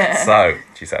 So,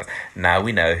 she says, now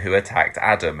we know who attacked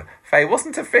Adam. Faye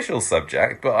wasn't official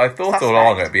subject, but I thought all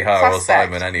along it'd be her or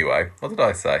Simon anyway. What did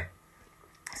I say?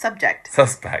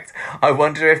 Suspect. I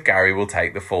wonder if Gary will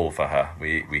take the fall for her.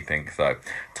 We think so.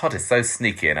 Todd is so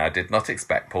sneaky and I did not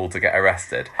expect Paul to get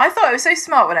arrested. I thought it was so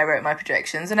smart when I wrote my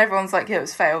projections and everyone's like, yeah, it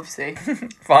was fair, obviously.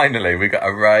 Finally, we got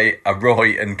a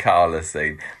Roy and Carla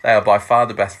scene. They are by far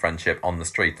the best friendship on the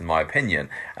street in my opinion,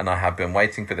 and I have been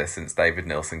waiting for this since David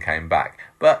Nilsson came back.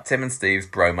 But Tim and Steve's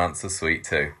bromance was sweet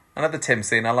too. Another Tim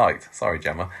scene I liked, sorry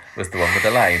Gemma, was the one with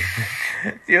Elaine.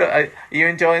 Are you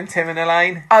enjoying Tim and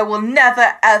Elaine? I will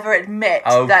never ever admit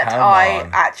that I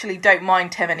actually don't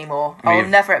mind Tim anymore. I will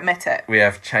never admit it. We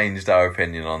have changed our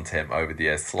opinion on Tim over the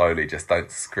years slowly, just don't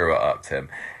screw it up, Tim.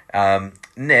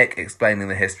 Nick explaining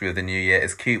the history of the new year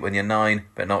is cute when you're 9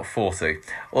 but not 40.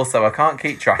 Also, I can't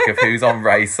keep track of who's on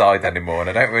Ray's side anymore and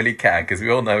I don't really care because we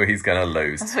all know he's going to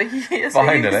lose. That's what you were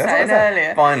saying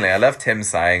earlier. Finally, I love Tim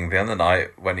saying the other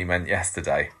night when he meant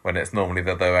yesterday, when it's normally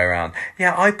the other way around.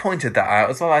 Yeah, I pointed that out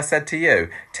as well. I said to you,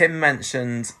 Tim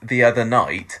mentioned the other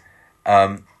night,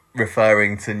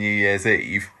 referring to New Year's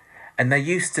Eve, and they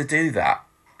used to do that.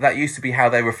 That used to be how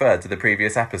they referred to the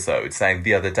previous episode, saying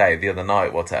the other day, the other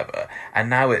night, whatever. And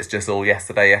now it's just all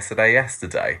yesterday.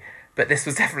 But this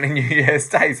was definitely New Year's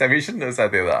Day, so we shouldn't have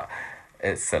said that.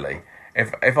 It's silly.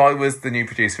 If I was the new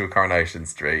producer of Coronation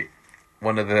Street,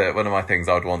 one of my things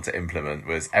I'd want to implement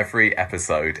was every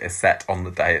episode is set on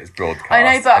the day it's broadcast. I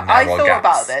know, but I thought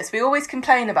about this. We always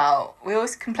complain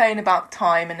about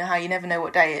time and how you never know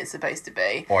what day it's supposed to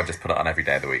be. Or I just put it on every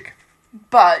day of the week.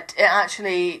 But it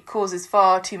actually causes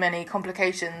far too many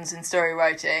complications in story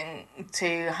writing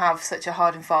to have such a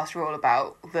hard and fast rule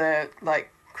about the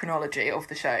chronology of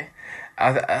the show.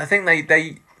 I think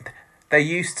they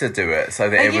used to do it so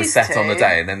that it was set on the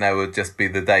day, and then there would just be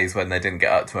the days when they didn't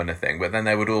get up to anything. But then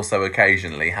they would also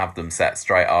occasionally have them set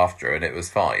straight after, and it was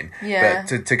fine. Yeah.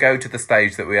 But to go to the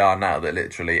stage that we are now, that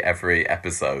literally every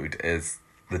episode is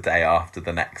the day after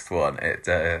the next one, it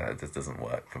just doesn't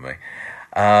work for me.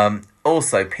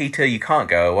 Also, Peter, you can't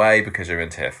go away because you're in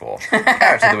tier 4.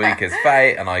 Character of the week is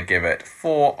Faye, and I give it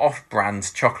 4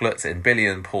 off-brand chocolates in Billy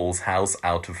and Paul's house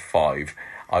out of 5.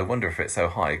 I wonder if it's so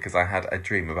high because I had a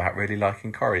dream about really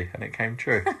liking Corrie and it came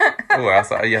true. Oh,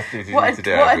 that's what you have to do.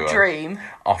 What a dream!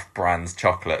 Off-brand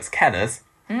chocolates, Kenner's.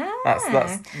 That's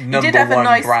number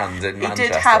one brand in Manchester. He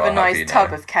did have a nice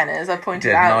tub of Kenner's, I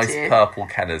pointed out to you. Nice purple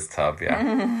Kenner's tub,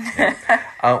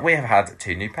 yeah. We have had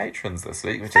 2 new patrons this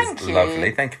week, which is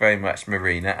lovely. Thank you very much,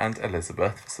 Marina and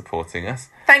Elizabeth, for supporting us.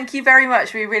 Thank you very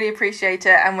much. We really appreciate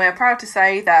it. And we're proud to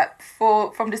say that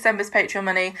from December's Patreon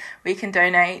money, we can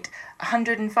donate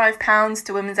 £105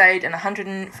 to Women's Aid and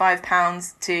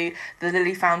 £105 to the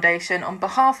Lily Foundation on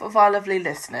behalf of our lovely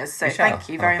listeners. So thank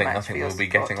you very much. I think we'll be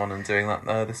getting on and doing that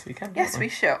this weekend. Yes, we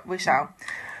shall.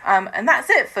 And that's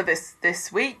it for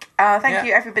this week. Thank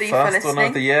you everybody for listening. First one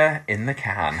of the year in the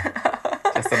can.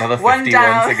 Just another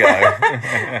 51 to go.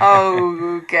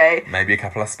 Oh, okay. Maybe a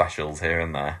couple of specials here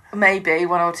and there. Maybe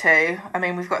 1 or 2. I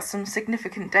mean, we've got some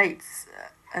significant dates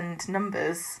and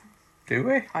numbers. Do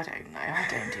we? I don't know. I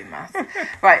don't do maths.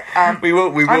 Right. We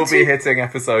will be hitting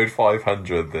episode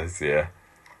 500 this year.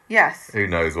 Yes. Who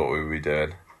knows what we'll be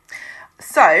doing.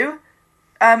 So,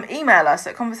 email us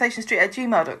at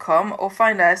conversationstreet@gmail.com or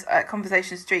find us at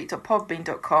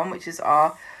conversationstreet.podbean.com, which is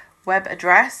our web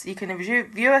address. You can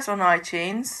view us on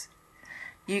iTunes.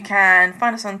 You can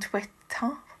find us on Twitter.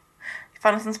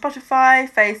 Find us on Spotify,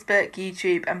 Facebook,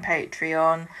 YouTube and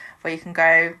Patreon, where you can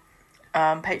go...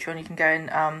 Patreon, you can go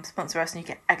and sponsor us and you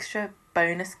get extra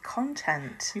bonus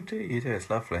content. You do, it's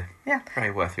lovely. Yeah.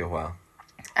 Very worth your while.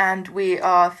 And we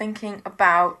are thinking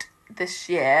about this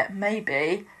year,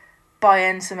 maybe,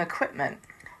 buying some equipment.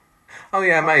 Oh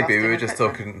yeah, maybe. We were just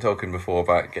talking before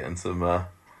about getting some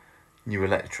new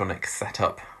electronic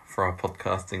setup for our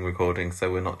podcasting recording,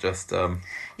 so we're not just what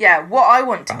I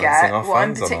want to get, what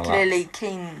I'm particularly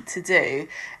keen to do,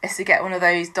 is to get one of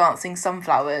those dancing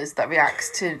sunflowers that reacts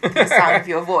to the sound of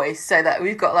your voice, so that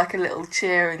we've got like a little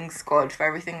cheering squad for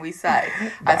everything we say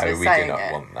as we're saying it. No, we do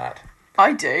not want that.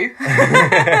 I do.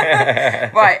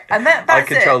 Right, and that's I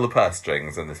control the purse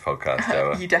strings in this podcast,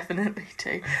 Joa. You definitely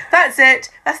do. That's it.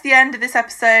 That's the end of this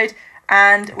episode,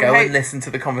 and go and listen to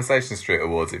the Conversation Street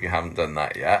Awards if you haven't done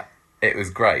that yet. It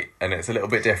was great, and it's a little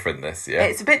bit different this year.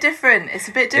 It's a bit different.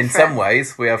 In some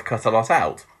ways, we have cut a lot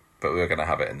out, but we're going to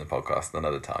have it in the podcast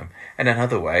another time. And in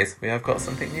other ways, we have got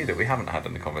something new that we haven't had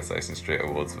in the Conversation Street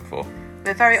Awards before.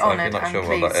 We're very So if honoured you're not and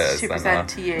sure what that pleased is, to then, present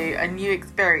to you a new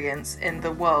experience in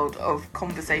the world of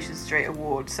Conversation Street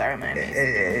Award ceremonies. It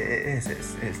is.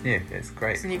 It's new. It's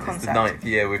great. It's a new concept. It's the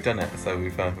 9th year we've done it, so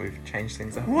we've changed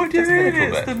things up. What do you just a mean little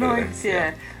it's bit, the but 9th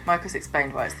year? Michael's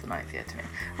explained why it's the 9th year to me.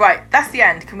 Right, that's the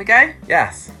end. Can we go?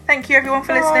 Yes. Thank you everyone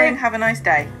for Bye. listening. Have a nice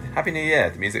day. Happy New Year.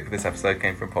 The music for this episode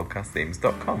came from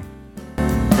podcastthemes.com.